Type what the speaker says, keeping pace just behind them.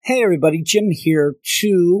Hey everybody, Jim here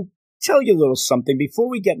to tell you a little something. Before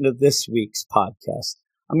we get into this week's podcast,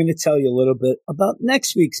 I'm going to tell you a little bit about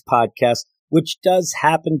next week's podcast, which does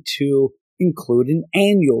happen to include an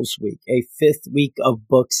annuals week, a fifth week of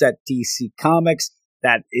books at DC Comics.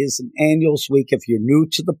 That is an annuals week. If you're new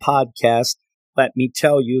to the podcast, let me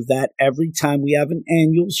tell you that every time we have an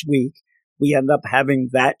annuals week, we end up having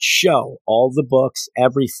that show, all the books,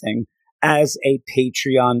 everything, as a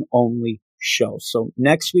Patreon-only show. So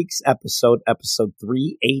next week's episode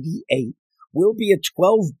 388, will be a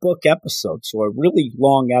 12-book episode, so a really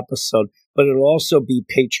long episode, but it'll also be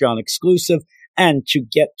Patreon exclusive. And to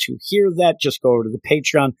get to hear that, just go over to the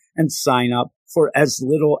Patreon and sign up for as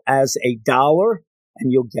little as $1,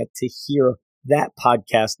 and you'll get to hear that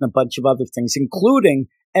podcast and a bunch of other things, including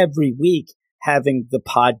every week having the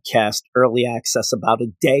podcast early access about a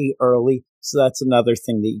day early. So that's another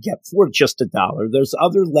thing that you get for just $1. There's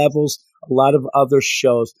other levels, a lot of other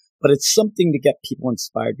shows, but it's something to get people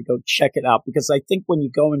inspired to go check it out. Because I think when you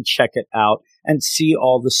go and check it out and see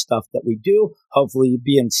all the stuff that we do, hopefully you'll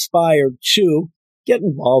be inspired to get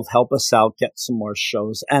involved, help us out, get some more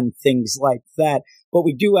shows and things like that. But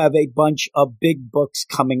we do have a bunch of big books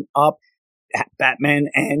coming up. Batman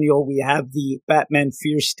Annual, we have the Batman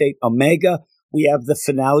Fear State Omega, we have the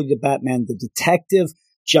finale to Batman the Detective,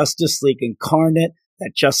 Justice League Incarnate,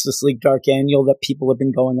 that Justice League Dark Annual that people have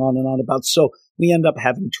been going on and on about. So we end up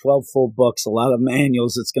having 12 full books, a lot of them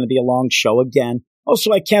annuals. It's going to be a long show again.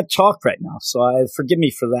 Also, I can't talk right now, so forgive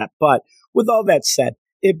me for that. But with all that said,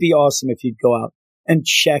 it'd be awesome if you'd go out and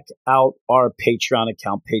check out our Patreon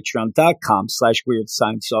account,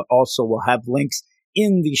 patreon.com/WeirdScience. So also, we'll have links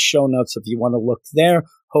in the show notes if you want to look there.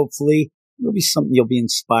 Hopefully, it'll be something you'll be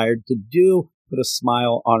inspired to do. Put a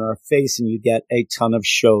smile on our face and you get a ton of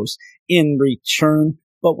shows in return.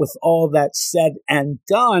 But with all that said and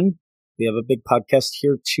done, we have a big podcast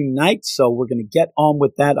here tonight. So we're going to get on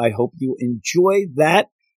with that. I hope you enjoy that,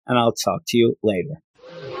 and I'll talk to you later.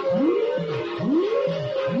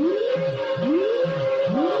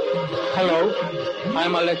 Hello,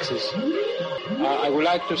 I'm Alexis. I would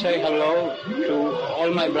like to say hello to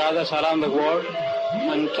all my brothers around the world,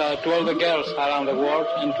 and to all the girls around the world,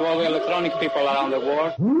 and to all the electronic people around the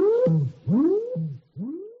world.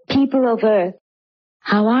 People of Earth,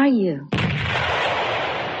 how are you?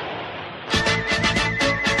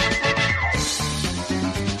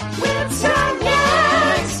 Weird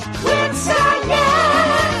Science! Weird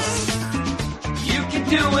Science! You can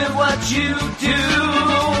do it what you do.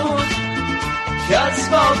 Cut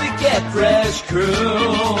small to get fresh crew.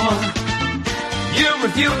 You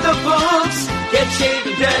review the books, get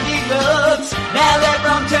shady dirty looks. Now let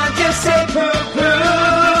Ron turn to say poo-poo.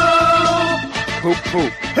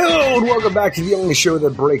 Poop. Hello and welcome back to the only show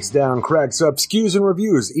that breaks down, cracks up, skews, and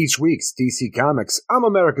reviews each week's DC Comics. I'm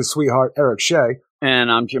America's sweetheart, Eric Shea.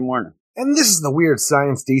 And I'm Jim Warner. And this is the Weird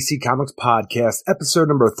Science DC Comics Podcast, episode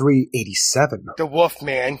number 387. The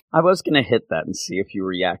Wolfman. I was going to hit that and see if you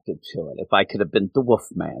reacted to it. If I could have been the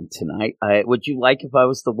Wolfman tonight. Would you like if I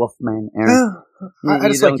was the Wolfman, Aaron? I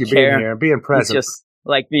just like you being here, being present. You just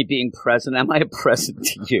like me being present. Am I a present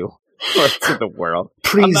to you or to the world?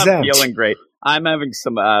 Present. I'm not feeling great. I'm having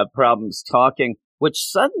some problems talking, which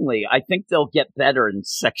suddenly I think they'll get better in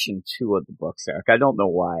section 2 of the books, Eric. I don't know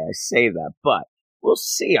why I say that, but we'll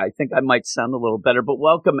see. I think I might sound a little better, but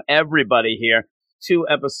welcome everybody here to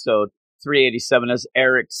episode 387. As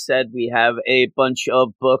Eric said, we have a bunch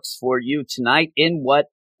of books for you tonight in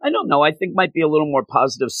what, I don't know, I think might be a little more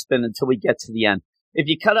positive spin until we get to the end. If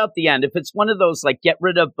you cut out the end, if it's one of those, like, get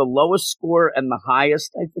rid of the lowest score and the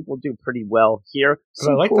highest, I think we'll do pretty well here.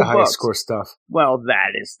 But I like the highest score stuff. Well,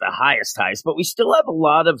 that is the highest, but we still have a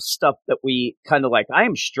lot of stuff that we kind of like. I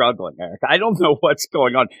am struggling, Eric. I don't know what's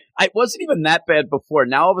going on. It wasn't even that bad before.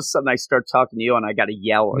 Now all of a sudden I start talking to you and I got to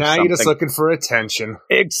yell or something. Now you're just looking for attention.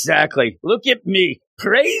 Exactly. Look at me.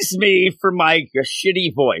 Praise me for my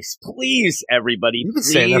shitty voice. Please, everybody. You've been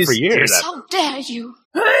saying that for years. How dare you?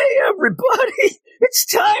 Hey, everybody. It's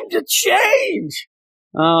time to change.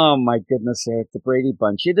 Oh, my goodness, Eric. The Brady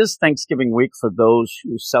Bunch. It is Thanksgiving week for those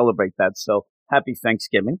who celebrate that. So happy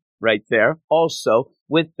Thanksgiving right there. Also,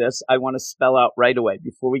 with this, I want to spell out right away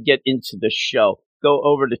before we get into the show. Go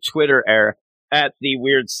over to Twitter, Eric, at the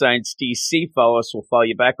Weird Science DC. Follow us. We'll follow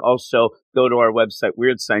you back. Also, go to our website,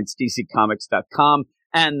 WeirdScienceDCComics.com,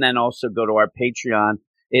 and then also go to our Patreon.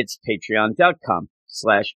 It's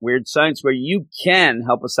patreon.com/Weird Science, where you can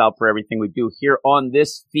help us out for everything we do here on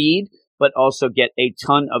this feed, but also get a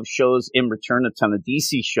ton of shows in return, a ton of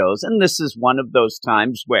DC shows. And this is one of those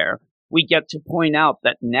times where we get to point out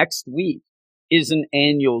that next week is an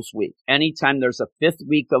annuals week. Anytime there's a fifth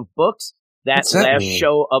week of books, That What's that last mean?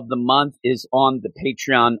 show of the month is on the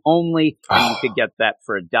Patreon only, and you could get that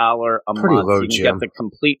for $1 a Pretty month. low, You can Jim. get the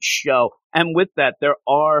complete show. And with that, there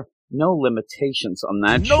are no limitations on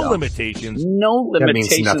that show. No limitations. No That means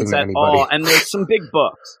nothing limitations to at anybody. all. And there's some big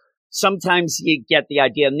books. Sometimes you get the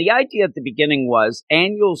idea. And the idea at the beginning was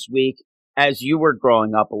Annuals Week. As you were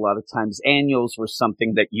growing up, a lot of times annuals were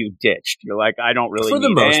something that you ditched. You're like, I don't really For the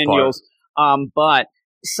need most part. annuals. But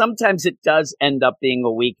sometimes it does end up being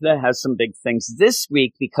a week that has some big things. This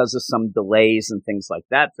week, because of some delays and things like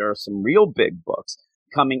that, there are some real big books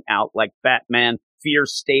coming out, like Batman, Fear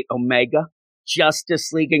State Omega,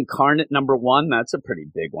 Justice League Incarnate #1. That's a pretty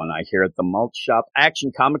big one, I hear, at the Malt Shop.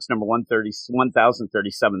 Action Comics number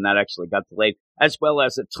 1037. That actually got delayed, as well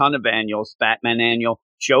as a ton of annuals, Batman Annual,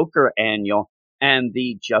 Joker Annual, and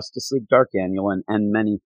the Justice League Dark Annual, and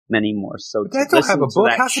many, many more. So But they don't have a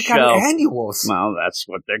book. How's it got annuals? Well, that's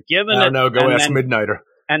what they're giving I it. don't know. Go And ask then- Midnighter.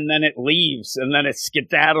 and then it leaves, and then it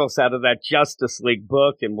skedaddles out of that Justice League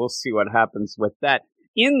book, and we'll see what happens with that.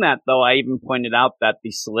 In that, though, I even pointed out that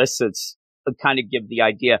the solicits kind of give the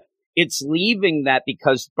idea it's leaving that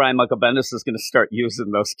because Brian Michael Bendis is going to start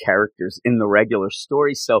using those characters in the regular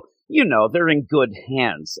story. So, they're in good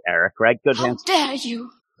hands, Eric, right? Good hands. How dare you?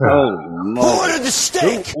 Oh, no. Order the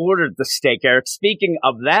steak. Who ordered the steak, Eric? Speaking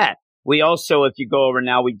of that, we also, if you go over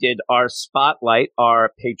now, we did our Spotlight,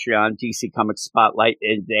 our Patreon DC Comics Spotlight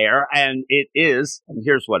in there, and it is, and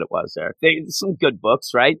here's what it was, Eric. Some good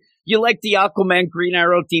books, right? You like the Aquaman, Green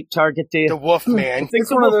Arrow, Deep Target, do you? The Wolfman. I think It's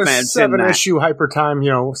the one of those Wolfman's in that. 7-issue Hyper Time,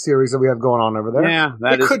 series that we have going on over there. Yeah,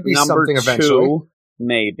 that It is could be number something 2, eventually.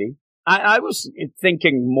 maybe. I was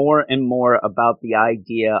thinking more and more about the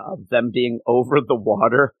idea of them being over the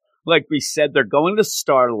water. Like we said, they're going to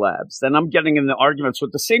Star Labs. Then I'm getting in the arguments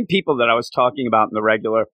with the same people that I was talking about in the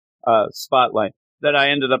regular Spotlight, that I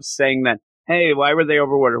ended up saying that, hey, why were they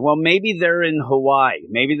overwater? Well, maybe they're in Hawaii.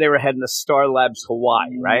 Maybe they were heading to Star Labs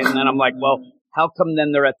Hawaii, right? And then I'm like, well, how come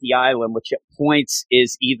then they're at the island, which at points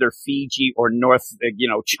is either Fiji or North,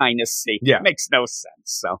 China Sea? Yeah. It makes no sense.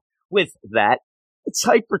 So with that, it's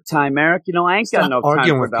hyper time, Eric. I ain't got Stop no time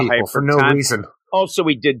arguing for with the people hyper for no time. reason. Also,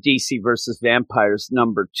 we did DC versus Vampires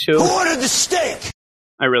number 2. Order the steak.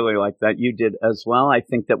 I really like that. You did as well. I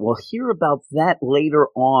think that we'll hear about that later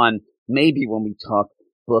on, maybe when we talk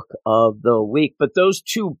Book of the Week. But those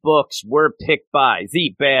 2 books were picked by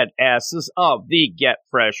the badasses of the Get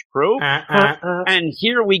Fresh crew. And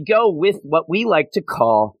here we go with what we like to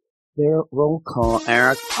call their roll call,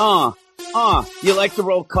 Eric. You like the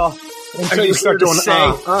roll call? Until you start doing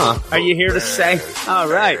Are you here to say? All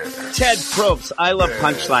right. Ted Probst, I Love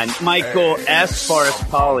Punchline. Michael S. Forrest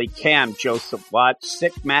Polly, Cam, Joseph Watt,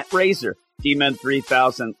 Sick Matt Razor, D-Men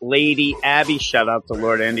 3000, Lady Abby, shout out to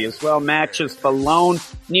Lord Andy as well, Matches Balone,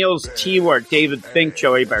 Niels T-Ward, David Fink,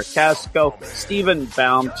 Joey Barcasco, Stephen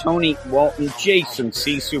Baum, Tony Walton, Jason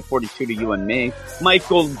Sisu, 42 to you and me,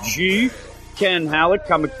 Michael G., Ken Hallett,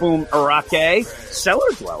 Comic Boom Arake, Cellar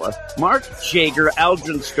Dweller, Mark Jager,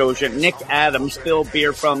 Aldrin Scotia, Nick Adams, Bill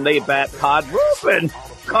Beer from the Bat Pod, Ruben,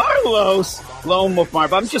 Carlos, Lone Wolf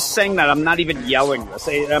Marv. I'm just saying that. I'm not even yelling this.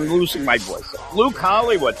 I'm losing my voice. Luke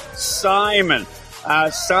Hollywood, Simon,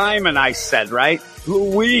 I said, right?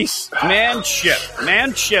 Luis,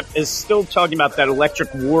 Manship is still talking about that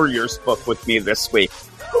Electric Warriors book with me this week.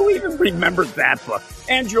 Who even remembered that book?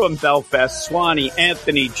 Andrew in Belfast, Swanee,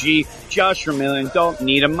 Anthony G, Josh Vermillion, don't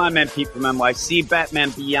need him, my man Pete from NYC,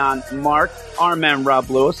 Batman Beyond, Mark, our man Rob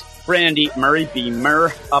Lewis, Brandy Murray, B.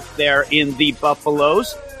 Murr up there in the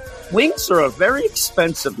Buffaloes. Wings are very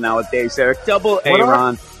expensive nowadays, Eric. Double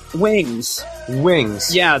A-Ron. Wings.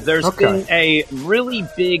 Yeah, there's been a really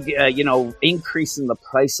big, increase in the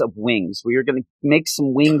price of wings. We are going to make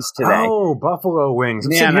some wings today. Oh, buffalo wings.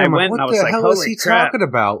 Yeah, and I went and I was what the like, hell is holy he crap. talking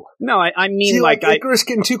about? No, I mean, See, like Icarus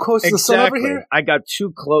getting too close to the sun over here? I got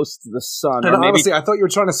too close to the sun. And Or maybe, honestly, I thought you were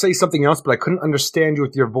trying to say something else, but I couldn't understand you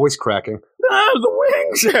with your voice cracking.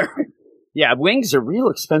 the wings. Yeah, wings are real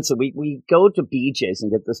expensive. We go to BJ's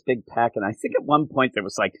and get this big pack, and I think at one point there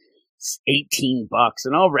was like $18,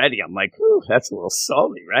 and already I'm like, ooh, that's a little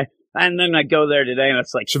salty, right? And then I go there today, and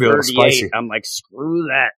it's like Should be a little 38. spicy. I'm like, screw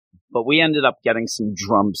that. But we ended up getting some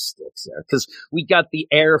drumsticks there because we got the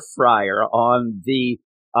air fryer on the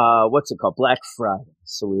what's it called, Black Friday.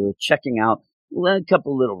 So we were checking out a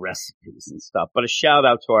couple little recipes and stuff. But a shout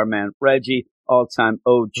out to our man Reggie, all-time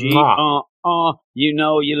OG. You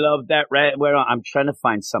love that. Well, I'm trying to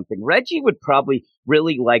find something. Reggie would probably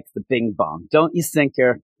really like the Bing Bong, don't you think,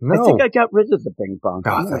 Eric? No. I think I got rid of the Bing Bong. Oh,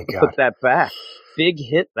 I'm gonna thank have to God. put that back. Big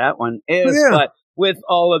hit that one is. Yeah. But with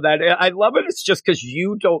all of that. I love it. It's just because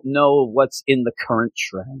you don't know what's in the current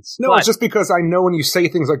trends. No, it's just because I know when you say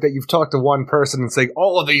things like that, you've talked to one person and say,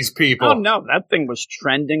 all of these people. Oh, no, that thing was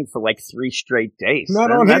trending for like 3 straight days.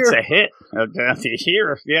 Not on That's here. a hit.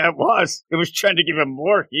 Here, yeah, it was. It was trending even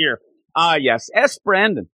more here. Yes. Ask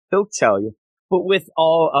Brandon. He'll tell you. But with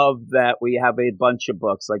all of that, we have a bunch of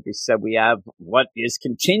books. Like you said, we have what is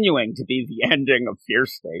continuing to be the ending of Fear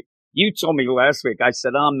State. You told me last week, I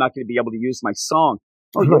said, I'm not going to be able to use my song.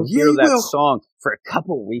 Oh, you'll hear that song for a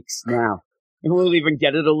couple weeks now. And we'll even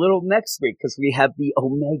get it a little next week because we have the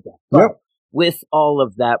Omega. But with all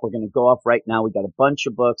of that, we're going to go off right now. We got a bunch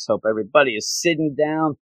of books. Hope everybody is sitting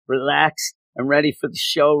down, relaxed, and ready for the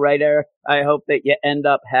show, right, Eric? I hope that you end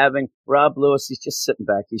up having Rob Lewis. He's just sitting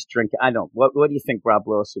back. He's drinking. What do you think Rob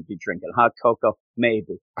Lewis would be drinking? Hot cocoa?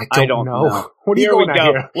 Maybe. I don't know. What are you Here going we at go.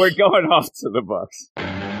 here? We're going off to the books.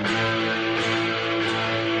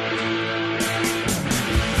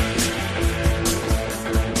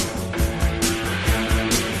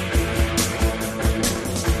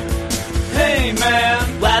 Hey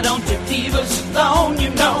man, why don't you leave us alone, you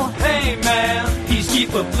know? Hey man,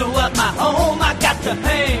 Peacekeeper blew up my home, I got to,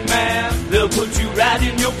 hey man, they'll put you right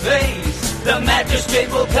in your place. The magistrate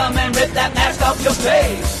will come and rip that mask off your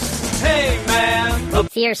face. Hey man, the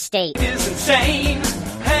Fear State is insane.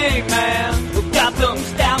 Hey man, well,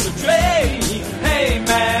 Gotham's down the drain. Hey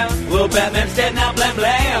man, well Batman's dead now, blam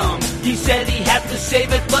blam. He said he had to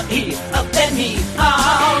save it, but he up and he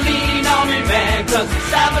lean on me, man, cause the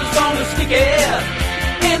cyber's gonna stick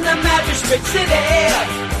it in the magistrate city.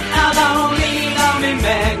 Now lean on me,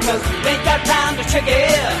 man, cause we ain't got time to check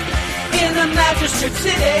it in the magistrate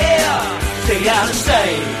city. Stay out of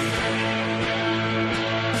sight.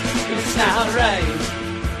 It's not right.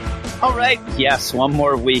 All right. Yes, one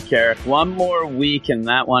more week, Eric. One more week, and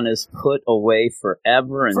that one is put away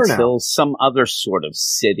forever until some other sort of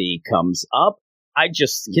city comes up. I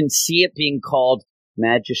just can see it being called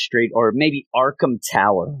Magistrate, or maybe Arkham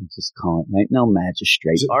Tower. I'll just call it, right? No,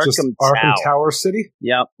 Magistrate. Arkham Tower City?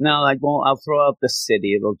 Yep. No, I won't. I'll throw out the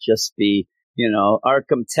city. It'll just be,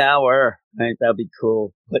 Arkham Tower. Right? That'd be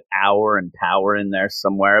cool. Put hour and power in there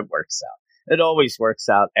somewhere. It works out. It always works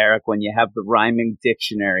out, Eric, when you have the rhyming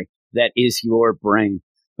dictionary that is your brain.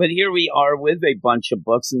 But here we are with a bunch of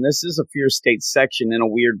books, and this is a Fear State section in a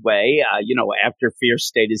weird way. After Fear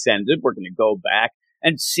State is ended, we're going to go back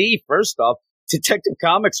and see, first off, Detective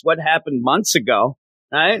Comics, what happened months ago.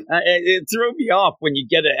 Right? It threw me off when you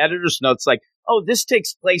get an editor's note. It's like, oh, this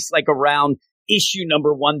takes place like around issue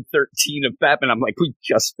number 113 of Batman. I'm like, we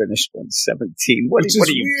just finished 117. What are you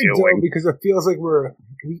weird, doing? Though, because it feels like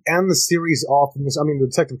we end the series off in this. I mean, the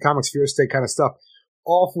Detective Comics Fear State kind of stuff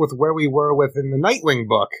off with where we were within the Nightwing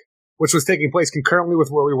book, which was taking place concurrently with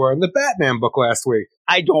where we were in the Batman book last week.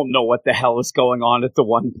 I don't know what the hell is going on at the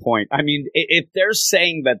one point. I mean, if they're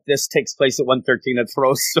saying that this takes place at 113, it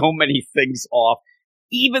throws so many things off.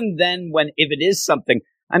 Even then, if it is something,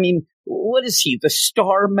 I mean, what is he, the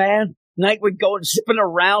Starman? Nightwing going zipping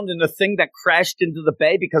around in the thing that crashed into the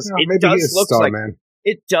bay, because it does look like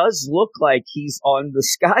it does look like he's on the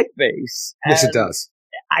sky base. Yes, it does.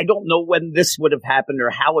 I don't know when this would have happened or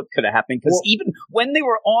how it could have happened, because even when they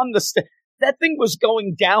were on that thing was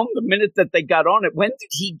going down the minute that they got on it. When did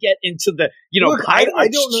he get into the, Look, pilot's I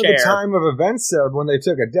don't know chair? the time of events there when they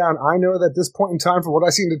took it down. I know that at this point in time, for what I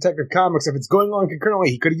see in Detective Comics, if it's going on concurrently,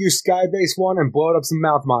 he could have used Skybase 1 and blown up some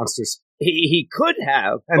mouth monsters. He could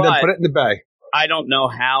have. And then put it in the bay. I don't know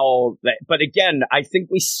how, but again, I think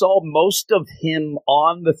we saw most of him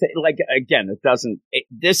on the thing. Like, again,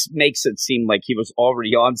 this makes it seem like he was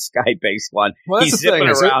already on Skybase 1. Well, he's zipping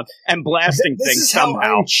around and blasting this things is somehow.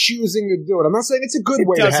 How I'm choosing to do it. I'm not saying it's a good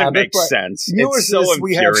way to have it. It doesn't make sense. It's so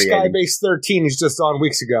we have Skybase 13 he's just on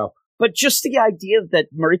weeks ago. But just the idea that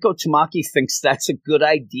Mariko Tamaki thinks that's a good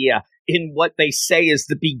idea in what they say is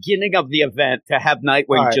the beginning of the event, to have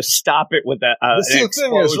Nightwing just stop it with an explosion. The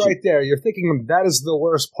thing is, right there, you're thinking that is the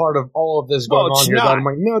worst part of all of this going on here. I'm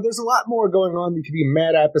like, no, there's a lot more going on you could be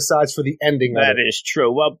mad at besides for the ending of it. That is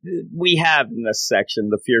true. Well, we have in this section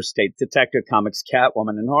the Fear State, Detective Comics,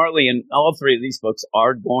 Catwoman, and Harley, and all three of these books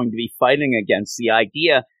are going to be fighting against the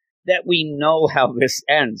idea that we know how this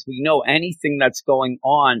ends. We know anything that's going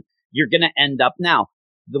on, you're going to end up now.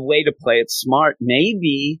 The way to play it smart may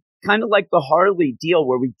be kind of like the Harley deal,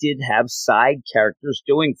 where we did have side characters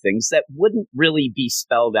doing things that wouldn't really be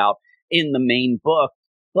spelled out in the main book.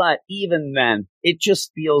 But even then, it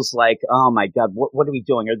just feels like, oh my God, what are we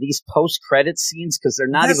doing? Are these post-credit scenes? Because they're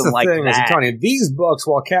not even like that. I'm telling you, these books,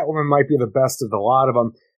 while Catwoman might be the best of the lot of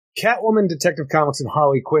them, Catwoman, Detective Comics, and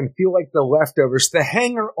Harley Quinn feel like the leftovers, the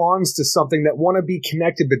hanger-ons to something that want to be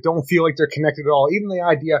connected but don't feel like they're connected at all. Even the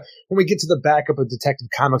idea, when we get to the backup of Detective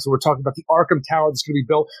Comics, where we're talking about the Arkham Tower that's going to be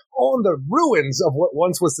built on the ruins of what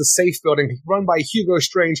once was the safe building run by Hugo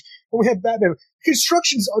Strange, and we have Batman.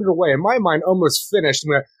 Construction's underway. In my mind, almost finished.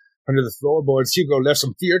 Under the floorboards, Hugo left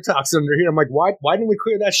some fear toxin under here. I'm like, why didn't we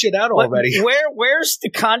clear that shit out already? Where's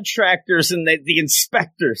the contractors and the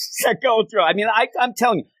inspectors that go through? I mean, I'm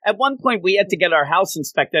telling you, at one point we had to get our house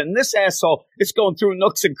inspected, and this asshole is going through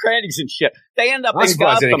nooks and crannies and shit. They end up in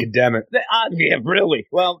Gotham. They didn't condemn it. Yeah, really.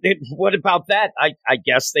 Well, what about that? I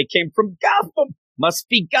guess they came from Gotham. Must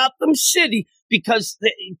be Gotham City, because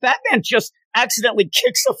Batman just accidentally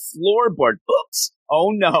kicks a floorboard. Oops.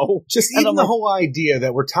 Oh, no. Just even the whole idea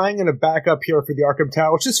that we're tying in a backup here for the Arkham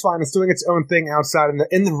Tower, which is fine. It's doing its own thing outside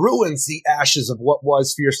in the ruins, the ashes of what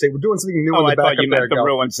was Fear State. We're doing something new in the backup. I thought you meant the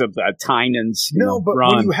ruins of Tynan's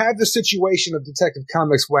run. When you have the situation of Detective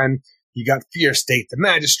Comics when you got Fear State, the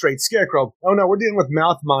Magistrate, Scarecrow. Oh, no, we're dealing with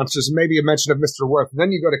mouth monsters and maybe a mention of Mr. Worth. And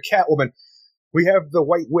then you go to Catwoman. We have the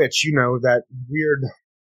White Witch, that weird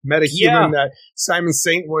metahuman that Simon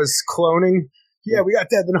Saint was cloning. Yeah, we got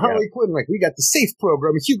that. Then Harley Quinn, we got the Safe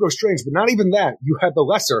program, Hugo Strange, but not even that. You had the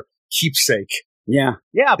lesser Keepsake. Yeah.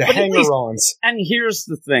 The hanger-ons. And here's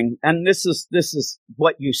the thing, and this is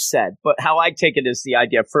what you said, but how I take it is the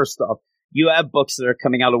idea, first off, you have books that are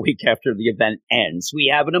coming out a week after the event ends.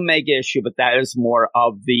 We have an Omega issue, but that is more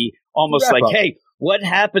of the, almost like, hey, what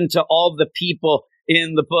happened to all the people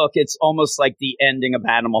in the book? It's almost like the ending of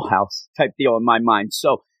Animal House type deal in my mind.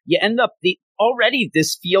 So you end up, already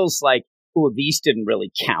this feels like, oh, these didn't really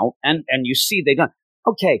count. And you see, they done.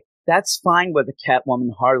 Okay, that's fine with the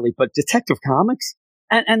Catwoman Harley, but Detective Comics?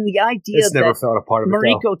 And the idea it's never felt a part of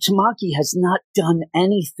Mariko Tamaki has not done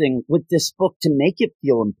anything with this book to make it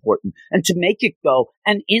feel important and to make it go.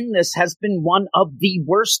 And in this has been one of the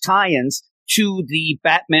worst tie-ins to the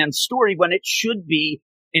Batman story when it should be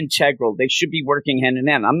integral. They should be working hand in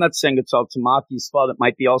hand. I'm not saying it's all Tamaki's fault. It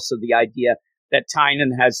might be also the idea that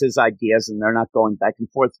Tynan has his ideas and they're not going back and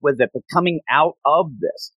forth with it. But coming out of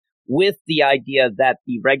this with the idea that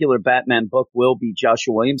the regular Batman book will be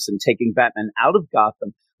Joshua Williamson taking Batman out of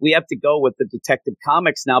Gotham, we have to go with the Detective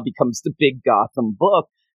Comics now becomes the big Gotham book.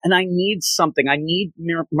 And I need something. I need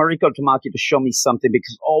Mariko Tamaki to show me something,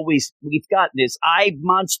 because always we've gotten is eye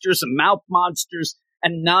monsters and mouth monsters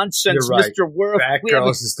and nonsense. You're right. Mr. Worth.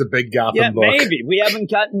 Batgirls is the big Gotham book. Maybe. We haven't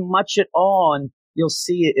gotten much at all. And you'll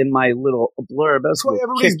see it in my little blurb. That's why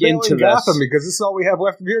everybody's bailing Gotham, because this is all we have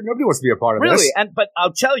left of here. Nobody wants to be a part of this. Really, but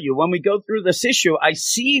I'll tell you, when we go through this issue, I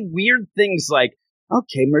see weird things like,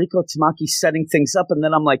 okay, Mariko Tamaki's setting things up, and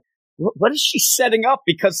then I'm like, what is she setting up?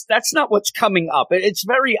 Because that's not what's coming up. It's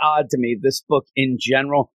very odd to me, this book in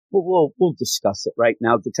general. We'll discuss it right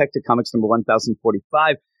now. Detective Comics number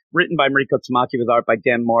 1045, written by Mariko Tamaki with art by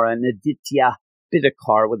Dan Mora and Aditya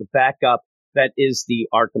Bidikar with a backup that is the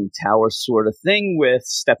Arkham Tower sort of thing, with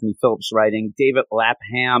Stephanie Phillips writing, David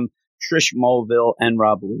Lapham, Trish Mulville, and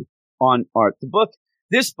Rob Lee on art.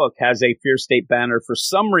 This book has a Fear State banner for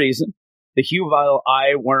some reason. The Huvile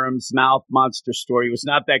Eye Worms Mouth Monster story was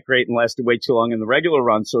not that great and lasted way too long in the regular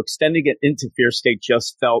run, so extending it into Fear State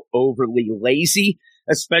just felt overly lazy,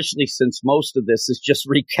 especially since most of this is just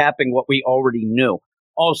recapping what we already knew.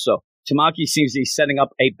 Also, Tamaki seems to be setting up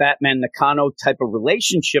a Batman-Nakano type of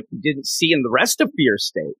relationship we didn't see in the rest of Fear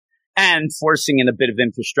State, and forcing in a bit of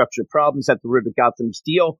infrastructure problems at the root of Gotham's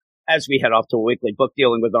deal as we head off to a weekly book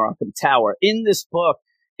dealing with Arkham Tower. In this book,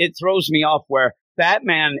 it throws me off where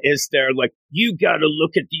Batman is there like, you gotta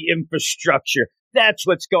look at the infrastructure. That's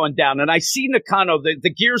what's going down. And I see Nakano,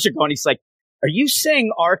 the gears are going. He's like, are you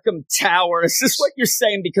saying Arkham Tower? Is this what you're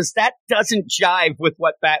saying? Because that doesn't jive with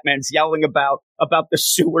what Batman's yelling about the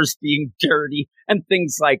sewers being dirty and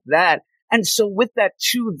things like that. And so with that,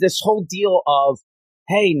 too, this whole deal of,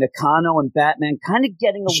 hey, Nakano and Batman kind of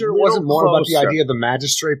getting a sure little it wasn't more closer. About the idea of the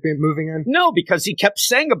magistrate moving in? No, because he kept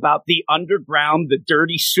saying about the underground, the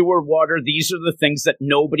dirty sewer water. These are the things that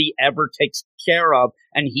nobody ever takes care of,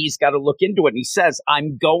 and he's got to look into it. And he says,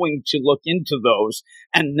 I'm going to look into those.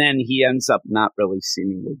 And then he ends up not really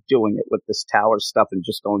seemingly doing it with this tower stuff and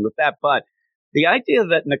just going with that. But the idea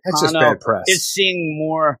that Nakano is seeing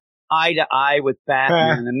more eye to eye with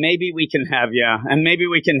Batman, and maybe we can have,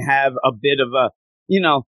 a bit of a,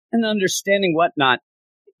 an understanding, whatnot.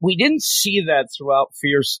 We didn't see that throughout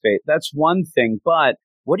Fear State. That's one thing, but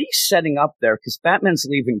what are you setting up there? Because Batman's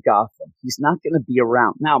leaving Gotham. He's not going to be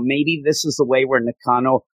around. Now, maybe this is the way where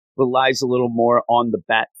Nakano relies a little more on the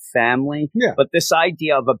Bat family. Yeah. But this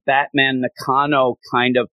idea of a Batman Nakano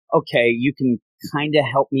kind of, okay, you can kind of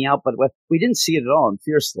help me out, but we didn't see it at all in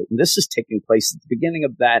Fear State. And this is taking place at the beginning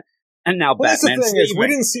of that. And now That's the Batman's thing is, we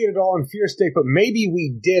leaving. didn't see it at all in Fear State, but maybe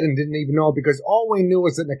we did and didn't even know, because all we knew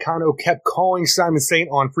was that Nakano kept calling Simon Saint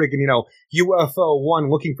on freaking, UFO 1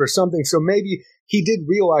 looking for something. So maybe he did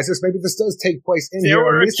realize this. Maybe this does take place in There here.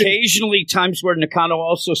 were At least occasionally times where Nakano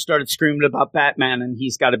also started screaming about Batman and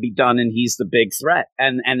he's got to be done and he's the big threat,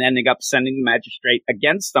 and ending up sending the magistrate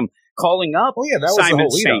against them, calling up Oh, yeah, that was Simon the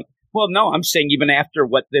whole lead Saint. up. Well, no, I'm saying even after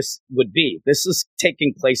what this would be. This is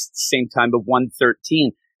taking place at the same time of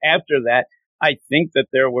 113. After that, I think that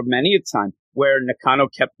there were many a time where Nakano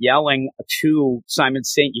kept yelling to Simon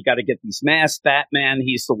Saint, you got to get these masks, Batman,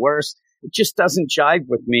 he's the worst. It just doesn't jive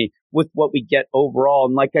with me with what we get overall.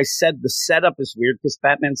 And like I said, the setup is weird because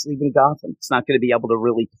Batman's leaving Gotham. It's not going to be able to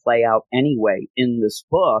really play out anyway in this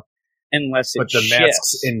book unless it But the shifts.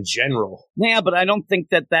 masks in general. Yeah, but I don't think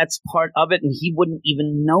that that's part of it, and he wouldn't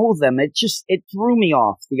even know them. It threw me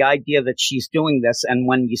off, the idea that she's doing this. And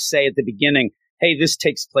when you say at the beginning, hey, this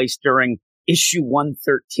takes place during issue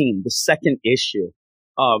 113, the second issue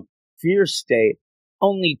of Fear State,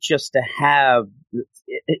 only just to have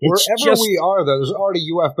it's Wherever just, we are, though, there's already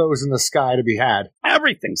UFOs in the sky to be had.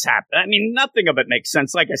 everything's happened. I mean, nothing of it makes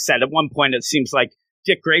sense. Like I said, at one point it seems like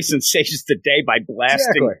Dick Grayson saves the day by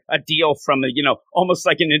blasting Exactly. a deal from almost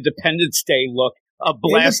like an Independence Day look of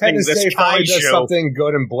blasting Independence this Day finally does kaiju. something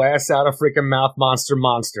good and blasts out a freaking mouth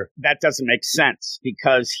monster. That doesn't make sense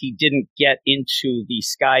because he didn't get into the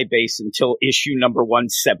sky base until issue number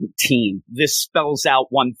 117. This spells out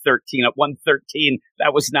 113. At 113,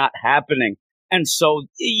 that was not happening. And so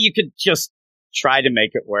you could just try to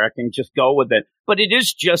make it work and just go with it. But it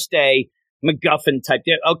is just a MacGuffin type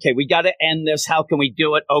deal. Okay, we got to end this. How can we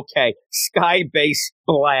do it? Okay, sky base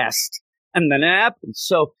blast. And then it happens.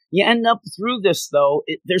 So you end up through this, though.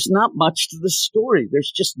 There's not much to the story. There's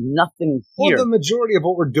just nothing here. Well, the majority of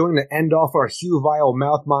what we're doing to end off our Hugh Vile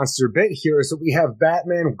mouth monster bit here is that we have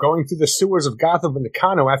Batman going through the sewers of Gotham with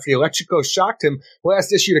Nakano after the Electrico shocked him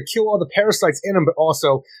last issue to kill all the parasites in him, but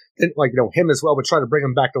also him as well, but try to bring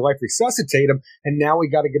him back to life, resuscitate him. And now we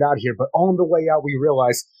got to get out of here. But on the way out, we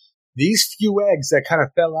realize these few eggs that kind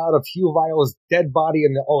of fell out of Hugh Vile's dead body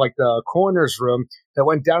in the coroner's room that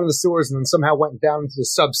went down in the sewers and then somehow went down into the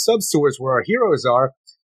sub-sewers where our heroes are,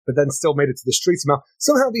 but then still made it to the streets somehow.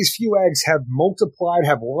 Somehow these few eggs have multiplied,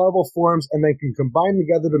 have larval forms, and they can combine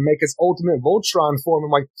together to make its ultimate Voltron form.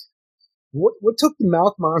 I'm like, what took the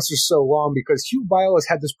mouth monster so long? Because Hugh Vile has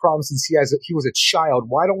had this problem since he was a child.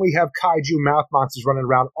 Why don't we have kaiju mouth monsters running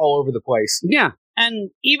around all over the place? Yeah.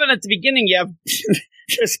 And even at the beginning, you have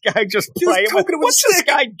this guy just playing with, poking it with what's a this stick.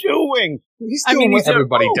 guy doing? He's doing what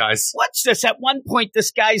everybody does. What's this? At one point,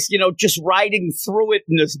 this guy's, just riding through it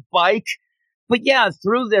in his bike. But yeah,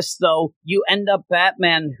 through this, though, you end up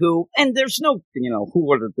Batman and there's no, who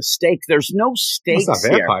ordered the steak? There's no stakes It's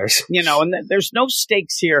not vampires. here. And there's no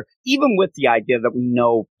stakes here, even with the idea that we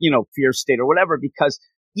know, Fear State or whatever, because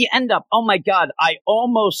you end up, oh my God, I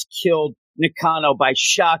almost killed Nakano by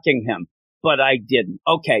shocking him. But I didn't.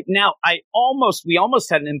 Okay, now we almost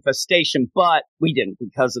had an infestation, but we didn't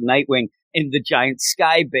because of Nightwing in the giant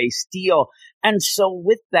sky base deal. And so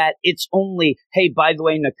with that, it's only, hey, by the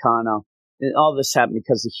way, Nakano, all this happened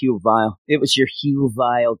because of Hugh Vile. It was your Hugh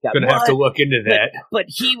Vile guy. Gonna have to look into that. But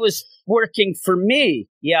he was working for me.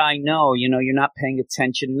 Yeah, I know. You're not paying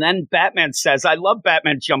attention. And then Batman says, I love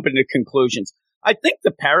Batman jumping to conclusions. I think the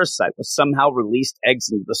parasite was somehow released eggs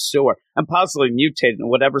into the sewer and possibly mutated in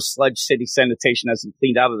whatever Sludge City sanitation hasn't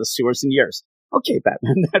cleaned out of the sewers in years. Okay,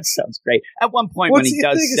 Batman, that sounds great. At one point when he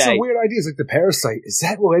does It's say... a weird idea. It's like the parasite. Is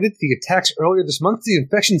that related to the attacks earlier this month? The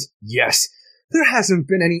infections? Yes. There hasn't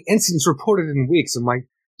been any incidents reported in weeks. I'm like,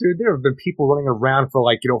 dude, there have been people running around for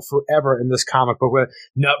forever in this comic book where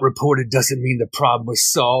not reported doesn't mean the problem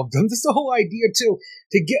was solved. And that's the whole idea, too,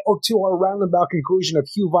 to get to our roundabout conclusion of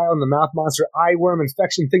Hugh Vile and the mouth monster eye worm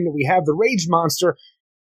infection thing that we have, the rage monster.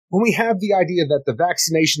 When we have the idea that the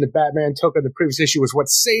vaccination that Batman took in the previous issue was what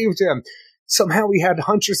saved him, somehow we had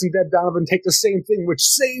Huntress and Dead Donovan take the same thing, which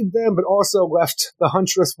saved them, but also left the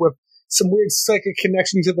Huntress with some weird psychic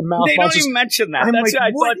connection to the mouth They monsters. don't even mention that. I'm That's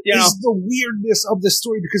like, what I thought, is the weirdness of the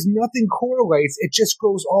story? Because nothing correlates. It just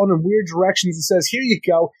goes on in weird directions and says, here you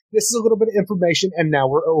go. This is a little bit of information, and now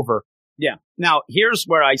we're over. Yeah. Now, here's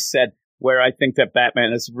where I think that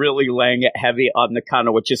Batman is really laying it heavy on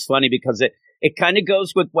Nakano, which is funny because it kind of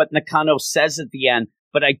goes with what Nakano says at the end,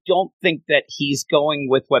 but I don't think that he's going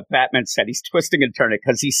with what Batman said. He's twisting and turning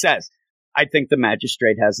because he says, I think the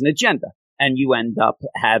magistrate has an agenda. And you end up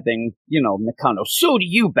having, Nakano. So do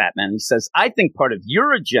you, Batman. He says, I think part of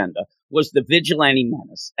your agenda was the vigilante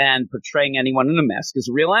menace and portraying anyone in a mask as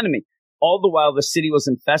a real enemy. All the while, the city was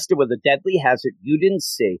infested with a deadly hazard you didn't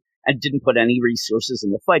see and didn't put any resources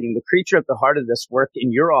into fighting. The creature at the heart of this worked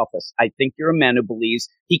in your office. I think you're a man who believes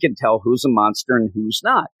he can tell who's a monster and who's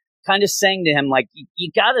not. Kind of saying to him, like,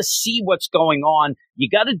 you got to see what's going on. You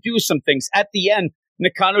got to do some things. At the end,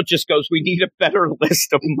 Nakano just goes, we need a better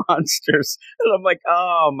list of monsters. And I'm like,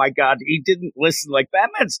 oh, my God, he didn't listen. Like,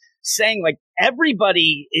 Batman's saying, like,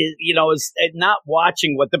 everybody is, is not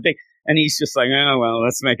watching what the big... And he's just like, oh, well,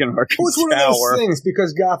 let's make an Arkham Tower. Well, it's one of those things,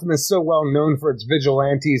 because Gotham is so well known for its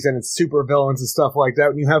vigilantes and its supervillains and stuff like that.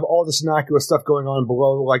 And you have all this innocuous stuff going on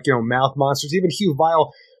below, like, mouth monsters. Even Hugh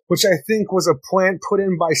Vile, which I think was a plant put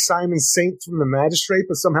in by Simon Saint from the Magistrate,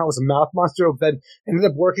 but somehow was a mouth monster that ended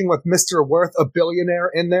up working with Mr. Worth, a billionaire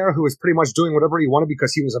in there, who was pretty much doing whatever he wanted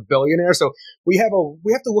because he was a billionaire. So we have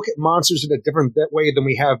to look at monsters in a different way than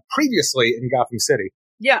we have previously in Gotham City.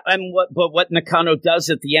 Yeah, and what Nakano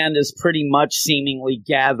does at the end is pretty much seemingly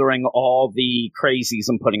gathering all the crazies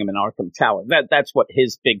and putting them in Arkham Tower. That's what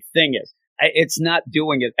his big thing is. It's not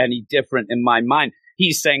doing it any different in my mind.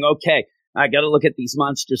 He's saying, okay, I got to look at these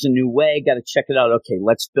monsters a new way. Got to check it out. Okay,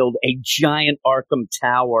 let's build a giant Arkham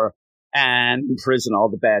Tower and imprison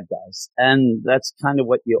all the bad guys. And that's kind of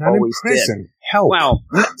what you Not always imprison. did. Help. Well,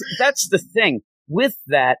 that's the thing. With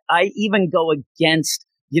that, I even go against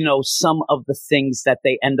some of the things that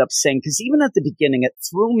they end up saying, because even at the beginning, it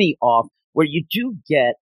threw me off where you do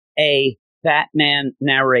get a Batman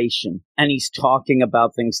narration and he's talking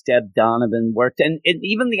about things Deb Donovan worked. And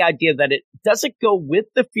even the idea that does it go with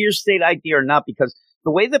the Fear State idea or not? Because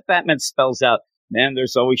the way that Batman spells out, man,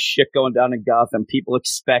 there's always shit going down in Gotham. People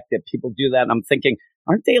expect it. People do that. And I'm thinking,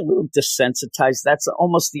 aren't they a little desensitized? That's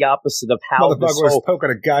almost the opposite of how Motherfucker was poking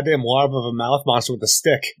a goddamn larva of a mouth monster with a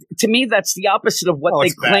stick. To me, that's the opposite of what they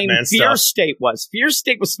claimed Fear State was. Fear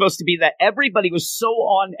State was supposed to be that everybody was so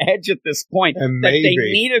on edge at this point that they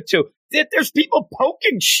needed to. There's people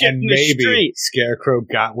poking shit in the street. Maybe Scarecrow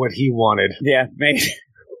got what he wanted. Yeah, maybe.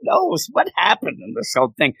 Who knows what happened in this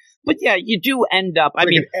whole thing? But yeah, you do end up. I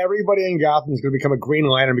mean, everybody in Gotham is going to become a Green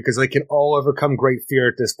Lantern because they can all overcome great fear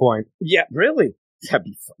at this point. Yeah, really. That'd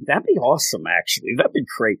be awesome, actually. That'd be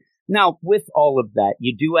great. Now, with all of that,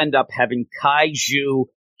 you do end up having kaiju,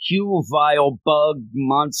 Hugh Vile, bug,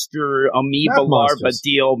 monster, amoeba, larva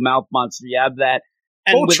deal, mouth monster. You have that.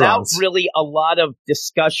 And Voltrons. Without really a lot of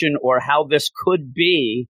discussion or how this could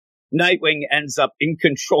be, Nightwing ends up in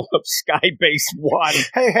control of Skybase 1.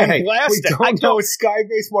 Hey, we don't know it's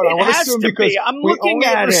Skybase 1. I want to assume because I'm looking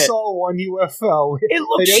at it. Saw one UFO. It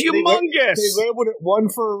looks humongous. They labeled it 1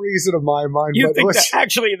 for a reason in my mind. You think that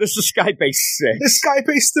actually this is Skybase 6? It's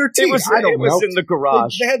Skybase 13. It was in the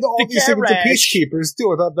garage. They had all these things to peacekeepers too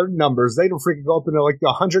without their numbers. They don't freaking go up into like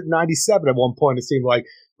 197 at one point, it seemed like.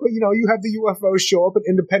 But, you have the UFO show up at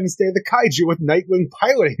Independence Day of the Kaiju with Nightwing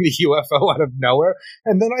piloting the UFO out of nowhere.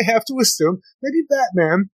 And then I have to assume maybe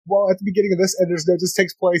Batman, at the beginning of this, and this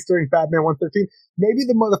takes place during Batman 113, maybe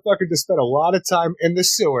the motherfucker just spent a lot of time in the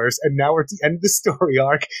sewers, and now we're at the end of the story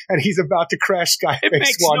arc, and he's about to crash Skybase 1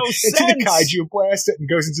 into the Kaiju, blast it, and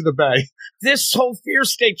goes into the bay. This whole Fear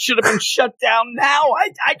State should have been shut down now.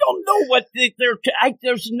 I don't know what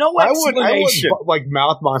there's no explanation. I would like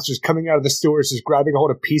mouth monsters coming out of the sewers, just grabbing a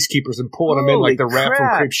hold of peacekeepers and pulling them in like the rat from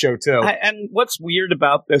Creepshow 2. And what's weird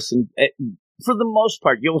about this, and for the most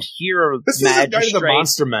part, you'll hear this is the Night of the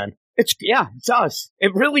Monster Men. It does.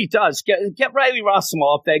 It really does. Get Riley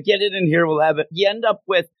Rossimo there. Get it in here. We'll have it. You end up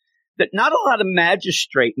with that. Not a lot of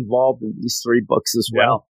Magistrate involved in these 3 books as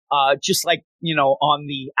well. Just like, on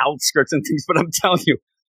the outskirts and things. But I'm telling you,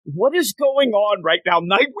 what is going on right now?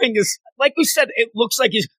 Nightwing is, like we said, it looks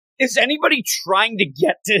like is anybody trying to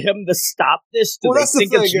get to him to stop this? Do they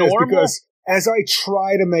think it's normal? Because as I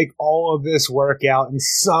try to make all of this work out in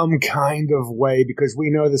some kind of way, because we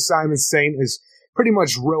know that Simon Saint is pretty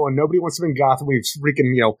much ruined. Nobody wants him in Gotham. We've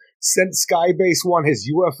freaking, sent Skybase 1,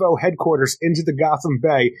 his UFO headquarters, into the Gotham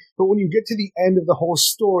Bay. But when you get to the end of the whole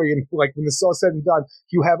story, and like when this is all said and done,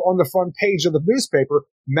 you have on the front page of the newspaper,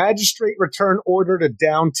 Magistrate return order to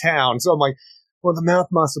downtown. So I'm like, well, the mouth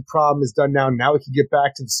monster problem is done now. Now we can get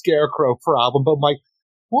back to the Scarecrow problem. But I'm like,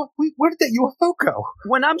 what? Where did that UFO go?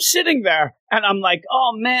 When I'm sitting there and I'm like,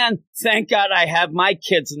 oh man, thank God I have my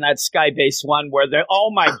kids in that Skybase 1 where they're,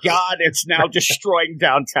 oh my God, it's now destroying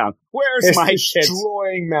downtown. Where's my kids?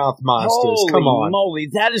 Destroying mouth monsters. Holy Come on. moly,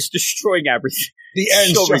 that is destroying everything. The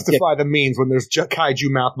ends justify the means when there's kaiju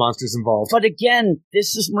mouth monsters involved. But again,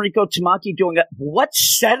 this is Mariko Tamaki doing it. What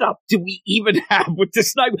setup do we even have with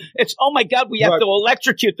this night? It's, oh my God, we have to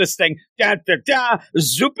electrocute this thing. Da, da, da,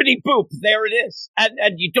 zoopity boop. There it is.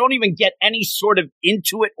 And you don't even get any sort of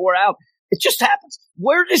into it or out. It just happens.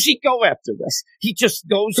 Where does he go after this? He just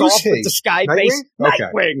goes Who's off he? with the Skybase Okay.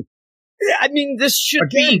 Nightwing. I mean, this should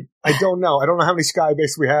be. I don't know. I don't know how many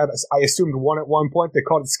Skybase we had. I assumed one at one point. They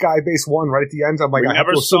called it Skybase 1 right at the end. I'm like, We I have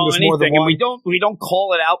never to assume saw there's more than anything, and one. we don't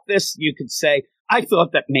call it out. This you could say. I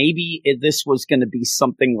thought that maybe this was going to be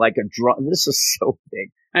something like a drone. This is so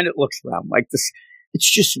big, and it looks round like this. It's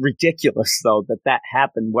just ridiculous, though, that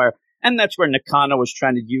happened. And that's where Nakano was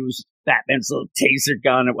trying to use Batman's little taser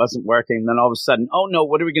gun. It wasn't working. And then all of a sudden, oh no,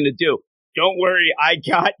 what are we going to do? Don't worry, I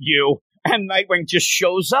got you. And Nightwing just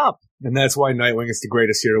shows up. And that's why Nightwing is the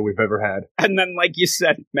greatest hero we've ever had. And then, like you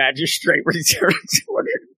said, Magistrate returns order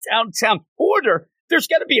downtown. Order? There's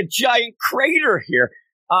got to be a giant crater here.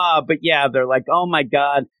 But yeah, they're like, oh my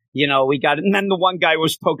God, we got it. And then the one guy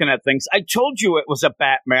was poking at things. I told you it was a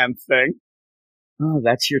Batman thing. Oh,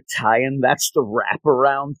 that's your tie-in. That's the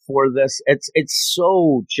wraparound for this. It's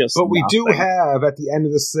so just. But we do nothing. have at the end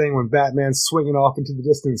of this thing when Batman's swinging off into the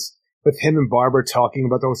distance with him and Barbara talking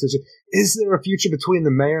about the whole situation. Is there a future between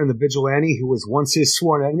the mayor and the vigilante who was once his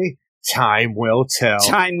sworn enemy? Time will tell.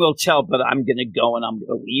 Time will tell, but I'm going to go and I'm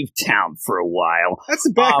going to leave town for a while. That's the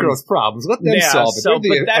Batgirl's problems. Let them solve it. So, They're the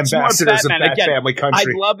but that's more ambassadors of Batman. Bat Again, Family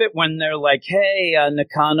Country. I love it when they're like, hey,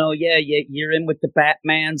 Nakano, yeah, you're in with the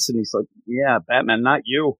Batmans. And he's like, yeah, Batman, not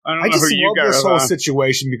you. I don't know just who you love guys this whole are.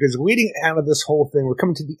 situation because leading out of this whole thing, we're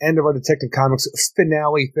coming to the end of our Detective Comics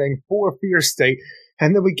finale thing for Fear State.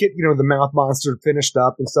 And then we get, the mouth monster finished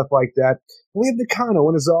up and stuff like that. We have Nakano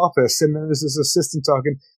in his office, and then there's his assistant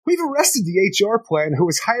talking, we've arrested the HR plan who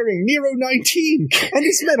was hiring Nero 19. And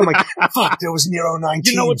he's met. I'm like, fuck, there was Nero 19.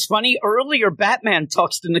 You know what's funny? Earlier, Batman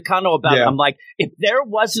talks to Nakano about it. I'm like, if there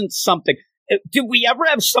wasn't something... Did we ever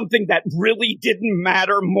have something that really didn't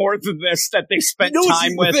matter more than this that they spent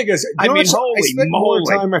time with? The thing is, I mean, holy I spent moly.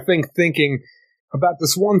 more time, I think, thinking about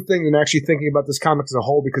this one thing than actually thinking about this comic as a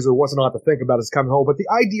whole because there wasn't a lot to think about as a comic as a whole. But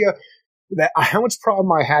the idea that how much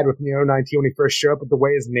problem I had with Nero 19 when he first showed up with the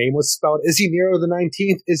way his name was spelled. Is he Nero the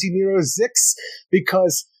 19th? Is he Nero Zix?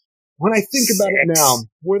 Because when I think about it now,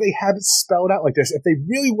 where they have it spelled out like this, if they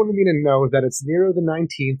really wanted me to know that it's Nero the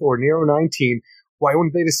 19th or Nero 19, why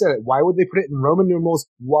wouldn't they just say it? Why would they put it in Roman numerals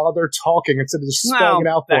while they're talking instead of just spelling it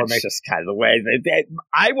out for me? That's just kind of the way.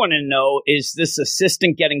 I want to know, is this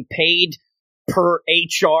assistant getting paid per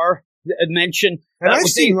HR mention? And I've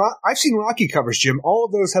seen Rocky covers, Jim. All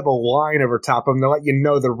of those have a line over top of them to let you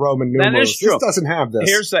know the Roman numerals. That is true. This doesn't have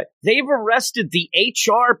this. They've arrested the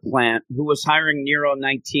HR plant who was hiring Nero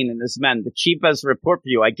 19 and his men. The chief has a report for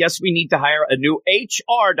you. I guess we need to hire a new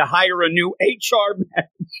HR to hire a new HR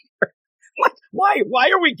manager. Why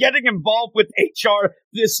are we getting involved with HR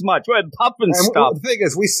this much? We're pumping stuff. The thing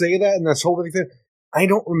is, we say that and this whole thing. I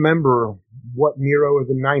don't remember what Nero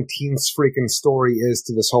the 19th's freaking story is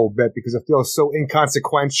to this whole bit because it feels so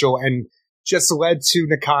inconsequential and just led to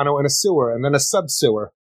Nakano in a sewer and then a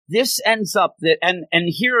sub-sewer. This ends up and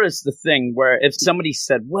here is the thing where if somebody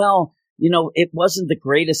said, well, it wasn't the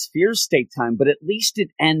greatest Fear State time, but at least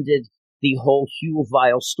it ended the whole Hugh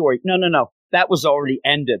Vile story. No. That was already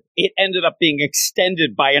ended. It ended up being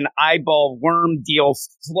extended by an eyeball worm deal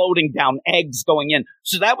floating down eggs going in.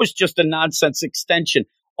 So that was just a nonsense extension.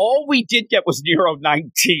 All we did get was Nero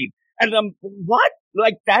 19. And what?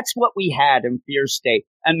 Like, that's what we had in Fear State.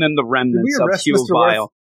 And then the remnants of Hugh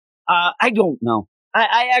Vile. I don't know.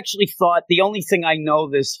 I actually thought the only thing I know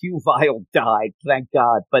is Hugh Vile died, thank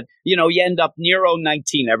God. But, you end up Nero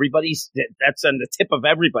 19. That's on the tip of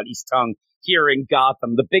everybody's tongue here in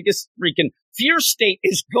Gotham. The biggest freaking Fear State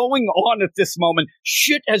is going on at this moment.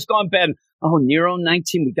 Shit has gone bad. Oh, Nero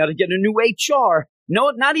 19, we got to get a new HR. No,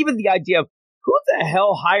 not even the idea of who the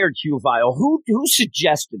hell hired Hugh Vile? Who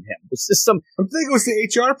suggested him? Was this some... I'm thinking it was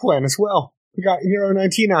the HR plan as well. We got Nero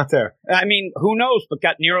 19 out there. I mean, who knows? But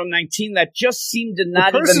got Nero 19. That just seemed to not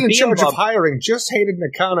even be The person in charge involved. of hiring just hated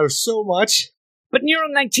Nakano so much. But Nero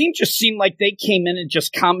 19 just seemed like they came in and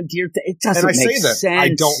just commandeered. It doesn't make sense. I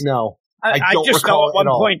don't know. I don't just know recall at one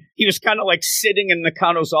at all. point he was kind of like sitting in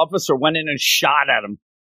Nakano's office or went in and shot at him.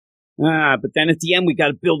 But then at the end we got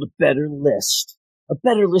to build a better list. A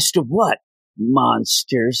better list of what?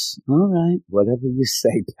 Monsters. All right, whatever you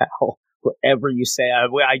say, pal. Whatever you say.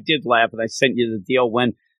 I did laugh, and I sent you the deal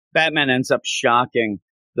when Batman ends up shocking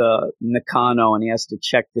the Nakano, and he has to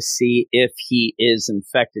check to see if he is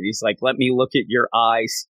infected. He's like, "Let me look at your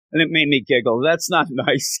eyes," and it made me giggle. That's not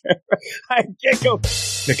nice. I giggled.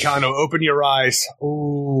 Nakano, open your eyes.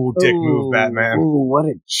 Ooh, dick move, Batman. Ooh, what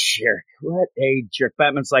a jerk. What a jerk.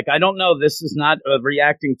 Batman's like, I don't know. This is not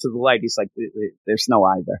reacting to the light. He's like, there's no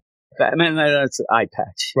eye there. Batman, that's an eye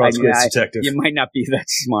patch. Well, detective. You might not be that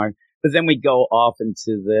smart. But then we go off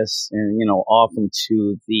into this and, off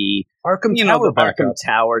into the Arkham the Tower Arkham backup.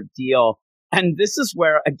 Tower deal. And this is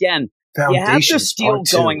where, again, you have Foundations, this deal part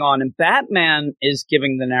two. going on, and Batman is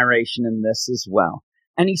giving the narration in this as well.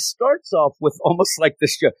 And he starts off with almost like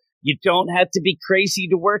this joke. You don't have to be crazy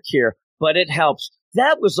to work here, but it helps.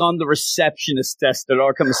 That was on the receptionist desk at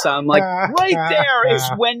Arkham Asylum. Like, right there is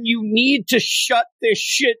when you need to shut this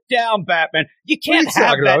shit down, Batman. You can't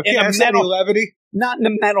have that in a mental, levity. not in a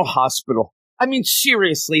mental hospital. I mean,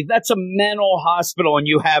 seriously, that's a mental hospital, and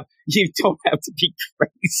you don't have to be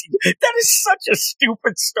crazy. That is such a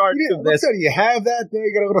stupid start to this. You have that there.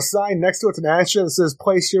 You got a little sign next to it. It's an ashtray that says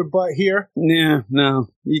 "Place your butt here." Yeah, no.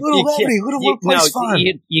 Little levity, little workplace fun.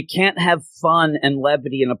 You can't have fun and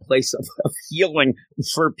levity in a place of healing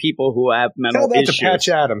for people who have mental Tell that issues. to Patch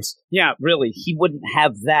Adams. Yeah, really. He wouldn't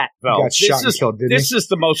have that, though. He got shot and killed, didn't he? This is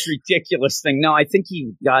the most ridiculous thing. No, I think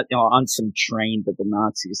he got on some train to the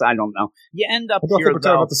Nazis. I don't know. You end up I don't here, think we're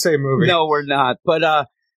talking about the same movie. No, we're not. But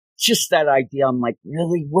just that idea, I'm like,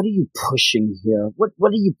 really? What are you pushing here? What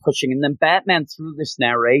are you pushing? And then Batman, through this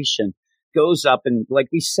narration, goes up and, like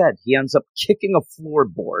we said, he ends up kicking a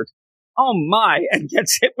floorboard. Oh, my, and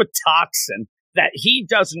gets hit with toxin that he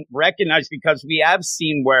doesn't recognize, because we have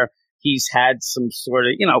seen where he's had some sort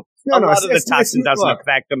of, a lot of the toxin doesn't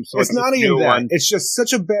affect him. So it's not even that. One. It's just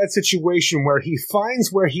such a bad situation where he finds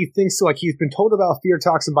where he thinks, like, he's been told about fear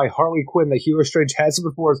toxin by Harley Quinn that Hugo Strange has it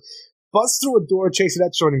before, busts through a door, chases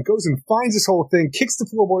that joint, and goes and finds this whole thing, kicks the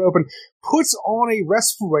floorboard open, puts on a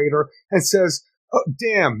respirator, and says, "Oh,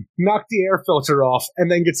 damn, knock the air filter off,"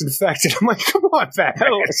 and then gets infected. I'm like, come on, Batman.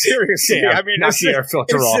 Oh, seriously. Damn, I mean, knock the air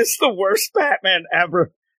filter off. Is this the worst Batman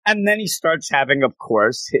ever? And then he starts having, of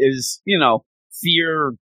course, his,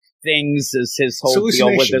 fear things as his whole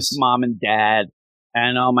deal with his mom and dad.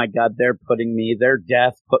 And, oh, my God, their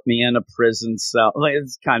death put me in a prison cell. Like,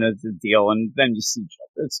 it's kind of the deal. And then you see,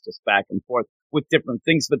 it's just back and forth with different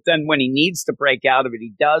things. But then when he needs to break out of it,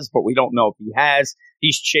 he does, but we don't know if he has.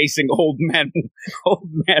 He's chasing old men,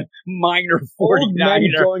 minor 49er. Old men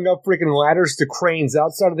going up freaking ladders to cranes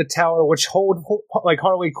outside of the tower, which hold like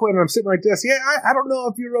Harley Quinn. And I'm sitting like this. Yeah, I don't know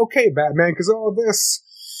if you're okay, Batman, because all of this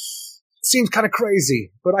seems kind of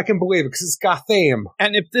crazy, but I can believe it because it's Gotham.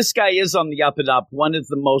 And if this guy is on the up and up, one of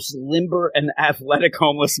the most limber and athletic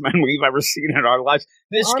homeless men we've ever seen in our lives.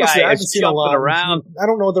 This guy is jumping around. I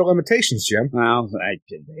don't know their limitations, Jim. Well,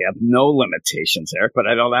 they have no limitations, Eric, but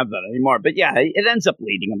I don't have that anymore. But yeah, it ends up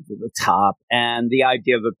leading him to the top. And the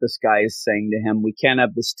idea that this guy is saying to him, we can't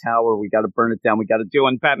have this tower. We got to burn it down. We got to do it.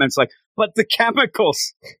 And Batman's like, but the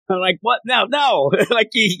chemicals. I'm like, what? No. Like,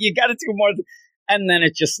 you got to do more. And then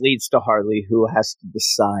it just leads to Harley, who has to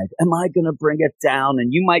decide, am I going to bring it down?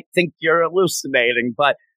 And you might think you're hallucinating,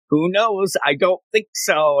 but who knows? I don't think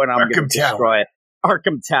so. And I'm going to destroy it.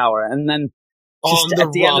 Arkham Tower. And then just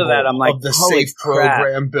at the end of that, I'm like, of the holy safe crap.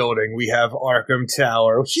 program building, we have Arkham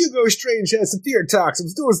Tower. Hugo Strange has some fear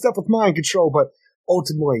toxins, doing stuff with mind control, but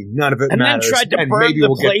ultimately none of it matters. And then tried to burn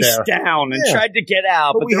the place down and tried to get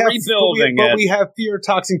out, but they're rebuilding it. But we have fear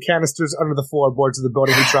toxin canisters under the floorboards of the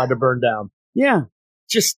building we tried to burn down. Yeah,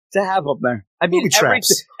 just to have them there. I mean,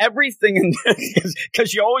 everything in this,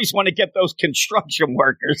 because you always want to get those construction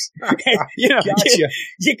workers. Gotcha.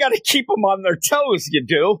 You got to keep them on their toes, you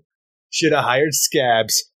do. Should have hired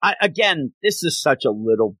scabs. Again, this is such a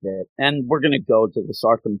little bit, and we're going to go to this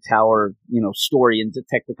Arkham Tower, story in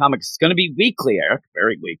Detective Comics. It's going to be weekly, Eric,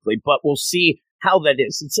 very weekly, but we'll see how that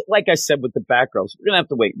is. It's like I said with the Batgirls, we're going to have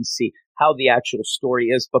to wait and see how the actual story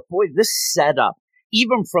is. But boy, this setup,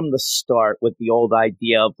 even from the start with the old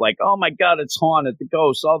idea of like, oh my God, it's haunted, the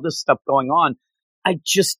ghosts, all this stuff going on. I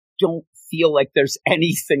just don't feel like there's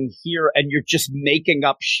anything here and you're just making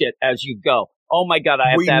up shit as you go. Oh my God,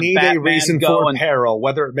 I have to have Batman we need a reason for peril,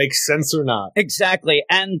 whether it makes sense or not. Exactly.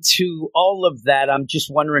 And to all of that, I'm just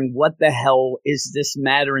wondering what the hell is this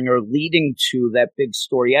mattering or leading to that big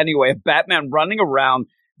story anyway? Of Batman running around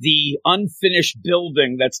the unfinished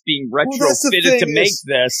building that's being retrofitted to make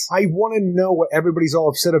this. I want to know what everybody's all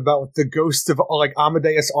upset about with the ghost of like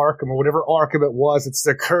Amadeus Arkham or whatever Arkham it was. It's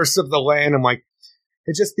the curse of the land. I'm like,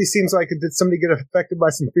 it seems like did somebody get affected by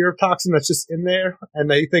some fear toxin that's just in there? And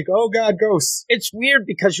they think, oh God, ghosts. It's weird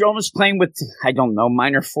because you're almost playing with, I don't know,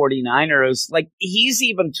 minor 49ers. Like he's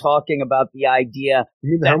even talking about the idea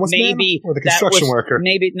that maybe or the construction worker.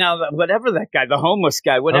 Maybe whatever that guy, the homeless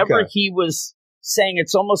guy, whatever he was saying,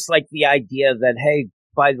 it's almost like the idea that, hey,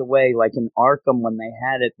 by the way, like in Arkham when they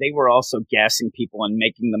had it, they were also gassing people and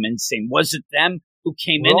making them insane. Was it them who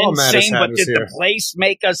came in insane, but did the place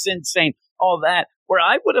make us insane? All that. Where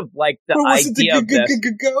I would have liked the idea of this.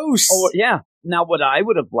 Ghost. Oh, yeah. Now, what I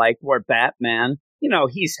would have liked were Batman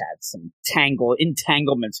he's had some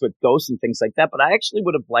entanglements with ghosts and things like that, but I actually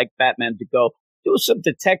would have liked Batman to go do some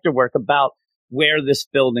detective work about where this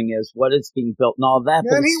building is, what it's being built, and all that.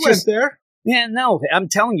 And he went there. Yeah, no, I'm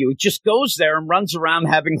telling you, he just goes there and runs around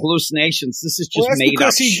having hallucinations. This is just made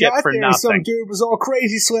up shit for nothing. Some dude was all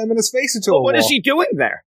crazy slamming his face into a wall. What is he doing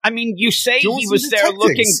there? I mean, you say he was there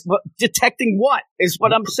detecting what is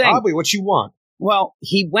what I'm saying. Probably what you want. Well,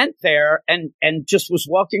 he went there and just was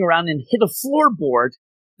walking around and hit a floorboard.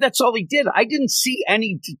 That's all he did. I didn't see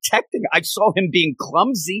any detecting. I saw him being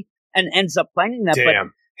clumsy and ends up finding that.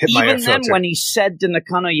 Damn. But even then, when he said to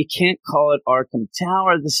Nakano, you can't call it Arkham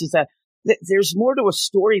Tower, this is that. There's more to a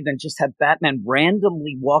story than just have Batman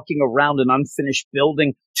randomly walking around an unfinished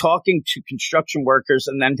building, talking to construction workers,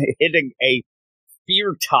 and then hitting a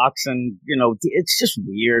fear toxin. It's just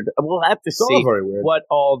weird. We'll have to see what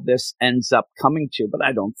all this ends up coming to, but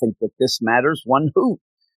I don't think that this matters one hoot,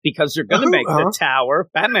 because they're going to make the tower.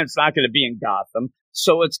 Batman's not going to be in Gotham,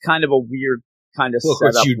 so it's kind of a weird kind of setup.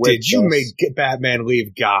 Look what you did. You made Batman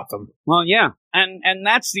leave Gotham. Well, yeah, and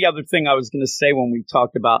that's the other thing I was going to say when we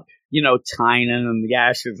talked about Tynan and the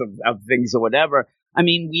ashes of things or whatever. I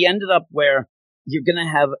mean, we ended up where you're going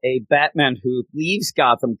to have a Batman who leaves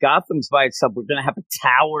Gotham. Gotham's by itself. We're going to have a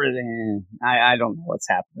tower. I don't know what's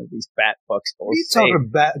happening to these Bat books. What are you talking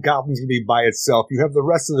about? Gotham's going to be by itself. You have the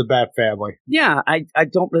rest of the Bat family. Yeah, I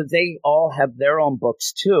don't. They all have their own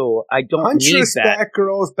books too. I don't Huntress, need that.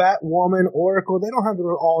 Batgirls, Batwoman, Oracle. They don't have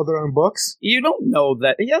all their own books. You don't know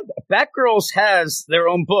that. Yeah, Batgirls has their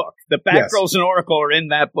own book. The Batgirls and Oracle are in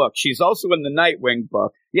that book. She's also in the Nightwing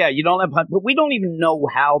book. Yeah, you don't have, but we don't even know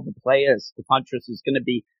how the play is. If Huntress is going to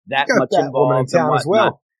be that much involved in town as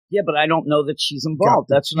well. Yeah, but I don't know that she's involved.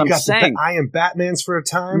 That's what I'm saying. I am Batman's for a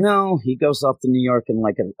time. No, he goes off to New York in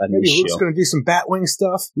like a maybe new Luke's going to do some Batwing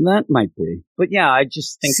stuff. That might be, but yeah, I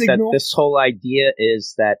just think that this whole idea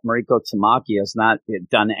is that Mariko Tamaki has not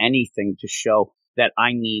done anything to show that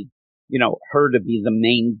I need. Her to be the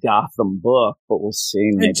main Gotham book, but we'll see.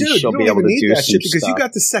 Maybe she'll be able to do that shit because you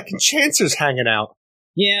got the second chancers hanging out.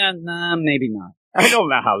 Yeah, nah, maybe not. I don't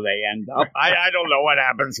know how they end up. I don't know what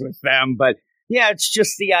happens with them, but yeah, it's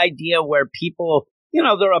just the idea where people,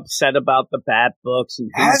 they're upset about the Bat books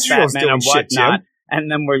and Batman and whatnot. And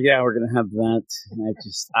then we're going to have that.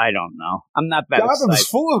 I don't know. I'm not that excited. Gotham's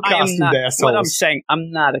full of costumed assholes. What I'm saying,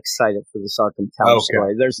 I'm not excited for this Arkham Tower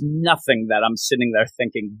story. There's nothing that I'm sitting there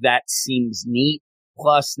thinking that seems neat.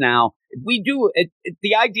 Plus now, if we do it,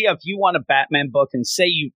 the idea if you want a Batman book and say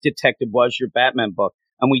you Detective was your Batman book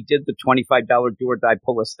and we did the $25 do or die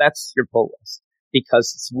pull list, that's your pull list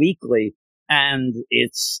because it's weekly and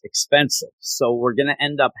it's expensive. So we're going to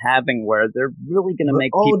end up having where they're really going to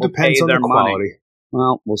make people pay their money.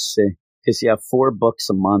 Well, we'll see. Because you have 4 books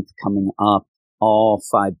a month coming up, all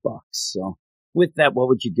 $5. So with that, what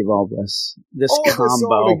would you give all this? This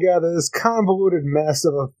combo together, this convoluted mess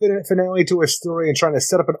of a finale to a story and trying to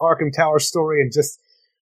set up an Arkham Tower story and just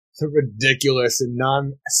the ridiculous and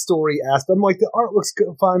non-story aspect. I'm like, the art looks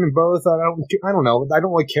good, fine in both. I don't know. I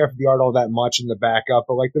don't really care for the art all that much in the backup,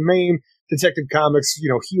 but like the main Detective Comics,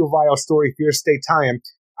 Hugh Vile story, Fear State tie-in,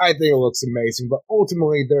 I think it looks amazing, but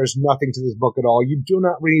ultimately there's nothing to this book at all. You do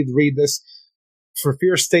not need to read this for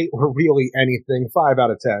Fear State or really anything. 5 out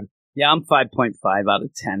of 10. Yeah, I'm 5.5 out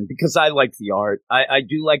of 10 because I like the art. I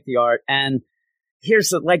do like the art. And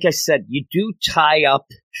like I said, you do tie up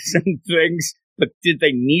some things, but did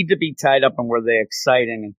they need to be tied up and were they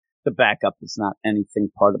exciting? And the backup is not anything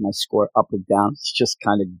part of my score up or down. It's just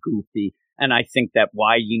kind of goofy. And I think that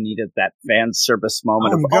why you needed that fan service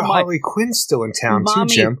moment. You got Harley Quinn still in town too,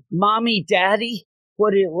 Jim. Mommy, Daddy,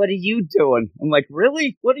 what are you doing? I'm like,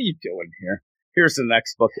 really? What are you doing here? Here's the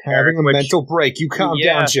next book. Having a mental break. You calm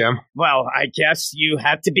down, Jim. Well, I guess you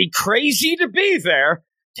have to be crazy to be there.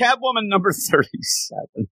 Catwoman number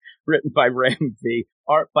 37, written by Ram V.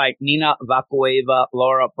 Art by Nina Vakueva,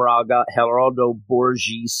 Laura Braga, Geraldo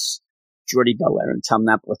Borges, Jordi Belair, and Tom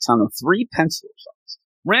Napolitano. 3 pencilers.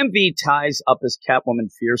 Ram V ties up his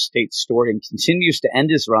Catwoman Fear State story and continues to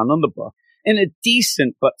end his run on the book in a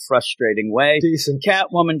decent but frustrating way.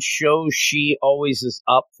 Catwoman shows she always is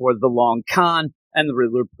up for the long con, and the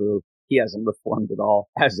Riddler proved he hasn't reformed at all,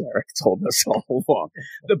 as Eric told us all along.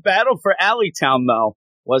 The battle for Alleytown, though,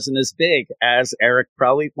 wasn't as big as Eric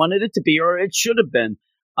probably wanted it to be, or it should have been.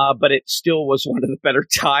 But it still was one of the better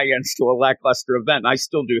tie-ins to a lackluster event. I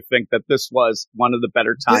still do think that this was one of the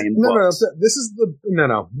better tie-in books. This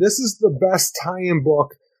is the best tie-in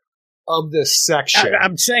book of this section.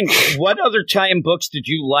 I'm saying, what other tie-in books did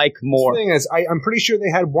you like more? The thing is, I'm pretty sure they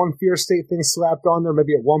had one Fear State thing slapped on there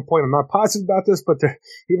maybe at one point. I'm not positive about this, but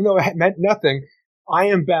even though it meant nothing, I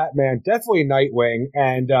Am Batman, definitely Nightwing,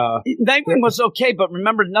 and Nightwing was okay, but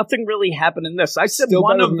remember, nothing really happened in this. I said Still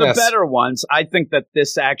one better of than the this. better ones. I think that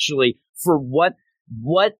this actually, for what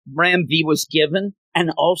Ram V was given,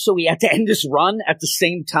 and also he had to end his run at the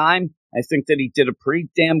same time, I think that he did a pretty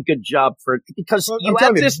damn good job for it. Because Well, you I'm have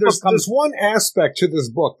telling you, this book there's one aspect to this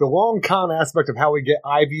book, the long con aspect of how we get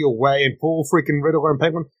Ivy away and pull freaking Riddler and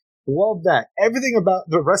Penguin. Love that. Everything about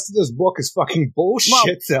the rest of this book is fucking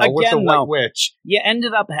bullshit, though, with the again, White though, Witch. you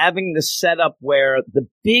ended up having the setup where the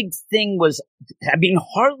big thing was,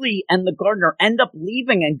 Harley and the Gardener end up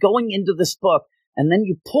leaving and going into this book, and then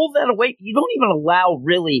you pull that away. You don't even allow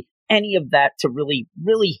really any of that to really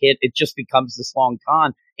hit. It just becomes this long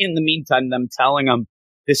con. In the meantime, them telling them,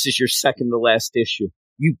 this is your second to last issue.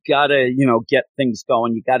 You gotta, get things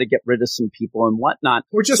going. You gotta get rid of some people and whatnot.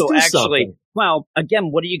 Or just do something. Well,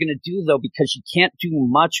 again, what are you going to do, though? Because you can't do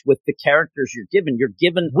much with the characters you're given. You're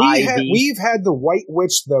given Ivy. We've had the White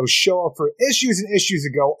Witch, though, show up for issues and issues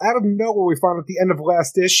ago. Out of nowhere, we found at the end of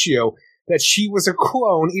last issue that she was a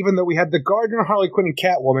clone, even though we had the Gardener, Harley Quinn, and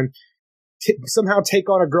Catwoman somehow take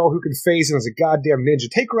on a girl who can phase and is a goddamn ninja.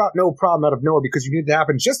 Take her out, no problem, out of nowhere, because you need to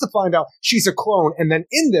happen just to find out she's a clone. And then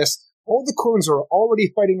in this, all the clones are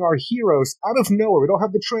already fighting our heroes out of nowhere. We don't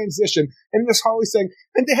have the transition. And this Harley saying,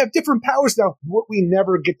 and they have different powers now, what we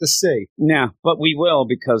never get to see. Yeah, but we will,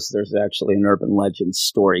 because there's actually an urban legend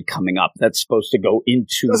story coming up that's supposed to go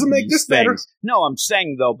into Doesn't make this things. better. No, I'm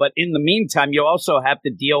saying, though, but in the meantime, you also have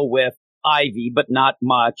to deal with Ivy, but not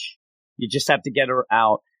much. You just have to get her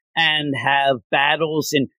out and have battles.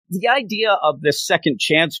 And the idea of this second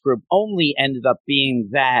chance group only ended up being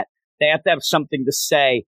that they have to have something to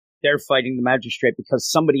say. They're fighting the magistrate because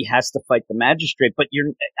somebody has to fight the magistrate. But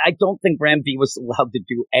I don't think Ram V was allowed to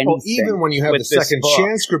do anything. Well, even when you have the with this second book.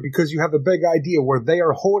 chance group, because you have the big idea where they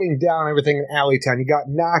are holding down everything in Alleytown. You got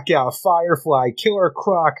Knockout, Firefly, Killer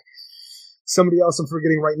Croc, somebody else I'm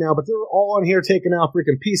forgetting right now, but they're all on here taking out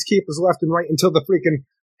freaking peacekeepers left and right until the freaking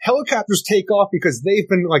helicopters take off, because they've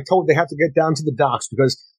been told they have to get down to the docks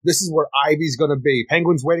because this is where Ivy's going to be.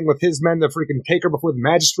 Penguin's waiting with his men to freaking take her before the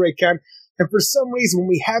magistrate can. And for some reason, when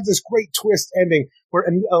we have this great twist ending where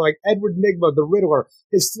Edward Nygma, the Riddler,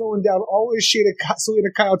 is throwing down all his shit at Selena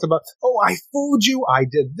Kyle about, oh, I fooled you, I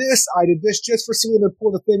did this just for Selena to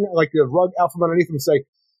pull the thing, like the rug out from underneath him and say,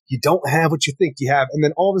 you don't have what you think you have. And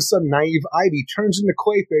then all of a sudden, naive Ivy turns into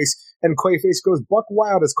Clayface, and Clayface goes buck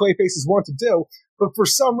wild, as Clayfaces want to do. But for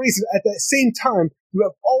some reason, at that same time, you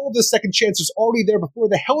have all of the second chances already there before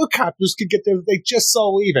the helicopters could get there that they just saw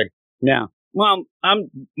leaving. Yeah. Well,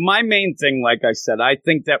 my main thing, like I said, I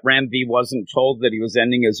think that Ram V wasn't told that he was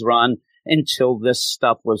ending his run until this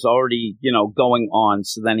stuff was already, going on.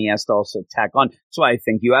 So then he has to also tack on. So I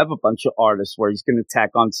think you have a bunch of artists where he's going to tack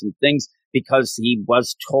on some things because he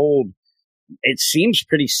was told, it seems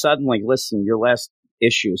pretty suddenly, listen, your last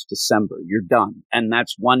issue is December. You're done. And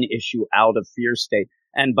that's one issue out of Fear State.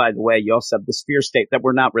 And by the way, you also have this Fear State that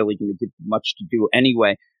we're not really going to give much to do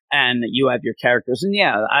anyway. And you have your characters. And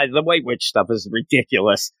yeah, the White Witch stuff is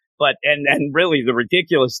ridiculous. But, and really the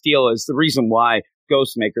ridiculous deal is the reason why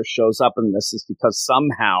Ghostmaker shows up in this is because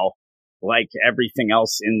somehow, like everything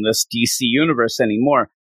else in this DC universe anymore,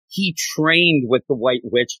 he trained with the White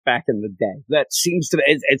Witch back in the day. That seems to be,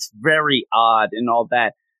 it's very odd and all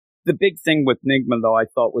that. The big thing with Nygma, though, I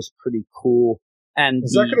thought was pretty cool. And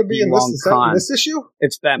is that going to be in this issue?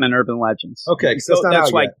 It's Batman Urban Legends. Okay, so that's not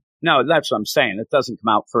out yet. No, that's what I'm saying. It doesn't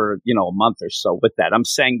come out for, a month or so with that. I'm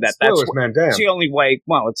saying that Spoilers, man, damn. That's the only way.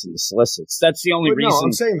 Well, it's in the solicits. That's the only reason. No,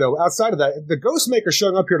 I'm saying, though, outside of that, the Ghostmaker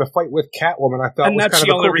showing up here to fight with Catwoman, I thought and was that's kind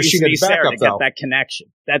the of a only cool reason he's there to get though. that connection.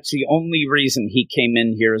 That's the only reason he came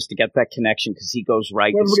in here is to get that connection because he goes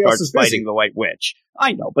right and starts fighting the White Witch.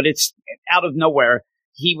 I know, but it's out of nowhere.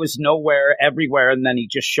 He was nowhere, everywhere, and then he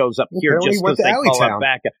just shows up here just because they call him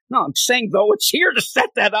back. No, I'm saying, though, it's here to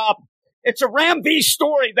set that up. It's a Ram V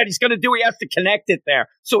story that he's going to do. He has to connect it there.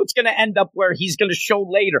 So it's going to end up where he's going to show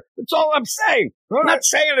later. That's all I'm saying. I'm not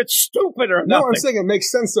saying it's stupid or nothing. No, I'm saying it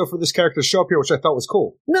makes sense, though, for this character to show up here, which I thought was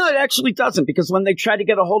cool. No, it actually doesn't, because when they try to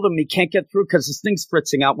get a hold of him, he can't get through because his thing's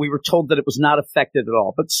fritzing out. We were told that it was not affected at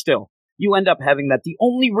all. But still, you end up having that. The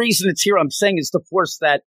only reason it's here, I'm saying, is to force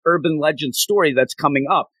that urban legend story that's coming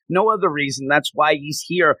up. No other reason. That's why he's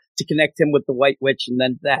here, to connect him with the White Witch and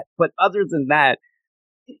then that. But other than that,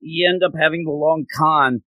 you end up having the long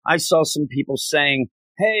con. I saw some people saying,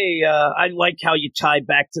 hey, I like how you tie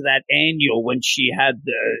back to that annual when she had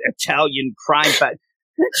the Italian crime back.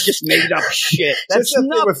 That's just made up shit. That's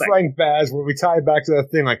nothing. Thing with Frank Baz, where we tie back to that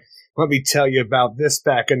thing like, let me tell you about this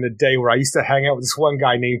back in the day where I used to hang out with this one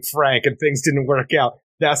guy named Frank and things didn't work out.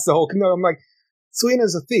 That's the whole, no, I'm like,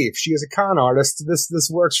 Selena's a thief. She is a con artist. This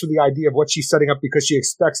works for the idea of what she's setting up because she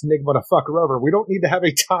expects Nygma to fuck her over. We don't need to have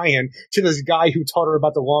a tie-in to this guy who taught her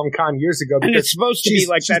about the long con years ago. And it's supposed to be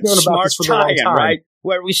like that smart tie-in, right?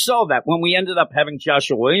 Where we saw that when we ended up having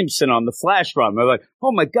Joshua Williamson on the Flash run. We're like,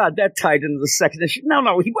 oh my God, that tied into the second issue.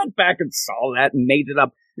 No, he went back and saw that and made it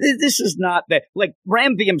up. This is not that. Like,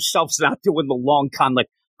 Ramsey himself's not doing the long con, like,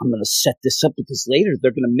 I'm going to set this up because later they're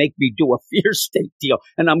going to make me do a Fear State deal,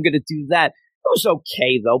 and I'm going to do that. It was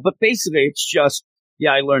okay, though, but basically it's just,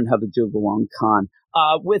 I learned how to do the long con.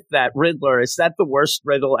 With that, Riddler, is that the worst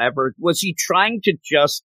riddle ever? Was he trying to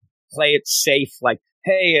just play it safe, like,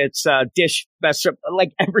 hey, it's Dish Besser,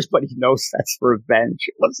 like everybody knows that's revenge.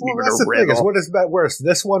 It wasn't even that's a the riddle. thing is, what is that worse,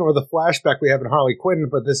 this one or the flashback we have in Harley Quinn?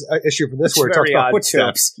 But this issue for this where it talks about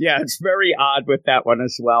footsteps. Too. Yeah, it's very odd with that one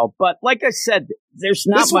as well. But like I said, there's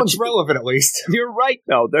not this much. This one's relevant, at least. You're right,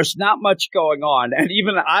 though. There's not much going on, and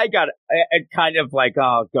even I got kind of like,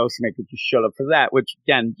 oh, Ghostmaker just showed up for that, which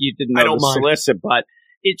again you didn't know to solicit, but.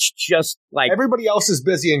 It's just like... Everybody else is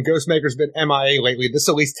busy and Ghostmaker's been MIA lately. This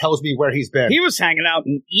at least tells me where he's been. He was hanging out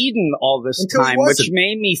in Eden all this time, which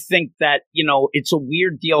made me think that, it's a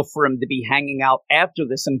weird deal for him to be hanging out after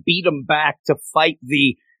this and beat him back to fight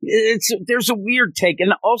there's a weird take.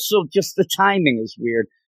 And also just the timing is weird.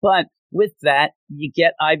 But with that, you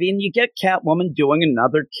get Ivy and you get Catwoman doing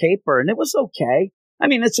another caper. And it was okay. I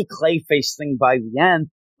mean, it's a Clayface thing by the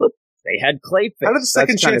end. They had Clayface. How did the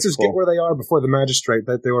second chancers get where they are before the magistrate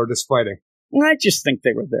that they were just fighting? I just think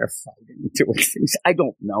they were there fighting, doing things. I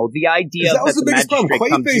don't know. The idea that was the biggest problem.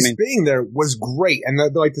 Clayface being there was great, and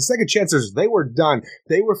the second chancers, they were done.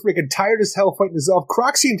 They were freaking tired as hell fighting Dissolve.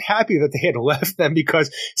 Croc seemed happy that they had left them because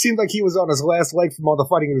it seemed like he was on his last leg from all the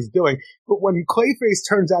fighting he was doing. But when Clayface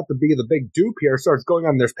turns out to be the big dupe here, starts going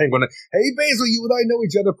on, there's Penguin. Hey, Basil, you and I know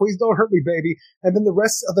each other. Please don't hurt me, baby. And then the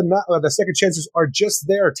rest of the second chancers are just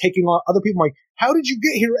there taking on other people. Like, how did you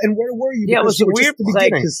get here and where were you? Yeah, it was a weird play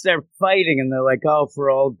because they're fighting and they're like, oh, for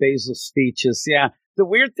all Basil's speeches. Yeah. The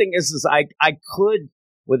weird thing is I could,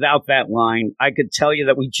 without that line, I could tell you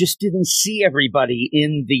that we just didn't see everybody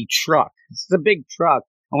in the truck. It's the big truck.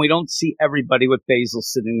 And we don't see everybody with Basil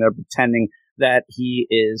sitting there pretending that he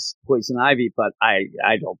is Poison Ivy. But I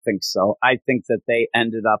don't think so. I think that they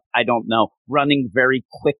ended up, I don't know, running very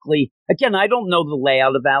quickly. Again, I don't know the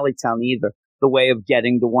layout of Alleytown either. The way of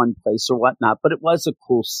getting to one place or whatnot, but it was a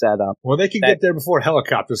cool setup. Well, they could get there before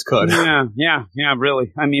helicopters could. Yeah,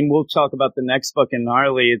 really. I mean, we'll talk about the next book in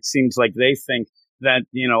Harley. It seems like they think that,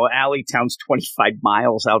 Alleytown's 25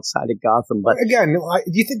 miles outside of Gotham. But again,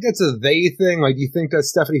 do you think that's a they thing? Like, do you think that's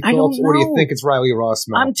Stephanie Phillips or do you think it's Riley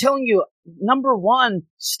Rossmo? I'm telling you, number one,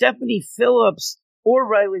 Stephanie Phillips or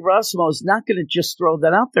Riley Rossmo is not going to just throw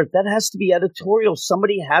that out there. That has to be editorial.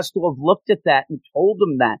 Somebody has to have looked at that and told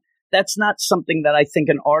them that. That's not something that I think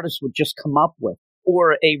an artist would just come up with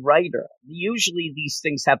or a writer. Usually these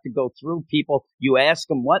things have to go through people. You ask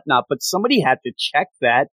them whatnot, but somebody had to check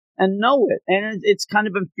that and know it. And it's kind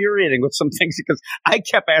of infuriating with some things because I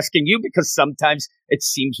kept asking you because sometimes it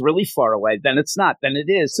seems really far away. Then it's not. Then it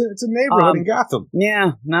is. It's a neighborhood in Gotham.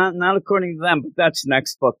 Yeah, not according to them, but that's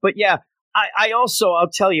next book. But yeah, I'll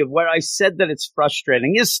tell you where I said that it's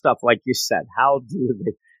frustrating is stuff like you said. How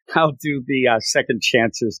do the second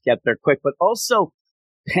chancers get there quick? But also,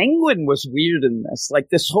 Penguin was weird in this. Like,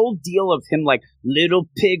 this whole deal of him, like, little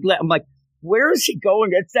piglet. I'm like, where is he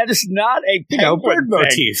going? That is not a Penguin bird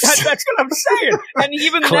motifs. That's what I'm saying. And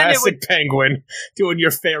even classic then Penguin doing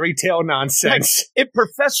your fairy tale nonsense. Like, if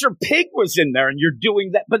Professor Pig was in there and you're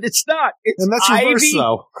doing that, but it's not. It's and that's Ivy. Reverse,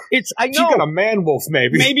 though. I know. You got a man wolf,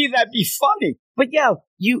 maybe. Maybe that'd be funny. But yeah,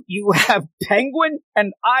 you have Penguin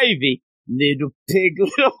and Ivy. Little pig,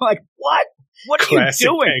 like, what? What are classic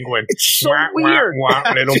you doing? Penguin. It's so weird.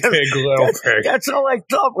 Little pig. That's all I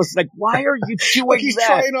thought was like, why are you doing like he's that?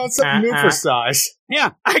 Trying on something new for size.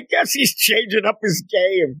 Yeah, I guess he's changing up his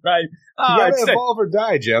game, right? You gotta evolve or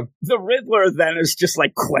die, Jim. The Riddler then is just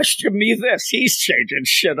like, question me this. He's changing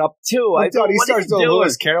shit up too. I thought he starts doing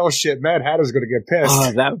Lewis Carroll shit. Mad Hatter's gonna get pissed.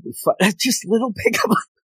 Oh, that would be fun. That's just little pig. I'm like,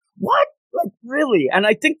 what? Like, really? And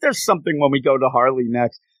I think there's something when we go to Harley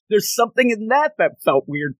next. There's something in that felt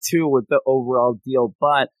weird, too, with the overall deal.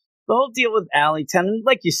 But the whole deal with Alleytown, and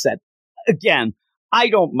like you said, again, I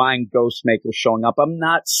don't mind Ghostmaker showing up. I'm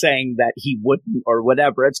not saying that he wouldn't or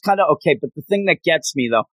whatever. It's kind of okay. But the thing that gets me,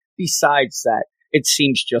 though, besides that, it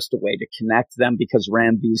seems just a way to connect them because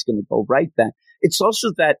Rambee's going to go right then. It's also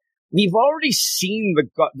that we've already seen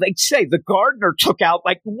like say, the gardener took out,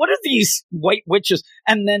 like, what are these white witches?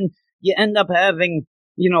 And then you end up having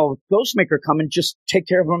Ghostmaker come and just take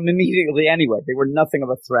care of them immediately anyway. They were nothing of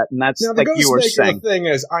a threat, and that's now, like you were saying. The thing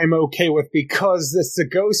is, I'm okay with because it's a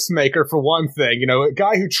Ghostmaker for one thing. A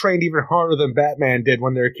guy who trained even harder than Batman did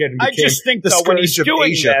when they were a kid. And I just think, though, when he's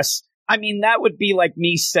doing this, I mean, that would be like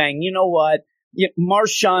me saying, you know what,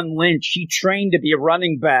 Marshawn Lynch, he trained to be a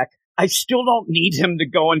running back. I still don't need him to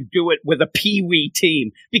go and do it with a peewee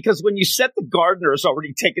team, because when you set the Gardeners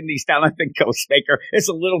already taking these down, I think Ghostmaker is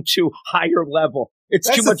a little too higher level. It's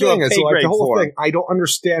too much of a pay grade the whole for thing. I don't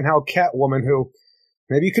understand how Catwoman, who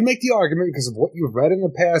maybe you can make the argument because of what you've read in the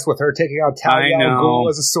past with her taking out Talia al Ghul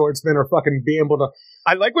as a swordsman, or fucking being able to.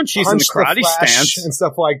 I like when she's in the karate stance and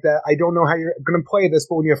stuff like that. I don't know how you're going to play this,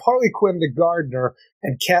 but when you have Harley Quinn, the Gardener,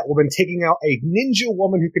 and Catwoman taking out a ninja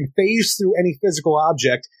woman who can phase through any physical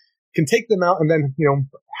object, can take them out and then,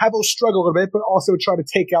 have a struggle a little bit, but also try to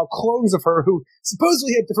take out clones of her who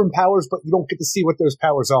supposedly have different powers, but you don't get to see what those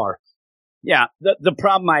powers are. Yeah, the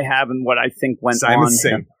problem I have and what I think went on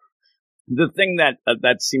here, the thing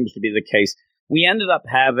that seems to be the case, we ended up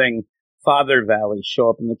having Father Valley show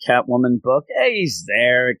up in the Catwoman book. Hey, he's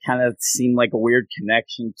there. It kind of seemed like a weird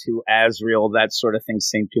connection to Azrael, that sort of thing,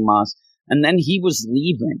 St. Dumas. And then he was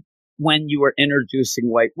leaving when you were introducing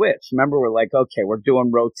White Witch. Remember, we're like, okay, we're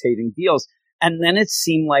doing rotating deals. And then it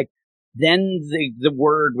seemed like then the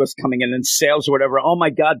word was coming in sales or whatever. Oh my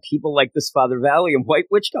God, people like this Father Valley, and White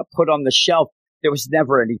Witch got put on the shelf. There was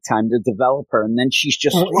never any time to develop her. And then she's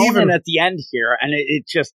just thrown in at the end here. And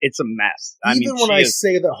it's a mess. Even when I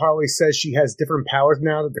say that Harley says she has different powers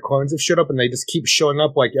now that the clones have showed up and they just keep showing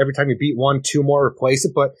up, like every time you beat one, two more replace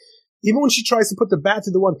it. But even when she tries to put the bat to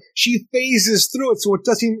the one, she phases through it, so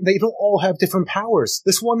they don't all have different powers.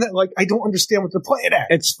 This one that, I don't understand what they're playing at.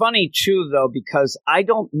 It's funny, too, though, because I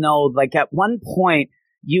don't know, at one point,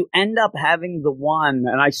 you end up having the one,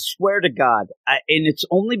 and I swear to God, and it's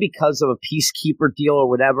only because of a Peacekeeper deal or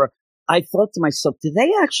whatever, I thought to myself, do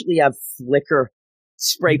they actually have flicker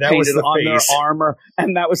spray painted on their armor?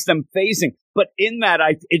 And that was them phasing. But in that,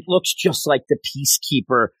 it looks just like the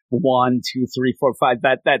Peacekeeper 1, 2, 3, 4, 5,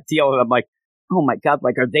 that deal. And I'm like, oh my God,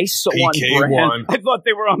 are they so on brand? I thought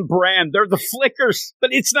they were on brand. They're the flickers, but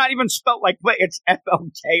it's not even spelled like it's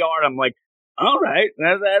FLKR. I'm like, all right,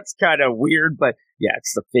 that's kind of weird, but yeah,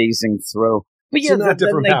 it's the phasing through. But yeah,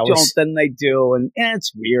 then they do, and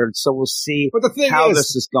it's weird. So we'll see how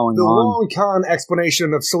this is going on. The long con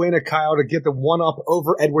explanation of Selena Kyle to get the one-up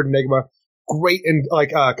over Edward Nygma, great and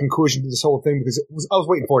conclusion to this whole thing, because I was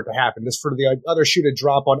waiting for it to happen. Just for the other shoe to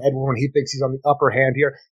drop on Edward when he thinks he's on the upper hand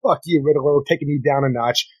here. Fuck you, Riddler, we're taking you down a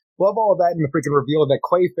notch. Love all of that, and the freaking reveal that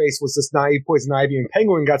Clayface was this naive Poison Ivy and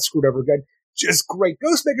Penguin got screwed over again. Just great.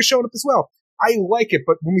 Ghostmaker showing up as well. I like it,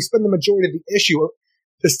 but when we spend the majority of the issue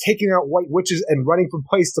just taking out White Witches and running from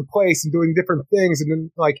place to place and doing different things, and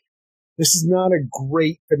then this is not a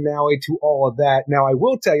great finale to all of that. Now, I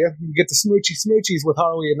will tell you, you get the smoochies with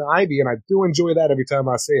Harley and Ivy, and I do enjoy that every time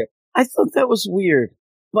I see it. I thought that was weird,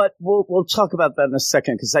 but we'll talk about that in a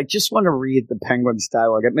second, because I just want to read the Penguin's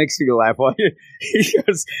dialogue. It makes me laugh. He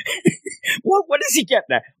goes, what is he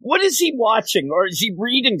getting at? What is he watching? Or is he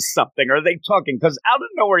reading something? Or are they talking? Because out of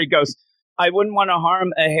nowhere he goes, I wouldn't want to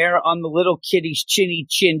harm a hair on the little kitty's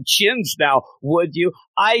chins now, would you?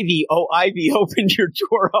 Ivy, open your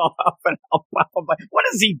door off. And what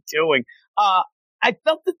is he doing? I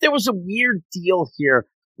felt that there was a weird deal here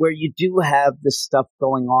where you do have this stuff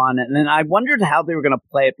going on. And then I wondered how they were going to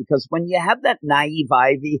play it, because when you have that naive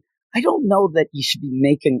Ivy, I don't know that you should be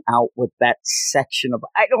making out with that section of,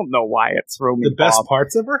 I don't know why it threw me off. The best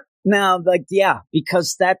parts of her? No,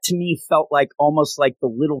 because that to me felt almost like the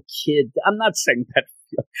little kid. I'm not saying that.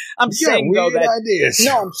 I'm saying though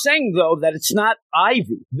that it's not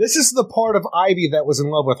Ivy. This is the part of Ivy that was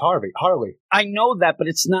in love with Harley. I know that, but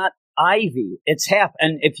it's not Ivy. It's half.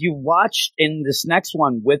 And if you watched in this next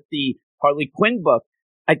one with the Harley Quinn book,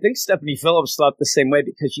 I think Stephanie Phillips thought the same way,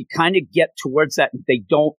 because you kind of get towards that and they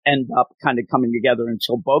don't end up kind of coming together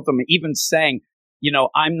until both of them even saying,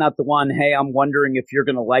 I'm not the one. Hey, I'm wondering if you're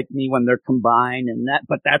going to like me when they're combined, and that.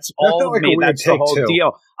 But that's all of me. That's the whole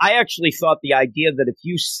deal. I actually thought the idea that if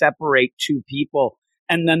you separate two people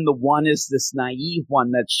and then the one is this naive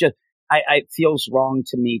one, that's just, it feels wrong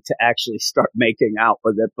to me to actually start making out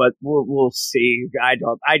with it. But we'll see. I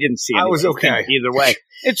didn't see anything. I was okay either way.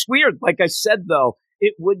 It's weird. Like I said, though.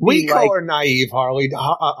 It would be we call her naive, Harley,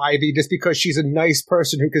 Ivy, just because she's a nice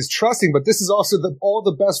person who is trusting. But this is also all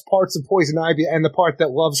the best parts of Poison Ivy and the part that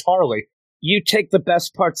loves Harley. You take the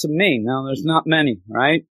best parts of me. Now, there's not many,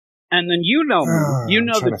 right? And then you know me. You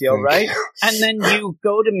know the deal, right? And then you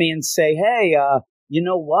go to me and say, hey, you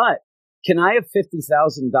know what? can I have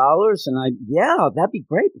 $50,000? And yeah, that'd be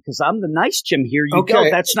great because I'm the nice Jim. Here you go.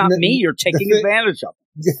 That's not me. You're taking advantage of.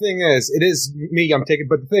 The thing is, it is me I'm taking,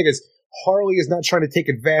 but the thing is, Harley is not trying to take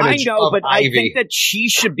advantage of Ivy. I know, but I think that she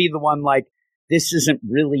should be the one like, this isn't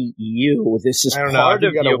really you. This is part of you. I don't know.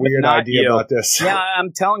 You got a weird idea about this. Yeah,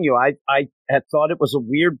 I'm telling you, I had thought it was a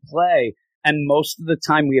weird play. And most of the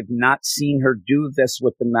time we have not seen her do this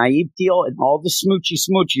with the naive deal and all the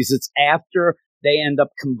smoochies. It's after they end up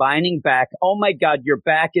combining back. Oh my God, your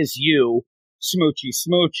back is you,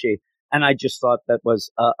 smoochy. And I just thought that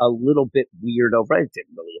was a little bit weird over. It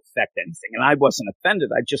didn't really affect anything. And I wasn't offended.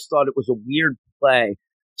 I just thought it was a weird play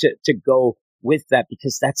to go with that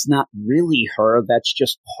because that's not really her. That's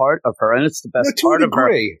just part of her. And it's the best part of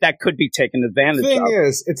her that could be taken advantage of. The thing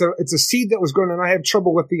is, it's a seed that was grown, and I have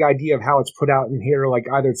trouble with the idea of how it's put out in here. Like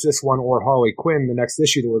either it's this one or Harley Quinn, the next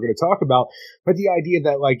issue that we're going to talk about. But the idea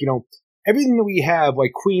that like, everything that we have,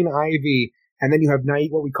 like Queen Ivy, and then you have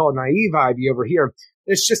what we call naive Ivy over here.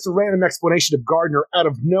 It's just a random explanation of Gardner out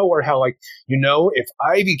of nowhere. How like, if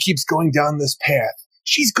Ivy keeps going down this path,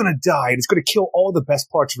 she's going to die, and it's going to kill all the best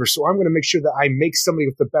parts of her. So I'm going to make sure that I make somebody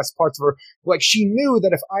with the best parts of her. Like she knew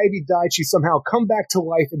that if Ivy died, she'd somehow come back to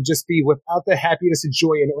life and just be without the happiness and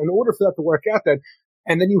joy. And in order for that to work out,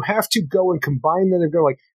 and then you have to go and combine them and go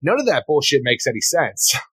like, none of that bullshit makes any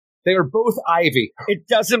sense. They are both Ivy. It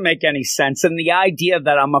doesn't make any sense. And the idea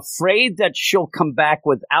that I'm afraid that she'll come back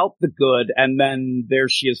without the good, and then there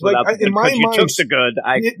she is without the good. In my mind, you took the good.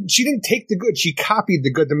 She didn't take the good. She copied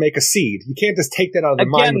the good to make a seed. You can't just take that out of the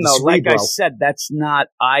mind. Again, though, like I said, that's not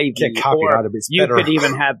Ivy. You can't copy it out of it. It's better. You could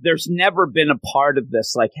even have, there's never been a part of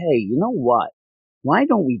this like, hey, you know what? Why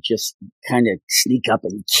don't we just kind of sneak up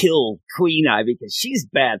and kill Queen Ivy because she's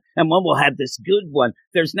bad, and then we'll have this good one?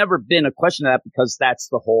 There's never been a question of that because that's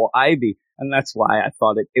the whole Ivy, and that's why I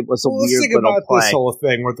thought it was a weird little play. Let's think about this whole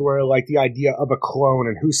thing where like the idea of a clone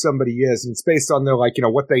and who somebody is, and it's based on their like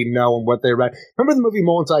what they know and what they read. Remember the movie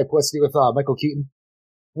Multiplicity with Michael Keaton,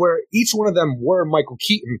 where each one of them were Michael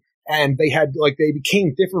Keaton. And they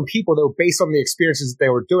became different people that were based on the experiences that they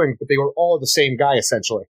were doing, but they were all the same guy,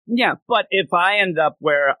 essentially. Yeah, but if I end up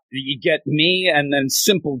where you get me and then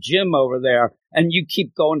Simple Jim over there, and you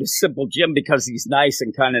keep going to Simple Jim because he's nice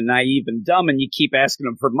and kind of naive and dumb, and you keep asking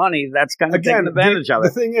him for money, that's kind of taking advantage of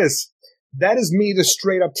it. The thing is, that is me just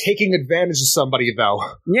straight up taking advantage of somebody, though.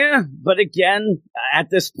 Yeah, but again, at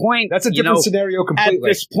this point... That's a different scenario completely. At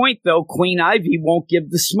this point, though, Queen Ivy won't give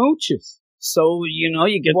the smooches. So, you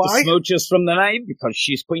get the smooches from the night because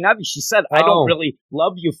she's Queen Ivy. She said, I don't really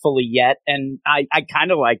love you fully yet, and I kind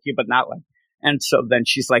of like you, but not like. And so then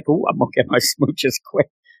she's like, oh, I'm going to get my smooches quick,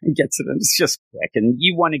 and gets it, and it's just quick. And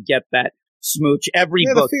you want to get that smooch. Every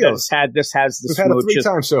book has the smooches. We've had it 3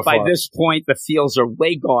 times so far. By this point, the feels are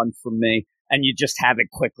way gone from me. And you just have it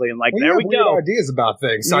quickly and like, there we go. You have weird ideas about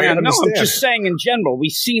things. So yeah, no, I'm just saying in general,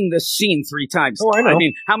 we've seen this scene 3 times. Oh, I know. I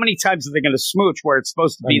mean, how many times are they going to smooch where it's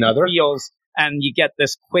supposed to be the feels and you get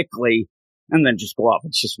this quickly and then just go off?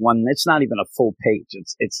 It's just one. It's not even a full page.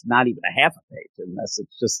 It's not even a half a page unless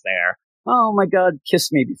it's just there. Oh my God,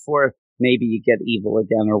 kiss me before maybe you get evil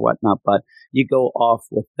again or whatnot. But you go off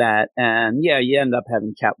with that. And yeah, you end up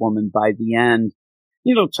having Catwoman by the end.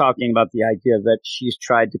 Talking about the idea that she's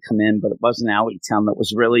tried to come in, but it wasn't Alleytown that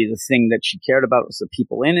was really the thing that she cared about. It was the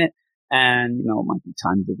people in it. And, it might be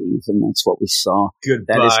time to leave. And that's what we saw.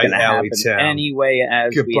 Goodbye, that is going to Alleytown. happen anyway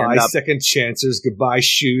as we end Goodbye, up. second chances. Goodbye,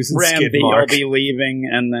 shoes and skid Ramby mark. will be leaving.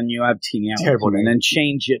 And then you have Tina come in and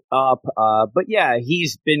change it up. But yeah,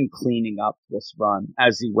 he's been cleaning up this run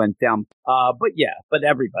as he went down. But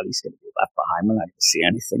everybody's going to be left behind. We're not going to see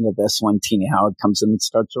anything of this when Tina Howard comes in and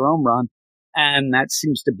starts her own run. And that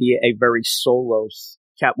seems to be a very solo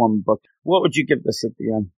Catwoman book. What would you give this at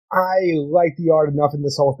the end? I like the art enough in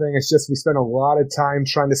this whole thing. It's just we spend a lot of time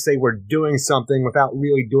trying to say we're doing something without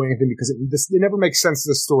really doing anything because it never makes sense to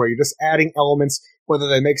the story. You're just adding elements, whether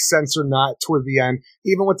they make sense or not, toward the end.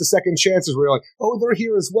 Even with the second chances, where you're like, oh, they're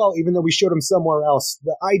here as well, even though we showed them somewhere else.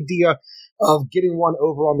 The idea of getting one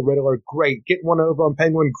over on the Riddler, great. Getting one over on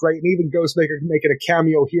Penguin, great. And even Ghostmaker making a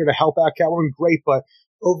cameo here to help out Catwoman, great. But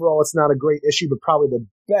overall, it's not a great issue, but probably the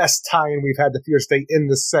best tie-in we've had to Fear State in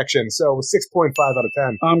this section. So 6.5 out of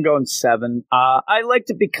 10. I'm going 7. I liked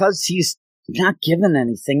it because he's not given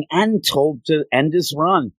anything and told to end his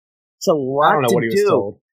run. It's a lot to do. I don't know what he was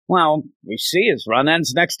told. Well, we see his run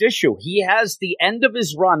ends next issue. He has the end of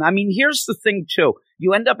his run. I mean, here's the ththing, too.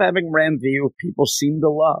 You end up having Ram V, who people seem to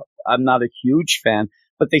love. I'm not a huge fan,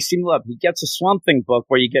 but they seem to love. He gets a Swamp Thing book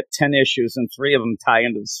where you get 10 issues and 3 of them tie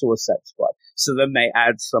into the Suicide Squad. So then they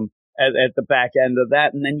add some at the back end of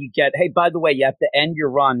that. And then you get, hey, by the way, you have to end your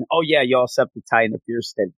run. Oh, yeah, you also have to tie in the Fear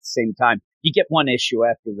State at the same time. You get one issue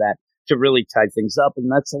after that to really tie things up.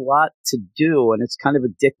 And that's a lot to do. And it's kind of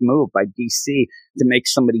a dick move by DC to make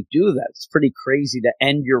somebody do that. It's pretty crazy to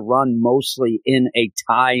end your run mostly in a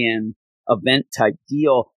tie-in event type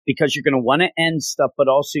deal because you're going to want to end stuff, but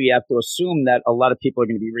also you have to assume that a lot of people are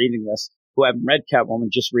going to be reading this who haven't read Catwoman,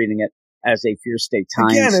 just reading it as a Fear State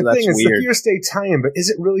tie-in. Again, so the that's thing is weird. the Fear State tie-in, but is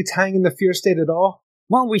it really tying in the Fear State at all?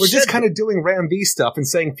 Well, we're just kind of doing Ram V stuff and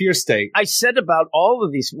saying Fear State. I said about all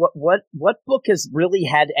of these, what book has really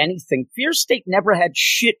had anything? Fear State never had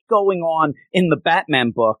shit going on in the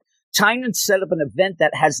Batman book. Tynion set up an event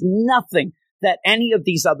that has nothing that any of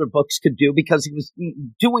these other books could do because he was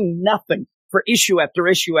doing nothing for issue after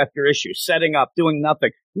issue after issue, setting up, doing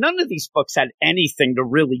nothing. None of these books had anything to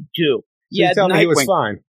really do. So you tell me he was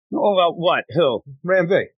fine. Oh, well, what? Who? Ram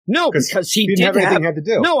V. No, because he didn't have anything he had to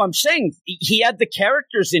do. No, I'm saying he had the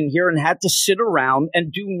characters in here and had to sit around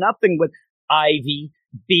and do nothing with Ivy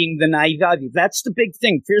being the naive Ivy. That's the big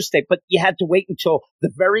thing, Fear State. But you had to wait until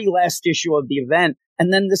the very last issue of the event,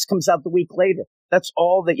 and then this comes out the week later. That's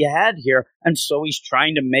all that you had here. And so he's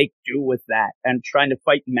trying to make do with that and trying to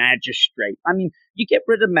fight Magistrate. I mean, you get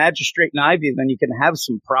rid of Magistrate and Ivy, then you can have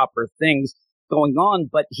some proper things going on,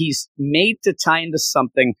 but he's made to tie into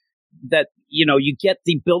something that, you know, you get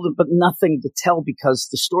the build-up, but nothing to tell because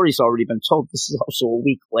the story's already been told. This is also a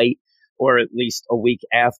week late, or at least a week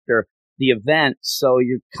after the event. So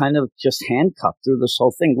you're kind of just handcuffed through this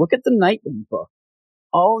whole thing. Look at the Nightwing book.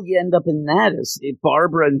 All you end up in that is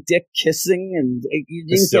Barbara and Dick kissing, and you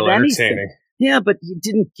didn't get anything. Yeah, but you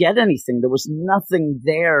didn't get anything. There was nothing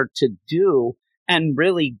there to do. And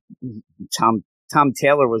really, Tom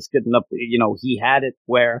Taylor was good enough. You know, he had it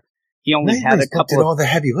where he only had a couple of all the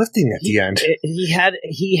heavy lifting at the end.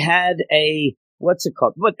 He had a what's it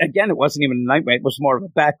called? But again, it wasn't even a Nightwing. It was more of a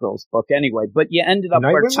Batgirls book anyway. But you ended up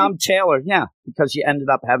where Tom Taylor, because you ended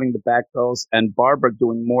up having the Batgirls and Barbara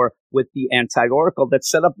doing more with the Anti-Oracle that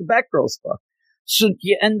set up the Batgirls book. So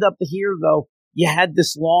you end up here though. You had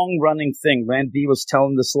this long-running thing. Ram V was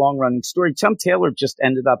telling this long-running story. Tom Taylor just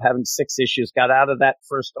ended up having 6 issues, got out of that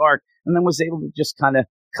first arc, and then was able to just kind of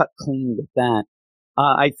cut clean with that.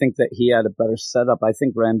 I think that he had a better setup. I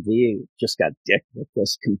think Ram V just got dicked with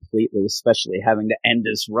this completely, especially having to end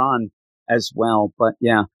his run as well. But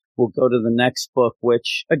yeah, we'll go to the next book,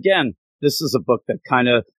 which, again, this is a book that kind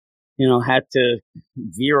of, you know, had to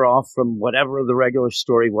veer off from whatever the regular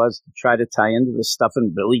story was to try to tie into this stuff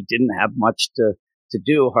and really didn't have much to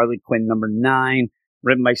do. Harley Quinn number 9,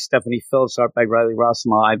 written by Stephanie Phillips, art by Riley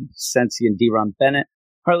Rossmo, Ivan Sensi, and D. Ron Bennett.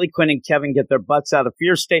 Harley Quinn and Kevin get their butts out of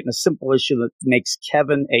Fear State in a simple issue that makes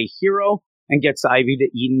Kevin a hero and gets Ivy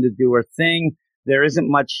to Eden to do her thing. There isn't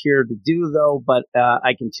much here to do, though, but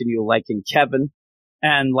I continue liking Kevin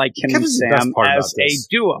and like him and Sam as a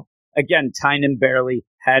duo. Again, Tynion barely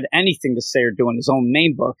had anything to say or do in his own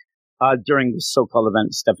main book during the so-called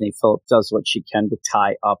event. Stephanie Phillips does what she can to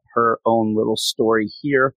tie up her own little story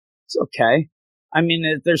here. It's okay. I mean,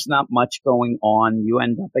 there's not much going on. You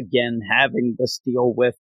end up again having this deal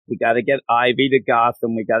with, we got to get Ivy to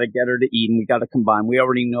Gotham. We got to get her to Eden. We got to combine. We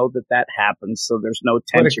already know that happens, so there's no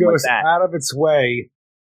tension with that. But it goes out of its way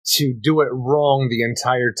to do it wrong the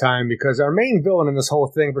entire time because our main villain in this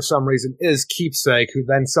whole thing, for some reason, is Keepsake, who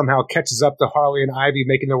then somehow catches up to Harley and Ivy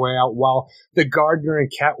making their way out while the Gardener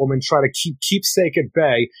and Catwoman try to keep Keepsake at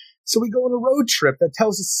bay. So we go on a road trip that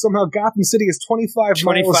tells us somehow Gotham City is 25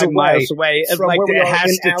 miles away from like where it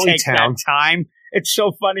has to take that time. It's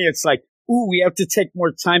so funny. It's like, ooh, we have to take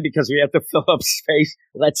more time because we have to fill up space.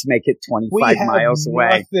 Let's make it 25 miles away.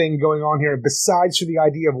 We have nothing going on here besides for the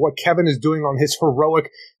idea of what Kevin is doing on his heroic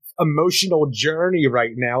emotional journey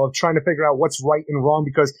right now of trying to figure out what's right and wrong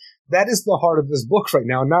because that is the heart of this book right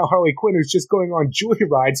now. Now Harley Quinn is just going on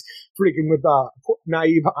joyrides freaking with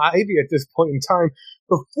naive Ivy at this point in time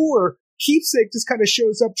before Keepsake just kind of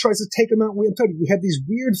shows up, tries to take him out. We had these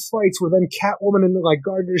weird fights where then Catwoman and like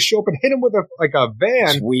Gardner show up and hit him with a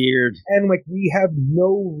van. It's weird. And like we have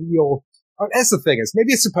no real. That's the thing is,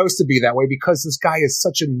 maybe it's supposed to be that way because this guy is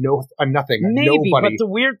such a nothing, maybe, nobody. But the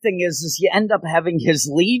weird thing is you end up having his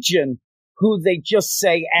Legion, who they just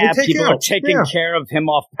say, people are taking care of him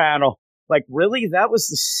off panel. Like, really? That was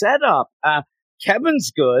the setup.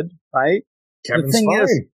 Kevin's good, right? Kevin's the thing fine.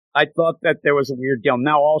 Is, I thought that there was a weird deal.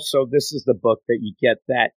 Now, also, this is the book that you get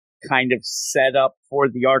that kind of setup for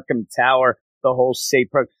the Arkham Tower, the whole safe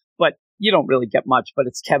program. But you don't really get much, but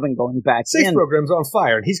it's Kevin going back in. Safe program's on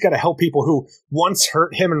fire, and he's got to help people who once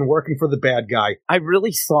hurt him and working for the bad guy. I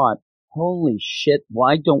really thought holy shit,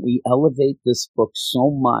 why don't we elevate this book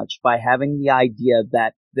so much by having the idea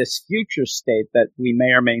that this future state that we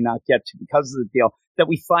may or may not get to because of the deal that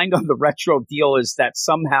we find on the retro deal is that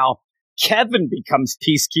somehow Kevin becomes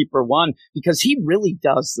Peacekeeper 1 because he really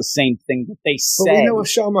does the same thing that they say. But we know if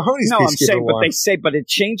Sean Mahoney's no, Peacekeeper I'm saying 1. what they say, but it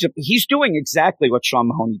changed. He's doing exactly what Sean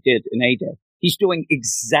Mahoney did in A-Day. He's doing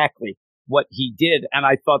exactly what he did, and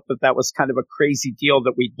I thought that was kind of a crazy deal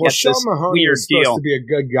that we get Sean this Mahoney weird was supposed deal. to be a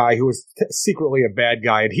good guy who was secretly a bad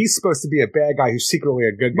guy, and he's supposed to be a bad guy who's secretly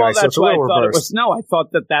a good guy. Well, So that's it's a why I little thought reversed. I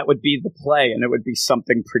thought that would be the play, and it would be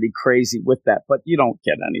something pretty crazy with that. But you don't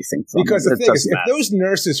get anything from Because it. the It thing is, doesn't if matter. those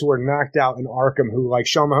nurses who were knocked out in Arkham, who like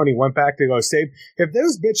Sean Mahoney went back to go save, if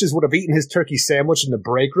those bitches would have eaten his turkey sandwich in the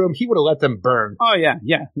break room, he would have let them burn. Oh yeah,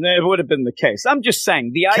 it would have been the case. I'm just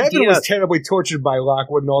saying the Kevin idea. was terribly tortured by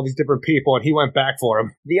Lockwood and all these different people, and he went back for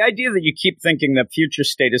him. The idea that you keep thinking that Future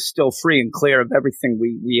State is still free and clear of everything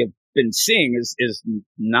we have been seeing is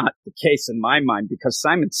not the case in my mind because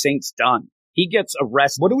Simon Saint's done. He gets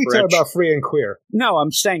arrested. What do we for talk about free and queer? No,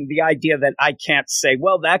 I'm saying the idea that I can't say,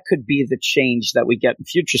 well, that could be the change that we get in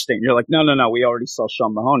Future State. And you're like, no, we already saw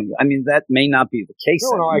Sean Mahoney. I mean, that may not be the case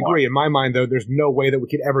No, I anymore. agree. In my mind, though, there's no way that we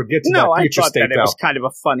could ever get to No, that I Future thought State, that it though. was kind of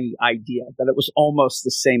a funny idea, that it was almost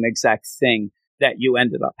the same exact thing that you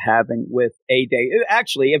ended up having with A-Day.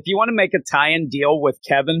 Actually, if you want to make a tie-in deal with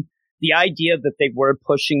Kevin, the idea that they were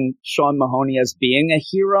pushing Sean Mahoney as being a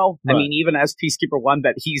hero, Right. I mean, even as Peacekeeper 1,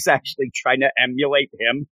 that he's actually trying to emulate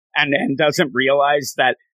him and doesn't realize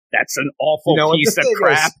that that's an awful piece of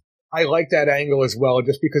crap. I like that angle as well,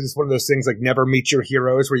 just because it's one of those things like never meet your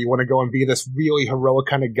heroes where you want to go and be this really heroic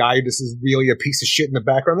kind of guy who just is really a piece of shit in the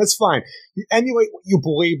background. That's fine. You emulate what you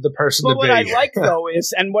believe the person But to what be. I like, though,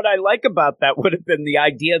 is, and what I like about that would have been the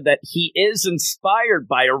idea that he is inspired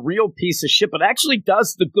by a real piece of shit, but actually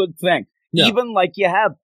does the good thing. Yeah. Even like you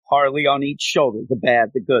have Harley on each shoulder, the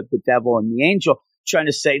bad, the good, the devil, and the angel, trying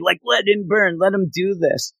to say, like, let him burn, let him do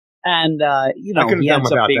this. And, he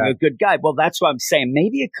ends up being a good guy. Well, that's what I'm saying.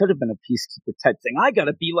 Maybe it could have been a Peacekeeper type thing. I got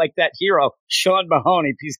to be like that hero, Sean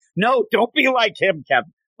Mahoney. No, don't be like him,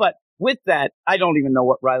 Kevin. But with that, I don't even know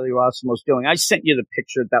what Riley Rossum was doing. I sent you the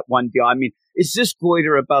picture of that one deal. I mean, is this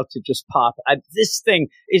goiter about to just pop? This thing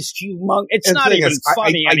is humongous. It's And the not thing even is,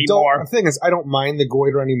 funny I anymore. The thing is, I don't mind the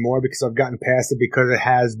goiter anymore because I've gotten past it because it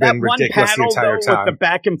has That been one ridiculous the panel, entire though, time. with the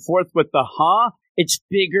back and forth with the it's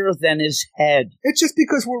bigger than his head. It's just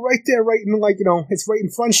because we're right there, right in it's right in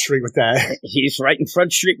Front Street with that. He's right in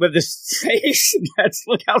Front Street with his face.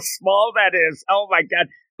 Look how small that is. Oh my God.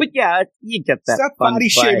 But yeah, you get that. Stop fun body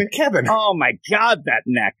play. shaming Kevin. Oh my God, that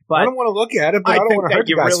neck. But I don't want to look at it, but I don't think want to hurt that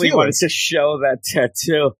you the guy's really wanted feelings. to show that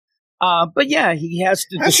tattoo. But yeah, he has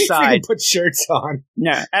to How's he decide. freaking put shirts on?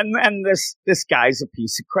 Yeah, and this guy's a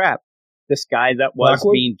piece of crap. This guy that was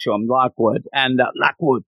Lockwood? mean to him, Lockwood, and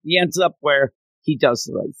Lockwood, he ends up where he does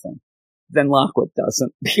the right thing. Then Lockwood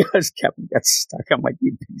doesn't because Kevin gets stuck. I'm like,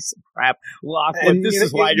 you piece of crap, Lockwood. And This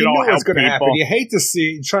is why you don't know help what's going to happen. people. You hate to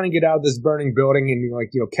see trying to get out of this burning building,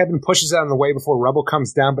 and Kevin pushes out of the way before Rebel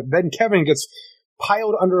comes down, but then Kevin gets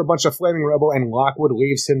piled under a bunch of flaming Rebel, and Lockwood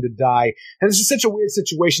leaves him to die. And this is such a weird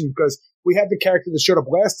situation because we had the character that showed up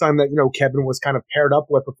last time that Kevin was kind of paired up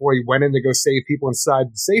with before he went in to go save people inside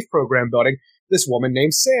the safe program building. This woman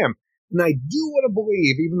named Sam. And I do want to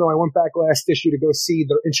believe, even though I went back last issue to go see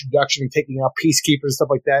their introduction and taking out Peacekeepers and stuff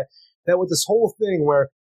like that, that with this whole thing where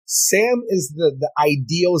Sam is the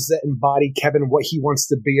ideals that embody Kevin, what he wants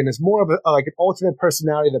to be, and is more of like an alternate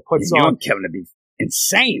personality that puts You on. want Kevin to be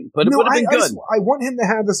insane, but it would have been good. I want him to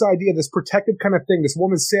have this idea, this protective kind of thing, this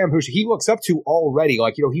woman, Sam, who he looks up to already.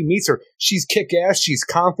 Like, he meets her. She's kick-ass. She's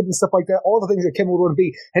confident, stuff like that. All the things that Kevin would want to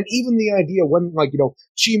be. And even the idea when,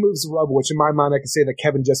 she moves the rubble, which in my mind, I can say that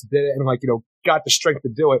Kevin just did it and, got the strength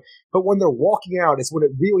to do it. But when they're walking out, it's when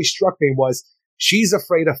it really struck me was she's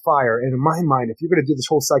afraid of fire. And in my mind, if you're going to do this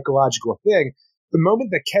whole psychological thing, the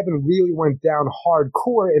moment that Kevin really went down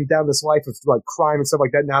hardcore and down this life of, crime and stuff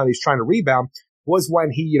like that, now that he's trying to rebound, was when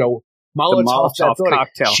he, Molotov that building.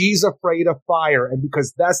 cocktail. She's afraid of fire, and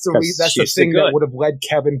because that's the She's thing the that good. would have led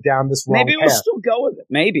Kevin down this wrong Maybe we'll path. still go with it.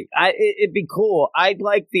 Maybe. It'd be cool. I'd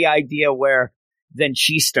like the idea where then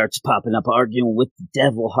she starts popping up arguing with the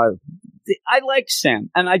devil. I like Sam,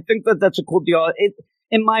 and I think that that's a cool deal.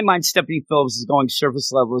 In my mind, Stephanie Phillips is going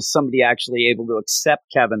surface level as somebody actually able to accept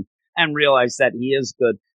Kevin and realize that he is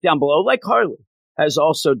good down below, like Harley has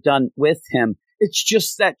also done with him. It's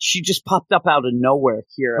just that she just popped up out of nowhere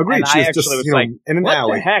here. Agreed. And She I was actually just, was you know, like, in an what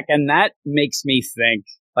alley. the heck? And that makes me think,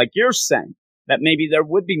 like you're saying, that maybe there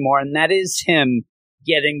would be more. And that is him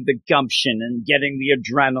getting the gumption and getting the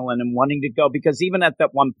adrenaline and wanting to go. Because even at that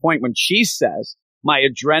one point when she says, my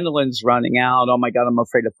adrenaline's running out. Oh my God, I'm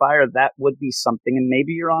afraid of fire. That would be something. And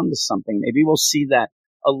maybe you're onto something. Maybe we'll see that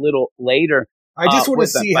a little later. I just want to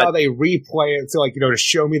see them, how they replay it. So, like, to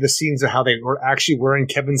show me the scenes of how they were in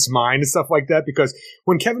Kevin's mind and stuff like that. Because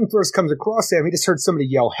when Kevin first comes across him, he just heard somebody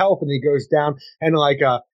yell help, and he goes down and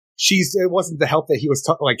it wasn't the help that he was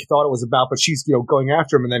thought it was about, but she's, going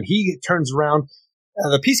after him. And then he turns around,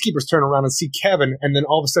 the peacekeepers turn around and see Kevin. And then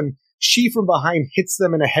all of a sudden she from behind hits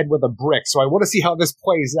them in the head with a brick. So I want to see how this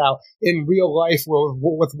plays out in real life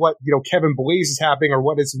with what, Kevin believes is happening or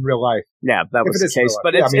what is in real life. Yeah, that was the case,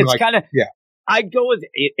 but it's kind of, I'd go with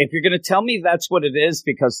it if you're going to tell me that's what it is,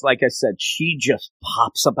 because like I said, she just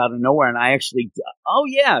pops up out of nowhere. And I actually, oh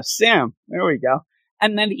yeah, Sam, there we go.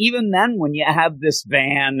 And then even then, when you have this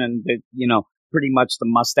van and pretty much the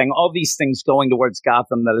Mustang, all these things going towards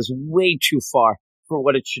Gotham, that is way too far for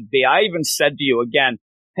what it should be. I even said to you again,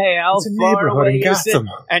 hey, how far away is it?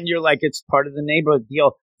 And you're like, it's part of the neighborhood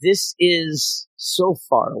deal. This is so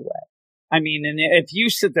far away. I mean, and if you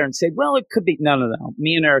sit there and say, well, it could be, no.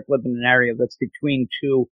 Me and Eric live in an area that's between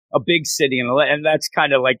a big city, and that's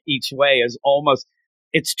kind of like each way is almost,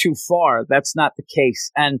 it's too far. That's not the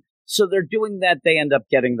case. And so they're doing that. They end up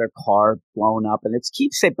getting their car blown up, and it's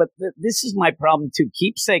Keepsake. But this is my problem too.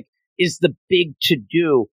 Keepsake is the big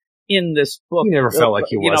to-do in this book. He never felt like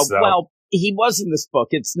he was, though. Well, he was in this book.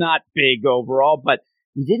 It's not big overall, but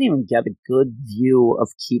you didn't even get a good view of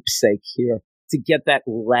Keepsake here. To get that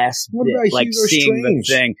last bit, like Hugo seeing Strange?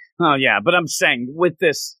 The thing. Oh, yeah. But I'm saying with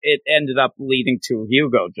this, it ended up leading to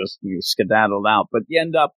Hugo just skedaddled out. But you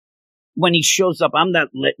end up, when he shows up, I'm not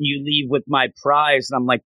letting you leave with my prize. And I'm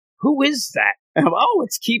like, who is that? And oh,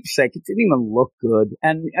 it's Keepsake. It didn't even look good.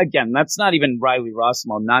 And again, that's not even Riley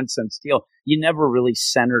Rossmo nonsense deal. You never really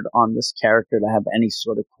centered on this character to have any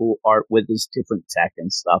sort of cool art with his different tech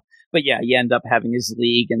and stuff. But yeah, you end up having his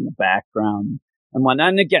league in the background.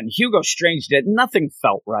 And again, Hugo Strange did. Nothing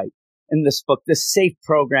felt right in this book. The safe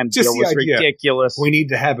program deal was ridiculous. We need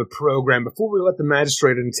to have a program. Before we let the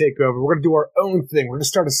magistrate in and take over, we're going to do our own thing. We're going to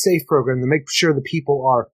start a safe program to make sure the people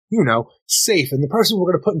are, safe. And the person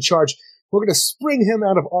we're going to put in charge, we're going to spring him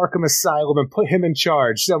out of Arkham Asylum and put him in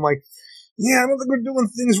charge. So I'm like, yeah, I don't think we're doing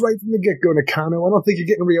things right from the get-go, Nakano. I don't think you're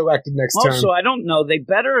getting reelected next term. Also, I don't know.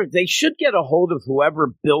 They should get a hold of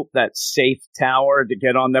whoever built that safe tower to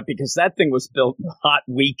get on that, because that thing was built in a hot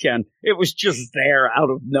weekend. It was just there out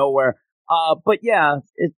of nowhere. But yeah,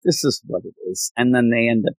 this is what it is. And then they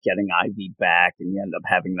end up getting Ivy back, and you end up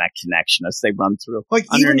having that connection as they run through. Like,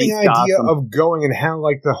 even the idea of going and how,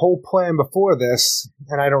 like, the whole plan before this,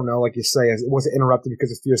 and I don't know, like you say, it wasn't interrupted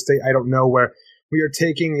because of Fear State. I don't know where we are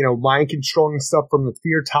taking, mind controlling stuff from the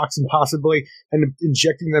fear toxin possibly and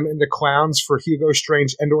injecting them into clowns for Hugo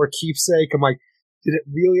Strange and or Keepsake. I'm like, did it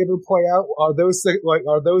really ever play out? Are those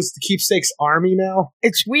the Keepsake's army now?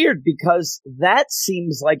 It's weird because that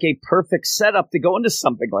seems like a perfect setup to go into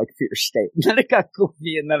something like Fear State. And then it got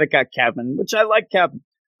Goofy, and then it got Kevin, which I like Kevin.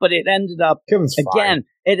 But it ended up Kevin's again. Fine.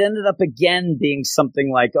 It ended up again being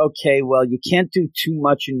something like, okay, well, you can't do too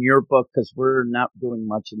much in your book because we're not doing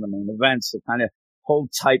much in the main event. So kind of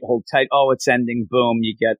hold tight. Oh, it's ending. Boom.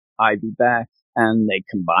 You get Ivy back, and they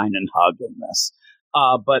combine and hug in this.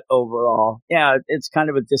 But overall, yeah, it's kind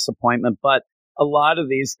of a disappointment. But a lot of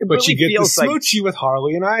these, but really you get feels the smoochy with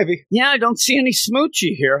Harley and Ivy. Yeah, I don't see any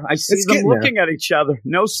smoochy here. I see them looking at each other.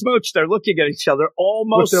 No smooch. They're looking at each other,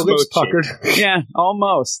 almost with their lips smoochy. puckered. Yeah,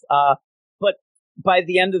 almost. But by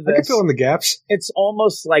the end of this, I can fill in the gaps. It's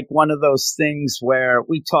almost like one of those things where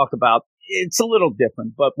we talk about. It's a little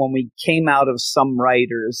different, but when we came out of some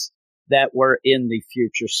writers that were in the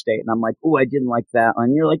Future State, and I'm like, oh, I didn't like that.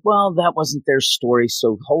 And you're like, well, that wasn't their story,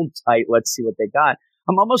 so hold tight. Let's see what they got.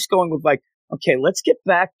 I'm almost going with like, okay, let's get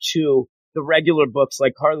back to the regular books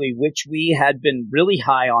like Harley, which we had been really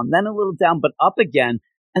high on, then a little down, but up again.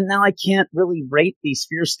 And now I can't really rate the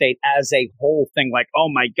Fear State as a whole thing like, oh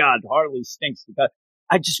my God, Harley stinks. Because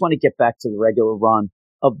I just want to get back to the regular run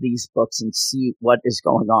of these books and see what is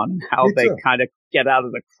going on and how they kind of get out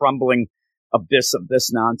of the crumbling abyss of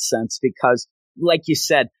this nonsense. Because, like you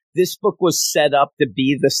said, this book was set up to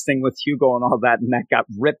be this thing with Hugo and all that, and that got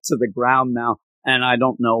ripped to the ground now. And I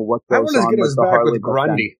don't know what goes on with the Harley book.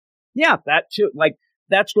 Grundy. Yeah, that too. Like,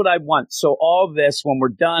 that's what I want. So all this, when we're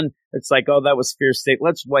done, it's like, oh, that was Fear State.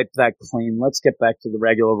 Let's wipe that clean. Let's get back to the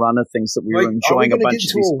regular run of things that we were enjoying a bunch of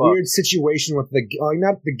these books. Are we going to get into a weird situation with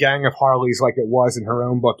not the gang of Harleys like it was in her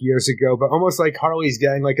own book years ago, but almost like Harley's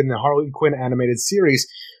gang, like in the Harley Quinn animated series,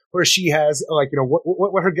 where she has,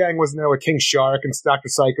 what her gang was now, with King Shark and Dr.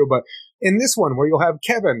 Psycho, but in this one, where you'll have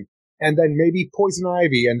Kevin, and then maybe Poison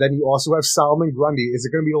Ivy, and then you also have Solomon Grundy. Is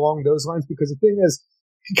it going to be along those lines? Because the thing is,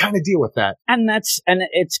 You can kind of deal with that. And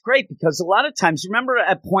it's great because a lot of times, remember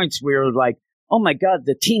at points we were like, oh my God,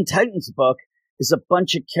 the Teen Titans book is a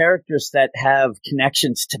bunch of characters that have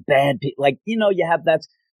connections to bad people. Like, you have that.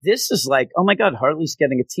 This is like, oh my God, Harley's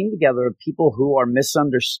getting a team together of people who are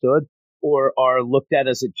misunderstood or are looked at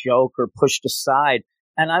as a joke or pushed aside.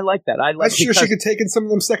 And I like that. I like I'm sure she could take in some of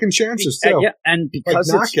them second chances too. Yeah, and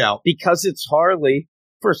because Knockout. Because it's Harley,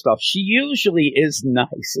 first off, she usually is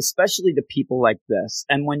nice, especially to people like this.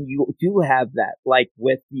 And when you do have that, like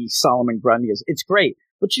with the Solomon Grundys, it's great.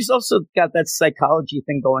 But she's also got that psychology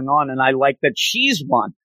thing going on. And I like that she's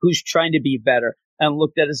one who's trying to be better and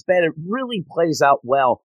looked at as bad. It really plays out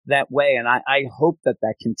well that way. And I hope that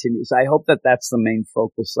continues. I hope that that's the main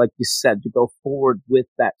focus, like you said, to go forward with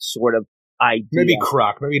that sort of idea. Maybe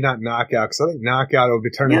Croc, maybe not Knockout, because I think Knockout will be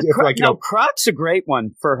turning into Croc's a great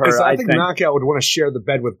one for her. I think Knockout would want to share the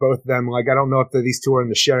bed with both of them. Like, I don't know if these two are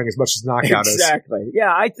into sharing as much as Knockout is. Exactly.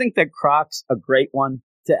 Yeah, I think that Croc's a great one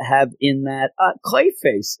to have in that.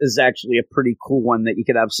 Clayface is actually a pretty cool one that you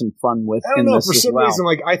could have some fun with. I don't know, for some reason,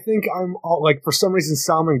 like, I think for some reason,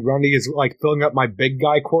 Solomon Grundy is like filling up my big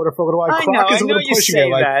guy quota for a little while. I know you say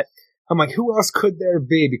that. I'm like, who else could there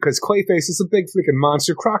be? Because Clayface is a big freaking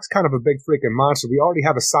monster. Croc's kind of a big freaking monster. We already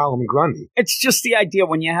have a Solomon Grundy. It's just the idea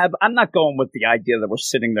when you have, I'm not going with the idea that we're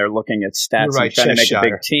sitting there looking at stats and trying to make a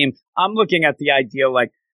big team. I'm looking at the idea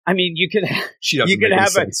like, I mean, you could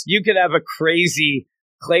have a crazy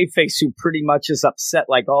Clayface who pretty much is upset.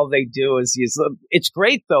 Like all they do is it's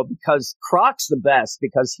great though, because Croc's the best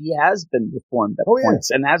because he has been reformed at points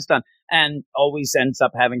and has done and always ends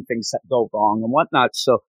up having things that go wrong and whatnot.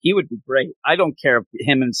 So he would be great. I don't care if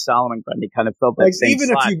him and Solomon Grundy kind of filled that same even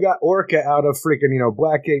slot. If you got Orca out of freaking,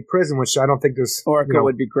 Blackgate Prison, which I don't think there's Orca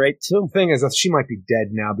would be great too. The thing is that she might be dead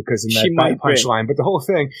now because of that punchline. But the whole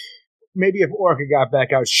thing, maybe if Orca got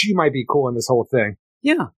back out, she might be cool in this whole thing.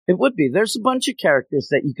 Yeah, it would be. There's a bunch of characters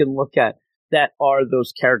that you can look at that are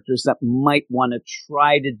those characters that might want to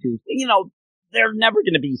try to do, they're never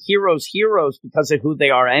going to be heroes because of who they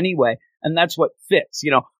are anyway. And that's what fits.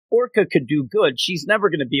 Orca could do good. She's never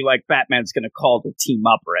going to be like Batman's going to call the team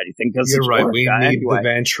up or anything. You're right. Orca we need anyway. the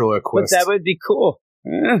ventriloquist. But that would be cool.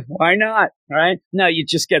 Why not? Right? No, you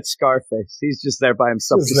just get Scarface. He's just there by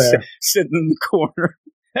himself, sitting in the corner.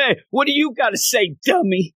 Hey, what do you got to say,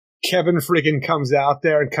 dummy? Kevin freaking comes out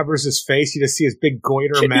there and covers his face. You just see his big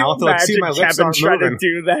goiter mouth. Can you see my lips Kevin aren't trying moving. to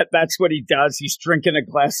do that? That's what he does. He's drinking a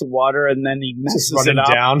glass of water and then he messes it up.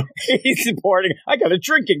 Down. He's pouring. I got a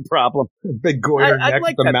drinking problem. Big goiter neck I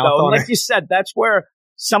like with the that, mouth though. on Like it. you said, that's where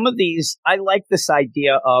some of these, I like this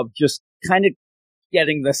idea of just kind of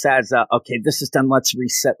getting this as okay, this is done. Let's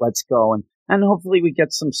reset. Let's go. And hopefully we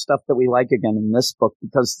get some stuff that we like again in this book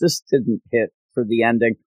because this didn't hit for the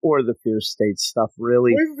ending. Or the Fear State stuff,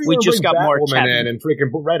 really. We just got more Catwoman in and freaking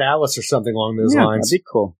Red Alice or something along those lines. That'd be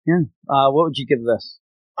cool. Yeah. What would you give this?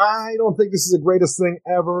 I don't think this is the greatest thing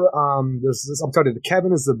ever. I'm telling you,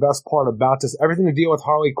 Kevin is the best part about this. Everything to deal with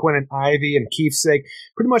Harley Quinn and Ivy and Keefsake,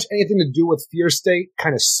 pretty much anything to do with Fear State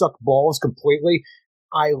kind of suck balls completely.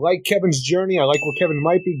 I like Kevin's journey. I like where Kevin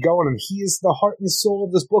might be going, and he is the heart and soul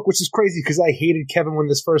of this book, which is crazy because I hated Kevin when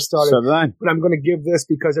this first started. So did I. But I'm going to give this,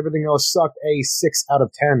 because everything else sucked, a 6 out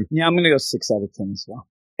of 10. Yeah, I'm going to go 6 out of 10 as well.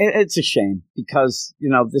 It's a shame because,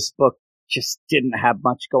 this book just didn't have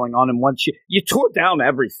much going on. And once you tore down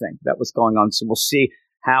everything that was going on. So we'll see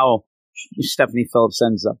how Stephanie Phillips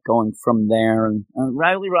ends up going from there. And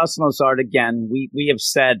Riley Rossmo's art, again, we have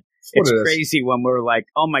said, it's crazy when we're like,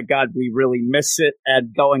 oh my God, we really miss it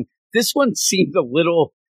and going. This one seemed a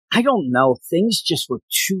little, I don't know, things just were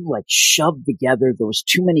too shoved together. There was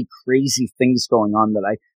too many crazy things going on that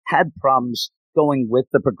I had problems going with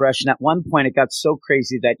the progression. At one point, it got so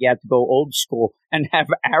crazy that you had to go old school and have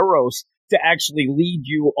arrows to actually lead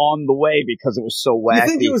you on the way because it was so wacky. Do you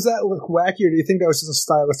think it was that wacky, or do you think that was just a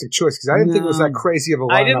stylistic choice? Because I didn't think it was that crazy of a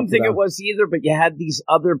lineup. I didn't think it was either, but you had these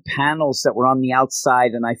other panels that were on the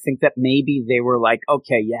outside, and I think that maybe they were like,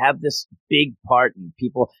 okay, you have this big part, and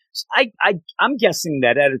people... I'm guessing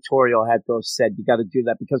that editorial had to have said, you got to do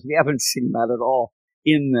that, because we haven't seen that at all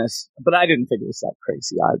in this. But I didn't think it was that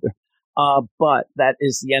crazy either. But that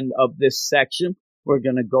is the end of this section. We're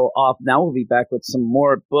going to go off now. We'll be back with some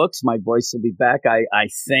more books. My voice will be back, I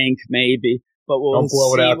think, maybe. But we'll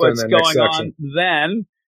see what's going on then.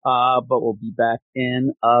 But we'll be back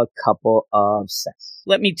in a couple of seconds.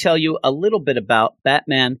 Let me tell you a little bit about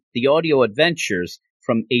Batman, The Audio Adventures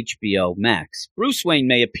from HBO Max. Bruce Wayne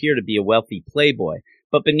may appear to be a wealthy playboy,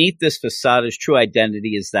 but beneath this facade, his true identity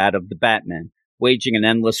is that of the Batman, waging an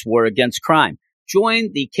endless war against crime.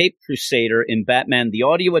 Join the Cape Crusader in Batman The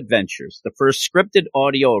Audio Adventures, the first scripted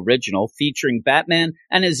audio original featuring Batman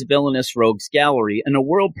and his villainous rogues gallery in a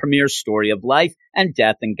world premiere story of life and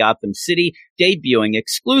death in Gotham City, debuting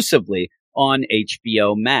exclusively on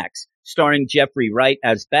HBO Max. Starring Jeffrey Wright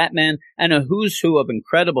as Batman and a who's who of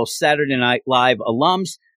incredible Saturday Night Live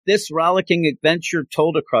alums, this rollicking adventure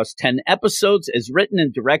told across 10 episodes is written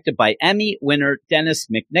and directed by Emmy winner Dennis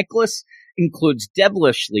McNicholas, includes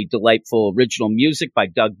devilishly delightful original music by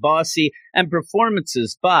Doug Bossy, and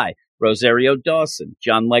performances by Rosario Dawson,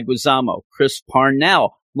 John Leguizamo, Chris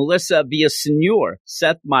Parnell, Melissa Villasenor,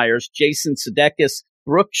 Seth Meyers, Jason Sudeikis,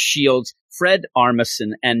 Brooke Shields, Fred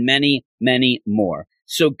Armisen, and many, many more.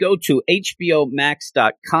 So go to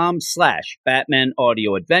hbomax.com/Batman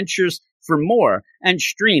Audio Adventures for more and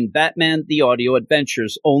stream Batman The Audio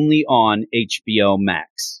Adventures only on HBO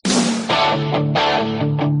Max.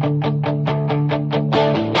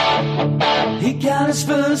 He got his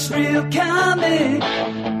first real comic,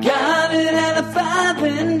 got it at a 5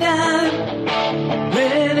 and dime.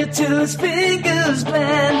 Read it till his fingers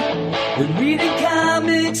bled, been reading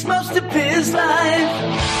comics most of his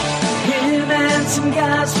life. Him and some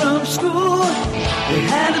guys from school, they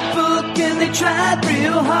had a book and they tried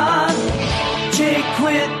real hard. Jake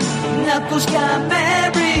quit, Knuckles got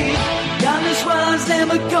married, Giannis was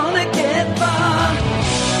never gonna get far.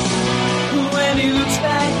 When he looks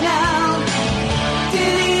back now,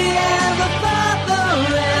 did he ever follow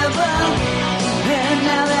ever? And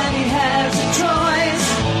now that he has a choice,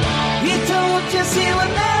 he told Jesse he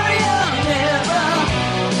would marry her never.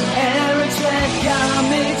 Eric's read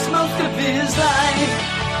comics most of his life.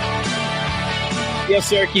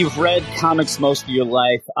 Yes, Eric, you've read comics most of your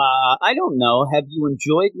life. I don't know. Have you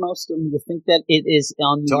enjoyed most of them? Do you think that it is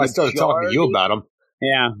on the Until I started talking to you about them.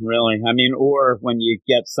 Yeah, really. I mean, or when you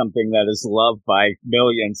get something that is loved by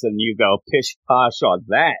millions and you go pish posh on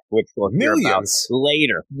that, which we'll hear about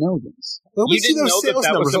later. Millions. Well, we You see didn't those know sales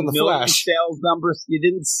that numbers was a on the million Flash. sales numbers. You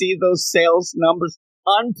didn't see those sales numbers.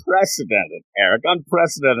 Unprecedented, Eric.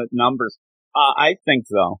 Unprecedented numbers. I think,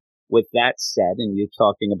 though, with that said, and you're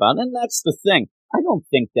talking about, and that's the thing, I don't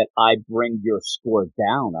think that I bring your score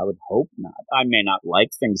down. I would hope not. I may not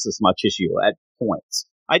like things as much as you at points.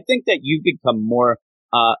 I think that you become more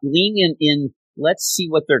lenient in, let's see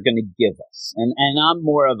what they're going to give us. And I'm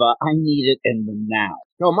more of a, I need it in the now.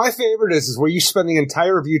 No, my favorite is where you spend the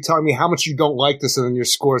entire review telling me how much you don't like this and then your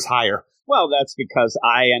score is higher. Well, that's because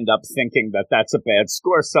I end up thinking that that's a bad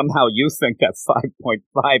score. Somehow you think that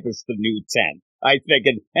 5.5 is the new 10. I think,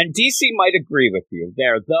 and DC might agree with you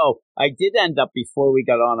there, though I did end up, before we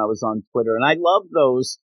got on, I was on Twitter, and I love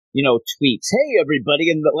those, tweets. Hey, everybody,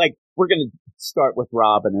 and we're going to start with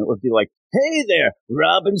Robin, and it would be like, hey there,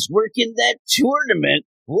 Robin's working that tournament.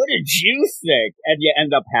 What did you think? And you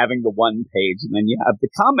end up having the one page, and then you have the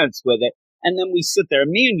comments with it, and then we sit there,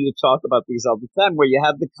 me and you talk about these all the time, where you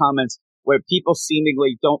have the comments where people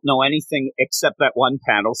seemingly don't know anything except that one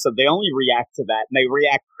panel, so they only react to that, and they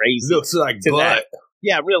react crazy. Looks like to butt. That.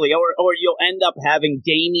 Yeah, really. Or you'll end up having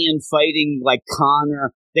Damian fighting like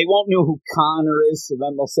Connor. They won't know who Connor is, so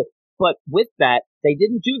then they'll say. But with that, they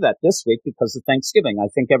didn't do that this week because of Thanksgiving. I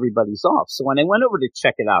think everybody's off. So when I went over to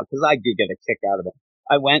check it out, because I do get a kick out of it,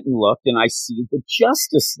 I went and looked, and I see the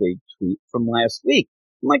Justice League tweet from last week.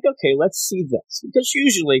 I'm like, okay, let's see this. Because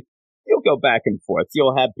usually you'll go back and forth.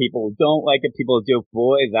 You'll have people who don't like it, people who do.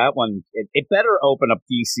 Boy, that one, it better open up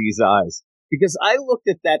DC's eyes. Because I looked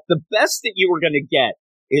at that, the best that you were going to get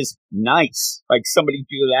is nice. Like somebody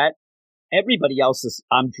do that. Everybody else is,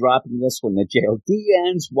 I'm dropping this when the JLD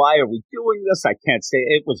ends. Why are we doing this? I can't say.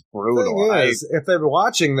 It was brutal. The thing is, if they're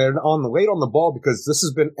watching, they're late on the ball because this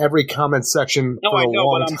has been every comment section for a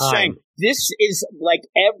long time. Saying, this is like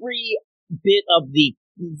every bit of the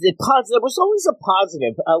positive. There was always a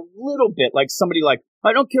positive, a little bit, like somebody like,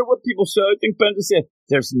 I don't care what people say, I think Bendis said.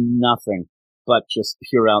 There's nothing but just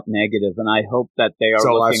pure out negative, and I hope that they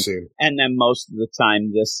are looking. And then most of the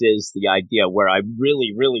time, this is the idea where I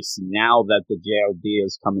really, really see now that the JLD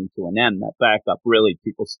is coming to an end, that backup, really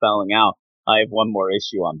people spelling out, I have one more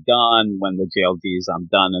issue, I'm done. When the JLDs, I'm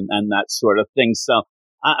done, and that sort of thing. So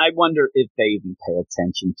I wonder if they even pay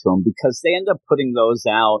attention to them, because they end up putting those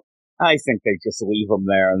out. I think they just leave them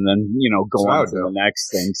there and then, go on to the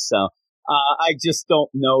next thing. So I just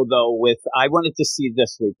don't know, though, I wanted to see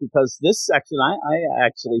this week, because this section, I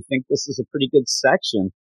actually think this is a pretty good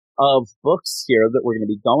section of books here that we're going to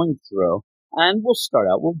be going through. And we'll start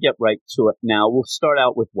out. We'll get right to it now. We'll start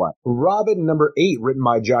out with what? Robin number 8, written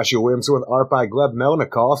by Joshua Williamson with art by Gleb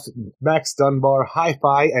Melnikoff, Max Dunbar,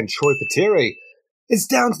 Hi-Fi, and Troy Peteri. It's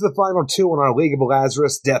down to the final two on our League of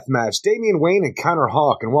Lazarus death match, Damian Wayne and Connor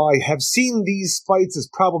Hawk. And while I have seen these fights as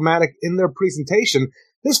problematic in their presentation,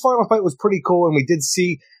 this final fight was pretty cool, and we did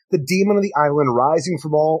see the demon of the island rising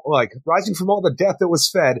from all the death that was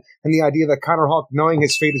fed, and the idea that Connor Hawk, knowing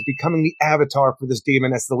his fate, is becoming the avatar for this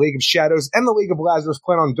demon, as the League of Shadows and the League of Lazarus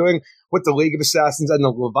plan on doing what the League of Assassins and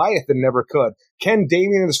the Leviathan never could. Can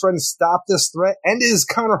Damian and his friends stop this threat? And is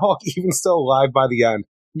Connor Hawk even still alive by the end?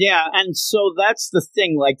 Yeah, and so that's the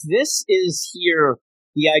thing. Like, this is here,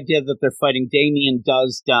 the idea that they're fighting. Damian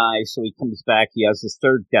does die, so he comes back. He has his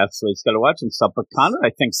third death, so he's got to watch himself. But Connor,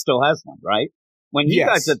 I think, still has one, right? When he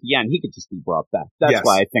dies at the end, he could just be brought back. That's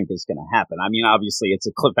why I think it's going to happen. I mean, obviously, it's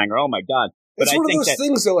a cliffhanger. Oh, my God. But it's one of those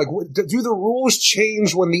things, though, like, do the rules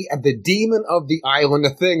change when the demon of the island, the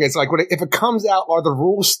thing, it's like, if it comes out, are the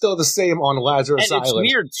rules still the same on Lazarus Island? And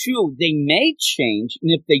it's weird, too. They may change,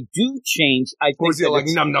 and if they do change, I think or is it like,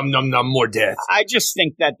 num, more death? I just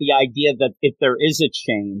think that the idea that if there is a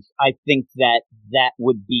change, I think that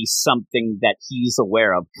would be something that he's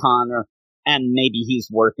aware of, Connor. And maybe he's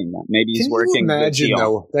working that. Maybe he's working. Can you imagine,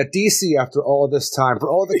 though, that DC, after all this time, for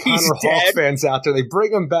all the Connor Hawk fans out there, they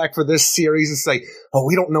bring him back for this series and say, oh,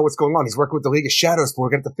 we don't know what's going on. He's working with the League of Shadows, but we're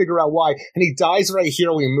going to have to figure out why. And he dies right here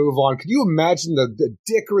and we move on. Could you imagine the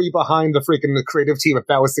dickery behind the creative team if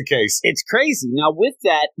that was the case? It's crazy. Now, with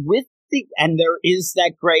that, and there is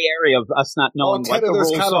that gray area of us not knowing what the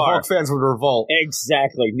rules are. Connor Hawk fans would revolt.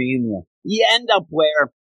 Exactly. Me and you. You end up where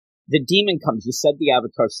the demon comes. You said the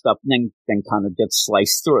Avatar stuff, and then Connor gets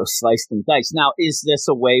sliced and diced. Now, is this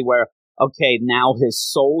a way where, okay, now his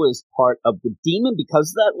soul is part of the demon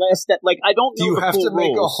because of that last step? Like, I don't know. You have to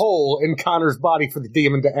make a hole in Connor's body for the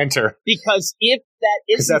demon to enter. Because if that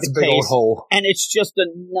isn't that's the a big case, old hole, and it's just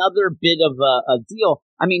another bit of a deal.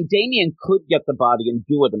 I mean, Damian could get the body and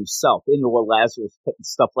do it himself into a Lazarus pit and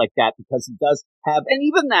stuff like that because he does have, and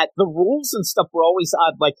even that, the rules and stuff were always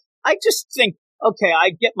odd. Like, I just think, okay, I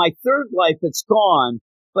get my third life, it's gone,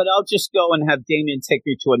 but I'll just go and have Damian take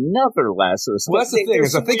me to another Lazarus. Well, that's the thing,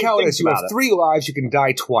 is I think how it is, you have 3 lives, you can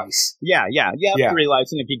die twice. Yeah, you have 3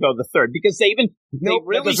 lives, and if you go the third, because they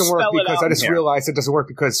really that doesn't work because I just realized it doesn't work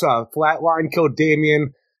because Flatline killed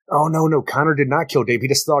Damian. Oh, no, Connor did not kill Dave. He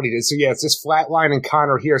just thought he did. So, yeah, it's this Flatline and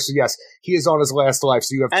Connor here. So, yes, he is on his last life.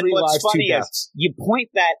 So, you have 3 lives, 2 deaths. You point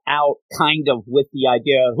that out kind of with the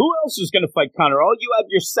idea, who else is going to fight Connor? Oh, you have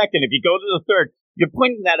your second. If you go to the third, you're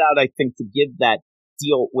pointing that out, I think, to give that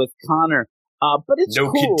deal with Connor. But it's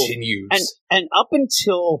cool. Continues. And up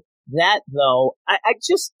until that, though, I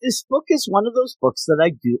just, this book is one of those books that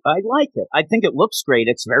I like it. I think it looks great.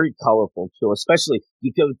 It's very colorful, too, especially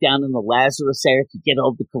you go down in the Lazarus area, you get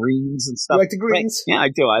all the greens and stuff. You like the greens? Yeah, I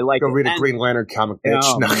do. I like Go read a Green Lantern comic, bitch.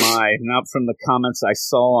 Oh, my. Not from the comments I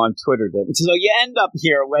saw on Twitter. So you end up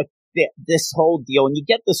here with this whole deal, and you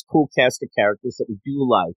get this cool cast of characters that we do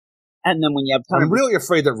like. And then when you have time, I'm really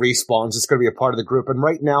afraid that Respawns is going to be a part of the group. And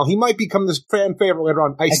right now, he might become this fan favorite later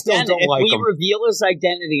on. I still don't like him. If we reveal his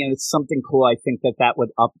identity and it's something cool, I think that would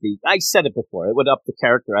up I said it before, it would up the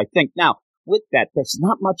character, I think. Now, with that, there's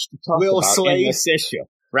not much to talk about in this issue,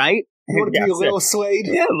 right? You want to be Lil Slade?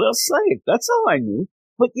 Yeah, Lil Slade. That's all I need.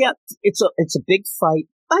 But yeah, it's a big fight.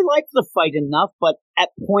 I like the fight enough, but at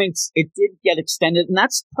points it did get extended, and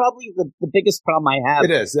that's probably the biggest problem I have.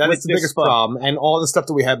 It is. That is the biggest problem, and all the stuff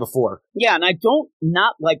that we had before. Yeah, and I don't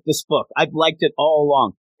not like this book. I've liked it all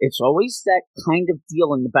along. It's always that kind of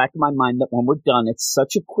deal in the back of my mind that when we're done, it's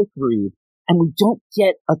such a quick read, and we don't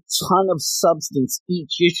get a ton of substance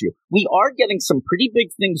each issue. We are getting some pretty big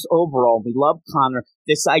things overall. We love Connor.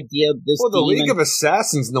 This idea of this the League of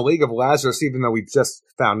Assassins and the League of Lazarus, even though we've just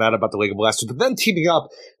found out about the League of Lazarus, but then teaming up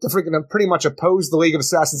to freaking pretty much oppose the League of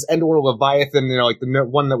Assassins and or Leviathan, like the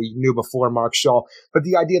one that we knew before, Mark Shaw. But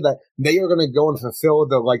the idea that they are going to go and fulfill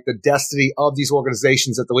the destiny of these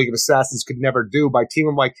organizations that the League of Assassins could never do by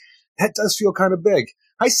teaming, that does feel kind of big.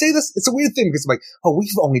 I say this, it's a weird thing because we've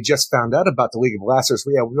only just found out about the League of Lazarus.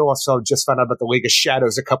 We also just found out about the League of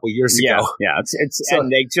Shadows a couple of years ago. Yeah,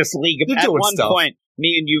 and they just League of, at one point,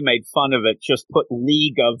 me and you made fun of it, just put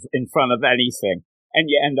League of in front of anything. And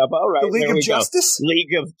you end up, all right, the League of Justice?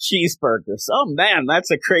 League of Cheeseburgers. Oh man, that's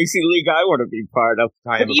a crazy league I want to be part of.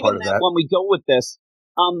 I am a part of that. When we go with this,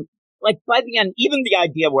 by the end, even the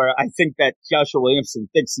idea where I think that Joshua Williamson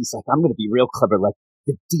thinks he's like, I'm going to be real clever,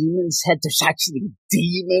 the demon's head, there's actually a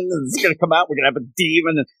demon, and it's going to come out, we're going to have a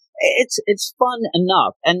demon, and it's fun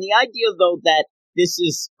enough. And the idea, though, that this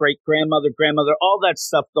is great-grandmother, all that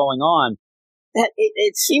stuff going on, that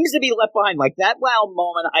it seems to be left behind. Like, that wow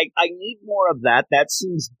moment, I need more of that. That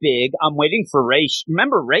seems big. I'm waiting for Raish.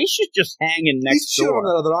 Remember, Raish is just hanging next door. He's chilling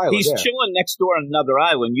on another island. He's chilling next door on another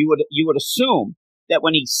island. You would assume that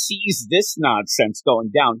when he sees this nonsense going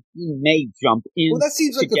down, he may jump in Well, that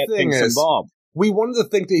seems like to the get thing things is, involved. we wanted to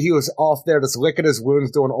think that he was off there just licking his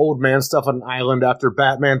wounds, doing old man stuff on an island after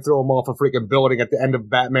Batman threw him off a freaking building at the end of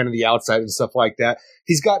Batman and the Outside and stuff like that.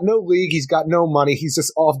 He's got no league. He's got no money. He's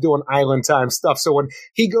just off doing island time stuff. So when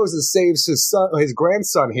he goes and saves his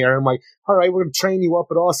grandson here, I'm like, all right, we're going to train you up.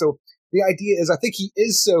 But also, the idea is I think he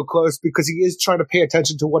is so close because he is trying to pay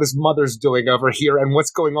attention to what his mother's doing over here and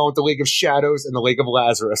what's going on with the League of Shadows and the League of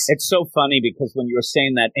Lazarus. It's so funny because when you were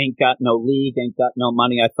saying that ain't got no league, ain't got no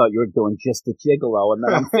money, I thought you were doing Just a Gigolo. And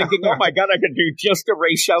then I'm thinking, oh my God, I could do Just a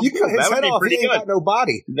Ray Show. You cut his That would head be off. pretty He ain't good. got no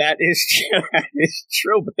body. That is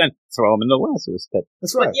true. But then throw him in the Lazarus pit.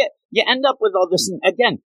 That's right. But yeah, you end up with all this. And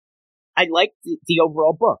again, I like the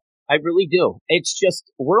overall book. I really do. It's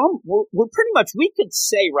just, we're pretty much, we could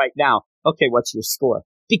say right now, okay, what's your score?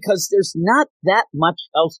 Because there's not that much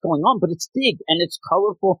else going on, but it's big and it's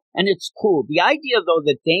colorful and it's cool. The idea, though,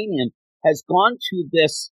 that Damian has gone to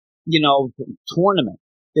this, tournament,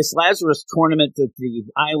 this Lazarus tournament, the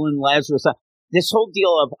island Lazarus, this whole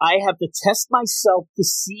deal of I have to test myself to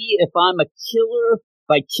see if I'm a killer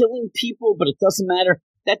by killing people, but it doesn't matter.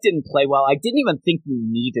 That didn't play well. I didn't even think you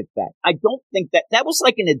needed that. I don't think that was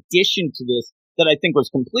like an addition to this that I think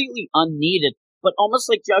was completely unneeded, but almost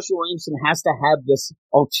like Joshua Williamson has to have this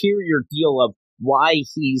ulterior deal of why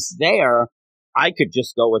he's there. I could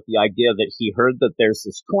just go with the idea that he heard that there's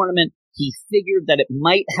this tournament. He figured that it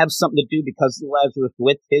might have something to do because of Lazarus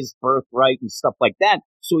with his birthright and stuff like that.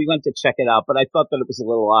 So he went to check it out, but I thought that it was a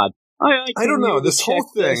little odd. I don't know. This whole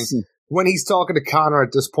thing, when he's talking to Connor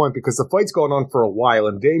at this point, because the fight's going on for a while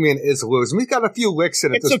and Damian is losing. He's got a few licks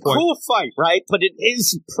in at this point. It's a cool fight, right? But it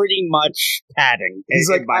is pretty much padding. He's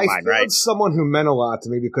like, I mind, found right? someone who meant a lot to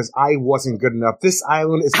me because I wasn't good enough. This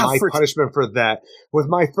island is my punishment for that. With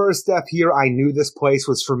my first step here, I knew this place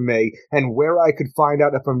was for me and where I could find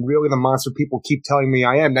out if I'm really the monster people keep telling me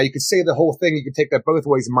I am. Now, you could say the whole thing. You could take that both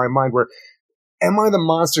ways in my mind where, am I the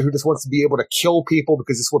monster who just wants to be able to kill people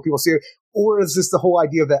because it's what people see? Or is this the whole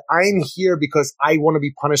idea that I'm here because I want to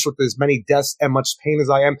be punished with as many deaths and much pain as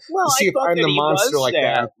I am to see if I'm the monster like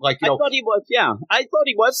that? Like, I thought he was, yeah. I thought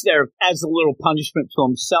he was there as a little punishment to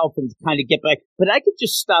himself and to kind of get back. But I could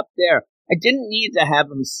just stop there. I didn't need to have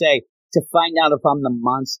him say, to find out if I'm the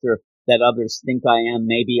monster that others think I am.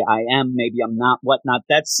 Maybe I am, maybe I'm not, whatnot.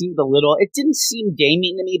 That seemed a little, it didn't seem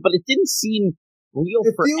Damian to me, but it didn't seem real.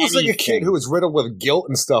 It feels like a kid who was riddled with guilt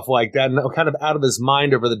and stuff like that, and kind of out of his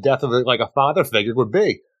mind over the death of like a father figure would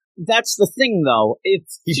be. That's the thing, though. He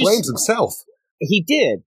blames himself. He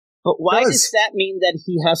did, but why does that mean that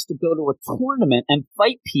he has to go to a tournament and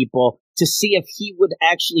fight people to see if he would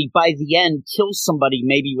actually, by the end, kill somebody,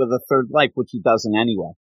 maybe with a third life, which he doesn't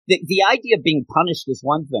anyway? The idea of being punished is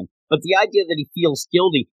one thing, but the idea that he feels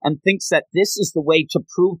guilty and thinks that this is the way to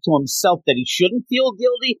prove to himself that he shouldn't feel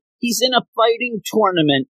guilty. He's in a fighting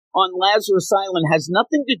tournament on Lazarus Island, has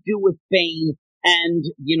nothing to do with Bane and,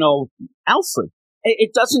 Alfred.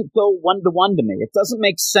 It doesn't go one-to-one to me. It doesn't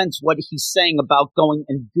make sense what he's saying about going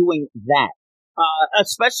and doing that.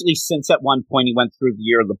 Especially since at one point he went through the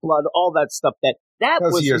Year of the Blood, all that stuff. That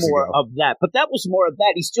was more of that. But that was more of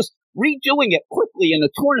that. He's just redoing it quickly in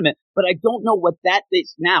a tournament, but I don't know what that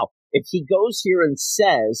is now. If he goes here and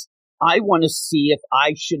says, I want to see if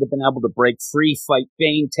I should have been able to break free, fight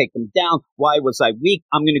Bane, take him down. Why was I weak?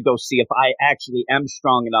 I'm going to go see if I actually am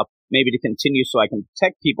strong enough maybe to continue so I can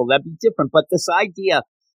protect people. That'd be different. But this idea,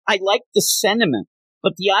 I like the sentiment,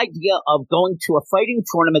 but the idea of going to a fighting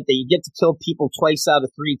tournament that you get to kill people twice out of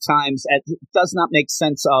 3 times, it does not make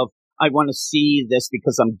sense of, I want to see this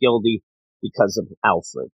because I'm guilty because of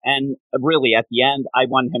Alfred. And really, at the end, I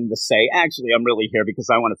want him to say, actually, I'm really here because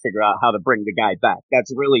I want to figure out how to bring the guy back.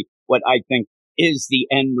 That's really what I think is the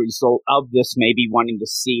end result of this, maybe wanting to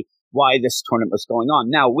see why this tournament was going on.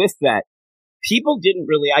 Now, with that, people didn't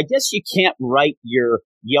really, I guess you can't write your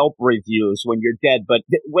Yelp reviews when you're dead, but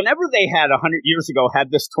whenever they had 100 years ago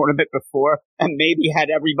had this tournament before and maybe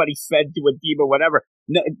had everybody fed to a demon or whatever,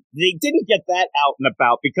 no, they didn't get that out and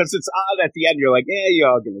about because it's odd at the end. You're like, you're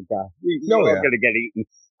all going to die. You're all going to get eaten.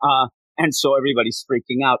 And so everybody's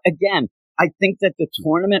freaking out. Again, I think that the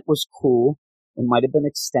tournament was cool. It might have been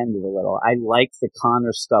extended a little. I like the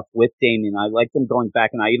Connor stuff with Damian. I like them going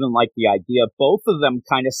back, and I even like the idea of both of them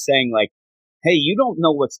kind of saying like, hey, you don't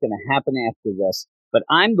know what's going to happen after this, but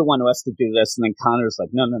I'm the one who has to do this. And then Connor's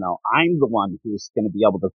like, no, I'm the one who's going to be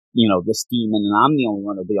able to, this demon, and I'm the only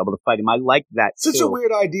one who'll be able to fight him. I like that. Such a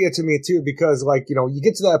weird idea to me, too, because, you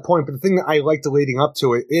get to that point, but the thing that I liked leading up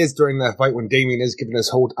to it is during that fight when Damian is given this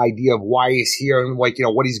whole idea of why he's here and,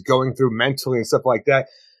 what he's going through mentally and stuff like that.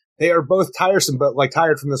 They are both tiresome, but like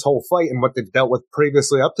tired from this whole fight and what they've dealt with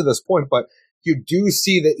previously up to this point. But you do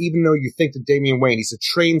see that even though you think that Damian Wayne, he's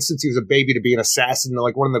trained since he was a baby to be an assassin,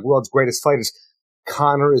 like one of the world's greatest fighters,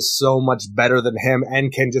 Conor is so much better than him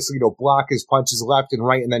and can just, block his punches left and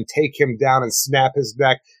right and then take him down and snap his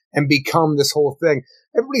neck and become this whole thing.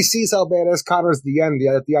 Everybody sees how badass Conor is at the end,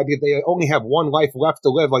 the idea that they only have one life left to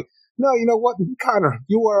live. Like, no, you know what, Conor,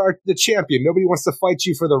 you are the champion. Nobody wants to fight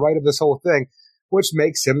you for the right of this whole thing, which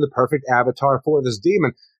makes him the perfect avatar for this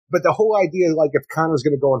demon. But the whole idea, like, if Conor's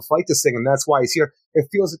going to go and fight this thing, and that's why he's here, it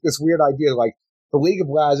feels like this weird idea, like, the League of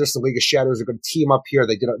Lazarus, the League of Shadows are going to team up here.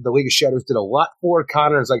 The League of Shadows did a lot for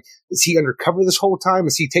Conor. It's like, is he undercover this whole time?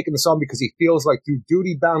 Is he taking this on because he feels like through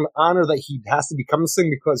duty-bound honor that he has to become this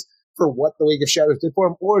thing because for what the League of Shadows did for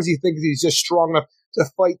him? Or does he think he's just strong enough to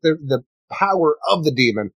fight the power of the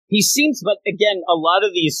demon? He seems, but again, a lot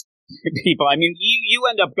of these people, I mean, you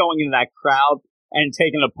end up going into that crowd and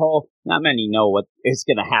taking a poll. Not many know what is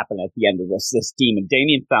going to happen at the end of this demon.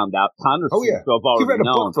 Damien found out. Conor seems to have already he read a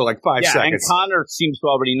known. book for like 5 seconds. And Conor seems to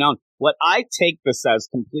already known. What I take this as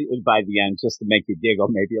completely by the end, just to make you giggle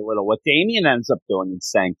maybe a little, what Damien ends up doing and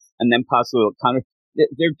saying, and then possibly what Conor,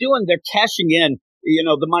 they're cashing in,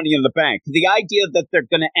 the money in the bank. The idea that they're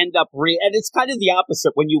going to end up, and it's kind of the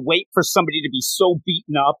opposite when you wait for somebody to be so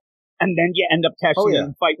beaten up and then you end up cashing in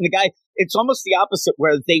and fighting the guy. It's almost the opposite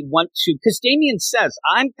where they want to, because Damien says,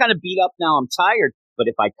 I'm kind of beat up now, I'm tired, but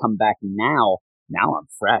if I come back now I'm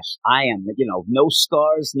fresh. I am, no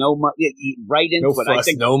scars, right into no it.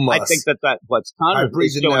 Fuss, no muss. I think that what's Conor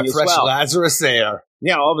is doing that as fresh well. Lazarus air.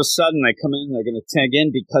 Yeah, all of a sudden they come in, they're going to tag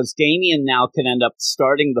in because Damien now can end up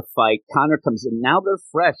starting the fight. Conor comes in. Now they're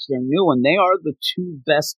fresh, they're new, and they are the two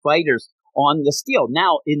best fighters on this deal.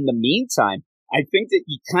 Now, in the meantime, I think that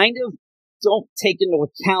you kind of don't take into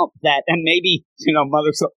account that, and maybe,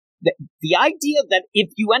 the idea that if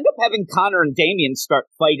you end up having Conor and Damien start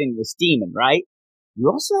fighting this demon, right? You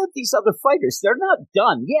also have these other fighters. They're not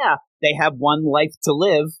done. Yeah, they have one life to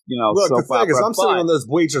live, Look, the thing is, I'm sitting on those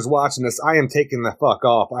bleachers watching this. I am taking the fuck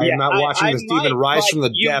off. I am not watching this demon rise from the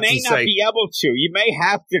depths and say... You may not be able to. You may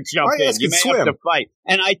have to jump in. You may have to fight.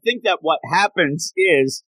 And I think that what happens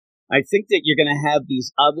is, I think that you're going to have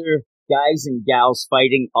these other guys and gals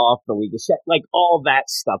fighting off the League of Shadows, like all that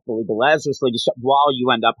stuff, the League of Lazarus, League of Shadows, while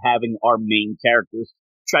you end up having our main characters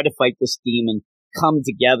try to fight this demon, come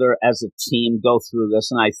together as a team, go through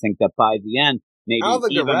this, and I think that by the end, maybe I don't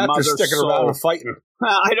think the Raptors sticking around and fighting.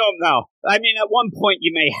 I don't know. I mean, at one point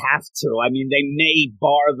you may have to. I mean, they may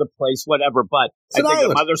bar the place, whatever, but I think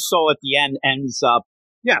the Mother Soul at the end ends up.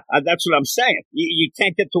 Yeah, that's what I'm saying. You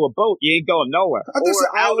can't get to a boat. You ain't going nowhere. This is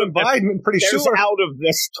Island Biden, I'm pretty sure. Out of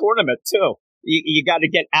this tournament, too. You got to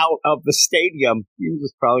get out of the stadium. You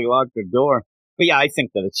just probably lock the door. But yeah, I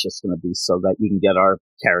think that it's just going to be so that you can get our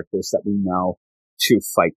characters that we know to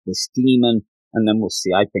fight this demon. And then we'll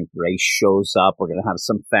see. I think Ray shows up. We're going to have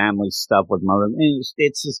some family stuff with Mother.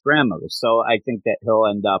 It's his grandmother. So I think that he'll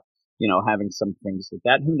end up, having some things with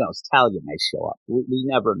that. Who knows? Talia may show up. We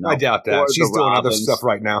never know. I doubt that. She's doing other stuff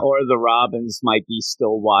right now. Or the Robins might be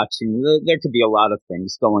still watching. There could be a lot of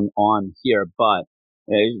things going on here, but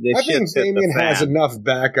I think Damien has enough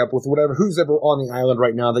backup with whatever, who's ever on the island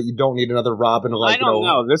right now that you don't need another Robin. I don't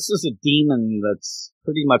know. This is a demon that's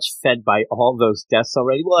pretty much fed by all those deaths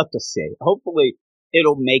already. We'll have to see. Hopefully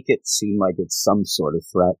it'll make it seem like it's some sort of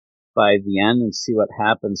threat by the end and see what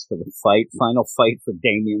happens for the final fight for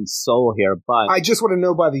Damien's soul here. But I just want to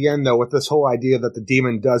know by the end, though, with this whole idea that the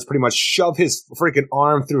demon does pretty much shove his freaking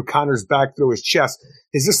arm through Conor's back, through his chest.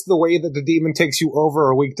 Is this the way that the demon takes you over,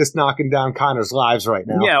 or are we just knocking down Conor's lives right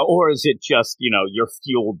now? Yeah, or is it just, you're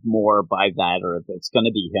fueled more by that, or if it's going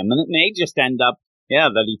to be him? And it may just end up,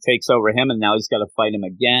 that he takes over him and now he's got to fight him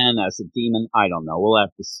again as a demon. I don't know. We'll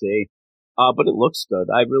have to see. But it looks good.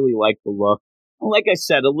 I really like the look. Like I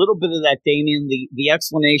said, a little bit of that Damien, the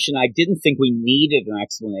explanation, I didn't think we needed an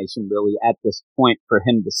explanation really at this point for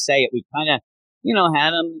him to say it. We kind of, had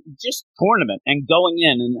him just tournament and going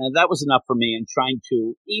in, and that was enough for me and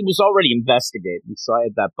he was already investigating, so I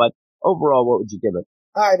had that. But overall, what would you give it?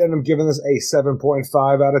 I ended up giving this a 7.5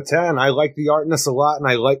 out of 10. I like the artness a lot, and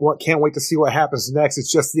I can't wait to see what happens next.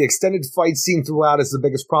 It's just the extended fight scene throughout is the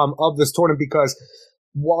biggest problem of this tournament, because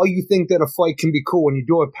while you think that a fight can be cool when you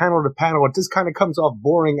do a panel to panel, it just kind of comes off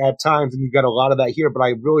boring at times, and you got a lot of that here, but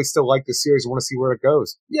I really still like the series. I want to see where it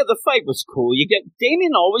goes. Yeah, the fight was cool.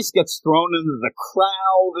 Damien always gets thrown into the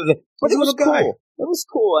crowd, but it was cool. It was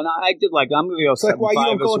cool, and I did like, I'm going to go 7.5 as well. It's like why you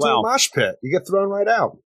don't go into a mosh pit. You get thrown right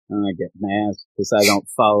out. And I get mad because I don't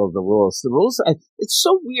follow the rules. The rules, it's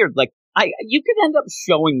so weird. Like, you could end up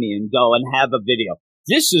showing me and go and have a video.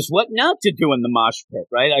 this is what not to do in the mosh pit,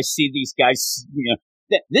 right? I see these guys,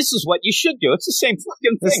 this is what you should do. It's the same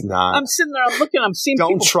fucking thing. It's not. I'm sitting there, I'm seeing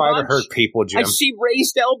Don't people try punch. to hurt people, Jim. I see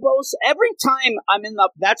raised elbows every time I'm in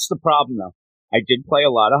that's the problem though. I did play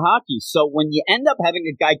a lot of hockey. So when you end up having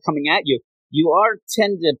a guy coming at you, you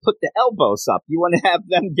tend to put the elbows up. You want to have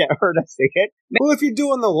them get hurt as they hit. Well, if you're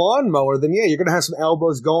doing the lawnmower, then yeah, you're going to have some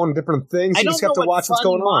elbows going, different things. You just have to watch what's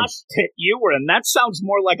going on. Mosh pit you were in. That sounds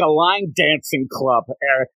more like a line dancing club,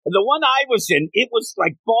 Eric. The one I was in, it was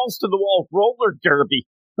like balls to the wall roller derby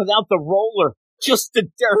without the roller, just the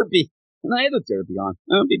derby. And I had a derby on.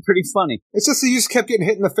 That would be pretty funny. It's just that you just kept getting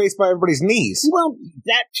hit in the face by everybody's knees. Well,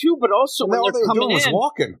 that too, but also And when all they're they were coming doing was in,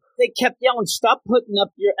 walking. they kept yelling, "Stop putting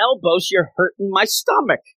up your elbows, you're hurting my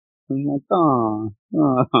stomach." I'm like,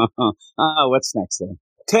 what's next then?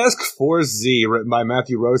 Task Force Z, written by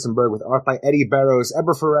Matthew Rosenberg, with art by Eddie Barrows,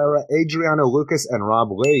 Eber Ferreira, Adriano Lucas, and Rob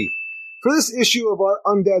Lee. For this issue of our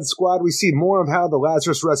Undead Squad, we see more of how the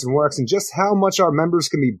Lazarus Resin works and just how much our members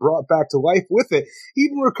can be brought back to life with it,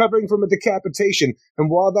 even recovering from a decapitation.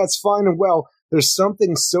 And while that's fine and well, there's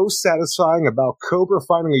something so satisfying about Cobra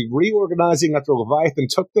finally reorganizing after Leviathan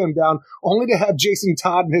took them down, only to have Jason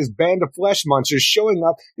Todd and his band of flesh munchers showing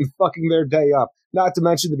up and fucking their day up. Not to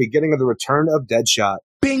mention the beginning of the return of Deadshot.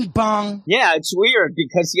 Bing bong. Yeah, it's weird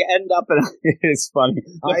because you end up in it's funny.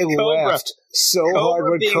 I laughed so hard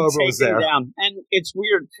when being Cobra was taken there. down. And it's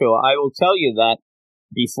weird too. I will tell you that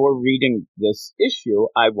before reading this issue,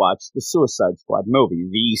 I watched the Suicide Squad movie,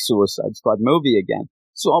 the Suicide Squad movie again.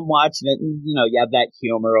 So I'm watching it and, you have that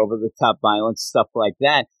humor, over the top violence, stuff like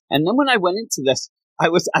that. And then when I went into this, I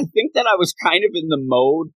think that I was kind of in the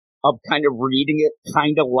mode of kind of reading it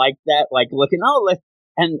kind of like that, like looking,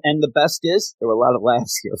 and the best is there were a lot of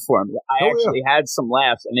laughs here for me. I actually had some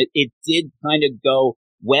laughs, and it did kind of go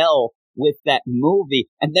well with that movie.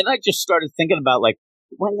 And then I just started thinking about, like,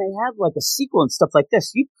 when they have like a sequel and stuff like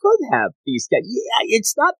this, you could have these guys. Yeah,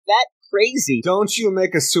 it's not that crazy. Don't you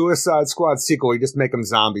make a Suicide Squad sequel, you just make them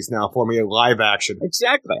zombies now for me, live action.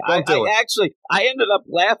 Exactly. Don't do it. I ended up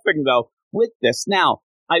laughing though with this. Now,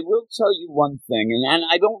 I will tell you one thing, and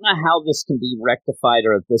I don't know how this can be rectified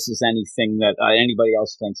or if this is anything that anybody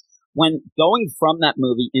else thinks. When going from that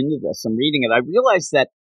movie into this and reading it, I realized that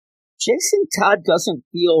Jason Todd doesn't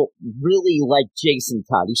feel really like Jason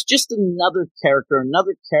Todd. He's just another character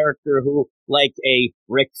who, like a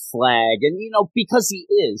Rick Flag, and, because he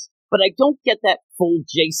is. But I don't get that full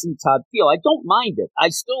Jason Todd feel. I don't mind it. I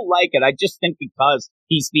still like it. I just think because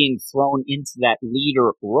he's being thrown into that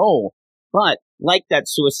leader role. But like that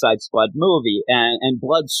Suicide Squad movie and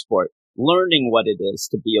Bloodsport, learning what it is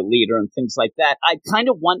to be a leader and things like that, I kind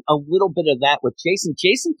of want a little bit of that with Jason.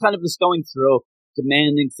 Jason kind of is going through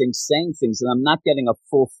demanding things, saying things, and I'm not getting a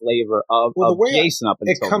full flavor of Jason up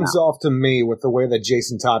until now. It comes off to me with the way that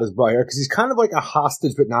Jason Todd is brought here, because he's kind of like a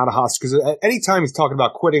hostage, but not a hostage, because at any time he's talking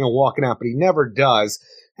about quitting and walking out, but he never does.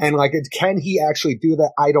 And can he actually do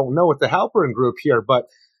that? I don't know with the Halperin group here, but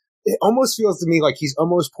it almost feels to me like he's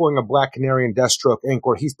almost pulling a Black Canary in Deathstroke Inc.,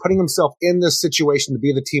 where he's putting himself in this situation to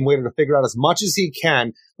be the team leader, to figure out as much as he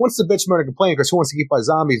can. Wants to bitch, murder, complain, because who wants to get by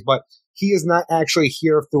zombies, but he is not actually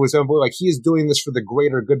here through his own belief. Like, he is doing this for the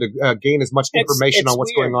greater good to gain as much information on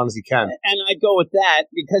what's going on as he can. And I go with that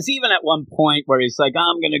because even at one point where he's like,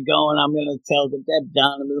 I'm going to go and I'm going to tell the Deb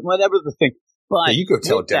Donovan, whatever the thing. But you go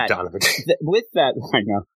tell Deb Donovan. With that, I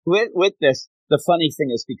know. With this, the funny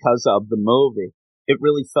thing is because of the movie, it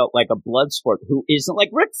really felt like a Bloodsport who isn't like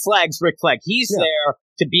Rick Flag's Rick Flag. He's there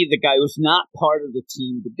to be the guy who's not part of the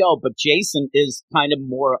team to go, but Jason is kind of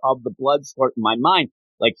more of the Bloodsport in my mind.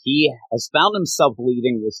 Like, he has found himself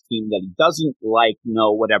leading this team that he doesn't like,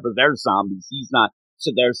 whatever, they're zombies. He's not.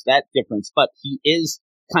 So there's that difference, but he is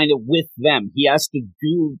kind of with them. He has to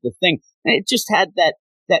do the thing. And it just had that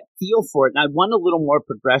feel for it. And I want a little more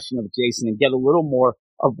progression of Jason and get a little more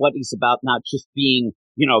of what he's about, not just being,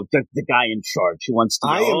 the guy in charge who wants to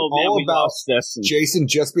all about this. Jason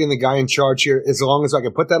just being the guy in charge here, as long as I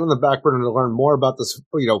can put that on the back burner to learn more about this,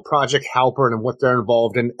 Project Halperin and what they're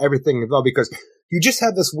involved in, everything involved, because you just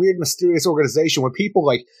have this weird, mysterious organization where people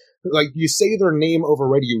like you say their name over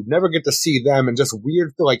radio, you never get to see them, and just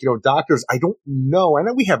weird, doctors. I don't know. I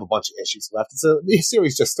know we have a bunch of issues left. The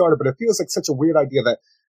series just started, but it feels like such a weird idea that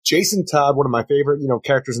Jason Todd, one of my favorite,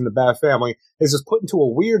 characters in the Bat Family, is just put into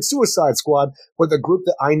a weird Suicide Squad with a group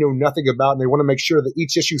that I know nothing about, and they want to make sure that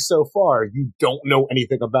each issue so far, you don't know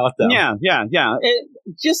anything about them. Yeah.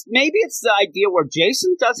 Maybe it's the idea where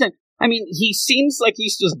Jason doesn't. I mean, he seems like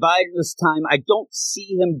he's just biding his time. I don't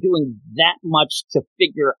see him doing that much to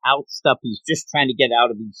figure out stuff. He's just trying to get out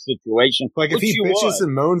of these situations. Like, if he bitches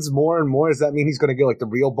and moans more and more, does that mean he's going to get, like, the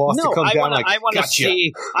real boss to come down? I want to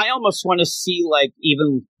see, I almost want to see, like,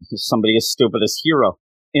 even somebody as stupid as Hero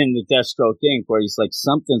in the Deathstroke Inc., where he's like,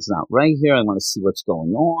 something's not right here. I want to see what's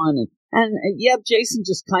going on. And yeah, Jason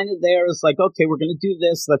just kind of there is like, okay, we're going to do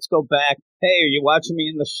this. Let's go back. Hey, are you watching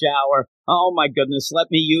me in the shower? Oh my goodness. Let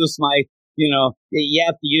me use my, you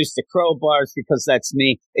have to use the crowbars because that's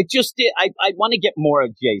me. It just did. I want to get more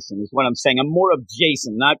of Jason is what I'm saying. I'm more of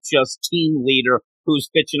Jason, not just team leader who's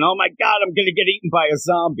bitching, oh my God, I'm going to get eaten by a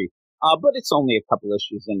zombie. But it's only a couple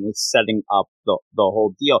issues and it's setting up the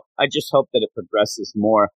whole deal. I just hope that it progresses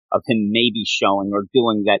more of him maybe showing or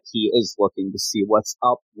doing that he is looking to see what's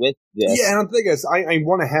up with this. Yeah, and the thing is, I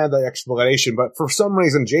want to have that explanation, but for some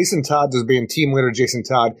reason, Jason Todd, as being team leader Jason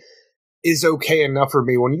Todd, is okay enough for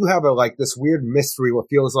me. When you have this weird mystery, what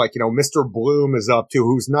feels like, Mr. Bloom is up to,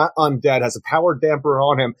 who's not undead, has a power damper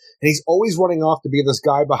on him, and he's always running off to be this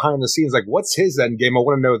guy behind the scenes. Like, what's his end game? I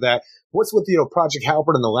want to know that. What's with, Project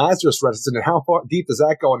Halpern and the Lazarus Resistance, and how far deep is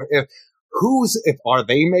that going? Are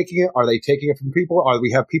they making it? Are they taking it from people?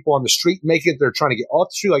 We have people on the street making it? They're trying to get off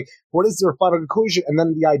the street. Like, what is their final conclusion? And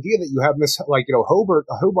then the idea that you have this,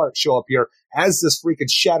 Hobart show up here as this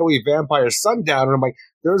freaking shadowy vampire Sundowner. And I'm like,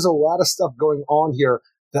 there's a lot of stuff going on here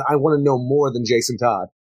that I want to know more than Jason Todd.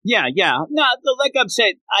 Yeah. No, like I'm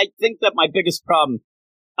saying, I think that my biggest problem,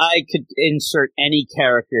 I could insert any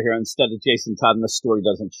character here instead of Jason Todd, and the story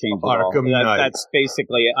doesn't change at all. That's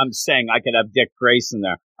basically, I'm saying I could have Dick Grayson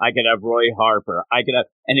there. I could have Roy Harper.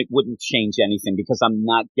 And it wouldn't change anything because I'm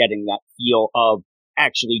not getting that feel of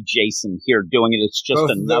actually Jason here doing it. It's just both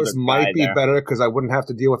another those might be better because I wouldn't have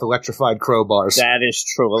to deal with electrified crowbars. That is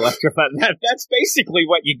true. Electrified. That's basically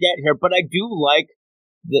what you get here. But I do like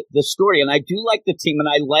the story, and I do like the team, and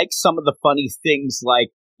I like some of the funny things like,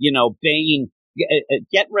 Bane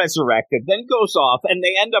get resurrected, then goes off, and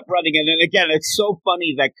they end up running it. And again, it's so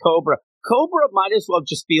funny that Cobra might as well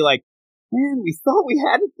just be like, man, we thought we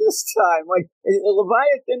had it this time. Like,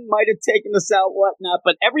 Leviathan might have taken us out, whatnot,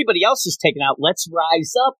 but everybody else is taken out. Let's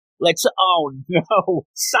rise up. Oh no,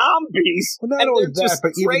 zombies! Well, not only that,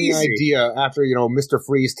 but even the idea after Mr.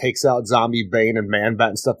 Freeze takes out Zombie Bane and Man-Bat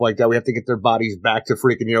and stuff like that, we have to get their bodies back to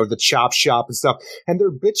freaking the chop shop and stuff. And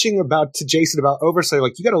they're bitching to Jason about oversight.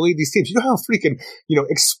 Like, you got to lead these teams. You know how freaking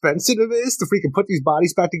expensive it is to freaking put these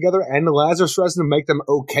bodies back together and the Lazarus Resin to make them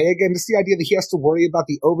okay again. Just the idea that he has to worry about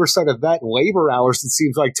the oversight of that labor hours. It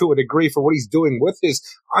seems like to a degree for what he's doing with his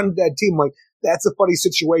undead team. Like, that's a funny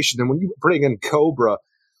situation. And when you bring in Cobra,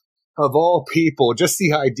 of all people, just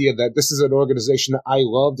the idea that this is an organization that I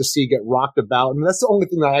love to see get rocked about. And that's the only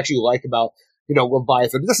thing that I actually like about,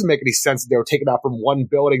 Leviathan. It doesn't make any sense that they were taken out from one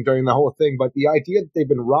building during the whole thing, but the idea that they've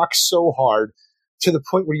been rocked so hard to the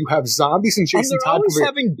point where you have zombies and Jason Todd always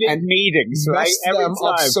having big meetings, right? Every them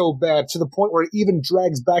time. Up so bad to the point where it even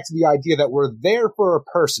drags back to the idea that we're there for a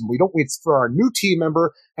person. It's for our new team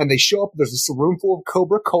member, and they show up. There's this room full of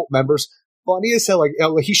Cobra cult members. Funny as hell, like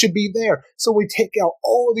he should be there. So we take out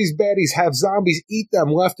all of these baddies, have zombies eat them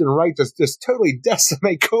left and right, just totally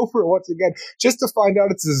decimate Cobra once again, just to find out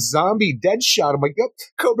it's a zombie dead shot. I'm like, yep,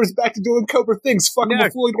 Cobra's back to doing Cobra things. Fucking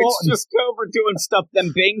Floyd Walton. It's just Cobra doing stuff.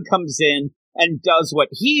 Then Bane comes in and does what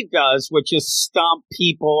he does, which is stomp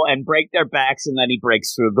people and break their backs, and then he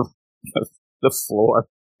breaks through the floor,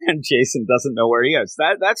 and Jason doesn't know where he is.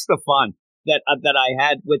 That's the fun that I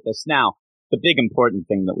had with this. Now, the big important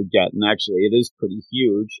thing that we get, and actually it is pretty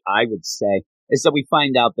huge, I would say, is that we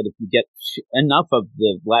find out that if you get enough of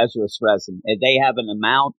the Lazarus Resin, they have an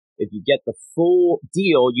amount, if you get the full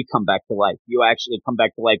deal, you come back to life. You actually come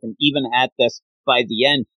back to life. And even at this, by the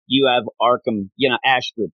end, you have Arkham,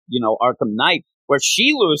 Astrid, Arkham Knight, where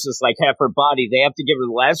she loses like half her body. They have to give her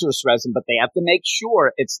the Lazarus Resin, but they have to make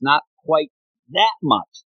sure it's not quite that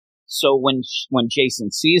much. So when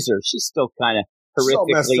Jason sees her, she's still kind of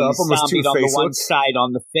horrifically zombied on the one side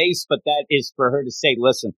on the face, but that is for her to say,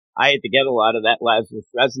 listen, I had to get a lot of that Lazarus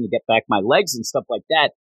Resin to get back my legs and stuff like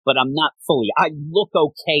that, but I'm not fully. I look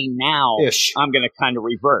okay now. Ish. I'm going to kind of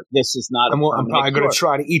revert. This is not I'm probably going to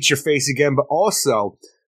try to eat your face again, but also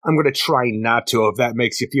I'm going to try not to, if that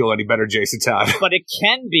makes you feel any better, Jason Todd. But it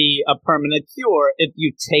can be a permanent cure if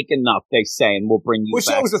you take enough, they say, and we'll bring you back to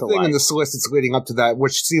life. Which that was the thing in the solicits leading up to that,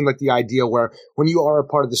 which seemed like the idea where when you are a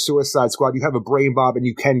part of the Suicide Squad, you have a brain bomb and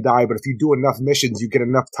you can die, but if you do enough missions, you get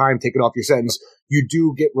enough time taken off your sentence, you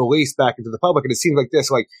do get released back into the public. And it seemed like this,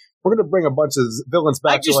 like, we're going to bring a bunch of villains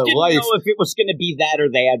back to life. I just didn't know if it was going to be that or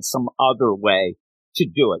they had some other way to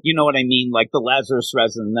do it. You know what I mean? Like the Lazarus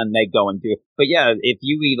resin, and then they go and do it. But yeah, if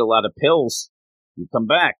you eat a lot of pills, you come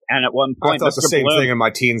back. And at one I point, thought the same thing in my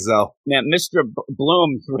teens, though. man, Mr.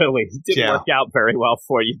 Bloom really didn't work out very well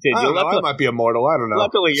for you, did I you? don't know. I might be immortal. I don't know.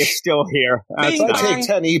 Luckily, you're still here. That's If I nice. take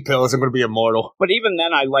 10 E-pills, I'm going to be immortal. But even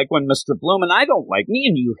then, I like when Mr. Bloom, and I don't like, me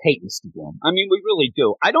and you hate Mr. Bloom. I mean, we really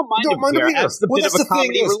do. I don't mind him here as the bit of a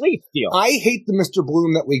comedy relief deal. I hate the Mr.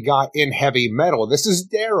 Bloom that we got in Heavy Metal. This is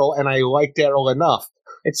Daryl, and I like Daryl enough.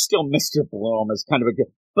 It's still Mr. Bloom is kind of a good,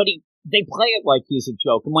 but they play it like he's a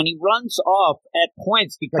joke. And when he runs off at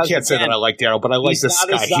points, because I can't say that I like Daryl, but I like this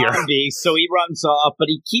guy he's not a zombie, so he runs off, but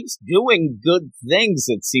he keeps doing good things,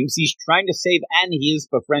 it seems. He's trying to save, and he is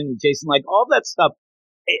befriending Jason. Like, all that stuff,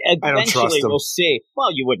 eventually we'll see. Well,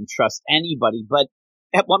 you wouldn't trust anybody, but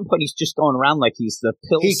at one point he's just going around like he's the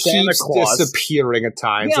pill Santa Claus. He keeps disappearing at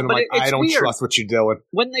times, and I'm like, I don't trust what you're doing.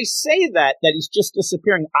 When they say that he's just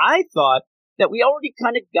disappearing, I thought that we already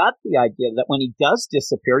kind of got the idea that when he does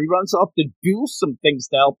disappear, he runs off to do some things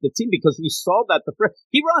to help the team, because we saw that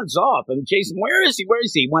he runs off, and Jason, where is he? Where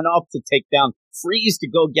is he? He went off to take down Freeze, to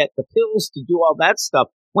go get the pills, to do all that stuff.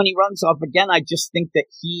 When he runs off again, I just think that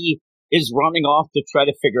he is running off to try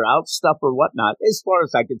to figure out stuff or whatnot. As far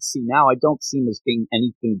as I could see now, I don't see him as being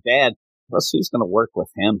anything bad. Plus, who's going to work with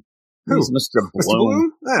him? Who's Mr. Bloom? Mr.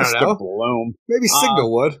 Bloom? I don't know. Mr. Bloom. Maybe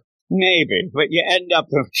Signal would. Maybe, but you end up,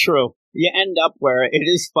 true. You end up where it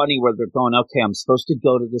is funny where they're going, okay, I'm supposed to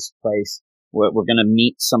go to this place where we're going to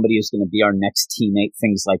meet somebody who's going to be our next teammate,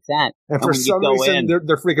 things like that. And for some reason,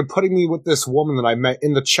 they're freaking putting me with this woman that I met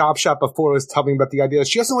in the chop shop before, was telling me about the idea that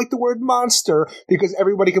she doesn't like the word monster, because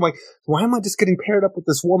everybody can like, why am I just getting paired up with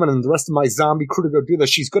this woman and the rest of my zombie crew to go do this?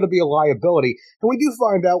 She's going to be a liability. And we do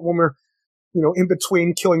find out when we're, in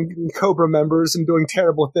between killing Cobra members and doing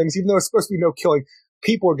terrible things, even though it's supposed to be no killing,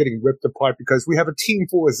 people are getting ripped apart because we have a team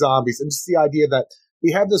full of zombies. And just the idea that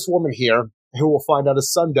we have this woman here who we'll find out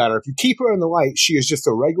is Sundowner. If you keep her in the light, she is just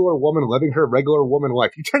a regular woman living her regular woman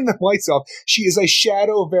life. You turn the lights off, she is a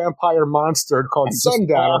shadow vampire monster called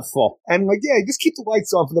Sundowner. And you just keep the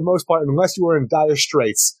lights on for the most part, unless you are in dire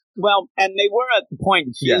straits. Well, and they were at the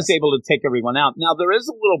point she is able to take everyone out. Now, there is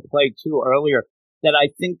a little play, too, earlier that I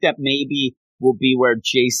think that maybe will be where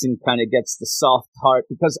Jason kind of gets the soft heart,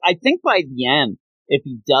 because I think by the end, if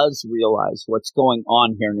he does realize what's going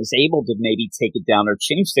on here and is able to maybe take it down or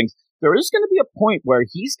change things, there is going to be a point where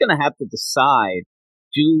he's going to have to decide,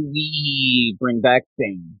 do we bring back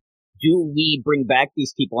Bane? Do we bring back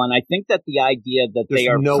these people? And I think that the idea that there's they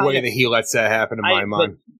are no way that he lets that happen in my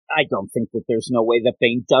mind. I don't think that there's no way that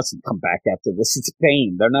Bane doesn't come back after this. It's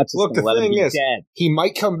Bane. They're not just going to let him be dead. He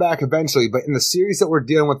might come back eventually, but in the series that we're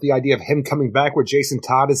dealing with, the idea of him coming back where Jason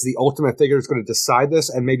Todd is the ultimate figure who's going to decide this,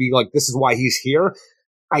 and maybe this is why he's here,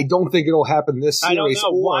 I don't think it'll happen this series. I don't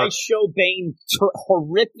know. Why show Bane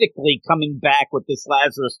horrifically coming back with this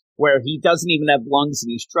Lazarus where he doesn't even have lungs and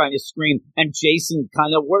he's trying to scream, and Jason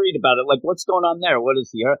kind of worried about it. Like, what's going on there? What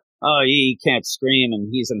is he? Oh, he can't scream and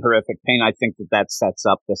he's in horrific pain. I think that sets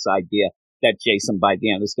up this idea that Jason by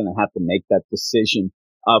the end is going to have to make that decision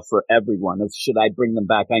for everyone of, should I bring them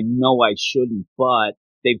back? I know I shouldn't, but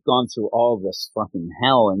they've gone through all this fucking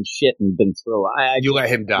hell and shit and been through. You let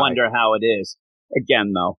him die. Wonder how it is.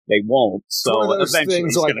 Again, though, they won't. So one of those eventually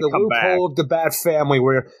things he's like going the to come loophole back. of the Bat Family,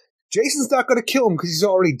 where Jason's not going to kill him because he's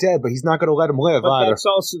already dead, but he's not going to let him live but either. That's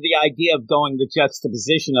also the idea of going the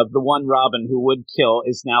juxtaposition of the one Robin who would kill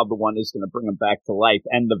is now the one who's going to bring him back to life,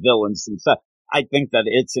 and the villains and stuff. I think that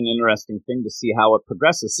it's an interesting thing to see how it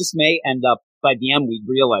progresses. This may end up, by the end, we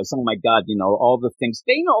realize, oh my God, all the things.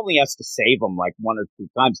 Bane only has to save him like one or two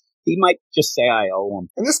times. He might just say, I owe him.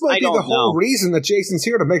 And this might be the whole reason that Jason's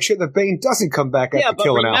here, to make sure that Bane doesn't come back after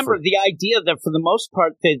killing Alfred. Yeah, but remember, the idea that for the most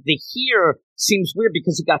part, the here seems weird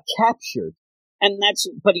because he got captured. And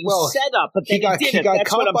but he was set up, but then he got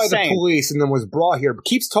caught by the police and then was brought here. But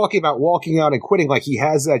keeps talking about walking out and quitting like he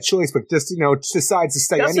has that choice, but just, decides to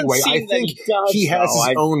stay anyway. I think he has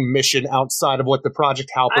his own mission outside of what the Project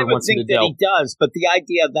Halpern wants him to do. I would think that he does, but the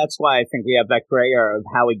idea, that's why I think we have that gray area of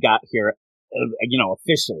how he got here,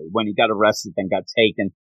 officially, when he got arrested and got taken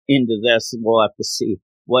into this. We'll have to see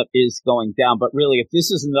what is going down. But really, if this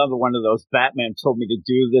is another one of those Batman told me to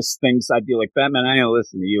do this things, I'd be like, Batman, I don't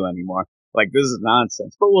listen to you anymore. Like, this is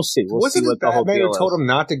nonsense. But we'll see. Wasn't it Batman who told him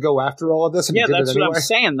not to go after all of this? And yeah, he did that's it anyway? What I'm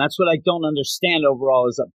saying. That's what I don't understand overall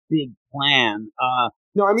is a big plan.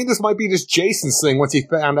 No, I mean, this might be just Jason's thing once he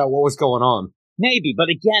found out what was going on. Maybe, but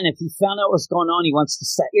again, if he found out what's going on, he wants to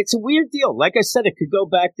say, it's a weird deal. Like I said, it could go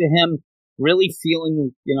back to him really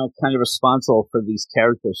feeling, kind of responsible for these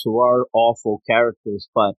characters who are awful characters,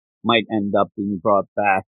 but might end up being brought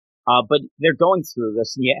back. But they're going through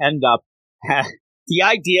this, and you end up the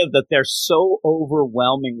idea that they're so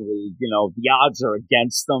overwhelmingly, the odds are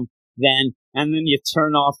against them then, and then you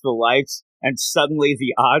turn off the lights and suddenly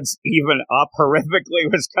the odds even up horrifically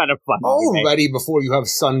was kind of fun. Already before you have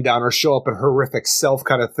Sundowner show up in horrific self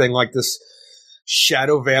kind of thing, like this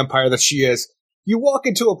shadow vampire that she is. You walk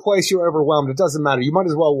into a place, you're overwhelmed. It doesn't matter. You might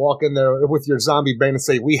as well walk in there with your zombie brain and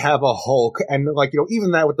say, we have a Hulk. And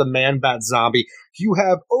even that with the man-bat zombie, you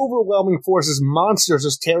have overwhelming forces, monsters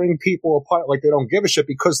just tearing people apart like they don't give a shit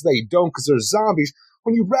because they don't, because they're zombies.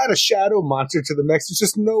 When you add a shadow monster to the mix, there's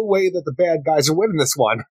just no way that the bad guys are winning this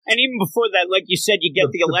one. And even before that, like you said, you get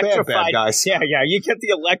the electrified bad guys. Yeah, you get the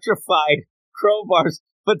electrified crowbars.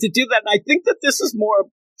 But to do that, and I think that this is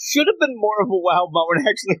should have been more of a wow moment,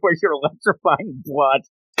 actually, where you're electrifying blood,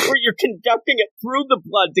 where you're conducting it through the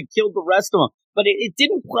blood to kill the rest of them. But it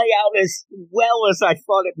didn't play out as well as I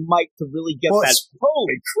thought it might to really get that.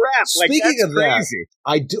 Holy crap! Speaking that's of crazy.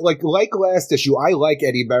 That, I do like last issue. I like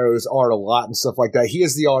Eddie Barrow's art a lot and stuff like that. He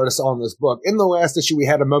is the artist on this book. In the last issue, we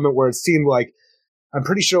had a moment where it seemed like, I'm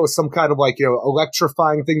pretty sure it was some kind of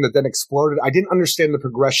electrifying thing that then exploded. I didn't understand the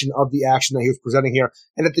progression of the action that he was presenting here.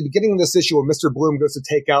 And at the beginning of this issue, when Mr. Bloom goes to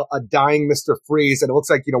take out a dying Mr. Freeze, and it looks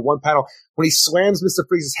like, one panel, when he slams Mr.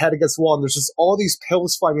 Freeze's head against the wall, and there's just all these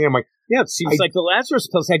pills flying in. I'm like, yeah, it seems like the Lazarus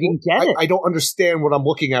pills. I didn't get it. I don't understand what I'm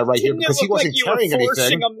looking at here because he wasn't carrying anything.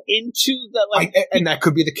 Forcing him into the and that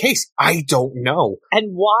could be the case. I don't know.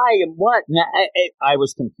 And why and what? I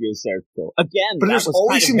was confused there too. Again, but there's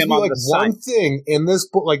always seems to be one thing in this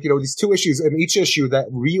book, these two issues in each issue that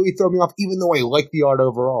really throw me off, even though I like the art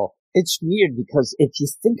overall. It's weird because if you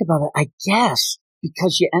think about it, I guess.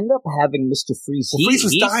 Because you end up having Mr. Freeze. Freeze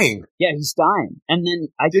was dying. Yeah, he's dying. And then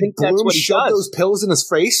I think that's what he does. Did Bloom shove those pills in his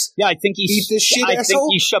face? Yeah, I think he eat this shit, I think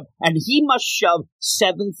he shoved, and he must shove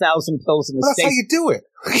 7,000 pills in his face. That's how you do it.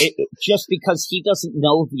 Just because he doesn't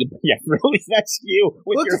know really, that's you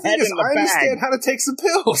with your head in the bag. I understand how to take some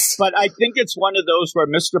pills. But I think it's one of those where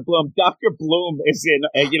Mr. Bloom, Dr. Bloom is in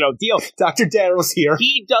a, deal. Dr. Darrow's here.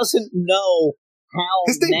 He doesn't know how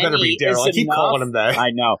his name better be Daryl. I keep calling him that. I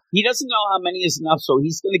know. He doesn't know how many is enough, so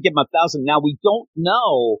he's going to give him 1,000. Now, we don't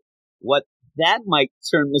know what that might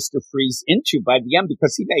turn Mr. Freeze into by the end,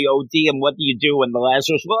 because he may OD, and what do you do when the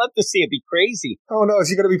Lazarus? We'll have to see. It'd be crazy. Oh, no. Is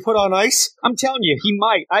he going to be put on ice? I'm telling you, he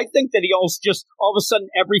might. I think that he all of a sudden,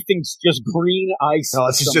 everything's just green ice. No,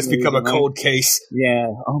 this has just become a cold case. Yeah.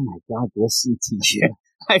 Oh, my God. Listen to you.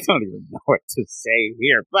 I don't even know what to say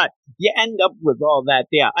here, but you end up with all that.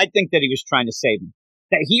 Yeah, I think that he was trying to save him.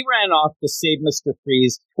 That he ran off to save Mr.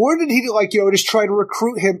 Freeze. Or did he, just try to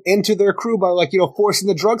recruit him into their crew by, forcing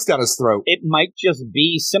the drugs down his throat? It might just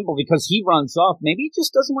be simple because he runs off. Maybe he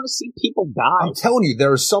just doesn't want to see people die. I'm telling you,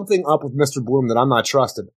 there is something up with Mr. Bloom that I'm not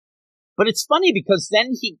trusting. But it's funny because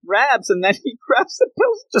then he grabs the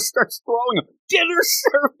pills and just starts throwing them. Dinner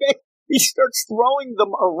serving. He starts throwing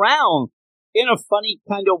them around in a funny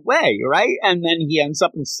kind of way, right? And then he ends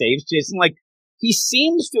up and saves Jason. He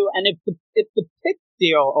seems to, and if the pick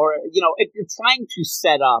deal, or, if you're trying to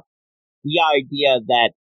set up the idea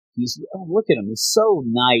that look at him, he's so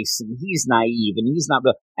nice, and he's naive, and he's not,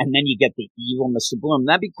 and then you get the evil Mr. Bloom,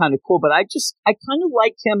 that'd be kind of cool, but I kind of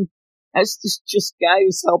like him as this just guy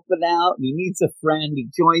who's helping out, and he needs a friend, he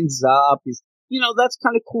joins up, he's, that's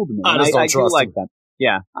kind of cool to me. I do like that.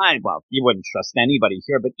 Yeah, you wouldn't trust anybody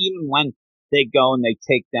here, but even when they go and they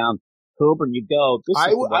take down Cobra and you go,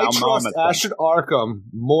 I trust Astrid Arkham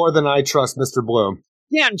more than I trust Mr. Bloom.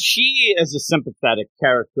 Yeah, and she is a sympathetic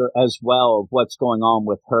character as well of what's going on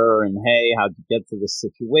with her and, hey, how'd you get to this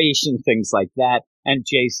situation, things like that. And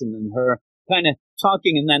Jason and her kind of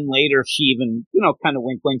talking, and then later she even, kind of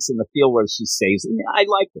winks in the field where she says, I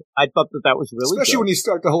liked it. I thought that was really Especially good. When you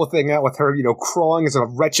start the whole thing out with her, crawling as a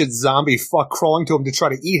wretched zombie crawling to him to try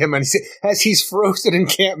to eat him, and as he's frozen and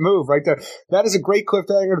can't move, right there. That is a great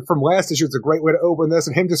cliffhanger from last issue. It's a great way to open this,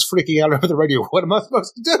 and him just freaking out over the radio. What am I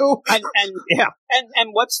supposed to do? And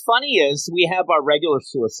what's funny is we have our regular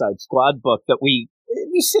Suicide Squad book that we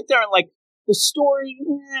sit there and the story,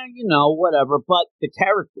 whatever, but the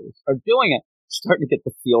characters are doing it. Starting to get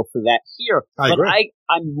the feel for that here. I agree.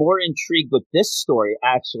 I'm more intrigued with this story,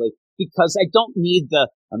 actually, because I don't need the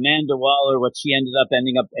Amanda Waller, what she ended up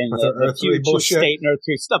ending up in the future state and Earth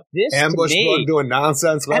 3 stuff. This ambush bug doing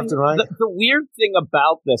nonsense left and right. The weird thing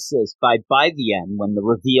about this is by the end, when the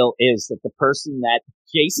reveal is that the person that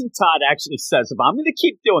Jason Todd actually says, if I'm going to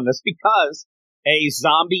keep doing this because a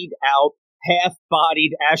zombied out,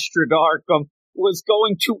 half-bodied Astrid Arkham was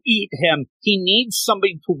going to eat him, he needs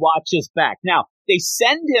somebody to watch his back. Now, they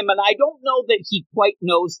send him, and I don't know that he quite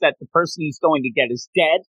knows that the person he's going to get is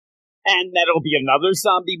dead, and that it'll be another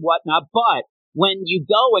zombie, whatnot, but when you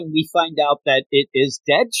go and we find out that it is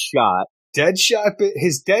Deadshot. Deadshot,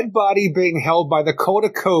 his dead body being held by the Code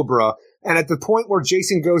of Cobra, and at the point where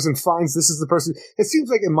Jason goes and finds this is the person, it seems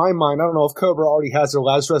like in my mind, I don't know if Cobra already has their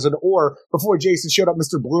last resident, or before Jason showed up,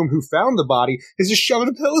 Mr. Bloom, who found the body, is just shoving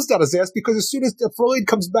the pills down his ass, because as soon as Freud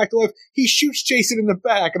comes back to life, he shoots Jason in the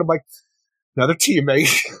back, and I'm like, another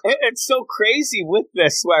teammate. It's so crazy with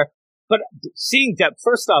this, but seeing that,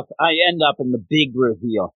 first off, I end up in the big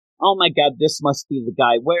reveal. Oh my God, this must be the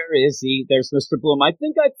guy. Where is he? There's Mr. Bloom. I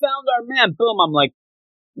think I found our man. Boom. I'm like,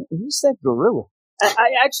 who's that gorilla?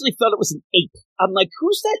 I actually thought it was an ape. I'm like,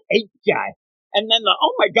 who's that ape guy? And then,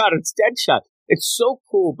 oh my God, it's Deadshot. It's so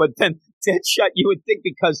cool. But then Deadshot, you would think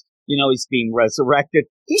because, he's being resurrected,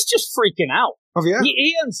 he's just freaking out. Oh, yeah?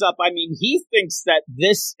 He ends up, he thinks that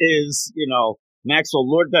this is, Maxwell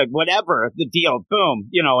Lord, whatever the deal, boom,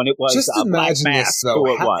 and it was just imagine Black this Mask, though.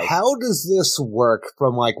 who it was. How does this work?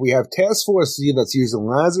 From we have Task Force Z that's using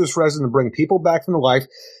Lazarus resin to bring people back from life,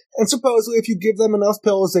 and supposedly if you give them enough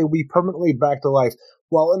pills, they will be permanently back to life.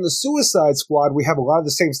 While in the Suicide Squad, we have a lot of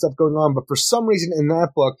the same stuff going on, but for some reason in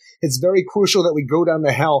that book, it's very crucial that we go down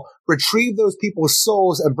to hell, retrieve those people's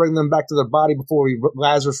souls, and bring them back to their body before we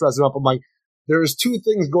Lazarus resin up. I'm like, there's two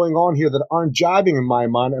things going on here that aren't jiving in my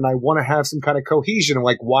mind, and I want to have some kind of cohesion.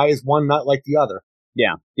 Why is one not like the other?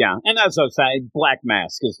 Yeah. And as I was saying, Black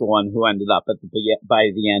Mask is the one who ended up by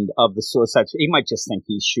the end of the Suicide Squad. He might just think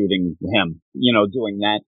he's shooting him, doing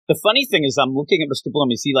that. The funny thing is, I'm looking at Mr.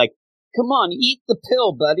 Bloom. Is he like, come on, eat the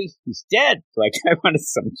pill, buddy. He's dead. I wanted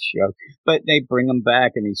some joke. But they bring him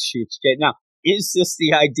back, and he shoots Jay. Now, is this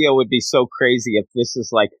the idea? Would be so crazy if this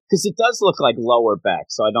is because it does look like lower back,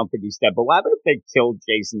 so I don't think he's dead. But why would they kill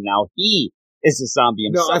Jason now? He is a zombie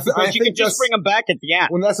himself. No, I you can just bring him back at the end.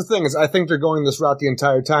 Well, that's the thing, is I think they're going this route the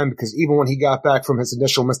entire time, because even when he got back from his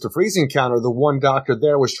initial Mr. Freeze encounter, the one doctor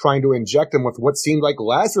there was trying to inject him with what seemed like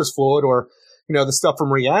Lazarus fluid, or the stuff from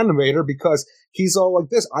Reanimator, because he's all like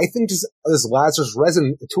this. I think this Lazarus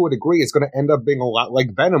resin, to a degree, is going to end up being a lot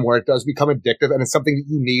like Venom, where it does become addictive, and it's something that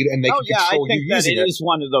you need, and they can control you using it. I think that it is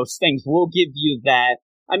one of those things. We'll give you that.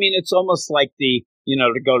 It's almost like the,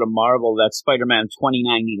 to go to Marvel, that Spider-Man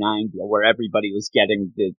 2099 deal, where everybody was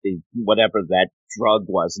getting the whatever that drug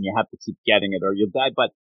was, and you have to keep getting it or you'll die.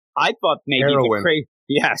 But I thought maybe heroin.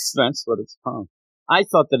 Yes, that's what it's called. I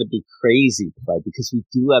thought that it'd be crazy play, because we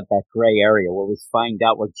do have that gray area where we find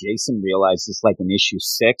out where Jason realizes, in issue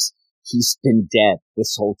 6, he's been dead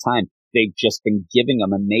this whole time. They've just been giving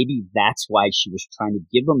him, and maybe that's why she was trying to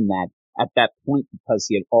give him that at that point, because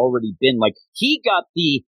he had already been he got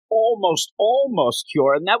the almost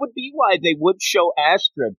cure, and that would be why they would show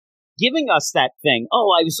Astrid giving us that thing.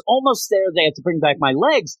 Oh, I was almost there. They had to bring back my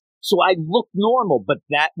legs, so I look normal, but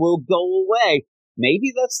that will go away.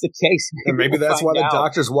 Maybe that's the case. Maybe that's why the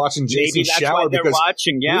doctor's watching Jason shower, because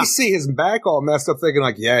we see his back all messed up, thinking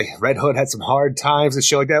Red Hood had some hard times and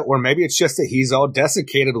shit like that. Or maybe it's just that he's all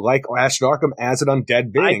desiccated like Ashton Arkham as an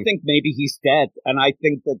undead being. I think maybe he's dead, and I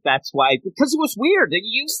think that's why, because it was weird.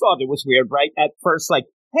 You thought it was weird, right? At first,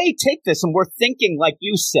 hey, take this, and we're thinking, like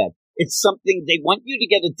you said, it's something they want you to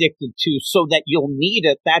get addicted to so that you'll need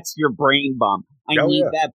it. That's your brain bomb. I need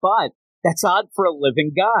that, but that's odd for a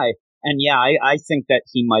living guy. And I think that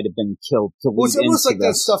he might have been killed to lead into this. It's almost like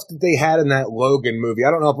that stuff that they had in that Logan movie. I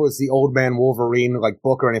don't know if it was the Old Man Wolverine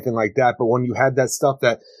book or anything like that, but when you had that stuff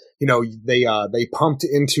that they pumped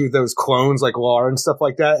into those clones like Lara and stuff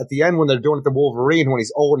like that. At the end, when they're doing it to Wolverine, when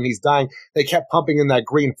he's old and he's dying, they kept pumping in that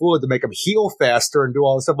green fluid to make him heal faster and do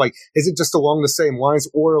all this stuff. Is it just along the same lines,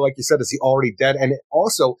 or like you said, is he already dead? And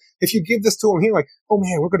also, if you give this to him, he's like, oh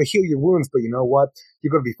man, we're going to heal your wounds, but you know what?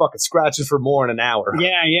 You're going to be fucking scratching for more in an hour.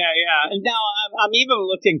 Yeah. And now I'm even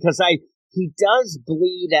looking, because he does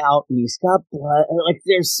bleed out and he's got blood.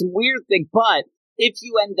 There's some weird thing, but if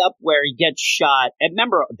you end up where he gets shot, and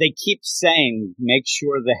remember, they keep saying, make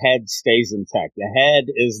sure the head stays intact. The head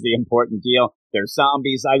is the important deal. They're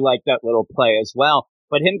zombies. I like that little play as well.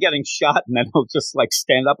 But him getting shot, and then he'll just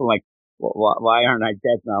stand up and well, why aren't I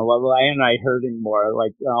dead now? Why aren't I hurting more?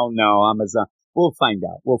 Oh no, I'm a zombie. We'll find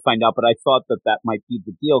out. But I thought that might be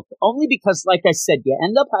the deal. Only because, like I said, you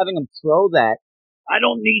end up having him throw that, I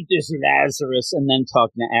don't need this Lazarus, and then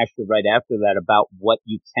talking to Astrid right after that about what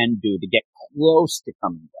you can do to get close to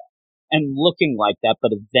coming back and looking like that,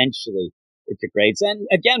 but eventually it degrades. And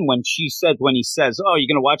again, when he says, oh, you're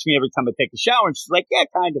going to watch me every time I take a shower, and she's like, yeah,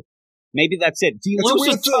 kind of. Maybe that's it. Do you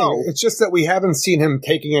lose a toe? It's just that we haven't seen him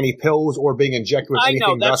taking any pills or being injected with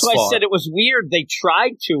anything thus far. I know, that's why I said it was weird. They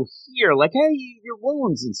tried to here, hey, your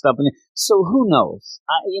wounds and stuff. And so who knows?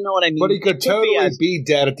 You know what I mean? But he could totally be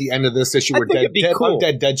dead at the end of this issue, where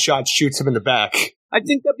Deadshot shoots him in the back. I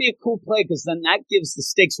think that'd be a cool play because then that gives the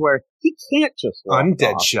stakes where he can't just walk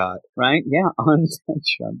Undead off, Shot. right? Yeah, Undead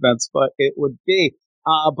Shot. That's what it would be.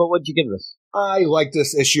 But what'd you give this? I like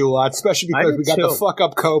this issue a lot, especially I because do we got too. the fuck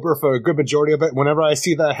up Cobra for a good majority of it. Whenever I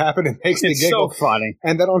see that happen, it makes me It's giggle. so funny.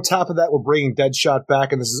 And then on top of that, we're bringing Deadshot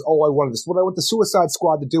back, and this is all I wanted. This is what I want the Suicide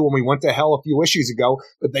Squad to do when we went to hell a few issues ago,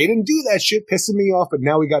 but they didn't do that shit, pissing me off. But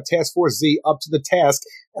now we got Task Force Z up to the task,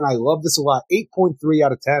 and I love this a lot. 8.3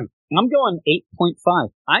 out of 10. I'm going 8.5.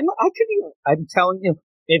 I'm telling you,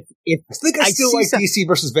 if I think I still see like some- DC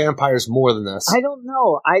versus Vampires more than this. I don't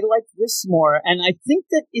know. I like this more, and I think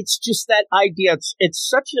that it's just that idea. It's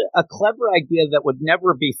such a clever idea that would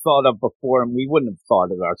never be thought of before, and we wouldn't have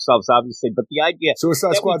thought of ourselves, obviously. But the idea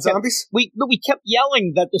Suicide that Squad we kept- Zombies? we kept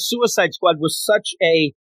yelling that the Suicide Squad was such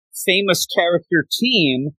a famous character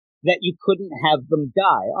team that you couldn't have them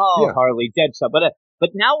die. Oh, Yeah. Harley, Deadshot, but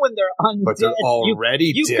now when they're undead, But they're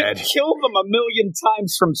already you dead. could kill them a million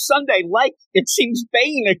times from Sunday, like it seems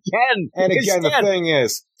Bane again. And is again, the dead. thing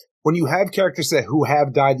is, when you have characters who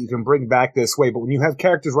have died that you can bring back this way, but when you have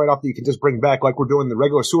characters right off that you can just bring back like we're doing the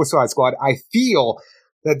regular Suicide Squad, I feel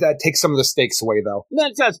that takes some of the stakes away, though.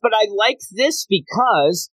 That does, but I like this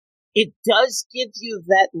because it does give you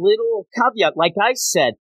that little caveat. Like I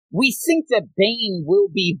said, we think that Bane will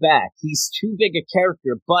be back. He's too big a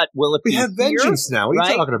character, but will it We be have here? Vengeance now. What are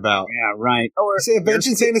right? you talking about? Yeah, right. Or You say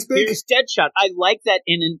Vengeance ain't as big? Here's Deadshot. I like that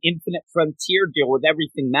in an Infinite Frontier deal with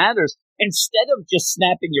Everything Matters. Instead of just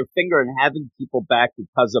snapping your finger and having people back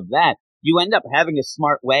because of that, you end up having a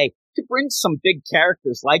smart way to bring some big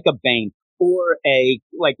characters like a Bane or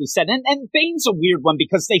like we said, and Bane's a weird one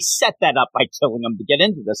because they set that up by killing him to get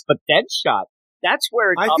into this. But Deadshot, that's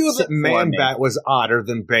where it I feel ups that it for me. Man-Bat was odder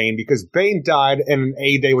than Bane because Bane died in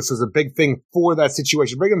A-Day, which was a big thing for that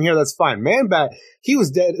situation. Bring him here, that's fine. Man-Bat, he was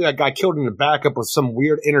dead. That guy killed in the backup with some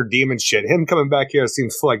weird inner demon shit. Him coming back here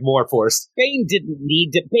seems like more forced. Bane didn't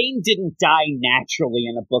need to. Bane didn't die naturally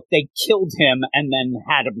in a book. They killed him and then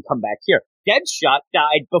had him come back here. Deadshot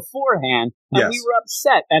died beforehand, and Yes. we were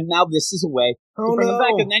upset. And now this is a way to Oh, bring him no.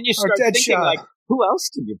 back. And then you Our start thinking, Deadshot. like, who else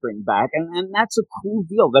can you bring back? And that's a cool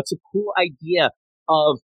deal. That's a cool idea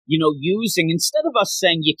of, using, instead of us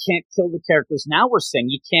saying you can't kill the characters, now we're saying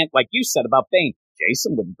you can't, like you said about Bane.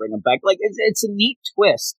 Jason wouldn't bring him back. Like, it's a neat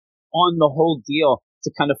twist on the whole deal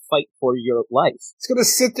to kind of fight for your life. He's going to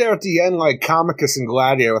sit there at the end like Comicus and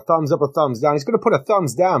Gladiator, a thumbs up or thumbs down. He's going to put a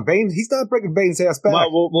thumbs down. Bane, he's not bringing Bane's ass back. Well,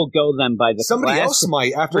 we'll go then by the Somebody classic. else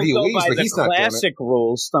might after We'll he go leaves, by but the he's not doing it. classic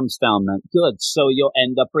rules. Thumbs down meant good, so you'll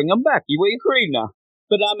end up bringing them back. You agree now?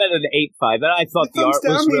 But I'm at an 8.5, and I thought the Thumbs art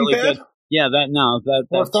was down mean really bad? good. Yeah, that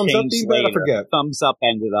Or thumbs up changed being bad? I later. forget. Thumbs up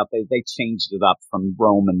ended up. They changed it up from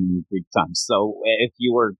Roman and Greek times. So if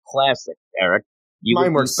you were classic, Eric, you Mine would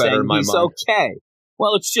be works better saying in my he's mind. okay.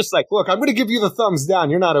 Well, it's just like, Look, I'm going to give you the thumbs down.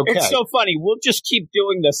 You're not okay. it's so funny. We'll just keep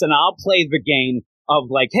doing this, and I'll play the game of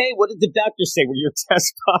like, hey, what did the doctor say? Were your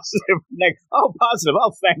tests positive? Oh, positive.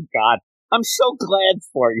 Oh, thank God. I'm so glad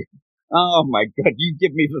for you. Oh, my God. You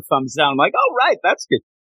give me the thumbs down. I'm like, oh, right. That's good.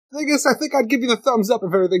 The thing is, I think I'd give you the thumbs up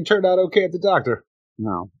if everything turned out okay at the doctor.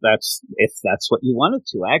 No, if that's what you wanted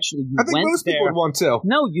to. Actually, you I think went most people there. would want to.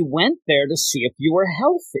 No, you went there to see if you were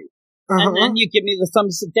healthy. Uh-huh. And then you give me the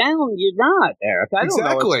thumbs down. You're not, Eric. I don't know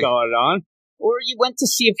Exactly. what's going on. Or you went to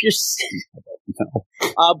see if you're sick. I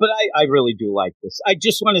don't know. But I really do like this. I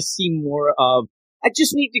just want to see more of, I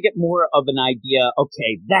just need to get more of an idea.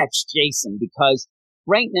 Okay, that's Jason, because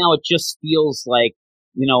right now it just feels like,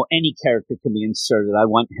 any character can be inserted. I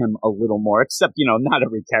want him a little more, except, not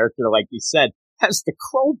every character, like you said, has the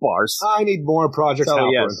crowbars. I need more projects So,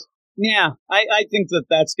 happening. yes. Yeah, I think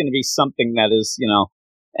that's going to be something that is,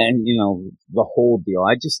 and, the whole deal.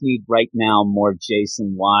 I just need right now more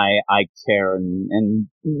Jason, why I care and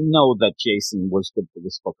know that Jason was good for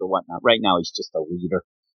this book or whatnot. Right now, he's just a leader.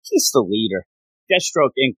 He's the leader.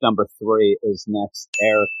 Deathstroke Inc. #3 is next,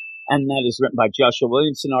 Eric. And that is written by Joshua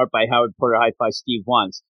Williamson, art by Howard Porter, hi-fi Steve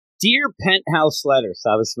Wands. Dear Penthouse Letters,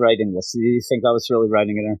 I was writing this. Do you think I was really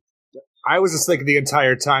writing it? I was just thinking the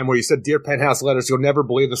entire time where you said "Dear Penthouse Letters," you'll never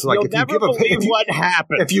believe this. Like You'll if you never give a believe if you, what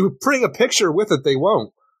happened. if you bring a picture with it, they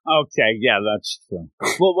won't. Okay, yeah, that's true.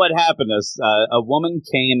 Well, what happened is a woman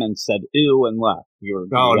came and said "ew" and left.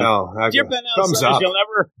 Oh no! Dear Penthouse Thumbs Letters, up.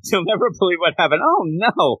 you'll never believe what happened. Oh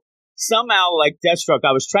no! Somehow, like Deathstroke,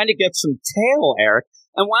 I was trying to get some tail, Eric,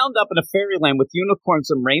 and wound up in a fairyland with unicorns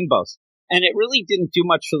and rainbows. And it really didn't do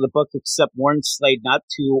much for the book except warn Slade not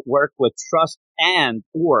to work with Trust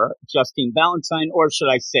or Justine Valentine, or should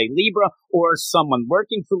I say Libra, or someone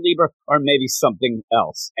working for Libra, or maybe something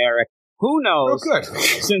else, Eric. Who knows? Oh, good.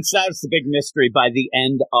 Since that's the big mystery by the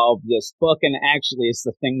end of this book, and actually it's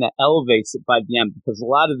the thing that elevates it by the end, because a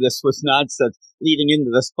lot of this was nonsense leading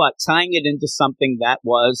into this, but tying it into something that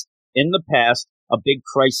was, in the past, a big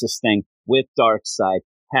crisis thing with Darkseid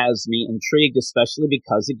has me intrigued, especially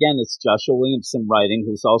because, again, it's Joshua Williamson writing,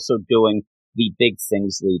 who's also doing the big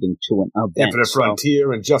things leading to an event. Infinite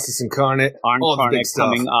Frontier and Justice Incarnate, all the big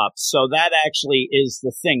stuff coming up. So that actually is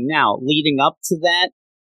the thing. Now, leading up to that,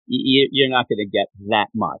 you're not going to get that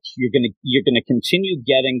much. You're going to continue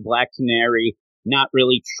getting Black Canary not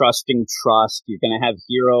really trusting Trust. You're going to have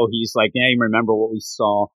Hero. He's like, hey, remember what we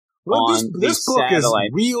saw. Well, this book satellite.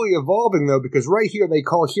 is really evolving, though, because right here they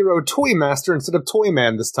call Hero Toy Master instead of Toy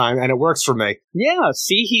Man this time, and it works for me. Yeah,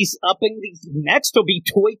 see, he's upping next to be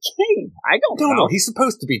Toy King. I don't know. No, he's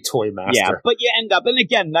supposed to be Toy Master. Yeah, but you end up, and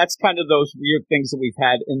again, that's kind of those weird things that we've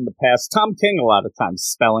had in the past. Tom King, a lot of times,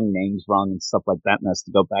 spelling names wrong and stuff like that, and has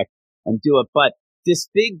to go back and do it. But this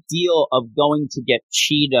big deal of going to get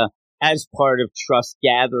Cheetah as part of Trust,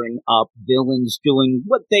 gathering up villains, doing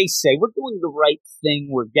what they say. We're doing the right thing.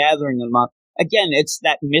 We're gathering them up. Again, it's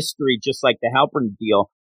that mystery, just like the Halpern deal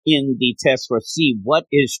in the Task Force C. What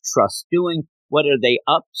is Trust doing? What are they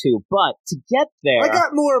up to? But to get there, I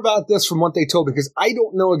got more about this from what they told, because I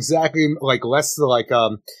don't know exactly,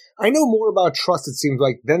 I know more about Trust, it seems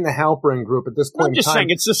like, than the Halpern group at this point I'm just in time. saying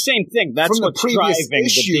it's the same thing. That's from the what's previous driving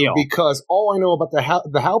issue, the deal. because all I know about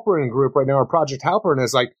the Halpern group right now, or Project Halpern,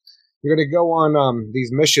 is like, you're going to go on these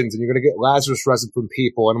missions and you're going to get Lazarus resin from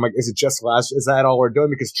people. And I'm like, is it just Lazarus? Is that all we're doing?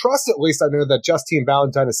 Because Trust, at least I know that Justine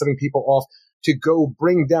Valentine is sending people off to go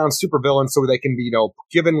bring down supervillains so they can be,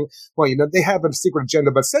 given, they have a secret agenda,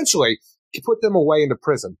 but essentially put them away into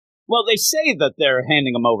prison. Well, they say that they're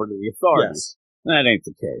handing them over to the authorities. Yes. That ain't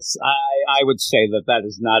the case. I would say that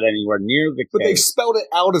is not anywhere near the case. But they've spelled it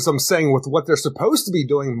out, as I'm saying, with what they're supposed to be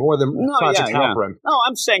doing more than Project Halpern. No,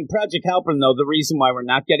 I'm saying Project Halpern, though, the reason why we're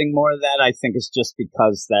not getting more of that, I think, is just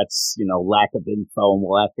because that's, lack of info, and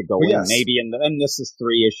we'll have to go in. Maybe, and this is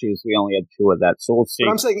 3 issues. We only had 2 of that, so we'll see.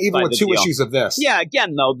 But I'm saying even with 2 issues of this. Yeah,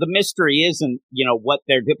 again, though, the mystery isn't, what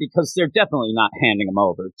they're doing, because they're definitely not handing them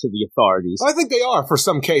over to the authorities. I think they are for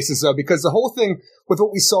some cases, though, because the whole thing with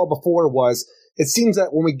what we saw before was, it seems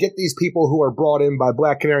that when we get these people who are brought in by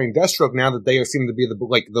Black Canary and Deathstroke, now that they seem to be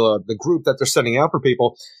the group that they're sending out for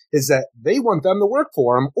people, is that they want them to work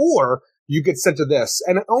for them, or you get sent to this.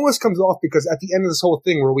 And it almost comes off because at the end of this whole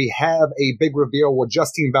thing, where we have a big reveal where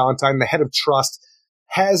Justine Valentine, the head of Trust,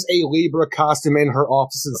 has a Libra costume in her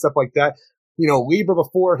office and stuff like that. Libra,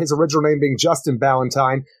 before his original name being Justin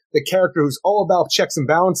Valentine, the character who's all about checks and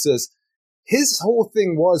balances. His whole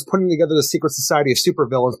thing was putting together the secret society of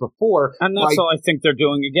supervillains before. And that's all I think they're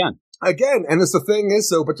doing again. And it's the thing is,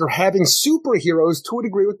 though, but they're having superheroes, to a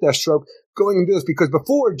degree with Deathstroke, going and do this, because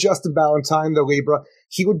before Justin Valentine, the Libra,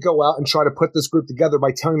 he would go out and try to put this group together by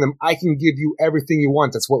telling them, I can give you everything you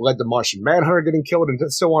want. That's what led to Martian Manhunter getting killed and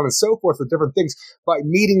so on and so forth with different things, by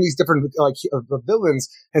meeting these different villains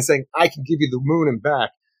and saying, I can give you the moon and back.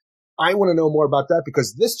 I want to know more about that,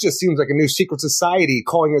 because this just seems like a new secret society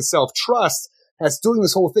calling itself Trust that's doing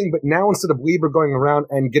this whole thing. But now, instead of Libra going around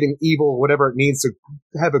and getting evil, whatever it needs to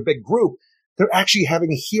have a big group, they're actually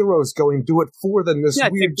having heroes go and do it for them this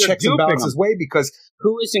weird checks and balances way, because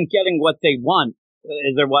who isn't getting what they want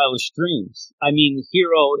in their wildest dreams? I mean,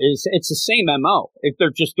 it's the same MO if they're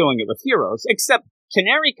just doing it with heroes, except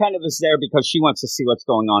Canary kind of is there because she wants to see what's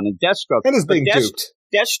going on in Deathstroke. And is being duped.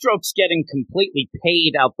 Deathstroke's getting completely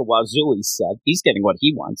paid out the wazoo, he said. He's getting what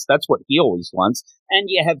he wants. That's what he always wants. And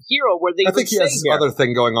you have Hero, where they I think he has other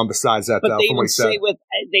thing going on besides that, though, from what he said.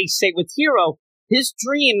 They say with Hero, his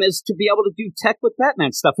dream is to be able to do tech with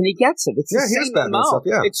Batman stuff, and he gets it. It's the same Batman MO. stuff,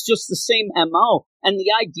 yeah. It's just the same MO. And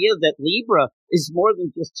the idea that Libra is more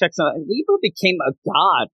than just checks out. Libra became a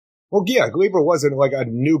god. Well, yeah, Libra wasn't like a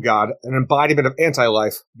new god, an embodiment of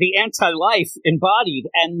anti-life. The anti-life embodied,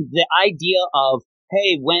 and the idea of,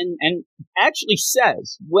 hey, and actually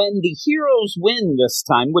says, when the heroes win this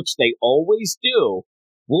time, which they always do,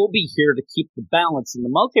 we'll be here to keep the balance in the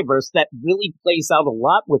multiverse. That really plays out a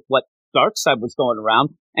lot with what Darkseid was going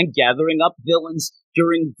around and gathering up villains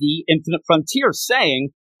during the Infinite Frontier,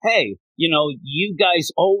 saying, hey, you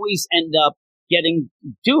guys always end up getting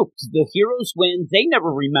duped. The heroes win. They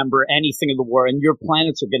never remember anything of the war, and your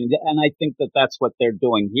planets are getting... And I think that that's what they're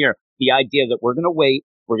doing here. The idea that we're going to wait,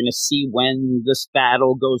 we're going to see when this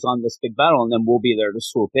battle goes on, this big battle, and then we'll be there to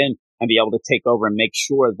swoop in and be able to take over and make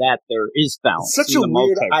sure that there is balance. Such a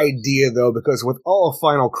weird idea, though, because with all of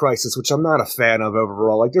Final Crisis, which I'm not a fan of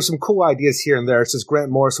overall, like there's some cool ideas here and there. It's just Grant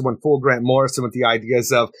Morrison went full Grant Morrison with the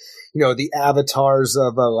ideas of, the avatars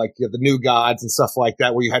of the new gods and stuff like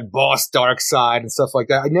that, where you had Boss Darkseid and stuff like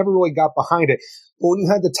that. I never really got behind it. But when you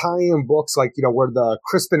had the tie-in books, where the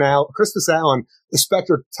Crispus Allen, the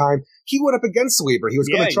Spectre at the time, he went up against Libra. He was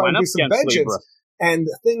going to try and do some vengeance. Libra. And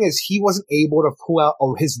the thing is, he wasn't able to pull out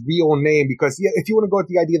his real name because, if you want to go with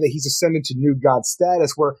the idea that he's ascended to new god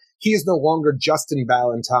status, where he is no longer Justin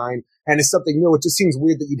Ballantyne and is something new, it just seems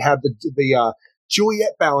weird that you'd have the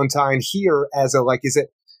Juliet Ballantyne here as is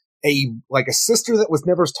it a sister that was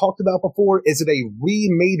never talked about before? Is it a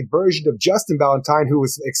remade version of Justin Ballantyne who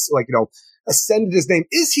was ascended his name?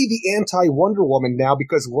 Is he the anti-Wonder Woman now?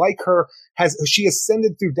 Because like her, she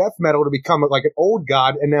ascended through death metal to become an old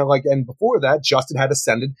god, and now and before that, Justin had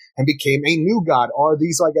ascended and became a new god. Are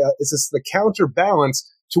these is this the counterbalance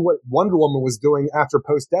to what Wonder Woman was doing after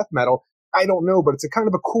post-death metal? I don't know, but it's a kind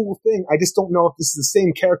of a cool thing. I just don't know if this is the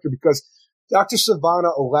same character because Dr.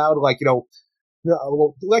 Sivana allowed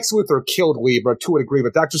Lex Luthor killed Libra to a degree,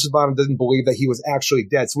 but Dr. Sivana didn't believe that he was actually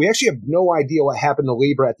dead. So we actually have no idea what happened to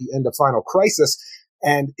Libra at the end of Final Crisis.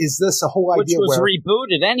 And is this a whole idea which was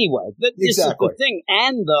rebooted anyway? This exactly. is the thing.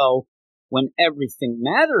 And though, when Everything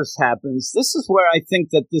Matters happens, this is where I think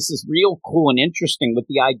that this is real cool and interesting with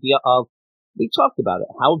the idea of, we talked about it.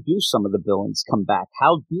 How do some of the villains come back?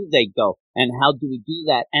 How do they go? And how do we do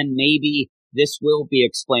that? And maybe this will be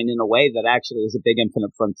explained in a way that actually is a big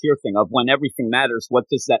Infinite Frontier thing of when everything matters, what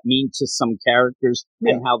does that mean to some characters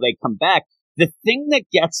and how they come back? The thing that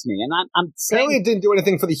gets me, and I'm saying... Apparently it didn't do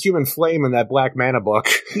anything for the Human Flame in that Black Mana book.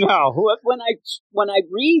 No, when I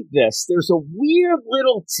read this, there's a weird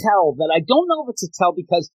little tell that I don't know if it's a tell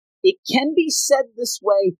because it can be said this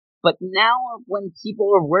way, but now when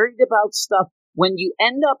people are worried about stuff, when you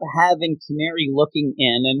end up having Canary looking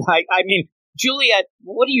in, and I mean... Juliet,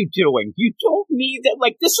 what are you doing? You told me that,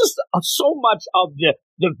 this is so much of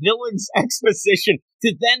the villain's exposition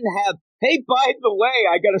to then have, hey, by the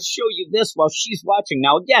way, I got to show you this while she's watching.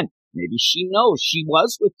 Now, again, maybe she knows. She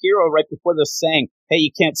was with Hero right before this saying, hey,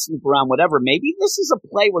 you can't sleep around, whatever. Maybe this is a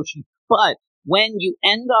play where but when you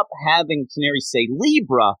end up having Canary say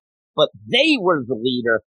Libra, but they were the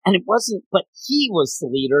leader, and it wasn't, but he was the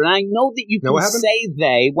leader. And I know that you can say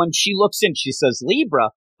they, when she looks in, she says Libra,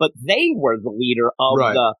 but they were the leader of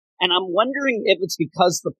and I'm wondering if it's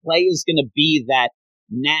because the play is going to be that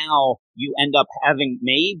now you end up having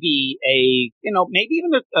maybe maybe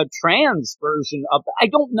even a trans version of, I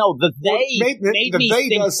don't know, the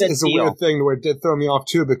is a weird thing where it did throw me off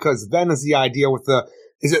too, because then is the idea with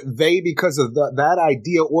is it they because of that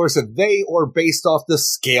idea, or is it they or based off the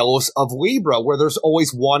scales of Libra where there's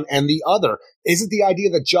always one and the other? Is it the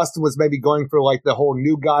idea that Justin was maybe going for the whole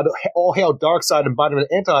new god, all hail Darkseid embodiment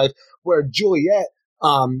anti-life, where Juliet,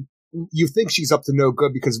 you think she's up to no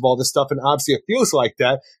good because of all this stuff, and obviously it feels like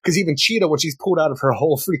that, because even Cheetah, when she's pulled out of her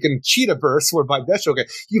whole freaking Cheetah-verse, where by Deathstroke,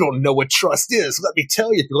 you don't know what trust is, let me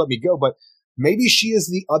tell you if you let me go, but maybe she is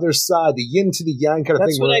the other side, the yin to the yang kind of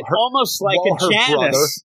thing. That's what almost like a Janice. Brother,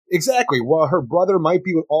 exactly. While her brother might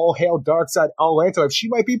be all hail Darkseid, all anti-life, she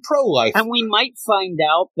might be pro-life. And we might find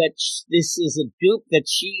out that this is a dupe, that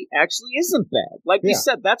she actually isn't bad. Like we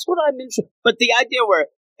said, that's what I'm interested. But the idea where,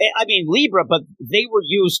 I mean, Libra, but they were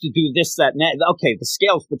used to do this, that, and that. Okay, the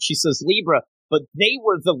scales, but she says Libra, but they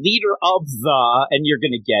were the leader of and you're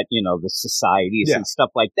going to get, the societies and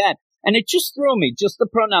stuff like that. And it just threw me, just the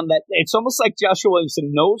pronoun that it's almost like Joshua Williamson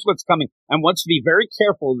knows what's coming and wants to be very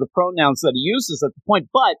careful of the pronouns that he uses at the point.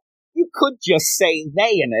 But you could just say they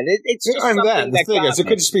in it. It's just something that the thing is, it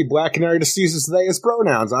could just be Black Canary just uses they as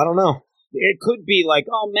pronouns. I don't know. It could be like,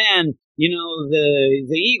 oh man,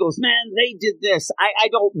 the Eagles, man, they did this. I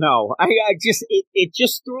don't know. It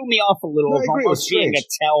just threw me off a little. No, I agree. Almost being a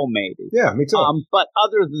tell, maybe. Yeah, me too. But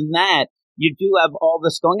other than that, you do have all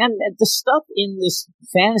this going on. And the stuff in this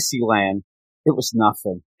fantasy land, it was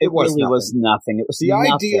nothing. It really was nothing. It was the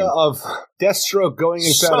idea of Deathstroke going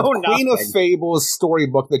inside of Queen of Fables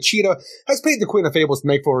storybook that Cheetah has paid the Queen of Fables to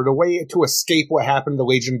make for her, a way to escape what happened to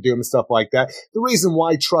Legion of Doom and stuff like that. The reason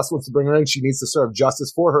why Trust wants to bring her in, she needs to serve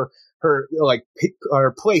justice for her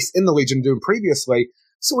place in the Legion of Doom previously.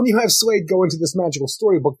 So when you have Slade go into this magical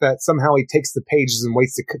storybook that somehow he takes the pages and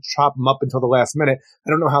waits to chop them up until the last minute,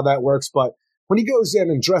 I don't know how that works, but when he goes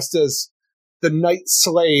in and dressed as the Knight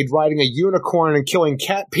Slade riding a unicorn and killing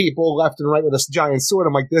cat people left and right with a giant sword,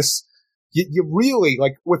 I'm like, this, you really,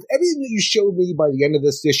 with everything that you showed me by the end of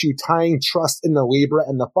this issue, tying Trust in the Libra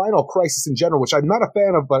and the Final Crisis in general, which I'm not a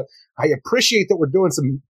fan of, but I appreciate that we're doing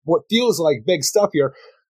some, what feels like big stuff here.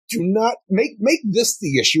 Do not make this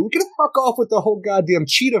the issue. We can fuck off with the whole goddamn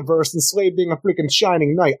Cheetah-verse and Slade being a freaking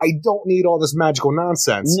shining knight. I don't need all this magical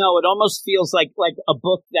nonsense. No, it almost feels like a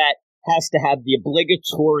book that has to have the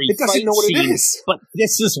obligatory It doesn't fight know what it scene, is. But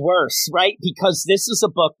this is worse, right? Because this is a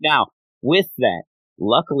book now with that.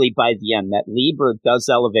 Luckily, by the end, that Libra does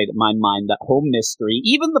elevate in my mind that whole mystery,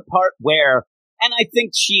 even the part where, and I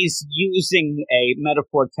think she's using a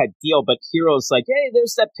metaphor type deal, but Hero's like, hey,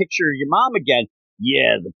 there's that picture of your mom again.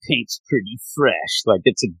 Yeah, the paint's pretty fresh. Like,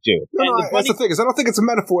 it's a dupe. No, that's the thing, is I don't think it's a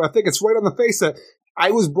metaphor. I think it's right on the face that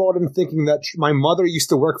I was brought in thinking that my mother used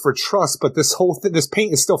to work for Trust, but this whole this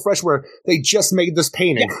paint is still fresh where they just made this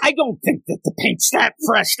painting. Yeah, I don't think that the paint's that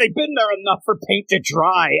fresh. They've been there enough for paint to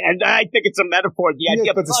dry, and I think it's a metaphor. The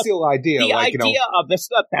idea, but it's still idea. The like, idea of this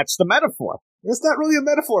stuff, that's the metaphor. It's not really a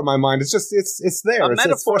metaphor in my mind. It's just it's there. A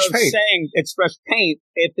metaphor fresh of paint. saying it's fresh paint.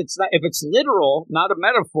 If it's literal, not a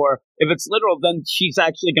metaphor. If it's literal, then she's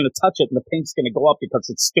actually going to touch it, and the paint's going to go up because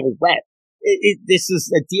it's still wet. This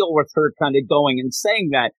is a deal with her kind of going and saying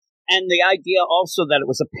that. And the idea also that it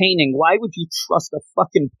was a painting. Why would you trust a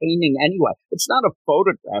fucking painting anyway? It's not a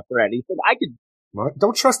photograph or anything. What?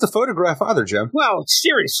 Don't trust the photograph either, Jim. Well,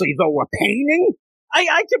 seriously though, a painting?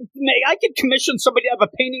 I could commission somebody to have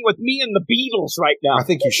a painting with me and the Beatles right now. I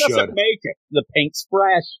think you should. It doesn't make it. The paint's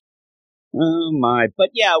fresh. Oh my. But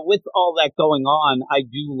yeah, with all that going on, I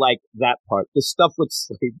do like that part. The stuff with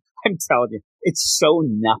Slade, I'm telling you, it's so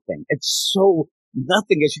nothing. It's so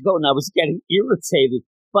nothing as you go. And I was getting irritated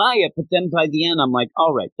by it. But then by the end, I'm like,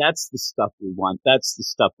 all right, that's the stuff we want. That's the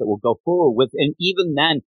stuff that we'll go forward with. And even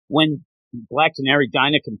then, when Black Canary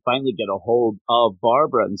Dinah can finally get a hold of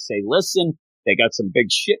Barbara and say, listen, they got some big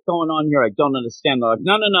shit going on here. I don't understand. They're like,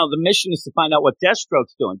 no. The mission is to find out what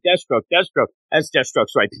Deathstroke's doing. Deathstroke. As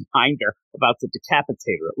Deathstroke's right behind her, about to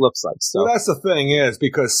decapitate her, it looks like. So well, that's the thing is,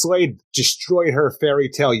 because Slade destroyed her fairy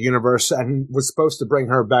tale universe and was supposed to bring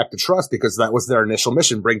her back to Trust because that was their initial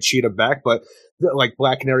mission, bring Cheetah back. But like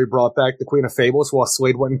Black Canary brought back the Queen of Fables while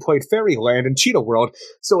Slade went and played Fairyland and Cheetah World.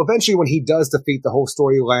 So eventually when he does defeat the whole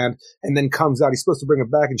Storyland and then comes out, he's supposed to bring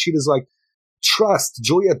it back. And Cheetah's like, Trust,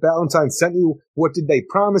 Juliet Valentine sent you. What did they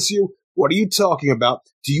promise you? What are you talking about?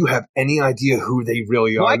 Do you have any idea who they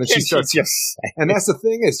really are? Why and then she starts, and that's the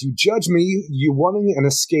thing is, you judge me, you wanted an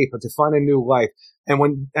escape to find a new life. And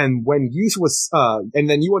when you was, and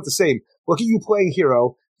then you want the same. Look at you playing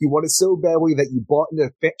hero. You want it so badly that you bought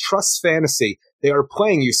into Trust fantasy. They are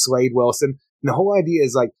playing you, Slade Wilson. And the whole idea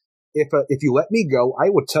is like, if you let me go, I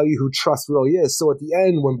will tell you who Trust really is. So at the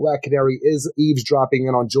end, when Black Canary is eavesdropping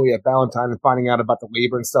in on Juliet Valentine and finding out about the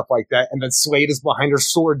labor and stuff like that, and then Slade is behind her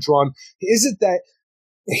sword drawn, is it that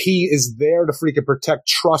he is there to freaking protect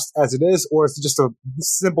Trust as it is, or is it just a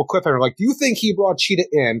simple cliffhanger? Like, do you think he brought Cheetah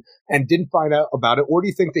in and didn't find out about it, or do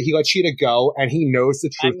you think that he let Cheetah go and he knows the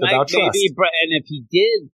truth about Trust? And if he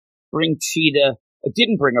did bring Cheetah,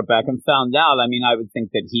 didn't bring her back and found out, I mean, I would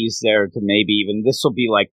think that he's there to maybe even, this will be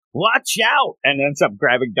like, watch out! And ends up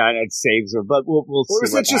grabbing Dinah and saves her. But we'll see. Or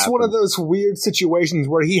is it just one of those weird situations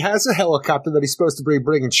where he has a helicopter that he's supposed to be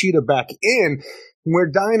bringing Cheetah back in,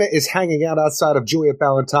 where Dinah is hanging out outside of Juliet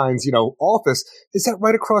Valentine's, office? Is that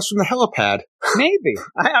right across from the helipad? Maybe.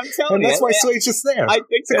 I'm telling you. And that's why Slade's just there. I think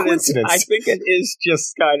it's a coincidence. I think it is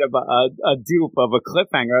just kind of a dupe of a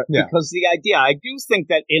cliffhanger. Yeah. Because the idea, I do think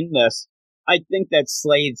that in this, I think that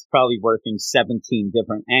Slade's probably working 17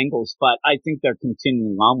 different angles, but I think they're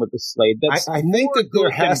continuing on with the Slade. That's I think that there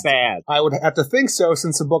has bad. I would have to think so,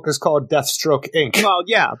 since the book is called Deathstroke Inc. Well,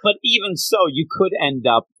 yeah, but even so, you could end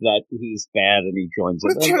up that he's bad and he joins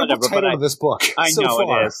What a terrible title of this book. I so know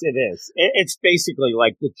far. it is. It's basically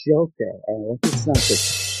like the Joker. It's not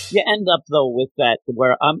this. You end up though with that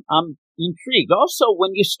where I'm intrigued. Also,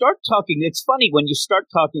 when you start talking, it's funny when you start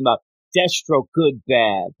talking about Deathstroke, good,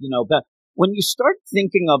 bad. But when you start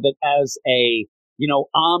thinking of it as a,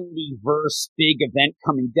 omniverse big event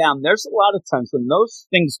coming down, there's a lot of times when those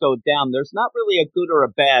things go down, there's not really a good or a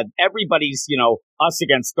bad. Everybody's, us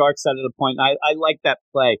against Darkseid at a point. I like that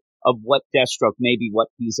play of what Deathstroke, maybe what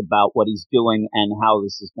he's about, what he's doing, and how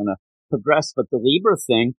this is going to progress. But the Libra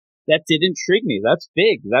thing, that did intrigue me. That's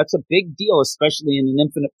big. That's a big deal, especially in an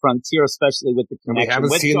Infinite Frontier, especially with the connection. We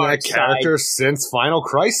haven't with seen that Darkseid. character since Final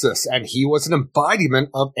Crisis, and he was an embodiment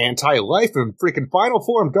of anti-life. And freaking Final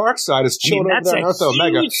Form Darkseid is chilling over there in Earth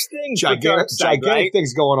Omega. Thing Gigantic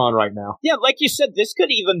things going on right now. Yeah, like you said, this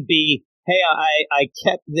could even be, hey, I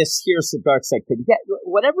kept this here so Darkseid could get,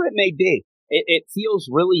 whatever it may be. It feels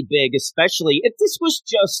really big, especially if this was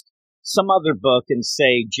just some other book and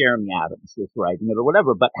say Jeremy Adams was writing it or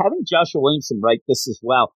whatever, but having Joshua Williamson write this as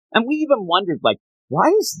well. And we even wondered, like, why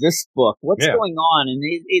is this book? What's Yeah. going on? And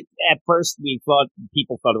it at first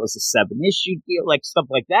people thought it was a 7-issue deal, like stuff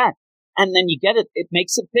like that. And then you get it, it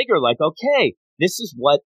makes it bigger, like, okay, this is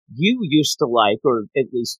what you used to like, or at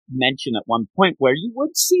least mention at one point, where you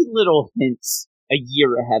would see little hints a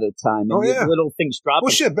year ahead of time, and little things dropping.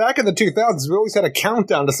 Well, shit, back in the 2000s, we always had a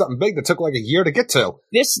countdown to something big that took like a year to get to.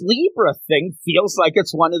 This Libra thing feels like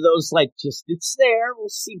it's one of those, like, just, it's there, we'll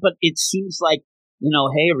see, but it seems like,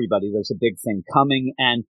 hey, everybody, there's a big thing coming.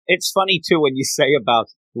 And it's funny, too, when you say about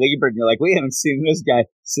Libra, and you're like, we haven't seen this guy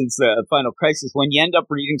since Final Crisis. When you end up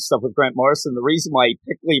reading stuff with Grant Morrison, the reason why he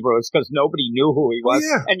picked Libra is because nobody knew who he was,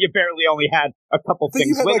 and you barely only had a couple things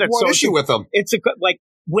you had with like it. one issue with him. It's like,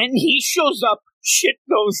 when he shows up, shit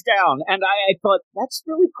goes down. And I thought, that's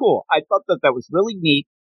really cool. I thought that was really neat.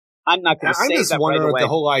 I'm not going to say that right away. I'm just wondering the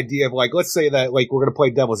whole idea of, like, let's say that, like, we're going to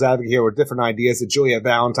play devil's advocate here with different ideas that Juliet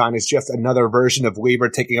Valentine is just another version of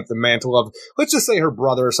Libra taking up the mantle of, let's just say, her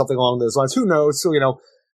brother or something along those lines. Who knows? So,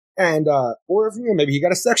 and, or if, maybe he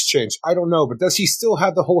got a sex change. I don't know. But does he still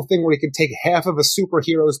have the whole thing where he can take half of a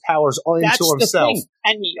superhero's powers into himself? That's the thing.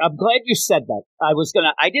 And I'm glad you said that. I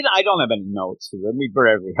don't have any notes. We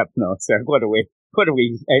barely have notes there. What are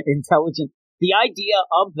we, intelligent? The idea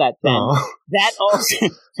of that then,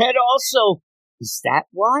 that also, is that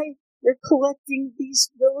why they're collecting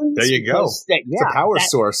these villains? There you go. It's a power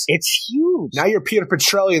source. It's huge. Now you're Peter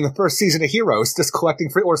Petrelli in the first season of Heroes, just collecting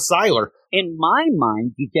or Sylar. In my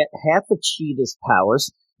mind, you get half of Cheetah's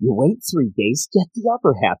powers. You wait 3 days, get the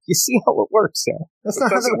other half. You see how it works there. That's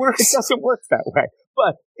not how it works. It doesn't work that way.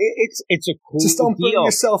 But it's a cool deal. Just don't burn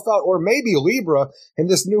yourself out. Or maybe Libra in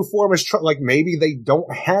this new form is like maybe they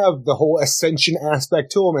don't have the whole ascension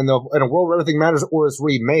aspect to them in a world where everything matters or is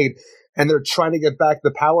remade, and they're trying to get back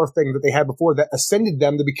the power thing that they had before that ascended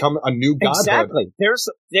them to become a new godhood. Exactly.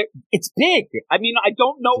 It's big. I mean, I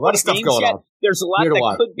don't know what it means yet. There's a lot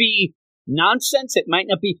that could be nonsense. It might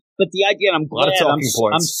not be, but the idea, and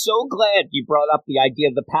I'm so glad you brought up the idea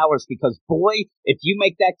of the powers, because boy, if you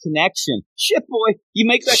make that connection, you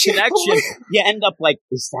make that connection, you end up like,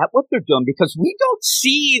 is that what they're doing? Because we don't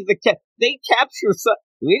see they capture,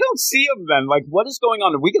 we don't see them then. Like, what is going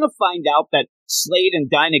on? Are we going to find out that Slade and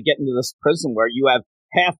Dinah get into this prison where you have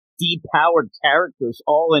half depowered characters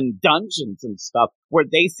all in dungeons and stuff where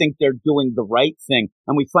they think they're doing the right thing,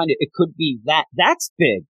 and we find it could be that. That's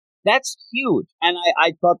big. That's huge. And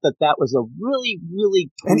I thought that was a really,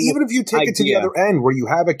 really cool And even if you take it to the other end, where you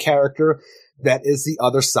have a character that is the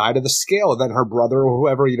other side of the scale, then her brother or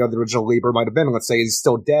whoever, the original Libra might have been, let's say he's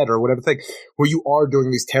still dead or whatever thing, where you are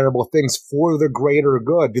doing these terrible things for the greater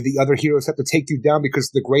good. Do the other heroes have to take you down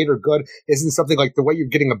because the greater good isn't something like the way you're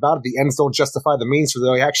getting about it? The ends don't justify the means, so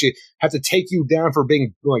they actually have to take you down for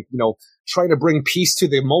being, like, trying to bring peace to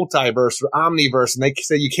the multiverse or omniverse, and they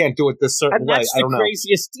say you can't do it this certain way. That's the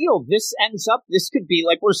craziest deal. This could be,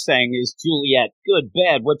 like we're saying, is Juliet good,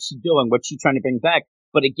 bad? What's she doing? What's she trying to bring back?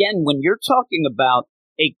 But again, when you're talking about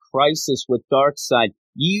a crisis with Darkseid,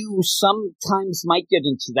 you sometimes might get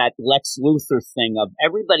into that Lex Luthor thing of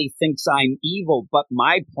everybody thinks I'm evil, but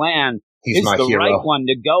my plan is the hero. Right one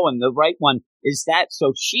to go, and the right one is that.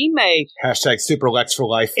 So she may... #Super Lex for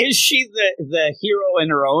life. Is she the hero in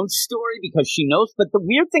her own story because she knows? But the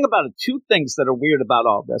weird thing about it, two things that are weird about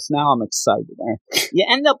all this, now I'm excited. You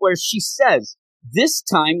end up where she says, this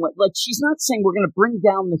time, like, she's not saying we're going to bring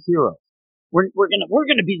down the hero. We're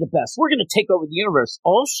gonna be the best. We're gonna take over the universe.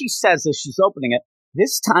 All she says as she's opening it,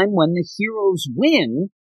 this time when the heroes win,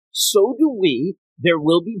 so do we. There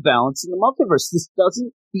will be balance in the multiverse. This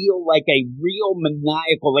doesn't feel like a real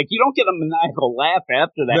maniacal, like, you don't get a maniacal laugh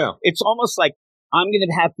after that. No. It's almost like I'm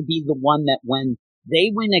gonna have to be the one that when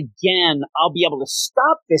they win again, I'll be able to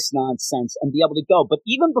stop this nonsense and be able to go. But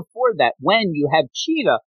even before that, when you have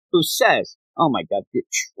Cheetah who says, oh my God,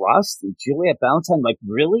 trust Juliet Valentine? Like,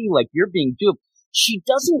 really? Like, you're being duped. She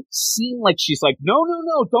doesn't seem like she's like, no,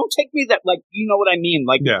 don't take me that, like, you know what I mean?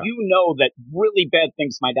 Like, you know that really bad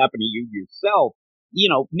things might happen to you yourself.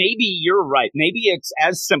 Maybe you're right. Maybe it's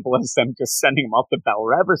as simple as them just sending him off to Bel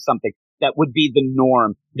Rev or something. That would be the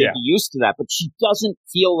norm. They'd be used to that. But she doesn't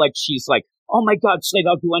feel like she's like, oh my God, Slade,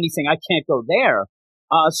 I'll do anything. I can't go there.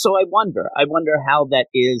 So I wonder how that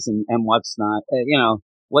is and what's not,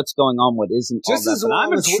 what's going on, what isn't. Just as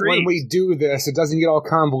long as when we do this, it doesn't get all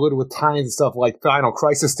convoluted with tie-ins and stuff like Final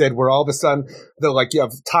Crisis did, where all of a sudden, you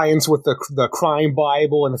have tie-ins with the crime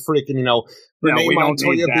Bible and the freaking, No, we don't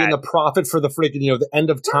Montoya need being that. the prophet for the freaking, the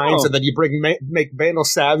end of times, No. and then you make Vandal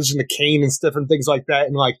Savage and the Cane and different things like that.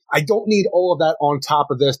 And like, I don't need all of that on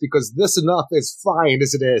top of this because this enough is fine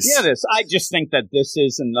as it is. Yeah, it is. I just think that this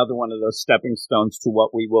is another one of those stepping stones to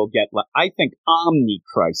what we will get. I think Omni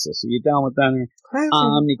Crisis. Are you down with that?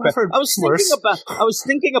 Omni I've heard Crisis. I was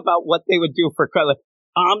thinking about what they would do for like,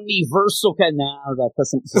 Omniversal. Now that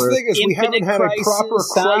doesn't The work. thing is, we haven't had a proper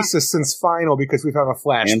crisis since Final because we've had a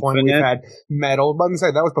Flashpoint. We've had Metal. But I'm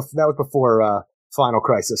saying that was before Final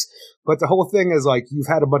Crisis. But the whole thing is like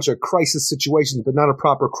you've had a bunch of crisis situations, but not a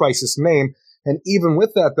proper crisis name. And even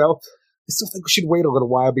with that, though, I still think we should wait a little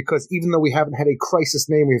while because even though we haven't had a crisis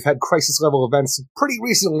name, we've had crisis level events pretty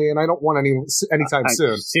recently, and I don't want anytime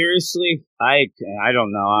soon. Seriously, I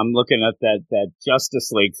don't know. I'm looking at that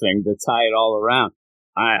Justice League thing to tie it all around.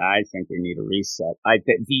 I think we need a reset.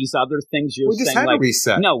 These other things you're saying, we just had a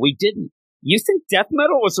reset. No, we didn't. You think Death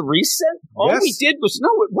Metal was a reset? All we did was no,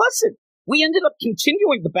 it wasn't. We ended up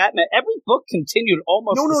continuing the Batman. Every book continued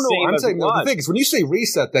almost the same. I'm saying the thing is, when you say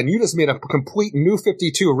reset, then you just made a complete new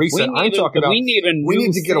 52 reset. I'm talking about we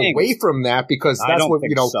need to get away from that because that's what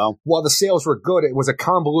so. While the sales were good, it was a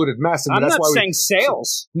convoluted mess. And I'm that's not why saying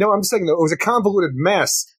sales. No, I'm saying that it was a convoluted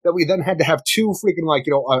mess that we then had to have two freaking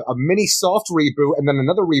a mini soft reboot and then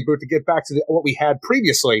another reboot to get back to what we had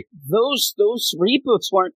previously. Those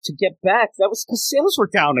reboots weren't to get back. That was because sales were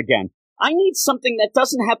down again. I need something that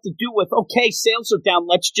doesn't have to do with, okay, sales are down,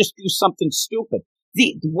 let's just do something stupid.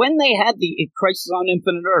 When they had the Crisis on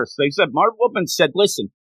Infinite Earths, they said, Marv Wolfman said,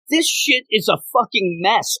 listen, this shit is a fucking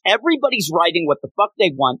mess. Everybody's writing what the fuck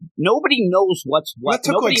they want. Nobody knows what's what. That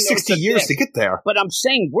took Nobody like 60 years to get there. But I'm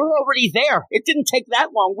saying we're already there. It didn't take that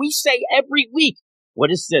long. We say every week,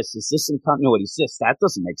 what is this? Is this in continuity? Is this? That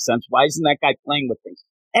doesn't make sense. Why isn't that guy playing with things?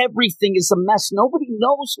 Everything is a mess. Nobody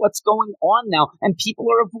knows what's going on now, and people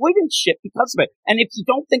are avoiding shit because of it. And if you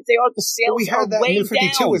don't think they are, the sales we had are that way in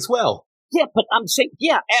 52 down as well. Yeah, but I'm saying,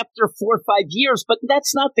 after 4 or 5 years, but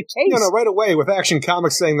that's not the case. No, right away with Action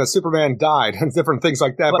Comics saying that Superman died and different things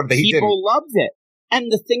like that, but he didn't. People loved it. And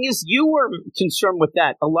the thing is, you were concerned with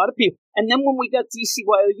that. A lot of people. And then when we got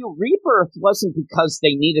DCYOU, Rebirth wasn't because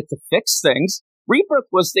they needed to fix things. Rebirth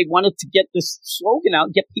was they wanted to get this slogan out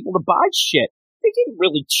and get people to buy shit. They didn't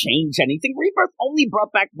really change anything. Rebirth only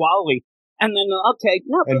brought back Wally. And then, okay,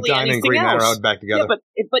 not really anything else. And Dinah and Green Arrow back together.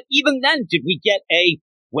 Yeah, but even then, did we get a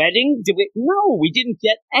wedding? No, we didn't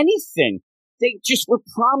get anything. They just were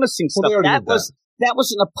promising stuff. That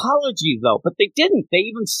was an apology, though. But they didn't. They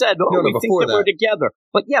even said, we think that we're together.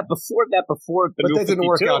 But yeah, before the But that didn't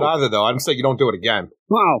work out either, though. I'm saying you don't do it again.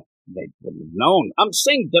 Well, they would have known. I'm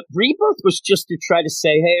saying that Rebirth was just to try to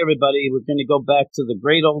say, hey, everybody, we're going to go back to the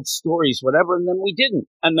great old stories, whatever, and then we didn't.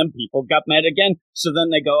 And then people got mad again. So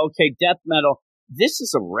then they go, okay, Death Metal. This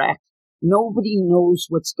is a wreck. Nobody knows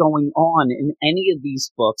what's going on in any of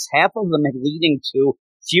these books. Half of them are leading to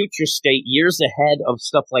Future State years ahead of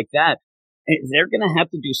stuff like that. They're going to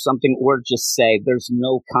have to do something or just say there's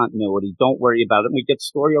no continuity. Don't worry about it. And we get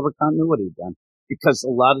story over continuity then. Because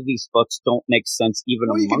a lot of these books don't make sense even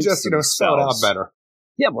amongst themselves. You can just, spell it out better.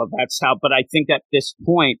 Yeah, well, that's how. But I think at this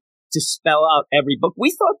point, to spell out every book,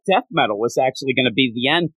 we thought Death Metal was actually going to be the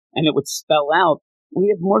end, and it would spell out. We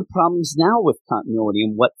have more problems now with continuity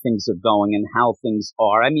and what things are going and how things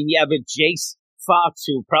are. I mean, you have a Jace Fox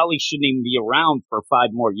who probably shouldn't even be around for 5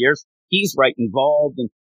 more years. He's right involved, and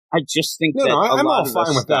I just think I'm all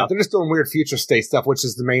fine with that. They're just doing weird Future State stuff, which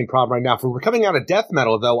is the main problem right now. For coming out of Death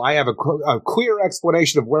Metal, though, I have a clear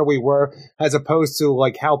explanation of where we were, as opposed to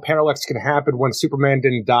like how Parallax can happen when Superman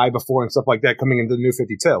didn't die before and stuff like that coming into the New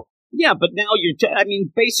 52. Yeah, but now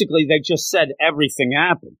basically they just said everything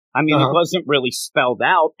happened. I mean, It wasn't really spelled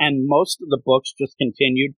out, and most of the books just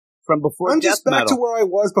continued from before. I'm just back to where I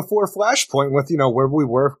was before Flashpoint with, where we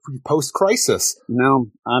were post-crisis. No,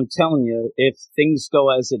 I'm telling you, if things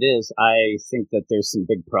go as it is, I think that there's some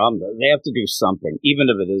big problems. They have to do something, even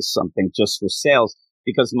if it is something just for sales,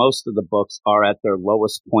 because most of the books are at their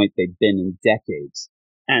lowest point they've been in decades,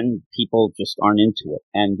 and people just aren't into it.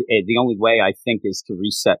 And the only way, I think, is to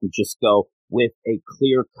reset and just go with a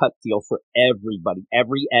clear-cut deal for everybody,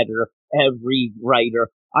 every editor, every writer.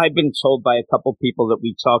 I've been told by a couple people that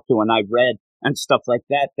we talked to and I read and stuff like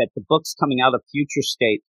that the books coming out of Future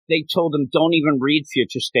State, they told them, don't even read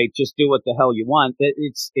Future State, just do what the hell you want.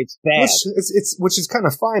 It's bad. Which is kind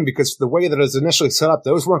of fine because the way that it was initially set up,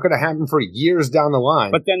 those weren't going to happen for years down the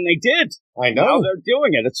line. But then they did. I know. Now they're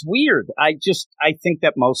doing it. It's weird. I think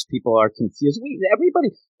that most people are confused. Everybody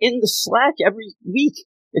in the Slack every week,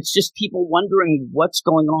 it's just people wondering what's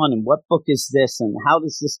going on and what book is this and how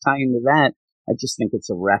does this tie into that. I just think it's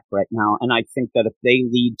a wreck right now. And I think that if they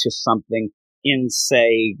lead to something in,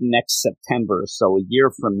 say, next September, so a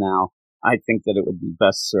year from now, I think that it would be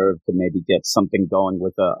best served to maybe get something going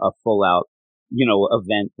with a full-out,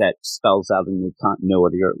 event that spells out a new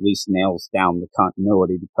continuity, or at least nails down the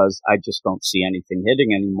continuity, because I just don't see anything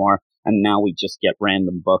hitting anymore. And now we just get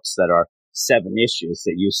random books that are 7 issues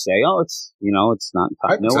that you say, oh, it's not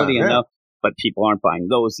continuity enough, but people aren't buying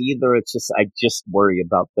those either. It's just, I just worry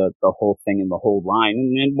about the whole thing and the whole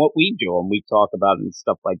line and what we do and we talk about it and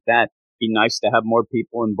stuff like that. Be nice to have more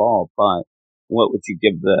people involved, but what would you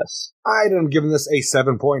give this? I'd have given this a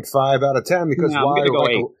 7.5 out of 10 because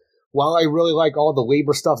while I really like all the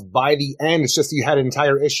labor stuff, by the end, it's just you had an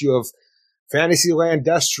entire issue of Fantasyland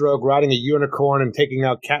Deathstroke riding a unicorn and taking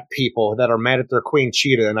out cat people that are mad at their Queen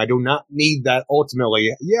Cheetah, and I do not need that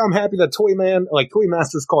ultimately. Yeah, I'm happy that Toy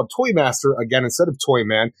Master is called Toy Master again instead of Toy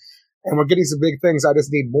Man, and we're getting some big things. I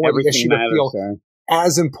just need more of the issue to feel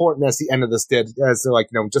as important as the end of this did, as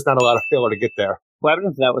just not a lot of filler to get there. What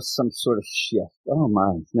happened if that was some sort of shift? Oh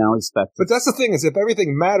my, now he's back. But that's the thing, is if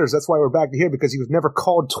everything matters, that's why we're back to here, because he was never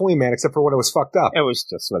called Toy Man except for when it was fucked up. It was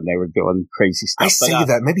just when they were doing crazy stuff. I say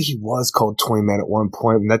that. Maybe he was called Toy Man at one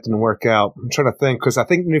point, and that didn't work out. I'm trying to think, because I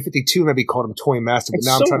think New 52 maybe called him Toy Master, but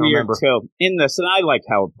now I'm trying to remember. Too. In this, and I like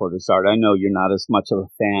Howard Porter's art. I know you're not as much of a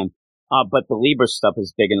fan. But the Lieber stuff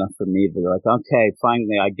is big enough for me to be like, okay,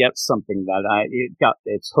 finally I get something that it got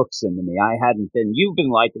its hooks into me. You've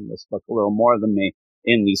been liking this book a little more than me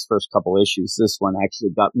in these first couple issues. This one actually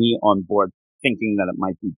got me on board thinking that it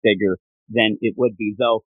might be bigger than it would be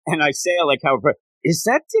though. And I say I like how, is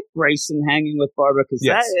that Dick Grayson hanging with Barbara? Cause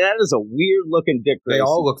yes. that is a weird looking Dick Grayson. They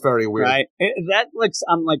all look very weird. Right?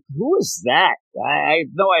 I'm like, who is that? I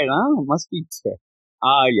have no idea. Oh, it must be Dick.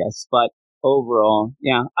 Yes, but overall,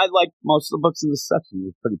 yeah, I like most of the books in this section.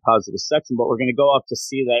 It's a pretty positive section, but we're going to go off to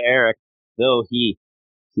see that Eric, though he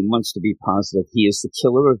wants to be positive, he is the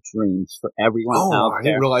killer of dreams for everyone out there. Oh, I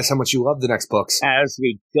didn't realize how much you love the next books. As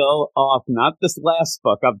we go off, not this last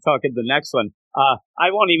book, I'm talking the next one. I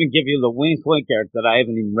won't even give you the wink, Eric, that I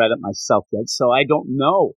haven't even read it myself yet, so I don't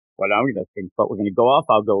know what I'm going to think, but we're going to go off.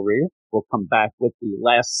 I'll go read it. We'll come back with the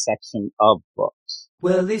last section of books.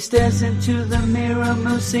 Well, he stares into the mirror,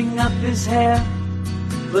 moosing up his hair,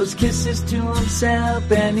 blows kisses to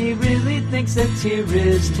himself, and he really thinks that tear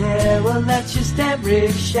is tear. Well, that's just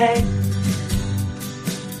Eric Shea,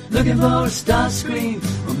 looking for a star screen,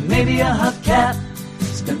 or maybe a hubcap,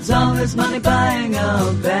 spends all his money buying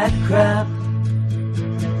all that crap.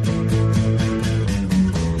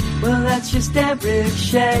 Well, that's just Eric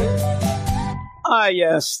Shea.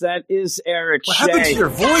 Yes, that is Eric Shea. What happened to your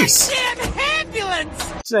voice? Goddamn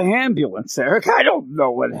ambulance! It's a ambulance, Eric. I don't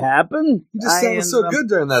know what happened. You just sounded so good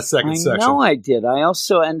during that second section. I know I did. I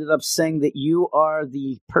also ended up saying that you are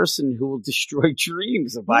the person who will destroy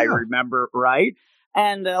dreams, if I remember right.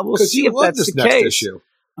 And we'll see if that's the case. Issue.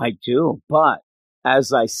 I do, but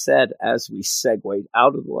as I said, as we segued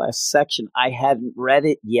out of the last section, I hadn't read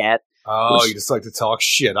it yet. Oh, you just like to talk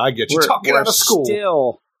shit. I get you talking out of school.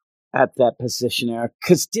 Still at that position, Eric,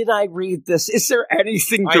 because did I read this? Is there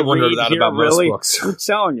anything to read that here, about really? Most books. I'm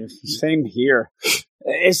telling you, same here.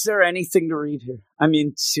 Is there anything to read here? I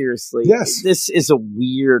mean, seriously. Yes. This is a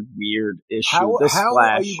weird issue. How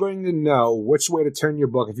are you going to know which way to turn your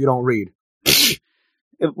book if you don't read?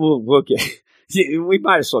 We'll get... We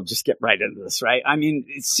might as well just get right into this, right? I mean,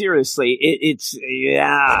 seriously, it's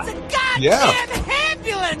yeah. It's a goddamn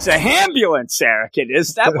ambulance! It's a ambulance, Eric, it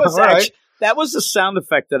is. That was that was the sound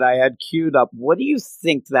effect that I had queued up. What do you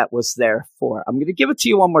think that was there for? I'm going to give it to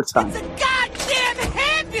you one more time. It's a goddamn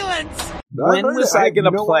ambulance! When was I going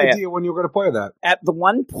to play it? I had no idea when you were going to play that. At the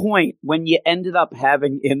one point when you ended up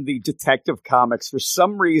having in the Detective Comics, for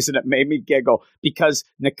some reason it made me giggle because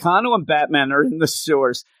Nakano and Batman are in the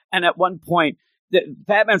sewers. And at one point,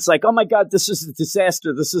 Batman's like, oh my God, this is a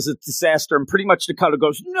disaster. This is a disaster. And pretty much Nakano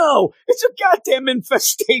goes, no, it's a goddamn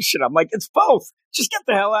infestation. I'm like, it's both. Just get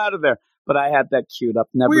the hell out of there. But I had that queued up.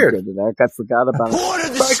 Never did it, Eric. I forgot about it. Who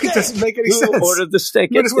ordered the steak? It doesn't make any sense. Who ordered the steak?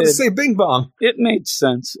 You just want to say bing bong. It made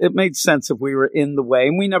sense. It made sense if we were in the way.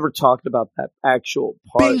 And we never talked about that actual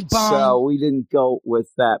part. Bing bong. So we didn't go with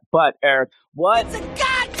that. But, Eric, what? It's a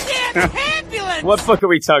goddamn ambulance! What book are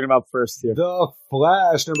we talking about first here? The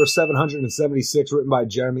Flash, number 776, written by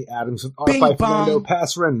Jeremy Adams, with art by Fernando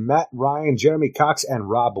Passarin, Matt Ryan, Jeremy Cox, and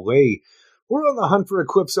Rob Lee. We're on the hunt for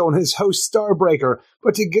Eclipso and his host Starbreaker,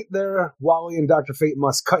 but to get there, Wally and Dr. Fate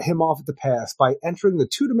must cut him off at the pass by entering the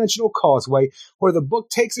two-dimensional causeway, where the book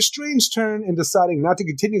takes a strange turn in deciding not to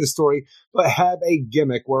continue the story, but have a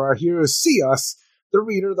gimmick where our heroes see us, the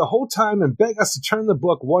reader the whole time and beg us to turn the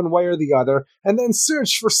book one way or the other, and then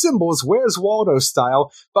search for symbols Where's Waldo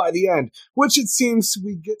style by the end, which it seems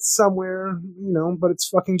we get somewhere, but it's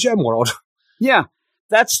fucking Gem World. Yeah,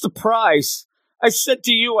 that's the prize. I said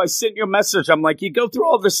to you, I sent you a message. I'm like, you go through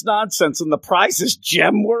all this nonsense and the prize is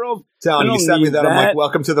Gem World? Telling you sent me that. I'm like,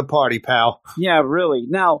 welcome to the party, pal. Yeah, really.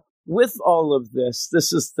 Now, with all of this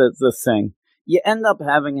is the thing. You end up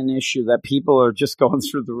having an issue that people are just going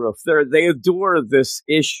through the roof. They adore this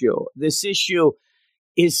issue. This issue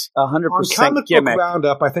is 100% on Comic gimmick. Book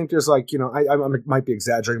Roundup, I think there's I might be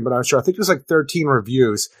exaggerating, but I'm sure. I think there's 13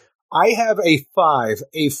 reviews. I have a 5.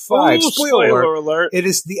 A 5. Ooh, spoiler alert. It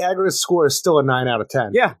is the aggregate score is still a 9 out of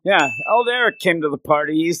 10. Yeah. Old Eric came to the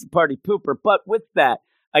party. He's the party pooper. But with that,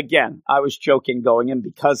 again, I was joking going in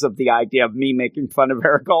because of the idea of me making fun of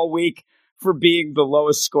Eric all week for being the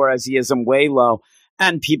lowest score as he is in way low.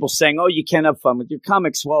 And people saying, oh, you can't have fun with your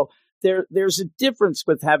comics. Well, there's a difference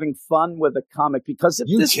with having fun with a comic because if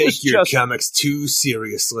you this take was your just, comics too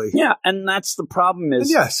seriously. Yeah, and that's the problem is. And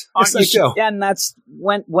yes, I do. And that's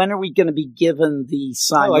when are we going to be given the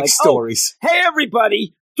sign? I like stories. Oh, hey,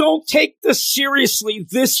 everybody, don't take this seriously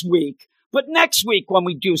this week, but next week when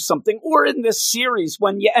we do something, or in this series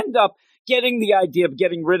when you end up getting the idea of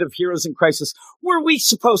getting rid of Heroes in Crisis, were we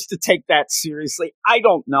supposed to take that seriously? I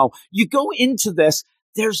don't know. You go into this,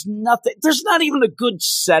 there's nothing, there's not even a good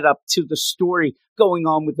setup to the story going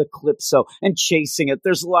on with Eclipso and chasing it.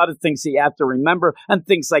 There's a lot of things that you have to remember and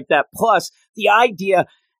things like that. Plus, the idea,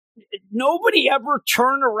 nobody ever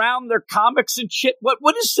turn around their comics and shit.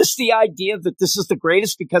 What is this, the idea that this is the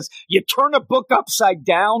greatest because you turn a book upside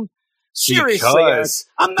down? Seriously,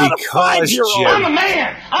 I'm not a 5-year-old. Jim, I'm a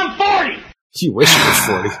man. I'm 40. You wish you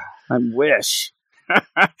were 40. I wish.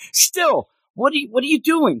 Still, what are you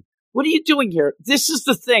doing? What are you doing here? This is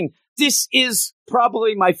the thing. This is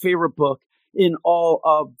probably my favorite book in all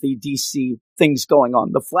of the DC things going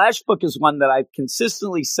on. The Flash book is one that I've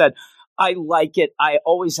consistently said I like it. I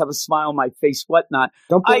always have a smile on my face, whatnot.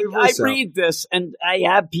 Don't I read this and I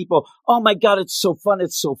have people, oh my God, it's so fun.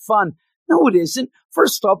 It's so fun. No, it isn't.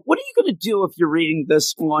 First off, what are you going to do if you're reading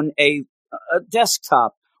this on a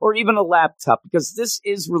desktop or even a laptop? Because this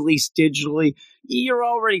is released digitally. You're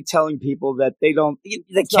already telling people that they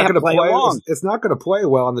can't play along. It's not going to play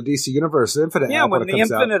well on the DC Universe Infinite app when the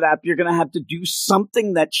Infinite app, you're going to have to do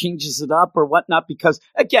something that changes it up or whatnot. Because,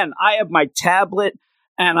 again, I have my tablet.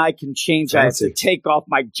 And I can change. Fancy. I have to take off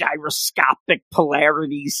my gyroscopic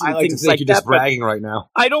polarities and I like things to think like you're that. just bragging right now.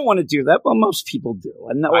 I don't want to do that. Well, most people do.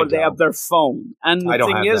 Or they have their phone. And the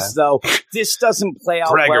thing is, though, this doesn't play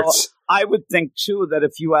out well. I would think, too, that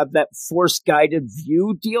if you have that force-guided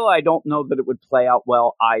view deal, I don't know that it would play out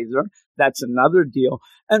well either. That's another deal.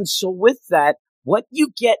 And so with that, what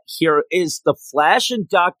you get here is the Flash and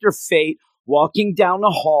Dr. Fate walking down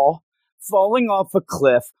a hall, falling off a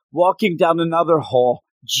cliff, walking down another hall.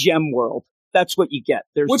 Gem World. That's what you get.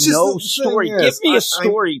 There's no story. Give me a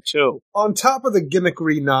story, too. On top of the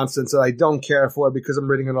gimmickry nonsense that I don't care for because I'm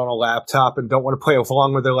reading it on a laptop and don't want to play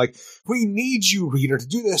along with it, like, we need you, reader, to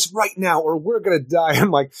do this right now or we're going to die.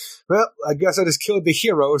 I'm like, well, I guess I just killed the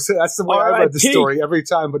hero. So that's the way I read the story every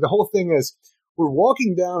time. But the whole thing is, we're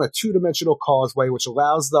walking down a 2-dimensional causeway, which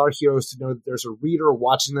allows our heroes to know that there's a reader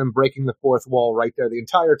watching them breaking the fourth wall right there the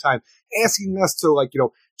entire time, asking us to,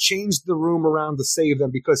 change the room around to save them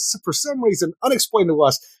because for some reason, unexplained to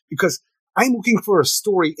us, because I'm looking for a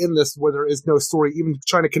story in this where there is no story, even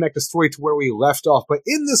trying to connect the story to where we left off. But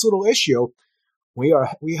in this little issue, we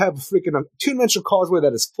have freaking a 2-dimensional causeway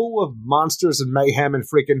that is full of monsters and mayhem and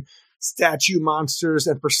freaking statue monsters,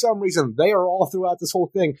 and for some reason they are all throughout this whole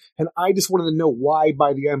thing, and I just wanted to know why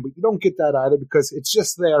by the end, but you don't get that either because it's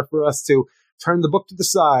just there for us to turn the book to the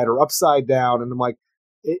side or upside down, and I'm like,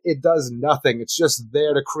 it does nothing. It's just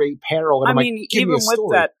there to create peril. And even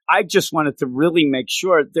with that, I just wanted to really make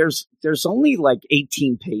sure there's only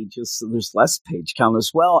 18 pages, so there's less page count as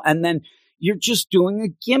well, and then you're just doing a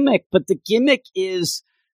gimmick, but the gimmick is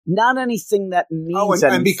not anything that means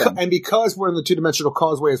anything. And because we're in the 2-dimensional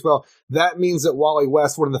causeway as well, that means that Wally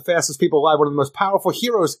West, one of the fastest people alive, one of the most powerful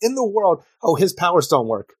heroes in the world, his powers don't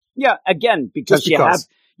work. Yeah, again, because you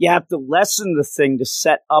have to lessen the thing to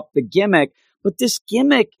set up the gimmick. But this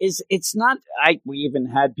gimmick it's not, we even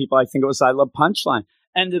had people, I think it was I Love Punchline,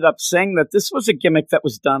 ended up saying that this was a gimmick that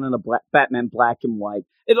was done in a Batman black and white.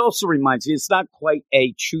 It also reminds you, it's not quite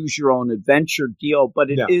a choose your own adventure deal,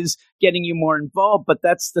 but it is getting you more involved. But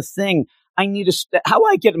that's the thing. How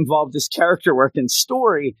I get involved is character work and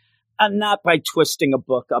story, and not by twisting a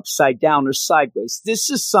book upside down or sideways. This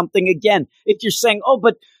is something, again, if you're saying, oh,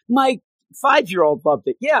 but my 5-year-old loved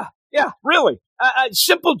it. Yeah, Yeah, really.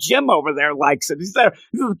 Simple Jim over there likes it. He's there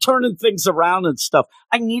turning things around and stuff.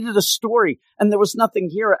 I needed a story, and there was nothing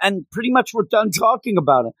here. And pretty much we're done talking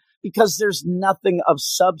about it because there's nothing of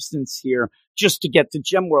substance here just to get to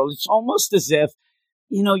Gem World. It's almost as if,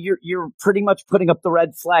 you're pretty much putting up the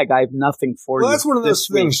red flag. I have nothing for you. Well, that's one of those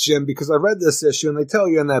things, Jim, because I read this issue, and they tell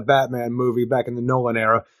you in that Batman movie back in the Nolan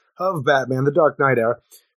era of Batman, the Dark Knight era,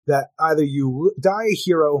 that either you die a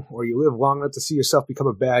hero or you live long enough to see yourself become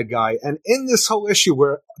a bad guy. And in this whole issue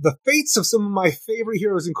where the fates of some of my favorite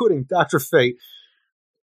heroes, including Dr. Fate,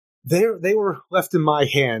 they were left in my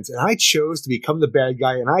hands, and I chose to become the bad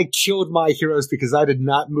guy, and I killed my heroes because I did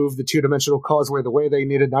not move the two-dimensional causeway the way they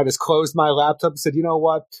needed, and I just closed my laptop and said, you know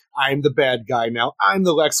what? I'm the bad guy now. I'm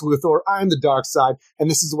the Lex Luthor. I'm the dark side, and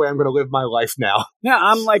this is the way I'm going to live my life now. Yeah,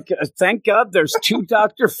 I'm like, thank God there's two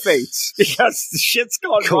Dr. Fates, because the shit's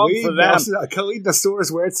going wrong for them. Khalid Nassour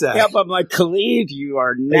is where it's at. Yeah, but I'm like, Khalid, you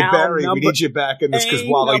are now Hey, Barry, we need you back in this because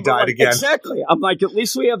Wally died again. Exactly. I'm like, at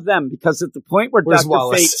least we have them, because at the point where Where's Dr.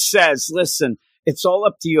 Wallace? Fate says, listen, it's all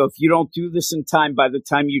up to you. If you don't do this in time, by the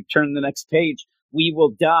time you turn the next page, we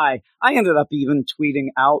will die. I ended up even tweeting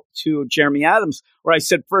out to Jeremy Adams where I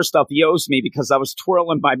said, first off, he owes me because I was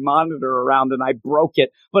twirling my monitor around and I broke it.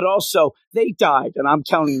 But also, they died, and I'm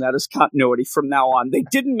counting that as continuity from now on. They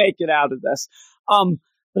didn't make it out of this.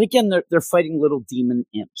 But again, they're fighting little demon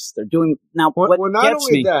imps. They're doing now. Well, what not gets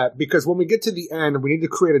only me, that, because when we get to the end, we need to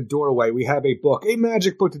create a doorway. We have a book, a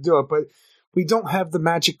magic book to do it, but we don't have the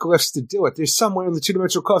magic glyphs to do it. There's somewhere in the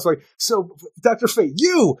two-dimensional causeway. So, Dr. Fate,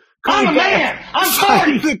 you I'm a man. I'm 40.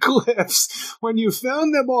 find the glyphs. When you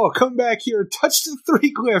found them all, come back here, touch the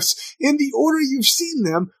 3 glyphs in the order you've seen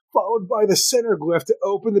them, followed by the center glyph to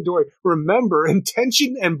open the door. Remember,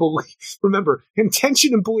 intention and belief.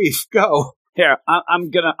 Go. here, I'm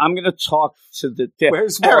gonna talk to the.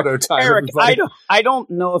 Where's Waldo time? Eric, Everybody? I don't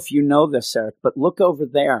know if you know this, Eric, but look over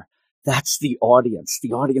there. That's the audience to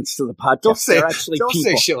the podcast. Don't say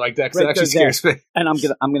people. shit like that, because Right, it actually they're scares me. And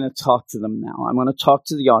I'm gonna talk to them now. I'm gonna talk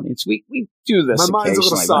to the audience. We do this. My mind's a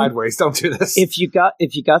little occasionally, right? sideways. Don't do this. If you got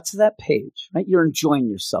to that page, right, you're enjoying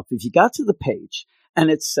yourself. If you got to the page and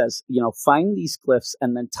it says, find these glyphs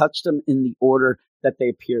and then touch them in the order that they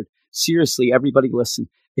appeared. Seriously, everybody listen.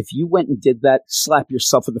 If you went and did that, slap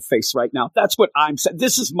yourself in the face right now. That's what I'm saying.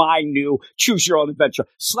 This is my new choose your own adventure.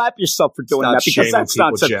 Slap yourself for doing that, because that's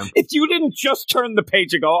nonsense. Jim. If you didn't just turn the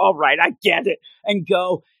page and go, all right, I get it, and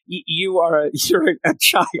go, you're a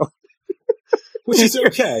child. Which is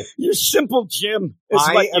okay. You're simple Jim.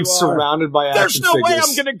 I am surrounded by action There's no figures. way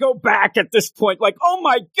I'm going to go back at this point. Like, oh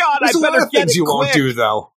my God, There's I a better lot of get things it you quick. won't do,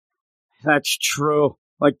 though. That's true.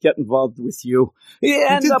 Like, get involved with you. did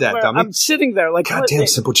that, dummy. I'm sitting there like, Goddamn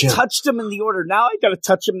Simple Jim. Touched him in the order. Now I got to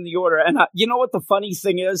touch him in the order. And you know what the funny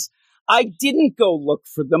thing is? I didn't go look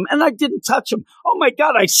for them, and I didn't touch them. Oh my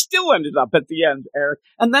God, I still ended up at the end, Eric.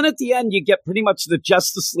 And then at the end, you get pretty much the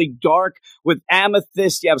Justice League Dark with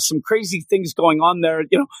Amethyst. You have some crazy things going on there,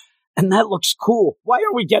 and that looks cool. Why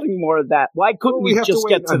are we getting more of that? Why couldn't we have just to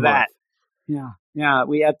get wait to a that? Yeah,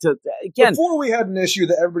 we had to, again. Before we had an issue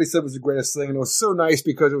that everybody said was the greatest thing, and it was so nice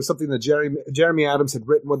because it was something that Jeremy Adams had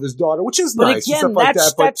written with his daughter, which is But nice. again, and stuff like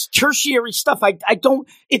that, but that's tertiary stuff. I don't,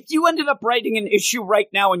 if you ended up writing an issue right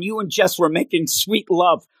now and you and Jess were making sweet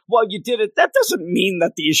love while you did it, that doesn't mean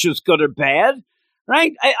that the issue is good or bad.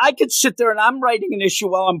 Right? I could sit there and I'm writing an issue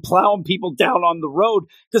while I'm plowing people down on the road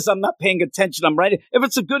because I'm not paying attention. I'm writing. If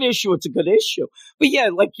it's a good issue, it's a good issue. But yeah,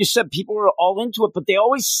 like you said, people were all into it, but they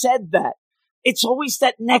always said that. It's always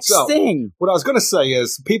that next thing. What I was going to say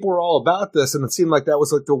is people were all about this, and it seemed like that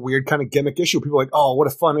was like the weird kind of gimmick issue. People were like, oh, what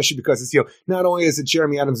a fun issue, because it's, not only is it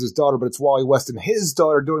Jeremy Adams' daughter, but it's Wally West and his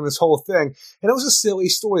daughter doing this whole thing. And it was a silly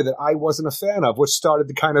story that I wasn't a fan of, which started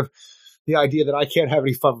to kind of the idea that I can't have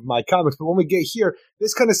any fun with my comics. But when we get here,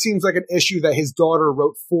 this kind of seems like an issue that his daughter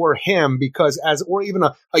wrote for him or even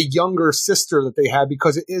a younger sister that they had,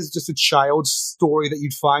 because it is just a child's story that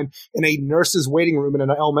you'd find in a nurse's waiting room in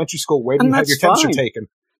an elementary school waiting to have your temperature taken.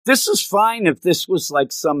 This is fine if this was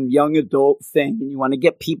like some young adult thing and you want to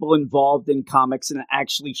get people involved in comics and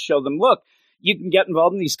actually show them, look, you can get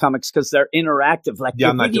involved in these comics because they're interactive, like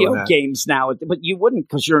the video games now, but you wouldn't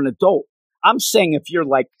because you're an adult. I'm saying if you're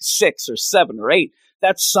like 6 or 7 or 8,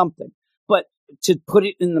 that's something. But to put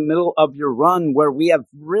it in the middle of your run where we have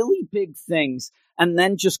really big things and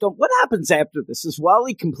then just go, what happens after this? Is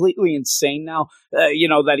Wally completely insane now?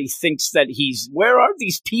 That he thinks that where are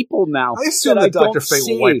these people now? I assume that Dr. Fate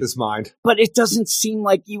will wipe his mind. But it doesn't seem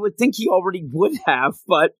like you would think he already would have.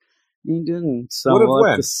 But He didn't. So Would have we'll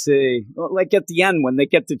have went. to see. Well, like at the end when they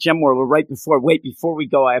get to Gem World, before we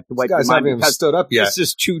go, I have to wipe These guys your mind haven't even because stood up yet. this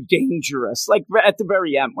is too dangerous. Like at the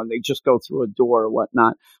very end when they just go through a door or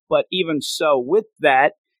whatnot. But even so, with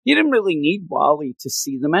that, you didn't really need Wally to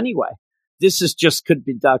see them anyway. This is just could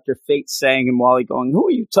be Dr. Fate saying and Wally going, "Who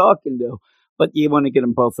are you talking to?" But you want to get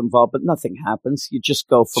them both involved, but nothing happens. You just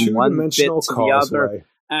go from one bit to the other.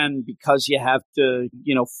 And because you have to,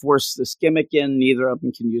 force this gimmick in, neither of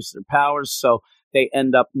them can use their powers. So they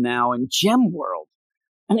end up now in Gem World.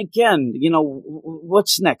 And again,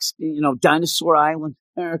 what's next? Dinosaur Island?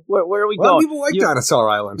 Eric, where are we going? A lot of people like Dinosaur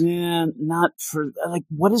Island. Yeah, not for,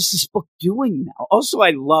 what is this book doing now? Also,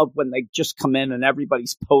 I love when they just come in and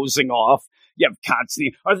everybody's posing off. You have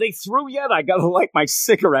Constantine. Are they through yet? I got to light my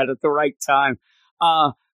cigarette at the right time.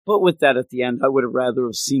 But with that at the end, I would have rather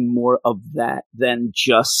have seen more of that than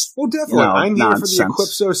just definitely. I'm here nonsense. for the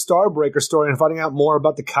Eclipso Starbreaker story and finding out more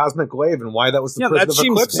about the Cosmic Glaive and why that was the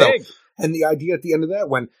prison of Eclipso. Big. And the idea at the end of that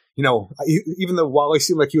when, even though Wally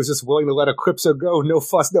seemed like he was just willing to let Eclipso go, no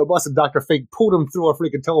fuss, no fuss, and Dr. Fate pulled him through a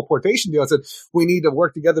freaking teleportation deal and said, we need to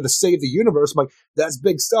work together to save the universe. I'm like, that's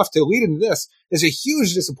big stuff. To lead into this is a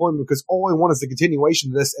huge disappointment because all I want is the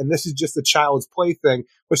continuation of this, and this is just a child's play thing,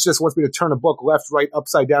 which just wants me to turn a book left, right,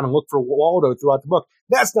 upside down, and look for Waldo throughout the book.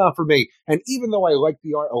 That's not for me. And even though I like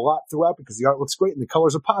the art a lot throughout because the art looks great and the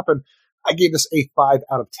colors are popping, I gave this a 5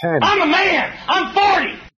 out of 10. I'm a man. I'm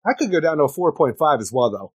 40. I could go down to a 4.5 as well,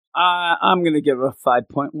 though. I'm going to give it a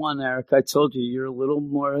 5.1, Eric. I told you,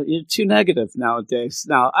 you're too negative nowadays.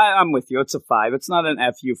 Now, I'm with you. It's a 5. It's not an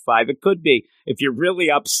FU 5. It could be if you're really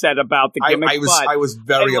upset about the gimmick. I was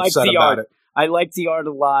very upset about it. I like the art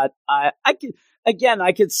a lot. I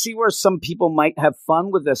could see where some people might have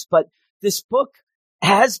fun with this, but this book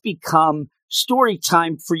has become story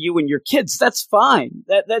time for you and your kids. That's fine.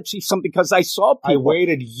 That's something because I saw people. I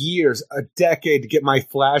waited years, a decade to get my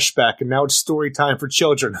flashback, and now it's story time for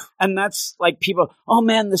children. And that's like people, oh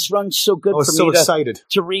man, this run's so good for so me excited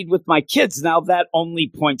to read with my kids. Now that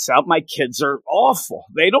only points out my kids are awful.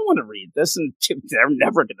 They don't want to read this, and they're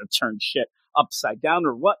never going to turn shit upside down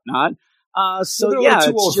or whatnot. So they're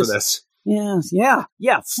too old for this. Yeah,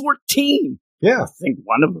 14. Yeah. I think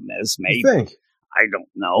one of them is, maybe. You think? I don't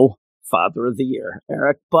know. Father of the Year,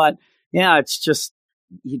 Eric. But yeah, it's just,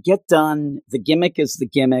 you get done. The gimmick is the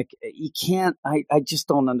gimmick. You can't, I just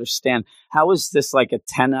don't understand. How is this like a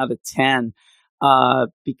 10 out of 10?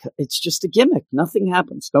 Because it's just a gimmick. Nothing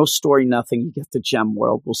happens. No story, nothing. You get to Gem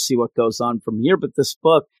World. We'll see what goes on from here. But this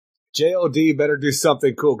book, JLD better do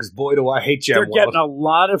something cool because boy, do I hate Gem World. They're getting a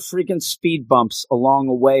lot of freaking speed bumps along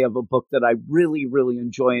the way of a book that I really, really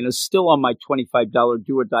enjoy and is still on my $25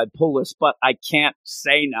 do or die pull list. But I can't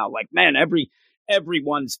say now, like, man,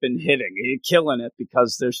 everyone's been hitting, killing it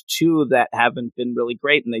because there's 2 that haven't been really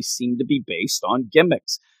great and they seem to be based on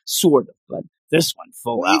gimmicks, sort of. But this one,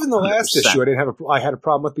 full out. Even the last 100%. issue, I had a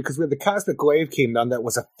problem with because we had the Cosmic Glaive came down that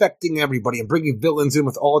was affecting everybody and bringing villains in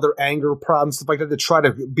with all their anger problems, stuff like that, to try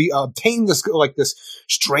to obtain this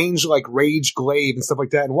strange rage glaive and stuff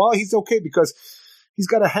like that. And while he's okay because he's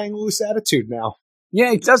got a hang loose attitude now.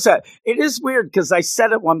 Yeah, he does that. It is weird because I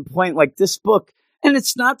said at one point, like, this book, and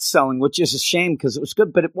it's not selling, which is a shame because it was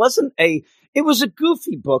good, but it was a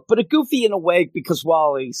goofy book, but a goofy in a way because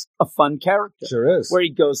Wally's a fun character. Sure is. Where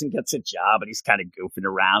he goes and gets a job and he's kind of goofing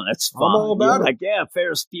around. That's fun. I'm all about it. Like, yeah,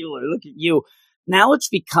 Ferris Bueller, look at you. Now it's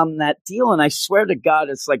become that deal. And I swear to God,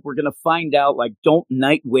 it's like, we're going to find out, like, don't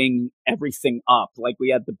Nightwing everything up. Like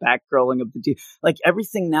we had the Batgirling of the deal. Like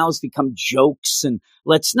everything now has become jokes and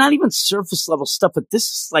let's not even surface level stuff. But this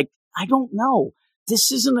is like, I don't know.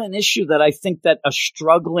 This isn't an issue that I think that a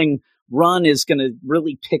struggling run is going to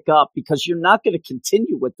really pick up because you're not going to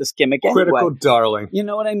continue with this gimmick anyway. Critical darling. You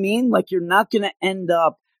know what I mean? Like you're not going to end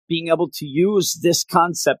up being able to use this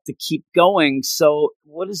concept to keep going. So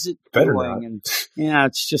what is it Better doing? not. And yeah,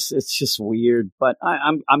 it's just weird. But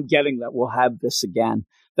I'm getting that we'll have this again.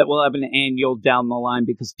 That we'll have an annual down the line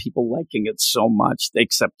because people liking it so much.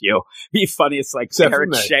 Except you. Be funny. It's like Except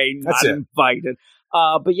Eric Shane not That's it. invited.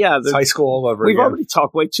 But yeah, It's high school all over we've again. already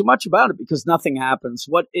talked way too much about it because nothing happens.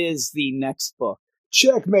 What is the next book?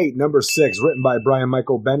 Checkmate number 6, written by Brian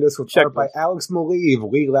Michael Bendis, with art by Alex Maleev,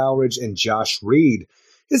 Lee Lowridge, and Josh Reed.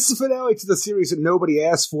 It's the finale to the series that nobody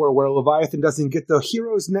asked for, where Leviathan doesn't get the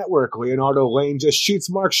Heroes Network. Leonardo Lane just shoots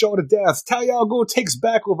Mark Shaw to death. Talia al Ghul takes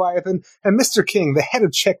back Leviathan, and Mr. King, the head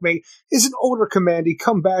of Checkmate, is an older commandee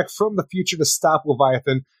come back from the future to stop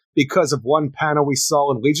Leviathan because of one panel we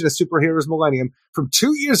saw in Legion of Superheroes Millennium from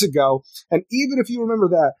 2 years ago. And even if you remember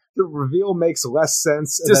that, the reveal makes less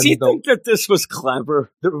sense. Does he think that this was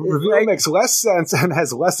clever? The reveal makes less sense and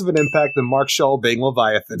has less of an impact than Mark Shaw being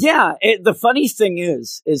Leviathan. Yeah, the funny thing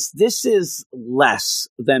is this is less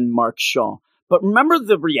than Mark Shaw. But remember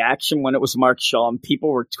the reaction when it was Mark Shaw and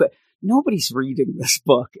people were... Nobody's reading this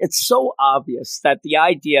book. It's so obvious that the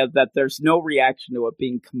idea that there's no reaction to it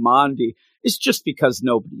being Kamandi is just because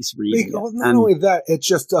nobody's reading it. Not only that, it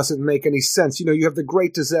just doesn't make any sense. You know, you have the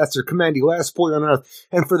Great Disaster, Kamandi, last boy on Earth,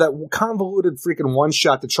 and for that convoluted freaking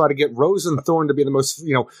one-shot to try to get Rose and Thorn to be the most,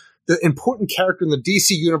 the important character in the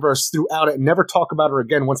DC universe throughout it and never talk about her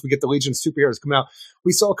again once we get the Legion of Superheroes coming out.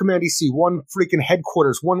 We saw Kamandi see one freaking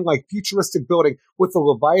headquarters, one like futuristic building with the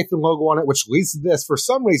Leviathan logo on it, which leads to this. For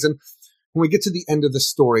some reason, when we get to the end of the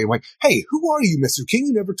story, I'm like, hey, who are you, Mr. King?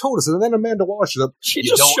 You never told us. And then Amanda Waller shows up. She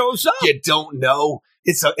just shows up. You don't know.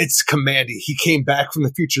 It's Kamandi. He came back from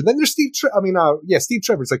the future. Then there's Steve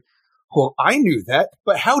Trevor. It's like, well, I knew that,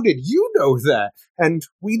 but how did you know that? And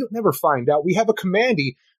we never find out. We have a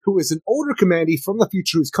Kamandi who is an older Kamandi from the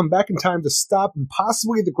future who's come back in time to stop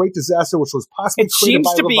possibly the Great Disaster, which was possibly created by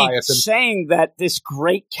Leviathan. It seems to be saying that this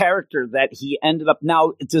great character that he ended up...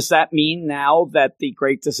 Now, does that mean now that the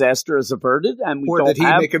Great Disaster is averted? And or did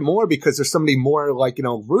he make it more because there's somebody more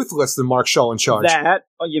ruthless than Mark Shaw in charge? That,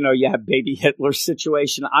 you have baby Hitler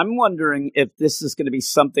situation. I'm wondering if this is going to be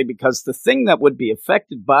something, because the thing that would be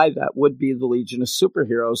affected by that would be the Legion of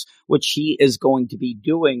Superheroes, which he is going to be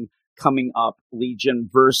doing coming up, Legion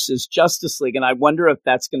versus Justice League. And I wonder if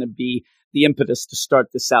that's going to be the impetus to start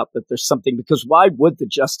this out, that there's something, because why would the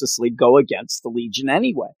Justice League go against the Legion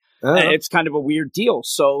anyway? It's kind of a weird deal.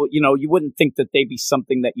 So, you wouldn't think that they'd be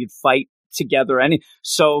something that you'd fight together.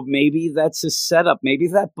 So maybe that's a setup. Maybe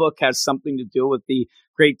that book has something to do with the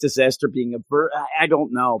Great Disaster being I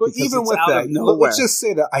don't know. But even with that, let's just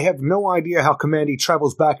say that I have no idea how Kamandi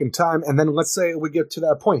travels back in time. And then let's say we get to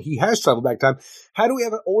that point. He has traveled back in time. How do we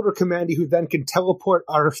have an older Kamandi who then can teleport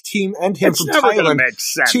our team and him from Thailand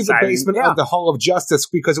to the basement of the Hall of Justice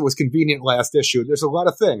because it was convenient last issue? There's a lot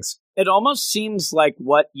of things. It almost seems like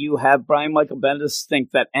what you have Brian Michael Bendis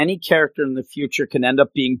think that any character in the future can end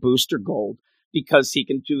up being Booster Gold, because he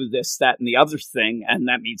can do this, that, and the other thing, and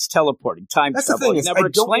that means teleporting, time That's travel. The thing I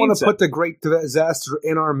don't want to put the Great Disaster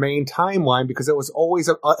in our main timeline because it was always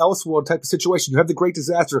an Elseworld type of situation. You have the Great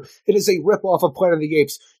Disaster. It is a ripoff of Planet of the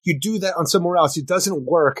Apes. You do that on somewhere else. It doesn't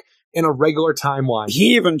work in a regular timeline.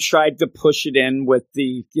 He even tried to push it in with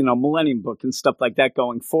the, Millennium Book and stuff like that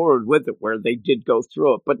going forward with it, where they did go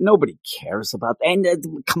through it, but nobody cares about that. And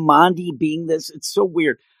Kamandi being this, it's so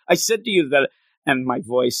weird. I said to you that, and my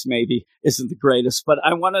voice maybe isn't the greatest, but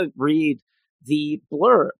I want to read the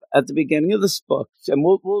blurb at the beginning of this book, and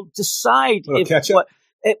we'll decide we'll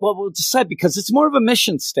decide, because it's more of a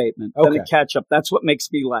mission statement than a catch up. That's what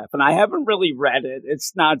makes me laugh, and I haven't really read it.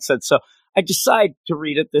 It's nonsense, so I decide to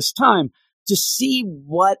read it this time to see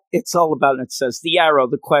what it's all about. And it says: the arrow,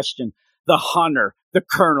 the question, the hunter, the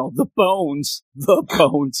colonel, the bones,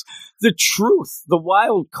 the truth, the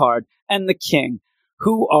wild card, and the king.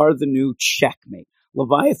 Who are the new checkmate?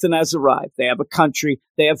 Leviathan has arrived. They have a country.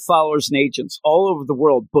 They have followers and agents all over the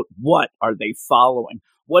world. But what are they following?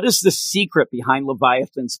 What is the secret behind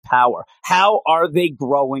Leviathan's power? How are they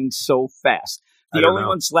growing so fast? The only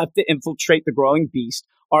ones left to infiltrate the growing beast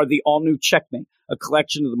are the all-new Checkmate, a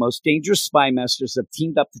collection of the most dangerous spy masters that have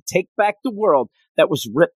teamed up to take back the world that was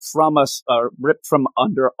ripped from us, ripped from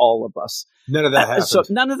under all of us. None of that happens. So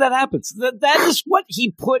none of that happens. That is what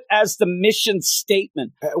he put as the mission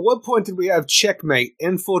statement. At what point did we have Checkmate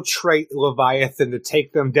infiltrate Leviathan to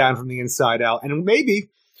take them down from the inside out? And maybe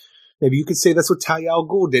you could say that's what Talia al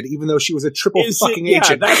Ghul did, even though she was a triple agent.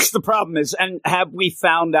 Yeah, that's the problem and have we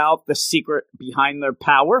found out the secret behind their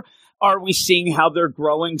power? Are we seeing how they're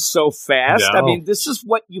growing so fast? No. I mean, this is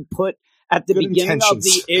what you put at the beginning of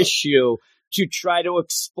the issue to try to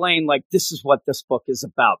explain, like, this is what this book is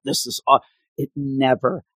about. This is it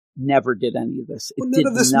never did any of this. None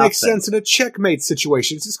of this makes sense in a Checkmate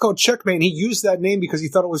situation. It's just called Checkmate, and he used that name because he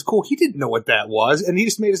thought it was cool. He didn't know what that was, and he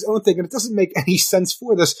just made his own thing, and it doesn't make any sense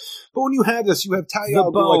for this. But when you have this, you have Talia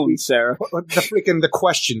al Ghul, Sarah. The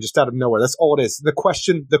question, just out of nowhere. That's all it is. The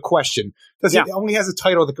question. It only has a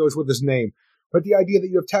title that goes with his name. But the idea that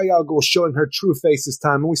you have Talia al Ghul showing her true face this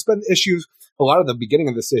time, and we spend issues, a lot of the beginning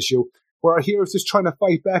of this issue, where our hero's just trying to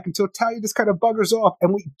fight back until Talia just kind of buggers off,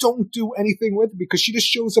 and we don't do anything with it because she just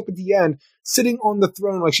shows up at the end, sitting on the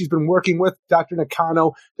throne like she's been working with Dr.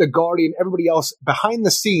 Nakano, the Guardian, everybody else behind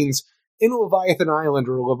the scenes in Leviathan Island,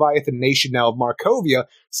 or Leviathan Nation now of Markovia,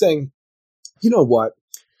 saying, you know what,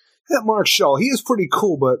 that Mark Shaw, he is pretty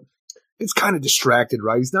cool, but It's kind of distracted,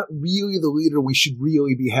 right? He's not really the leader we should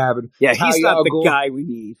really be having. Yeah, he's not the Gould, guy we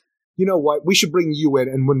need. You know what? We should bring you in.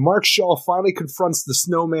 And when Mark Shaw finally confronts the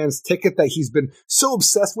Snowman's ticket that he's been so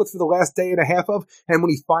obsessed with for the last day and a half of, and when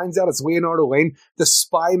he finds out it's Leonardo Lane, the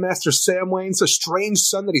spy master Sam Lane's a strange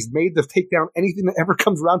son that he's made to take down anything that ever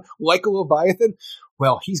comes around like a Leviathan,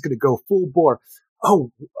 well, he's going to go full bore.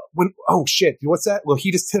 Oh shit. What's that? Well,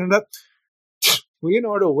 he just turned up.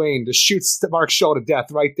 Leonardo Lane just shoots Mark Shaw to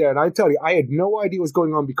death right there. And I tell you, I had no idea what was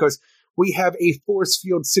going on because we have a force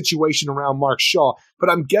field situation around Mark Shaw.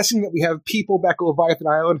 But I'm guessing that we have people back at Leviathan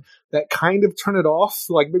Island that kind of turn it off,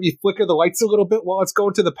 like maybe flicker the lights a little bit while it's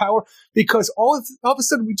going to the power. Because all of a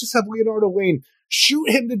sudden, we just have Leonardo Lane shoot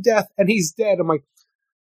him to death and he's dead. I'm like,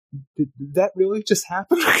 did that really just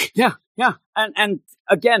happen? Yeah. And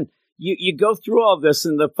again, you go through all this,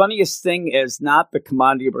 and the funniest thing is not the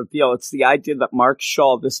commodity reveal. It's the idea that Mark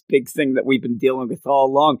Shaw, this big thing that we've been dealing with all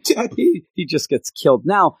along, he just gets killed.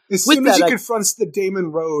 Now, as soon as he confronts the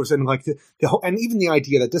Damon Rose and like the whole, and even the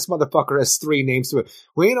idea that this motherfucker has 3 names to it,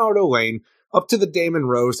 Leonardo Lane, up to the Damon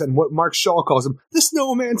Rose, and what Mark Shaw calls him, the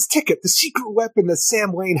Snowman's ticket, the secret weapon that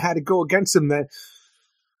Sam Lane had to go against him that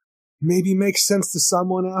maybe makes sense to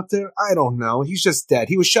someone out there. I don't know. He's just dead.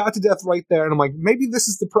 He was shot to death right there. And I'm like, maybe this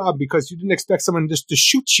is the problem because you didn't expect someone just to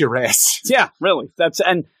shoot your ass. Yeah, really.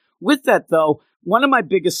 And with that, though, one of my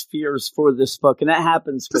biggest fears for this book, and that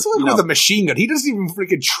happens with a machine gun. He doesn't even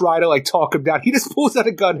freaking try to like talk him down. He just pulls out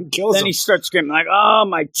a gun and kills him. Then he starts screaming like, "Oh,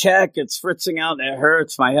 my tech! It's fritzing out. And it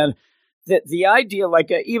hurts my head." The idea,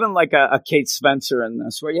 even a Kate Spencer in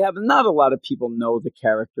this, where you have not a lot of people know the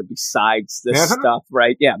character besides this stuff,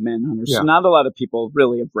 right? Yeah, Manhunter. Yeah. So not a lot of people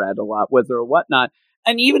really have read a lot with her or whatnot.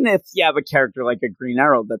 And even if you have a character like a Green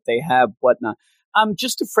Arrow that they have whatnot, I'm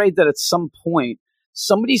just afraid that at some point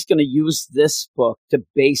somebody's going to use this book to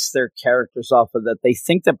base their characters off of that. They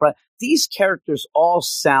think that these characters all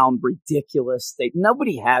sound ridiculous.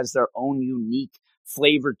 Nobody has their own unique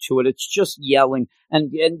flavor to it. It's just yelling,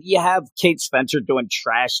 and you have Kate Spencer doing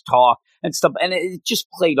trash talk and stuff, and it just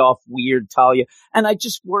played off weird, Talia. And I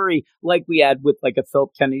just worry, like we had with like a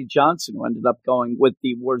Philip Kennedy Johnson who ended up going with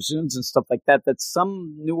the Warzoons and stuff like that, that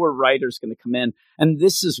some newer writer's going to come in, and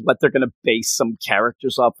this is what they're going to base some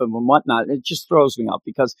characters off of and whatnot. It just throws me off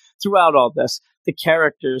because throughout all this, the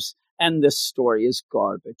characters and this story is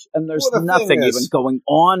garbage, and there's nothing even going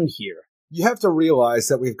on here. You have to realize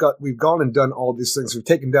that we've gone and done all these things. We've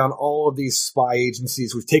taken down all of these spy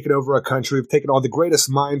agencies. We've taken over a country. We've taken all the greatest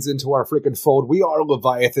minds into our freaking fold. We are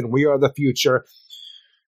Leviathan. We are the future.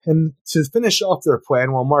 And to finish off their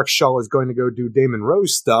plan, while Mark Shaw is going to go do Damon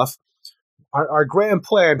Rose stuff, our grand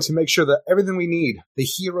plan to make sure that everything we need, the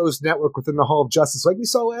heroes network within the Hall of Justice, like we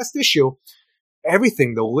saw last issue,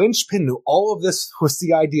 everything, the linchpin to all of this was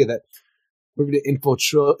the idea that we're going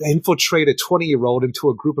to infiltrate a 20-year-old into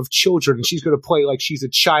a group of children, and she's going to play like she's a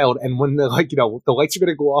child. And when the lights are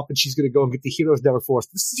going to go off, and she's going to go and get the Heroes Never for us.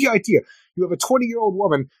 This is the idea. You have a 20-year-old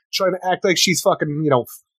woman trying to act like she's fucking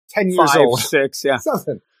 10 years 5, old, 6, yeah,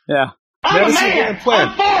 something. Yeah, I'm a man. I'm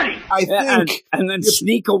 40. I think, and then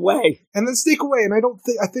sneak away. And I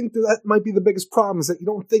think that might be the biggest problem is that you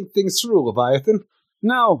don't think things through, Leviathan.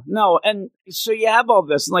 No, and so you have all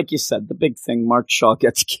this, and like you said, the big thing: Mark Shaw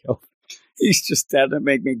gets killed. He's just dead. It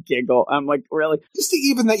made me giggle. I'm like, really? Just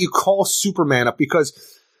even that you call Superman up because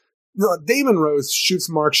Damon Rose shoots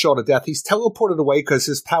Mark Shaw to death. He's teleported away because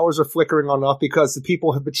his powers are flickering on and off because the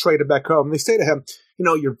people have betrayed him back home. And they say to him,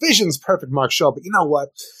 your vision's perfect, Mark Shaw, but you know what?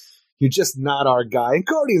 You're just not our guy. And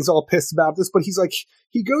Guardian's all pissed about this, but he's like,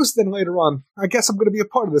 he goes then later on, I guess I'm going to be a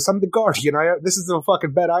part of this. I'm the Guardian. This is the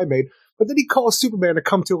fucking bet I made. But then he calls Superman to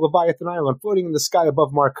come to Leviathan Island, floating in the sky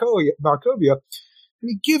above Markovia. And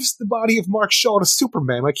he gives the body of Mark Shaw to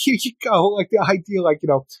Superman. Like, here you go. Like, the idea,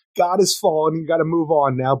 God has fallen. You got to move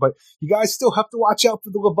on now. But you guys still have to watch out for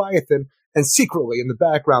the Leviathan. And secretly, in the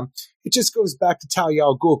background, it just goes back to Talia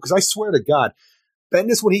al Ghul. Because I swear to God,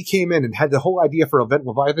 Bendis, when he came in and had the whole idea for Event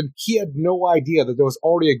Leviathan, he had no idea that there was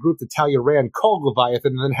already a group that Talia ran called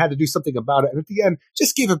Leviathan and then had to do something about it. And at the end,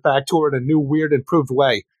 just gave it back to her in a new, weird, improved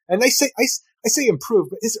way. And I say improved,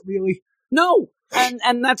 but is it really? No.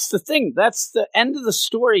 And that's the thing. That's the end of the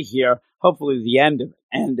story here. Hopefully the end of it,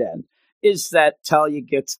 end, is that Talia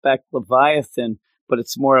gets back Leviathan, but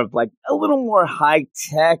it's more of like a little more high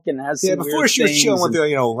tech and has some before weird she was things chilling with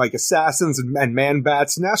and- the, like assassins and man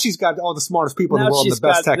bats. Now she's got all the smartest people in Now the world and she's the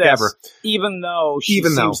best got tech this, ever. Even though she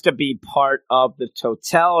Even though. seems to be part of the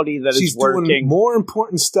totality that She's is working. doing more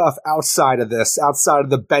important stuff outside of this, outside of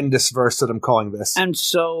the Bendis verse that I'm calling this. And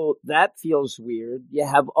so that feels weird. You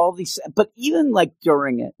have all these, but even like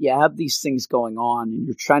during it, you have these things going on and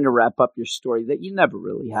you're trying to wrap up your story that you never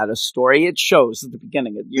really had a story. It shows at the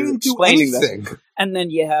beginning. You You're didn't do explaining this. anything. And then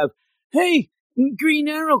you have, hey, Green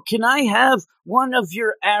Arrow, can I have one of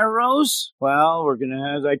your arrows? Well,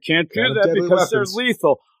 I can't do Kind of that deadly because weapons. they're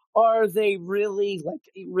lethal. Are they really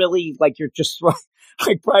like you're just throwing,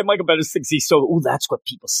 like Brian Michael Bendis thinks he's so, that's what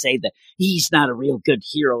people say, that he's not a real good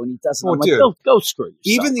hero and he doesn't. Well, I'm like, dude, go screw yourself.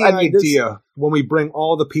 Even the idea when we bring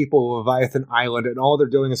all the people of Leviathan Island and all they're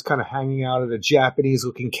doing is kind of hanging out at a Japanese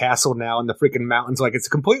looking castle now in the freaking mountains, like it's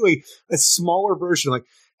completely a smaller version. Like,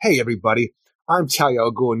 hey, everybody, I'm Talia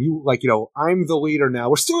al Ghul, and you, I'm the leader now.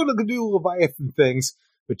 We're still going to do Leviathan things,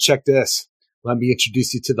 but check this. Let me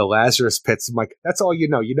introduce you to the Lazarus Pits. I'm like, that's all you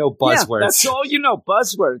know. You know buzzwords. Yeah, that's all you know,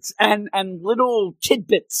 buzzwords and little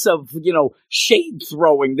tidbits of, shade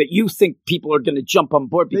throwing that you think people are going to jump on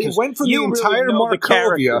board because they went from the you entire really know the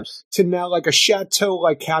Markovia characters. to now like a chateau,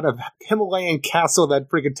 like kind of Himalayan castle that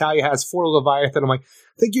freaking Talia has for Leviathan. I'm like,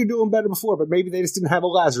 I think you're doing better before, but maybe they just didn't have a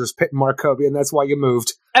Lazarus Pit in Markovia, and that's why you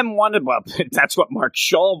moved. And that's what Mark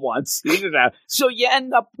Shaw wants. He did that. So you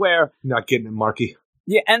end up where Not getting it, Marky.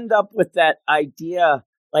 you end up with that idea,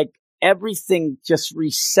 like everything just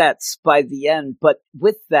resets by the end. But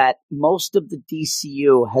with that, most of the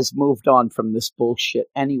DCU has moved on from this bullshit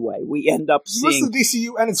anyway. We end up seeing Listen to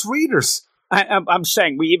DCU and its readers. I'm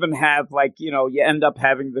saying we even have you end up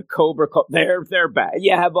having the Cobra. They're bad.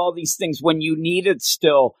 You have all these things when you needed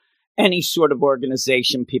still any sort of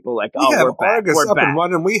organization. People like, We have we're back. Argus We're up back. and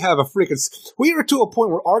running. We have we were to a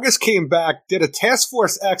point where Argus came back, did a Task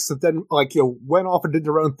Force X that then went off and did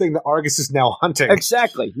their own thing that Argus is now hunting.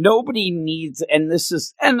 Exactly. Nobody needs, and this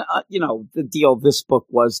is, and the deal. This book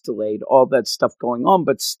was delayed. All that stuff going on,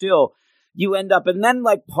 but still, you end up, and then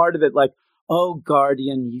part of it, oh,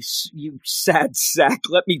 Guardian, you sad sack,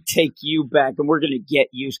 let me take you back and we're going to get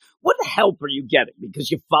you. What help are you getting?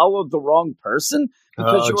 Because you followed the wrong person?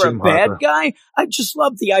 Because you were Jim a bad Harper. guy? I just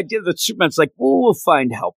love the idea that Superman's like, we'll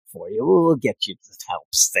find help for you. We'll get you the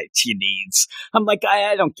helps that you need. I'm like,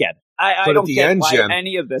 I don't get it. I But don't at the get end, why Jim,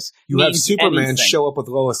 any of this You have means Superman anything. show up with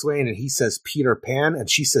Lois Lane, and he says Peter Pan, and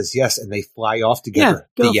she says yes, and they fly off Yeah, together.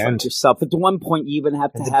 go The fuck end. yourself. At one point, you even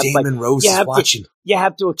have to And the have Damon Rose you is have watching. you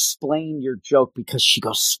have to explain your joke because she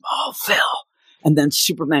goes Smallville, and then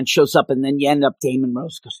Superman shows up, and then you end up Damon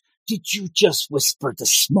Rose goes, "Did you just whisper to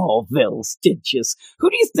Smallvilles? Did you?" Who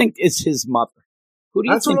do you think is his mother? Who do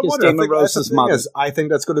you That's what think I'm is wondering. Damon That's the Rose's thing mother? is, I think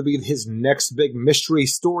that's going to be his next big mystery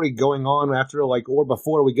story going on after, or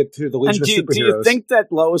before we get to the Legion And of do Superheroes. you think that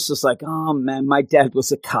Lois is like, oh man, my dad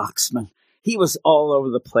was a coxman. He was all over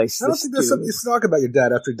the place. I don't This think there's dude. something to talk about your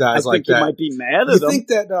dad after he dies I like think you that. might be mad You at him. think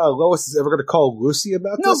that Lois is ever going to call Lucy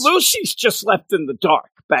about No, this? Lucy's just left in the dark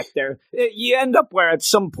back there. You end up where at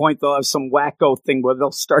some point they'll have some wacko thing where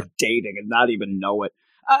they'll start dating and not even know it.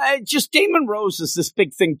 Just Damon Rose is this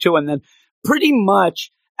big thing too. And then pretty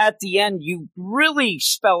much at the end, you really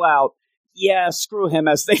spell out, yeah, screw him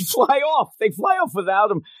as they fly off. They fly off without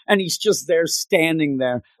him. And he's just there standing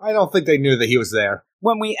there. I don't think they knew that he was there.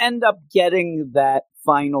 When we end up getting that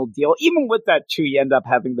final deal, even with that too, you end up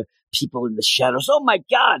having the people in the shadows. Oh my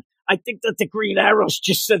God. I think that the Green Arrows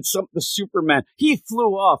just said something to Superman. He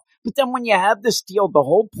flew off. But then when you have this deal, the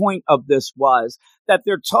whole point of this was that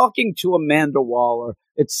they're talking to Amanda Waller,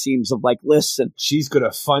 it seems, of listen, She's going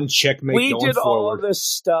to fund checkmate we going did all forward. of this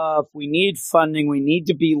stuff. We need funding. We need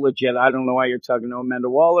to be legit. I don't know why you're talking to Amanda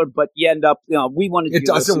Waller, but you end up, we want to do It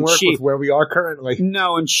doesn't this. And work she, with where we are currently.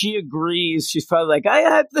 no, and she agrees. She's probably like, I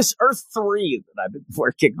have this Earth 3 that I've been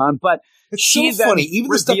working on, but It's she so then funny.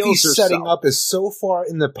 Even the stuff reveals he's setting herself. up is so far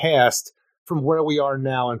in the past from where we are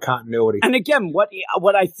now in continuity. And again, what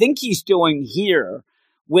I think he's doing here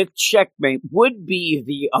with Checkmate would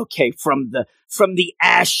be from the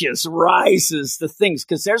ashes rises the things,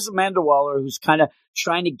 because there's Amanda Waller who's kind of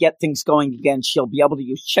trying to get things going again. She'll be able to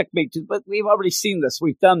use Checkmate but we've already seen this.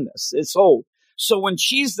 We've done this. It's old. So when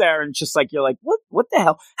she's there and just you're like, what the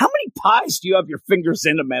hell? How many pies do you have your fingers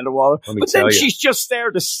in, Amanda Waller? Let me But then tell you. she's just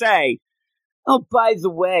there to say, oh, by the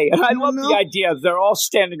way, and I love the idea. They're all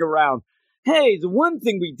standing around. Hey, the one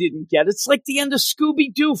thing we didn't get, it's like the end of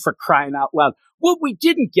Scooby-Doo, for crying out loud. What we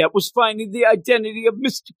didn't get was finding the identity of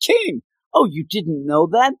Mr. King. Oh, you didn't know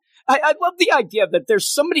that? I love the idea that there's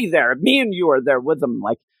somebody there. Me and you are there with them.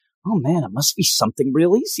 oh man, it must be something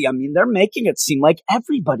real easy. I mean, they're making it seem like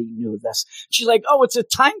everybody knew this. She's like, oh, it's a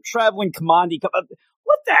time-traveling commodity.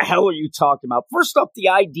 What the hell are you talking about? First off, the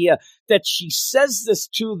idea that she says this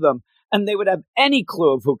to them and they would have any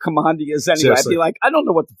clue of who Kamandi is anyway. Seriously. I'd be like, I don't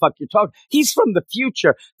know what the fuck you're talking. He's from the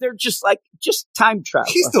future. They're just time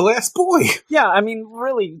travel. He's the last boy. Yeah, I mean,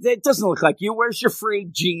 really, it doesn't look like you. Where's your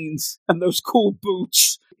frayed jeans and those cool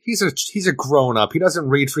boots? He's a grown-up. He doesn't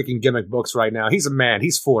read freaking gimmick books right now. He's a man.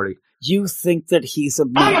 He's 40. You think that he's a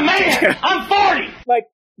man. I'm a man. I'm 40. Like,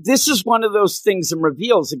 this is one of those things and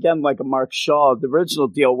reveals, again, like a Mark Shaw, the original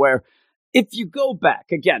deal, where if you go back,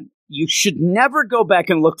 again, you should never go back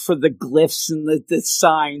and look for the glyphs and the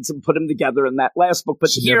signs and put them together in that last book. But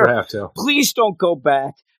Should here, never have to. please don't go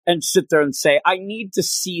back and sit there and say, I need to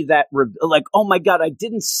see that. Like, oh my God, I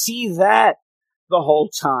didn't see that the whole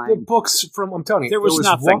The time. books from, I'm telling you, There was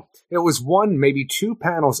nothing. It was one, maybe two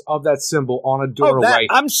panels of that symbol on a doorway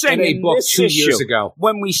I'm saying in a in book this 2 years issue, ago.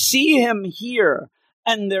 when we see him here,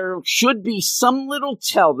 and there should be some little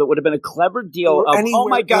tell that would have been a clever deal Or of, oh anywhere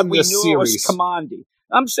my God, in we the knew it was series. Kamandi.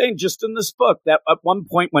 I'm saying just in this book that at one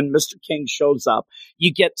point when Mr. King shows up,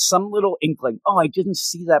 you get some little inkling. Oh, I didn't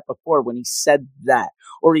see that before when he said that,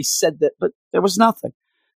 or he said that, but there was nothing.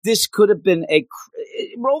 This could have been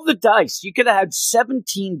roll the dice. You could have had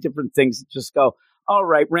 17 different things that just go, all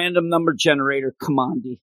right, random number generator,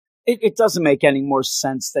 Kamandi. It doesn't make any more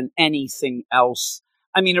sense than anything else.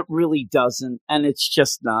 I mean, it really doesn't. And it's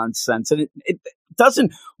just nonsense. And it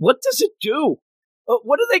doesn't, what does it do?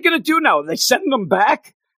 What are they going to do now? Are they sending them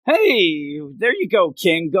back? Hey, there you go,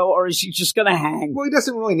 King. Go, or is he just going to hang? Well, he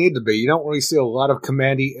doesn't really need to be. You don't really see a lot of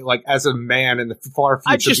Kamandi, like, as a man in the far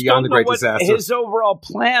I future just beyond don't the know Great what Disaster. his overall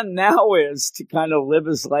plan now is to kind of live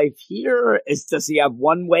his life here. Does he have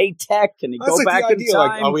one-way tech? Can he That's go like back the in idea. time?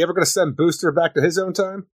 Like, are we ever going to send Booster back to his own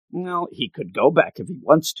time? Well, he could go back if he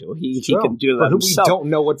wants to. He Sure. can do that But himself. We don't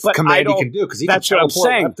know what But I Kamandi don't- can do because he can That's what I'm teleport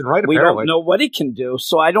saying. left and right, We apparently. don't know what he can do,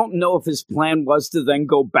 so I don't know if his plan was to then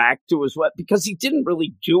go back to his what, because he didn't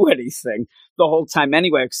really do anything the whole time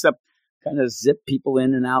anyway, except kind of zip people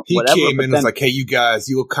in and out, He whatever. came but in and then was like, hey, you guys,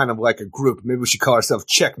 you look kind of like a group. Maybe we should call ourselves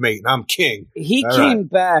Checkmate, and I'm king. he All came right.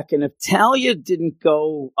 back, and if Talia didn't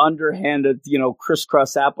go underhanded,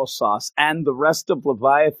 crisscross applesauce, and the rest of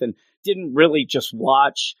Leviathan didn't really just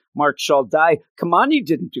watch Mark Shaw die, Kamandi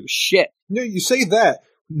didn't do shit. No, you say that.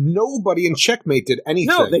 Nobody in Checkmate did anything.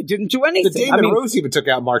 No, they didn't do The anything. Damon Rose even took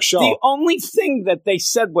out Mark Shaw. The only thing that they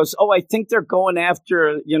said was, oh, I think they're going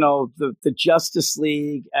after, the Justice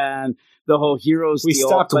League and the whole Heroes We deal.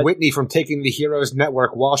 stopped but Whitney from taking the Heroes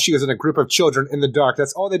Network while she was in a group of children in the dark.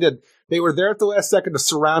 That's all they did. They were there at the last second to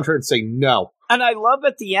surround her and say no. And I love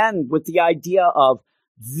at the end with the idea of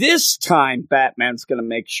this time Batman's going to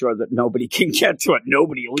make sure that nobody can get to it.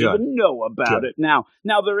 Nobody will Good. even know about Good. it. Now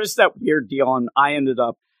there is that weird deal, and I ended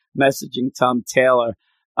up messaging Tom Taylor.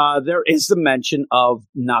 There is the mention of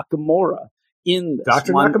Nakamura in this.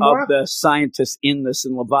 Dr. One Nakamura? of the scientists in this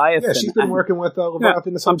in Leviathan. Yeah, she's been And- working with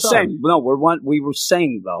Leviathan this whole I'm time. saying, no, we were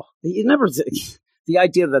saying, though, you never, the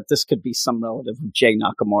idea that this could be some relative of Jay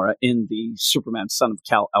Nakamura in the Superman Son of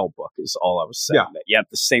Kal-El book is all I was saying. Yeah. That you have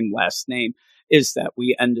the same last name is that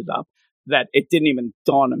we ended up, that it didn't even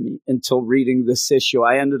dawn on me until reading this issue.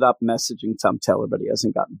 I ended up messaging Tom Taylor, but he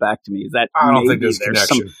hasn't gotten back to me. That I don't think maybe there's a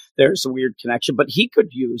connection. there's a weird connection, but he could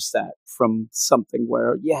use that from something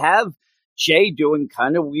where you have Jay doing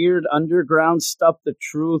kind of weird underground stuff, the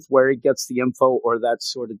truth, where he gets the info or that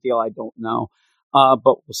sort of deal. I don't know. But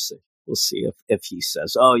we'll see. We'll see if he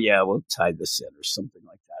says, oh, yeah, we'll tie this in or something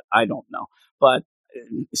like that. I don't know. But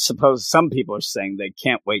suppose some people are saying they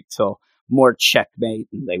can't wait till more Checkmate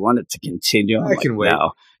and they want it to continue. I'm I can wait.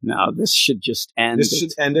 No, this should just end. This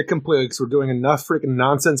should end it completely because we're doing enough freaking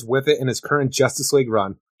nonsense with it in his current Justice League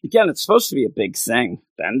run. Again, it's supposed to be a big thing.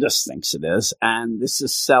 Bendis thinks it is. And this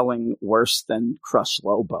is selling worse than Crush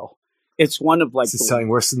Lobo. It's one of This is selling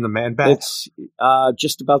worse than the Man Bat. It's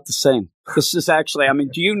just about the same. This is actually,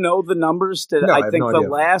 do you know the numbers? No, I I have think no the idea.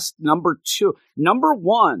 last number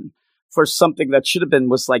one for something that should have been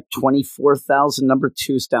was like 24,000. Number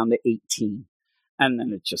two's down to 18. And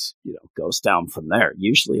then it just, goes down from there.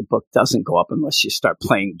 Usually a book doesn't go up unless you start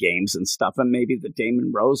playing games and stuff, and maybe the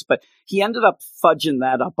Damon Rose. But he ended up fudging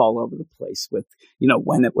that up all over the place with,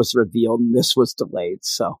 when it was revealed and this was delayed.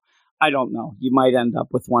 So I don't know. You might end up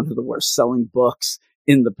with one of the worst selling books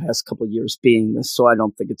in the past couple of years being this. So I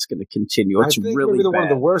don't think it's going to continue. It's I think really maybe bad. one of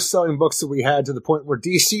the worst selling books that we had to the point where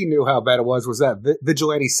DC knew how bad it was that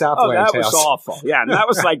Vigilante Oh, Southland that Tales. was awful. Yeah, and that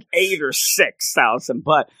was like 8,000 or 6,000.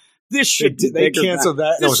 But This should be They bigger than canceled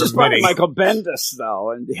that. This was is a by mini. Michael Bendis,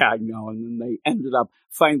 though. And yeah, I know. And then they ended up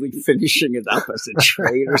finally finishing it up as a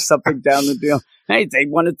trade or something down the deal. Hey, they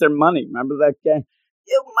wanted their money. Remember that guy?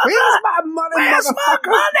 Where's my money, Where's my motherfucker?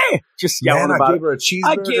 money? Just yelling Man, about I gave her a I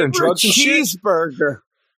cheeseburger gave and her a drugs and shit. cheeseburger.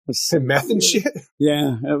 It was so And meth and weird. shit.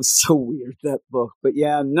 Yeah, it was so weird, that book. But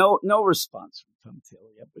yeah, no response from Tom Taylor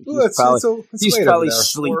yet. But Well, he's late probably over there.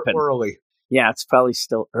 sleeping. Or early. Yeah, it's probably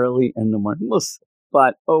still early in the morning. We'll see.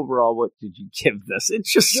 But overall, what did you give this?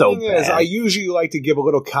 It's just so The thing is, bad. I usually like to give a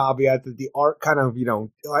little caveat that the art kind of,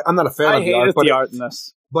 I'm not a fan I of the art, hated but the art in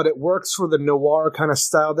this. but it works for the noir kind of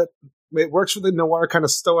style that they're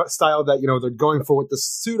going for with the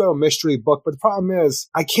pseudo mystery book. But the problem is,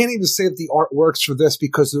 I can't even say that the art works for this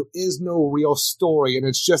because there is no real story, and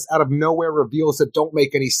it's just out of nowhere reveals that don't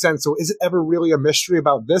make any sense. So is it ever really a mystery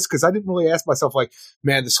about this? Because I didn't really ask myself, like,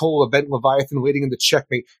 man, this whole event Leviathan leading into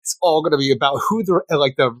Checkmate, it's all going to be about who the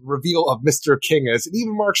reveal of Mr. King is, and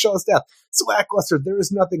even Mark Shaw's death. It's lackluster. There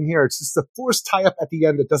is nothing here. It's just a forced tie-up at the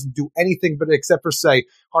end that doesn't do anything but except for say,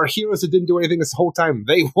 our heroes that didn't do anything this whole time,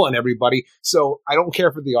 they won, everybody. So I don't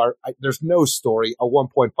care for the art. There's no story. A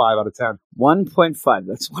 1.5 out of 10. 1.5.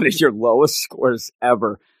 That's one of your lowest scores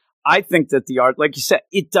ever. I think that the art, like you said,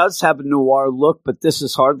 it does have a noir look, but this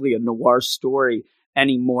is hardly a noir story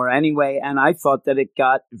anymore anyway. And I thought that it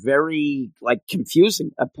got very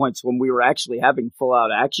confusing at points when we were actually having full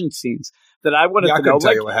out action scenes that I wanted to know.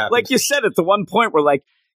 Tell you what happened. Like you said, at the one point we're like,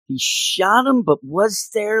 he shot him, but was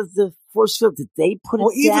there the force field? Did they put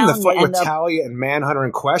it down? Even the fight You with end up- Talia and Manhunter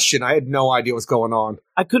in question, I had no idea what's going on.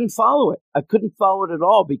 I couldn't follow it. I couldn't follow it at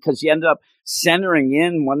all because you ended up centering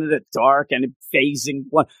in one at it dark and it phasing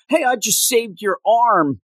one. Hey, I just saved your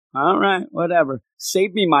arm. All right, whatever.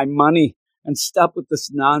 Save me my money and stop with this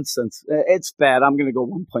nonsense. It's bad. I'm going to go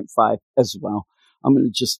 1.5 as well. I'm going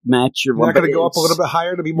to just match your You're one. not going to go up a little bit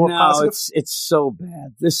higher to be more positive? It's so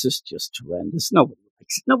bad. This is just horrendous.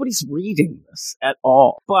 Nobody's reading this at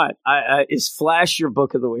all. But is Flash your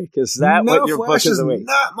book of the week? Is that what your Flash book of the week? is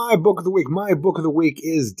not my book of the week. My book of the week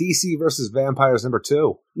is DC versus Vampires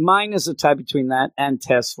 #2. Mine is a tie between that and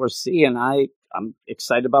Task Force C, and I'm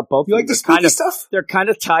excited about both. You of like them. the spooky stuff? They're kind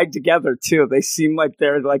of tied together too. They seem like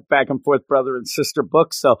they're like back and forth brother and sister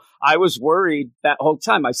books. So I was worried that whole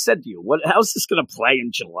time. I said to you, how's this going to play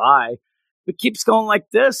in July? If it keeps going like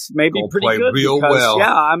this, maybe Gonna pretty play good. real because, well.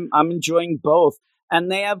 Yeah, I'm enjoying both. And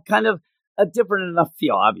they have kind of a different enough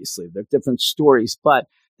feel. Obviously, they're different stories, but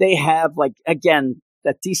they have again,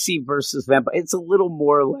 that DC versus Vampire. It's a little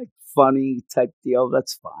more like funny type deal.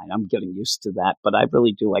 That's fine. I'm getting used to that, but I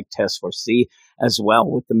really do like Task Force C as well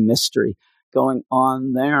with the mystery going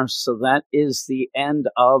on there. So that is the end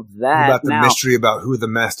of that. About the mystery about who the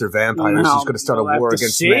master vampire is who's going to start a war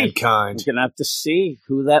against mankind. We're going to have to see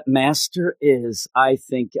who that master is. I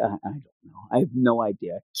think, I don't know. I have no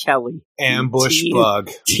idea. Kelly. Ambush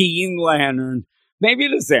Bug. Teen Lantern. Maybe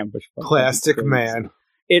it is Ambush Bug. Plastic Man.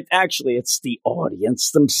 It's the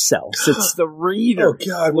audience themselves. It's the reader. Oh,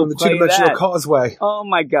 God, we're on the two-dimensional causeway. Oh,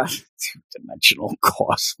 my God. Two-dimensional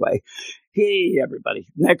causeway. Hey, everybody.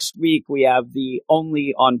 Next week, we have the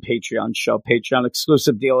only on Patreon show, Patreon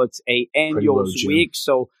exclusive deal. It's a annuals week.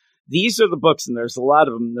 So these are the books, and there's a lot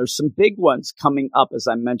of them. There's some big ones coming up, as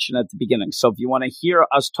I mentioned at the beginning. So if you want to hear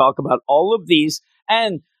us talk about all of these,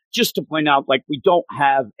 and just to point out, we don't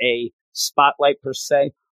have a spotlight per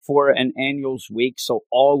se for an annuals week. So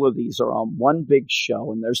all of these are on one big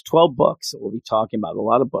show, and there's 12 books that we'll be talking about, a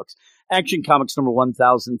lot of books. Action Comics number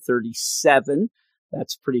 1037.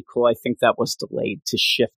 That's pretty cool. I think that was delayed to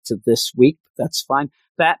shift to this week. But that's fine.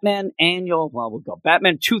 Batman annual. Well, we'll go.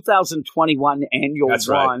 Batman 2021 annual That's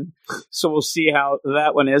one. Right. So we'll see how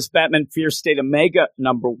that one is. Batman Fear State Omega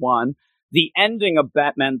number 1. The ending of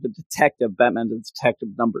Batman the Detective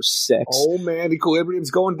number 6. Oh, man.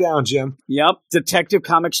 Equilibrium's going down, Jim. Yep. Detective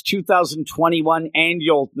Comics 2021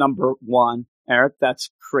 annual number 1. Eric, that's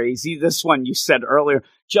crazy. This one you said earlier.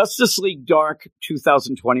 Justice League Dark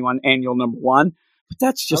 2021 annual number 1. But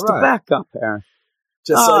that's just a backup, Eric.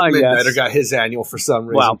 Just like Midnighter got his annual for some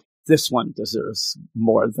reason. Well, this one deserves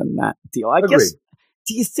more than that deal. I Agreed. guess,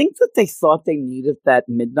 do you think that they thought they needed that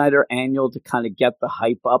Midnighter annual to kind of get the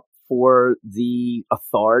hype up for the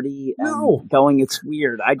Authority? No. Going, it's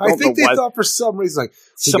weird. I think they thought for some reason,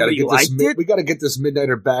 we got to get this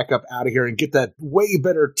Midnighter backup out of here and get that way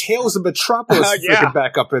better Tales of Metropolis freaking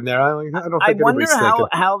backup in there. I wonder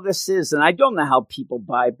how this is, and I don't know how people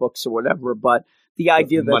buy books or whatever, but the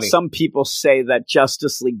idea that some people say that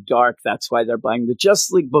Justice League Dark, that's why they're buying the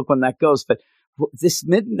Justice League book when that goes. But this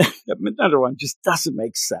Midnighter one just doesn't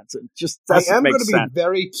make sense. It just doesn't make sense. I am going to be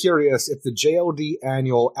very curious if the JLD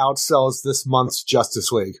annual outsells this month's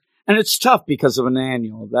Justice League. And it's tough because of an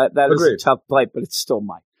annual. That is Agreed. a tough fight, but it's still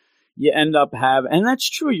Mike. You end up and that's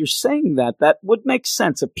true. You're saying that would make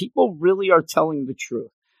sense if people really are telling the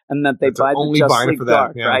truth and that they buy the Justice League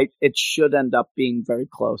Dark, right? It should end up being very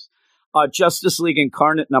close. Justice League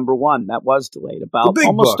Incarnate #1, that was delayed about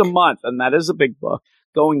almost a month, and that is a big book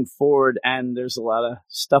going forward, and there's a lot of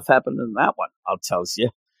stuff happening in that one, I'll tell you.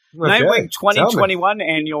 Okay, Nightwing 2021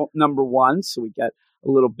 annual #1, so we got a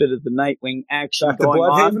little bit of the Nightwing action back going to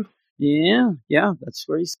on. Bloodhaven? Yeah, that's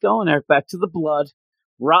where he's going, Eric, back to the blood.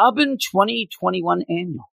 Robin 2021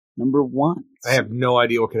 annual #1. I have no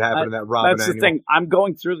idea what could happen in that Robin That's annual. the thing. I'm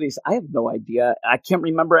going through these. I have no idea. I can't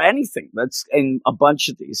remember anything that's in a bunch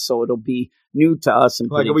of these, so it'll be new to us and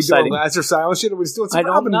pretty are we exciting. doing Lazarus Silence shit? Or are we just doing some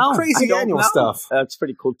Robin crazy annual stuff? That's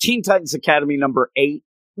pretty cool. Teen Titans Academy #8.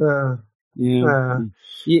 I'm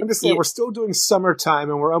just saying, we're still doing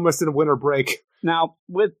summertime and we're almost in a winter break. Now,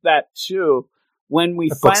 with that too, when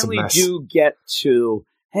we finally do get to,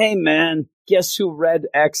 hey man, guess who read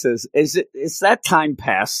X's? Is that time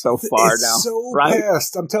passed so far now? It's so right?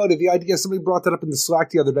 past. I'm telling you, the idea, somebody brought that up in the Slack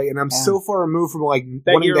the other day, and I'm so far removed from wanting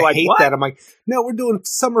to hate what? that. I'm like, no, we're doing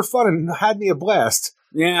summer fun and had me a blast.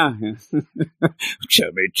 Yeah.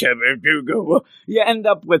 Chubby, do go. You end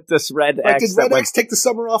up with this Red X. Did Red X take the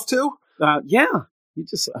summer off too? Yeah. You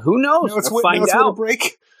just, who knows? We'll find out.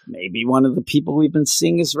 Break. Maybe one of the people we've been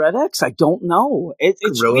seeing is Red X. I don't know.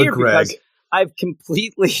 It's Gorilla weird Greg. Because I've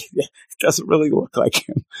completely, it doesn't really look like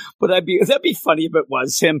him, but that'd be funny if it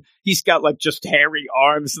was him. He's got like just hairy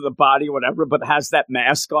arms in the body, whatever, but has that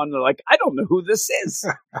mask on. They're like, I don't know who this is.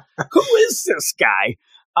 Who is this guy?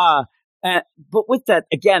 But with that,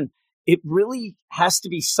 again, it really has to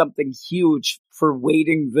be something huge for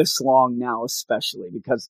waiting this long now, especially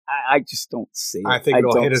because I just don't see it. I think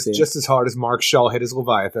it'll hit us just as hard as Mark Shaw hit his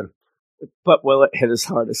Leviathan. But will it hit as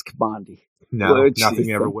hard as Kamandi? No,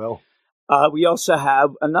 nothing ever will. We also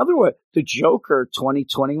have another one, the Joker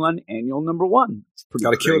 2021 annual #1. It's pretty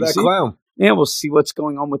Gotta kill that clown. Yeah, we'll see what's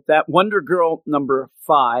going on with that. Wonder Girl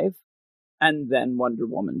 #5, and then Wonder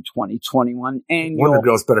Woman 2021 annual Wonder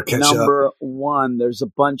Girls better catch up. #1. There's a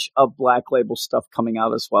bunch of Black Label stuff coming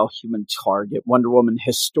out as well. Human Target, Wonder Woman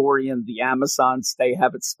Historian, the Amazons, they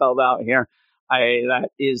have it spelled out here.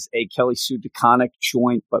 That is a Kelly Sue DeConnick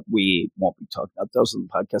joint, but we won't be talking about those on the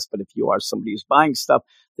podcast. But if you are somebody who's buying stuff,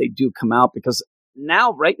 they do come out because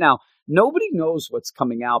right now, nobody knows what's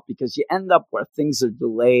coming out because you end up where things are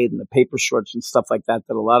delayed and the paper shortage and stuff like that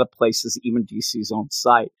a lot of places, even DC's own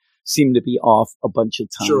site, seem to be off a bunch of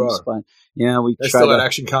times. Sure are. But yeah, we They still had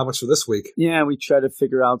Action Comics for this week. Yeah, we try to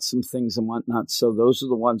figure out some things and whatnot. So those are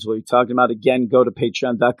the ones we'll be talking about. Again, go to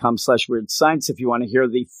patreon.com/weirdscience if you want to hear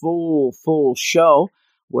the full show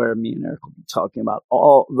where me and Eric will be talking about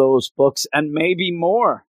all those books and maybe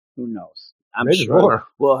more. Who knows? I'm maybe sure more.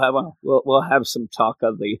 We'll have some talk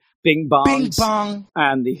of the Bing Bongs Bing Bong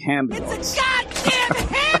and the ambulance. It's a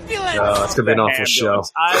goddamn ambulance. Oh, it's gonna be an awful show.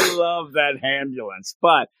 I love that ambulance,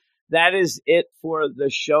 but that is it for the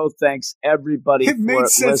show. Thanks, everybody, it made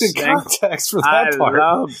sense listening. in context for that part.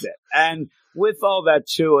 I loved it. And with all that,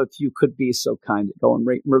 too, if you could be so kind to go and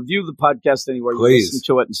rate and review the podcast anywhere you listen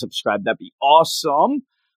to it and subscribe, that'd be awesome.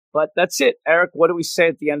 But that's it. Eric, what do we say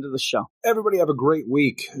at the end of the show? Everybody have a great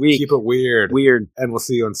week. Keep it weird. And we'll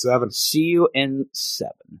see you in 7. See you in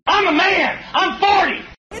 7. I'm a man. I'm 40.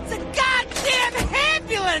 It's a goddamn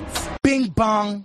ambulance. Bing Bong.